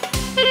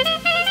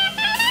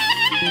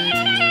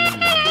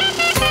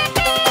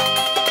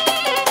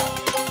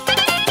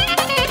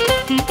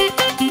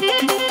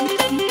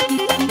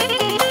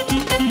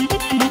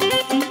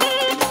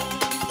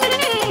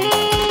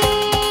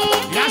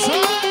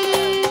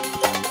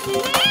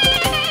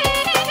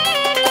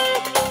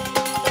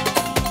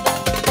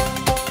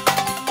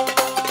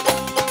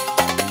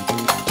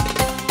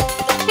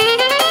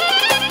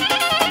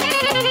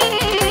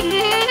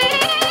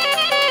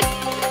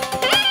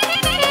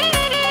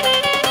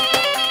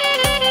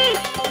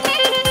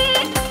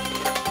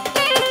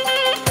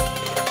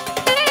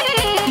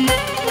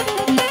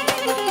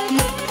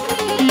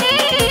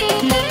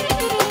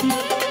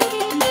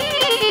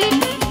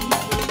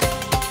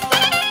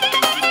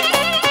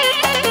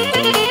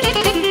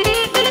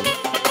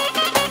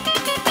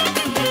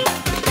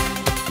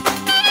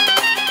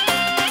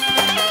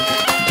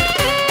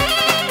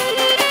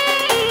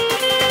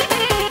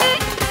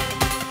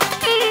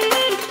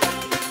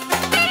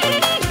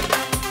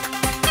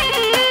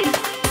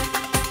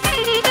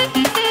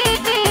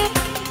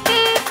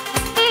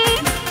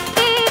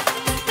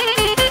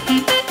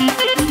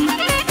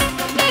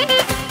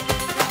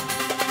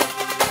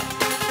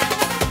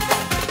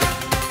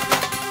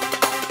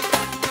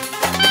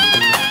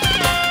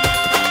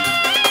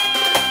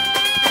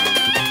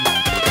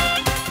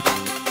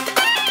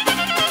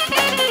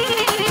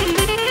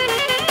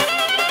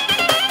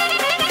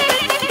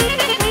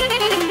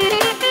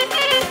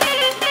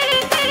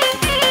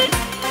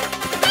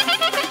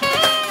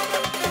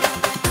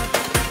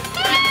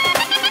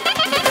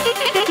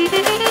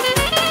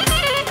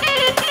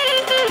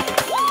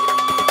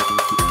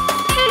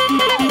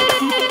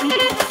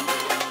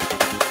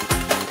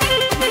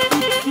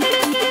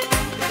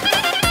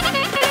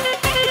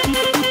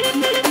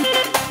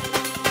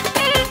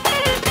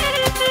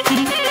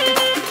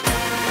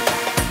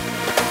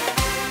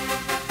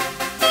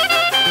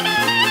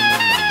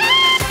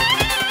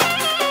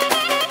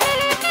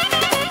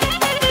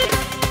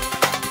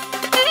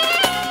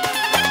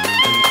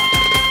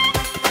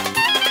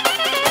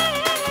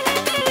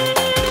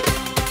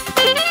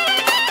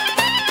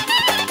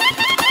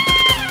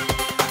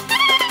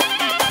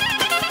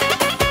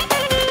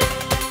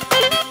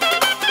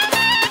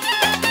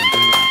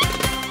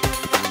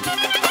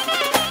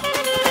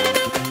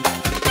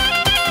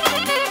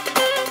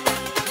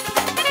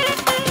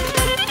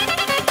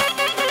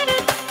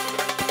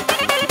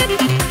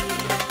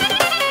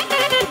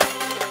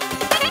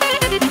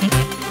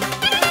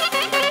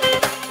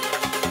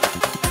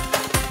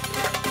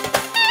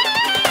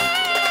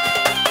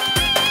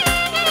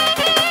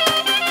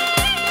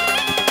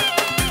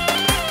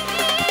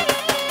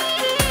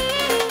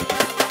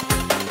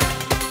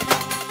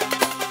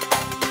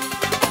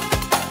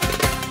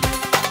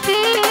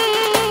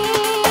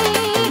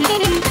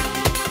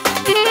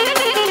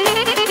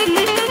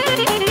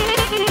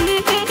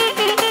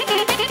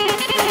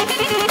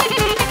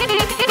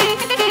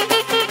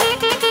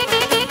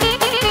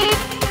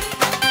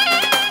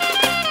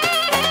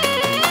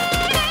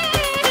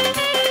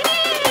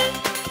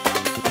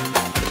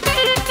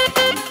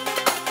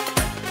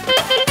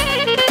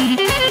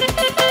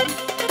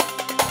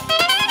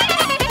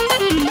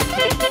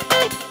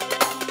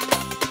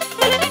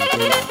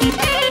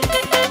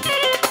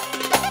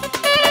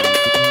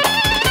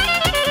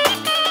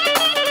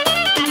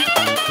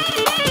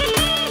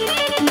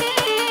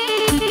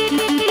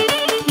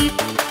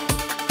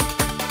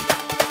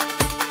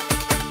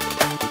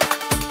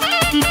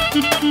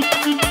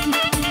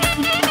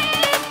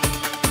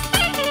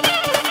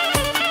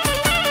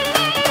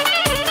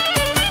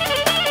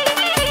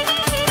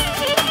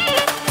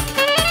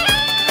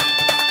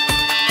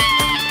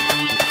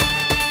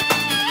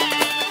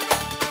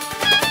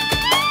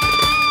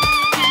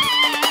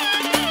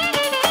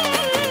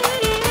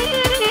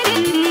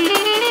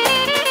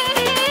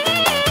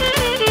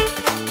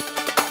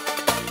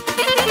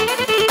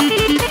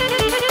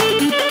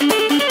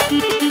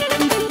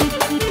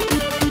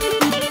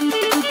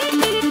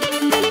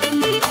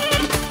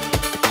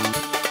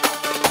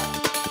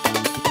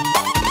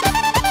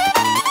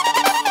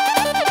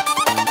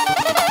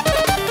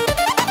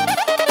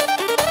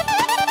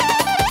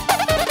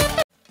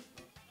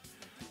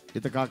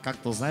 И така,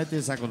 както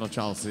знаете, всяко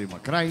начало си има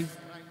край.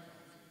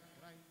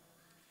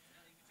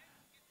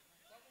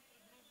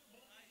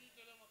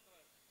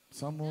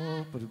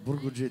 Само при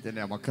бургоджиите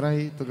няма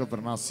край, тук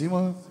при нас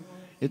има.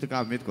 И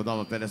така Митко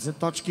дава 50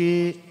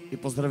 точки и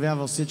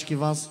поздравява всички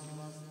вас.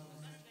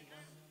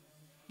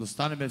 Да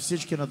станем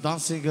всички на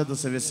дансинга, да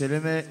се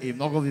веселиме и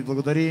много ви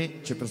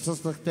благодари, че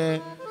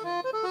присъствахте.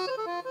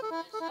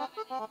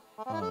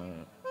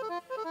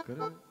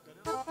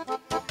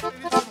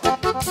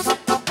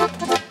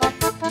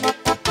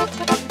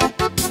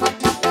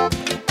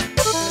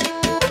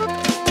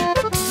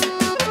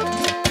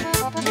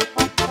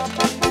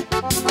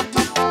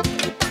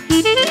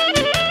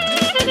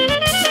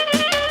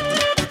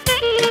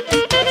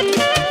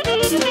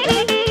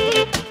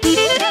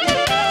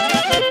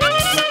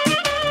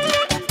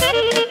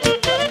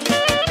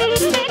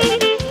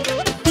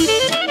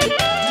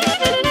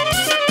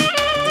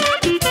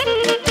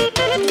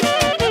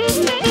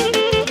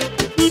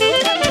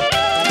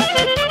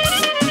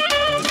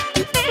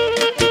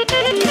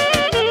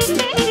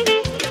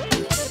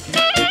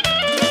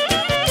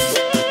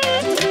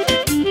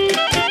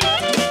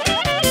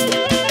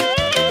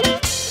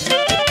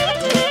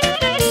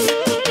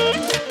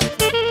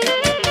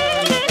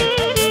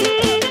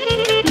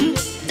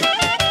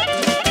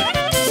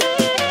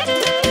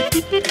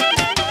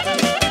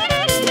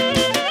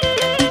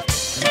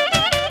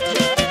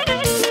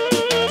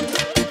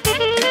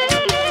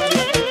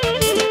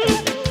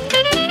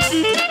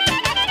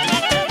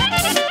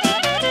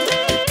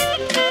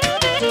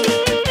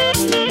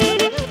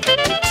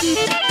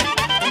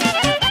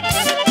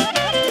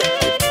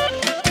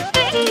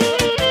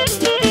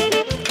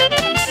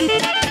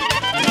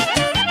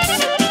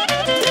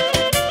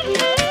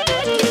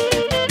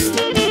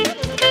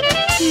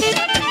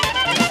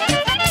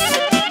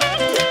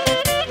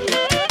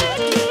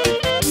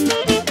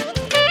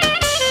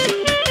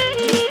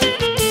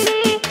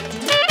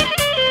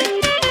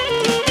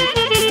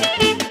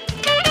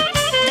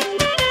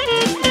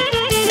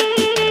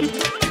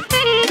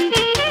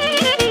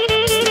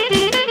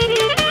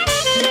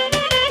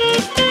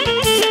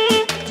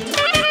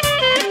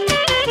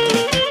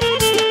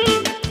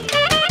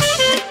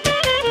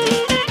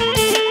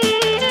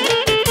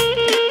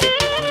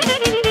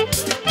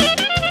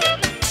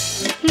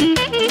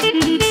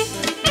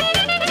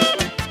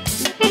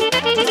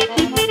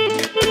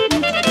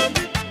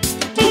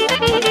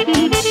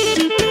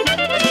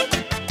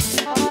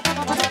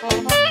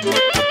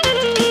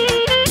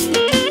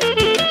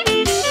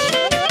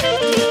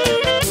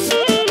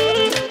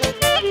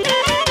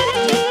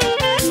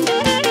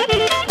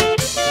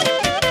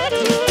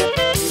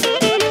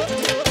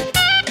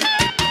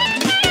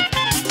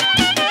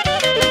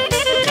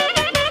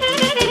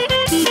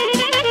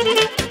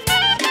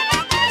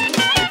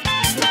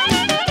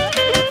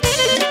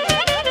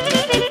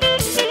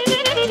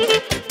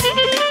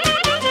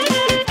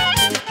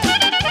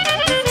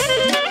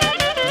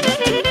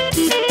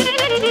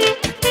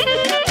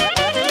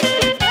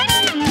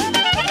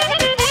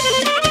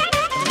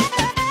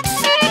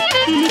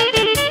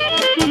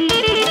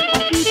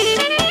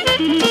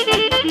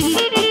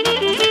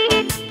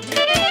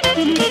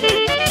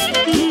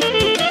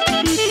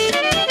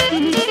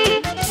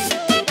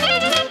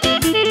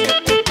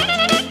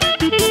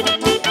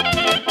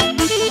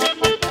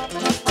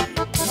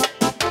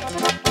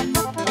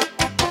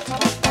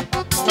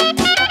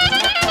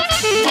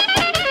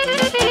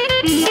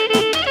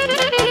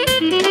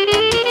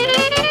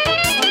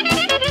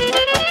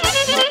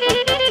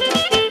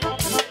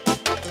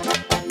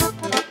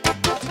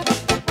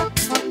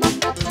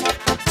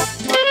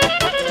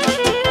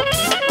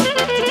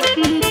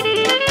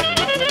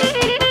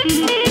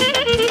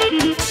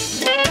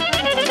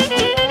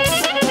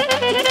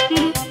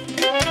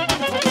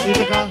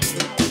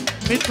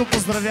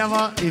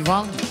 поздравява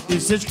Иван и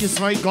всички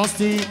свои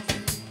гости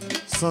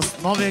с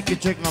новия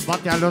кичек на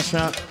батя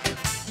Алеша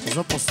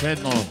за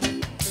последно.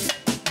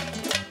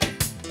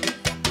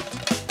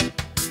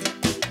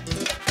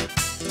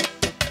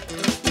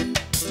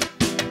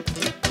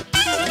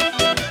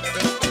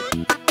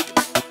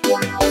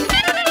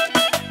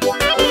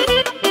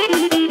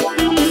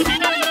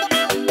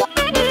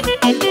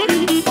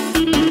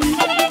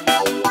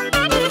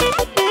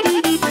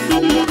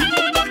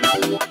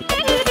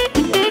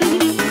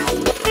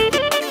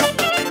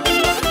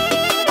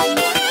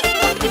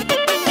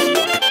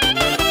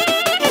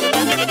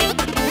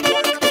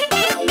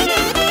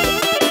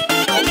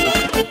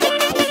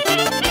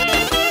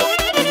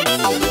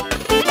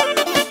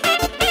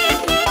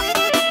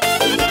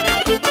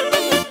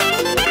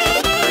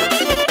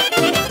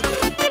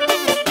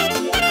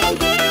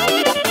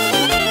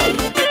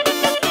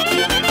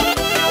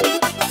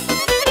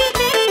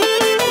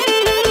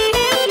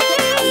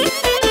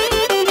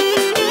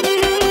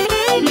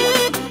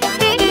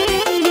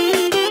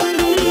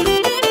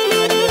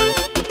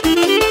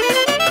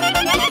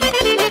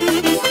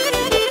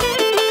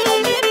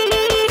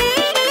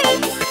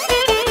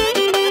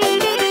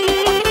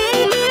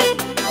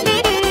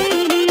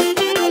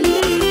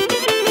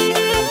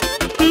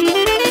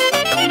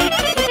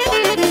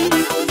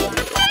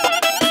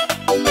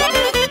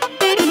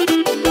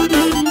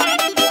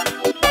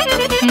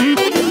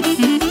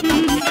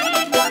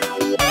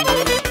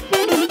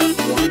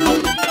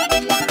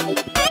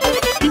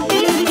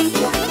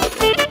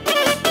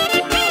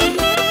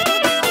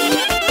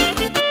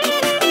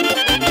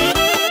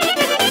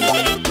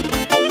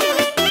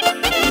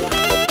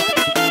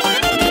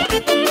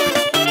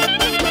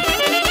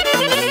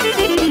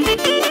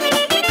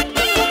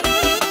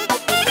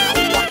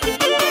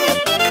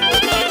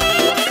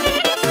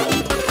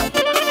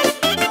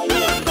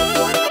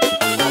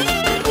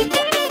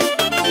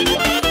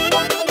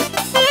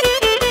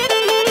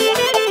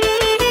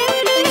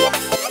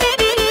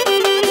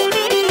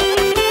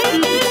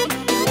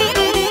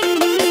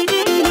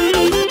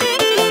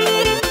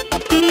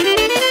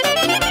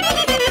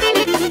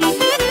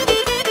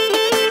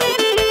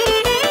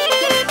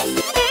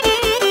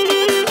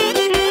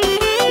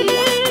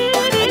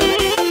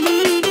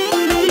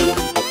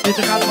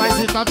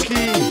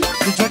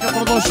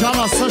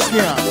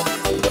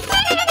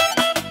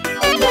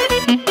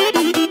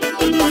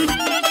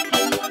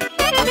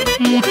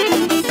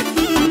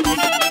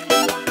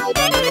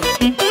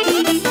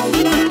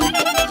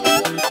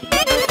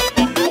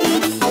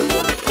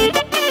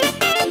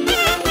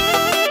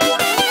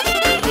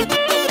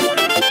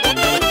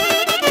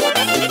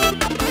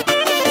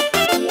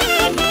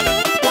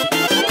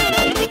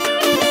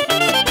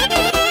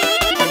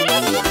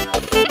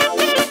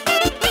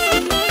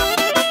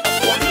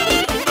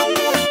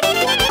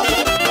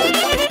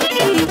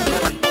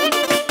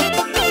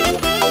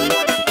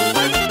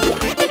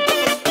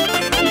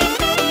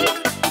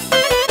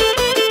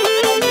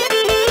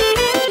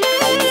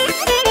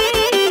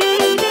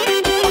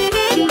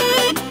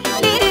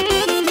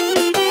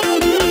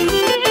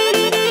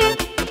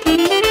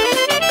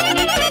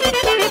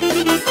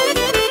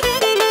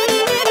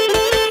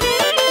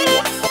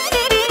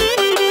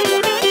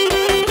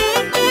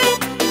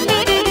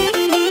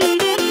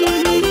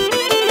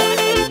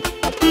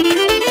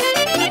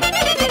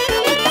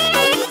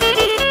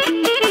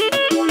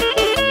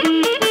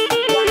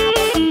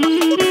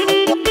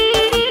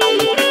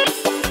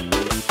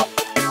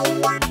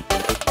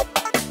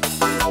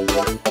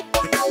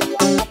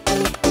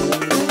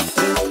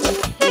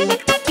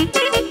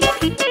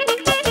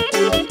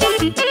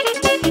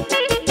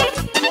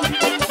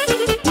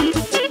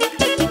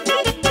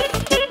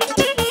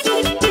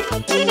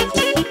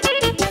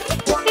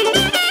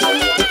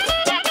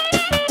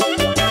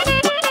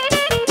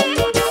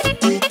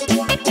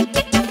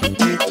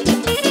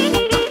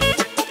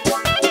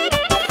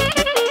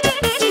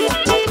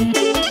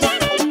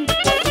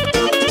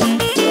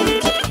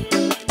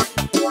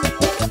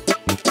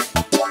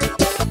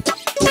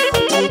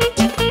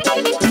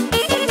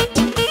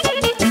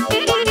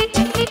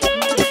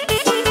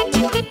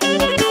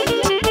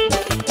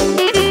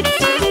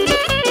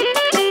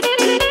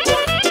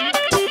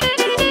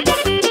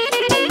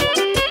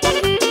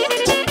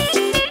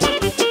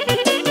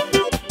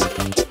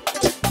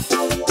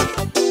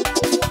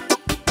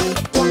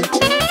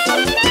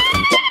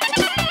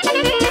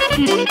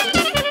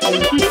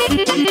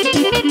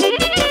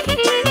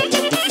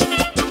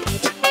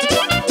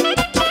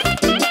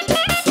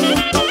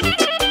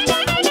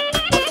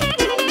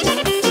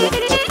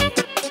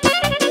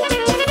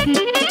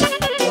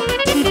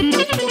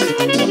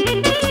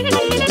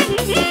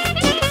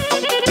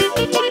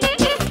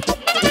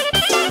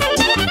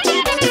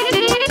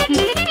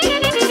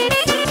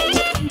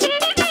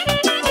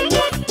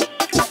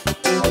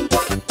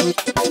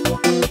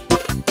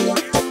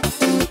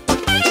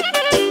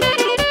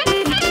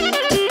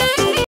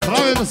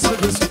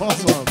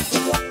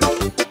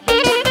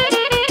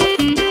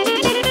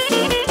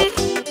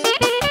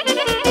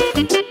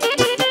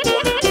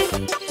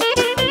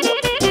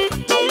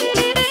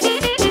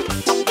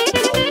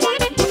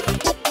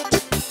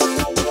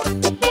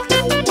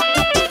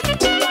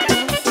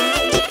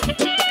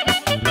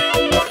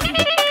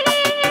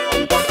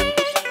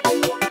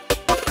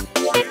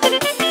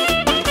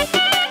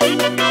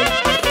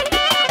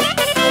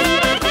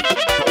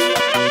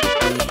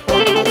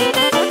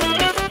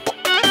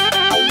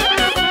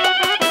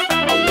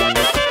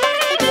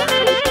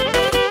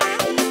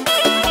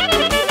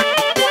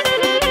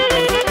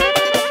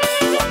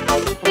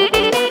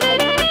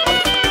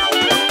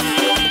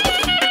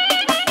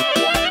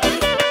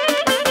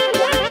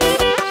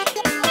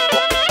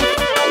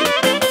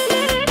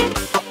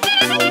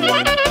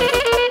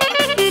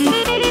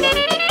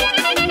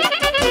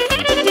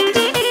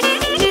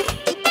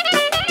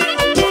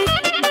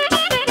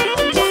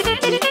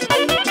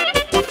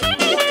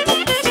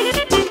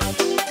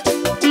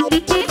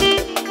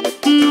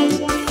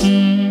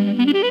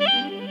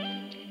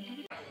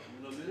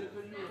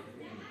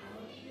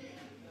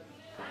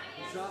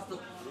 участват.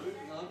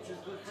 Знам, че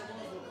искат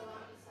само.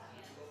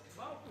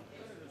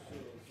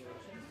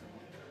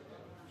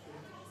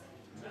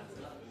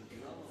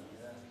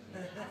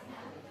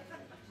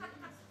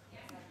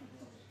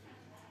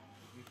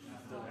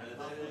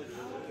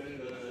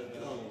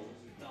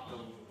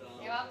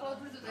 Ела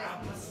по-близо да е.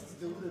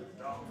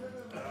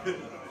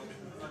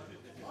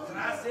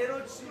 Здравей,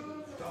 рочи!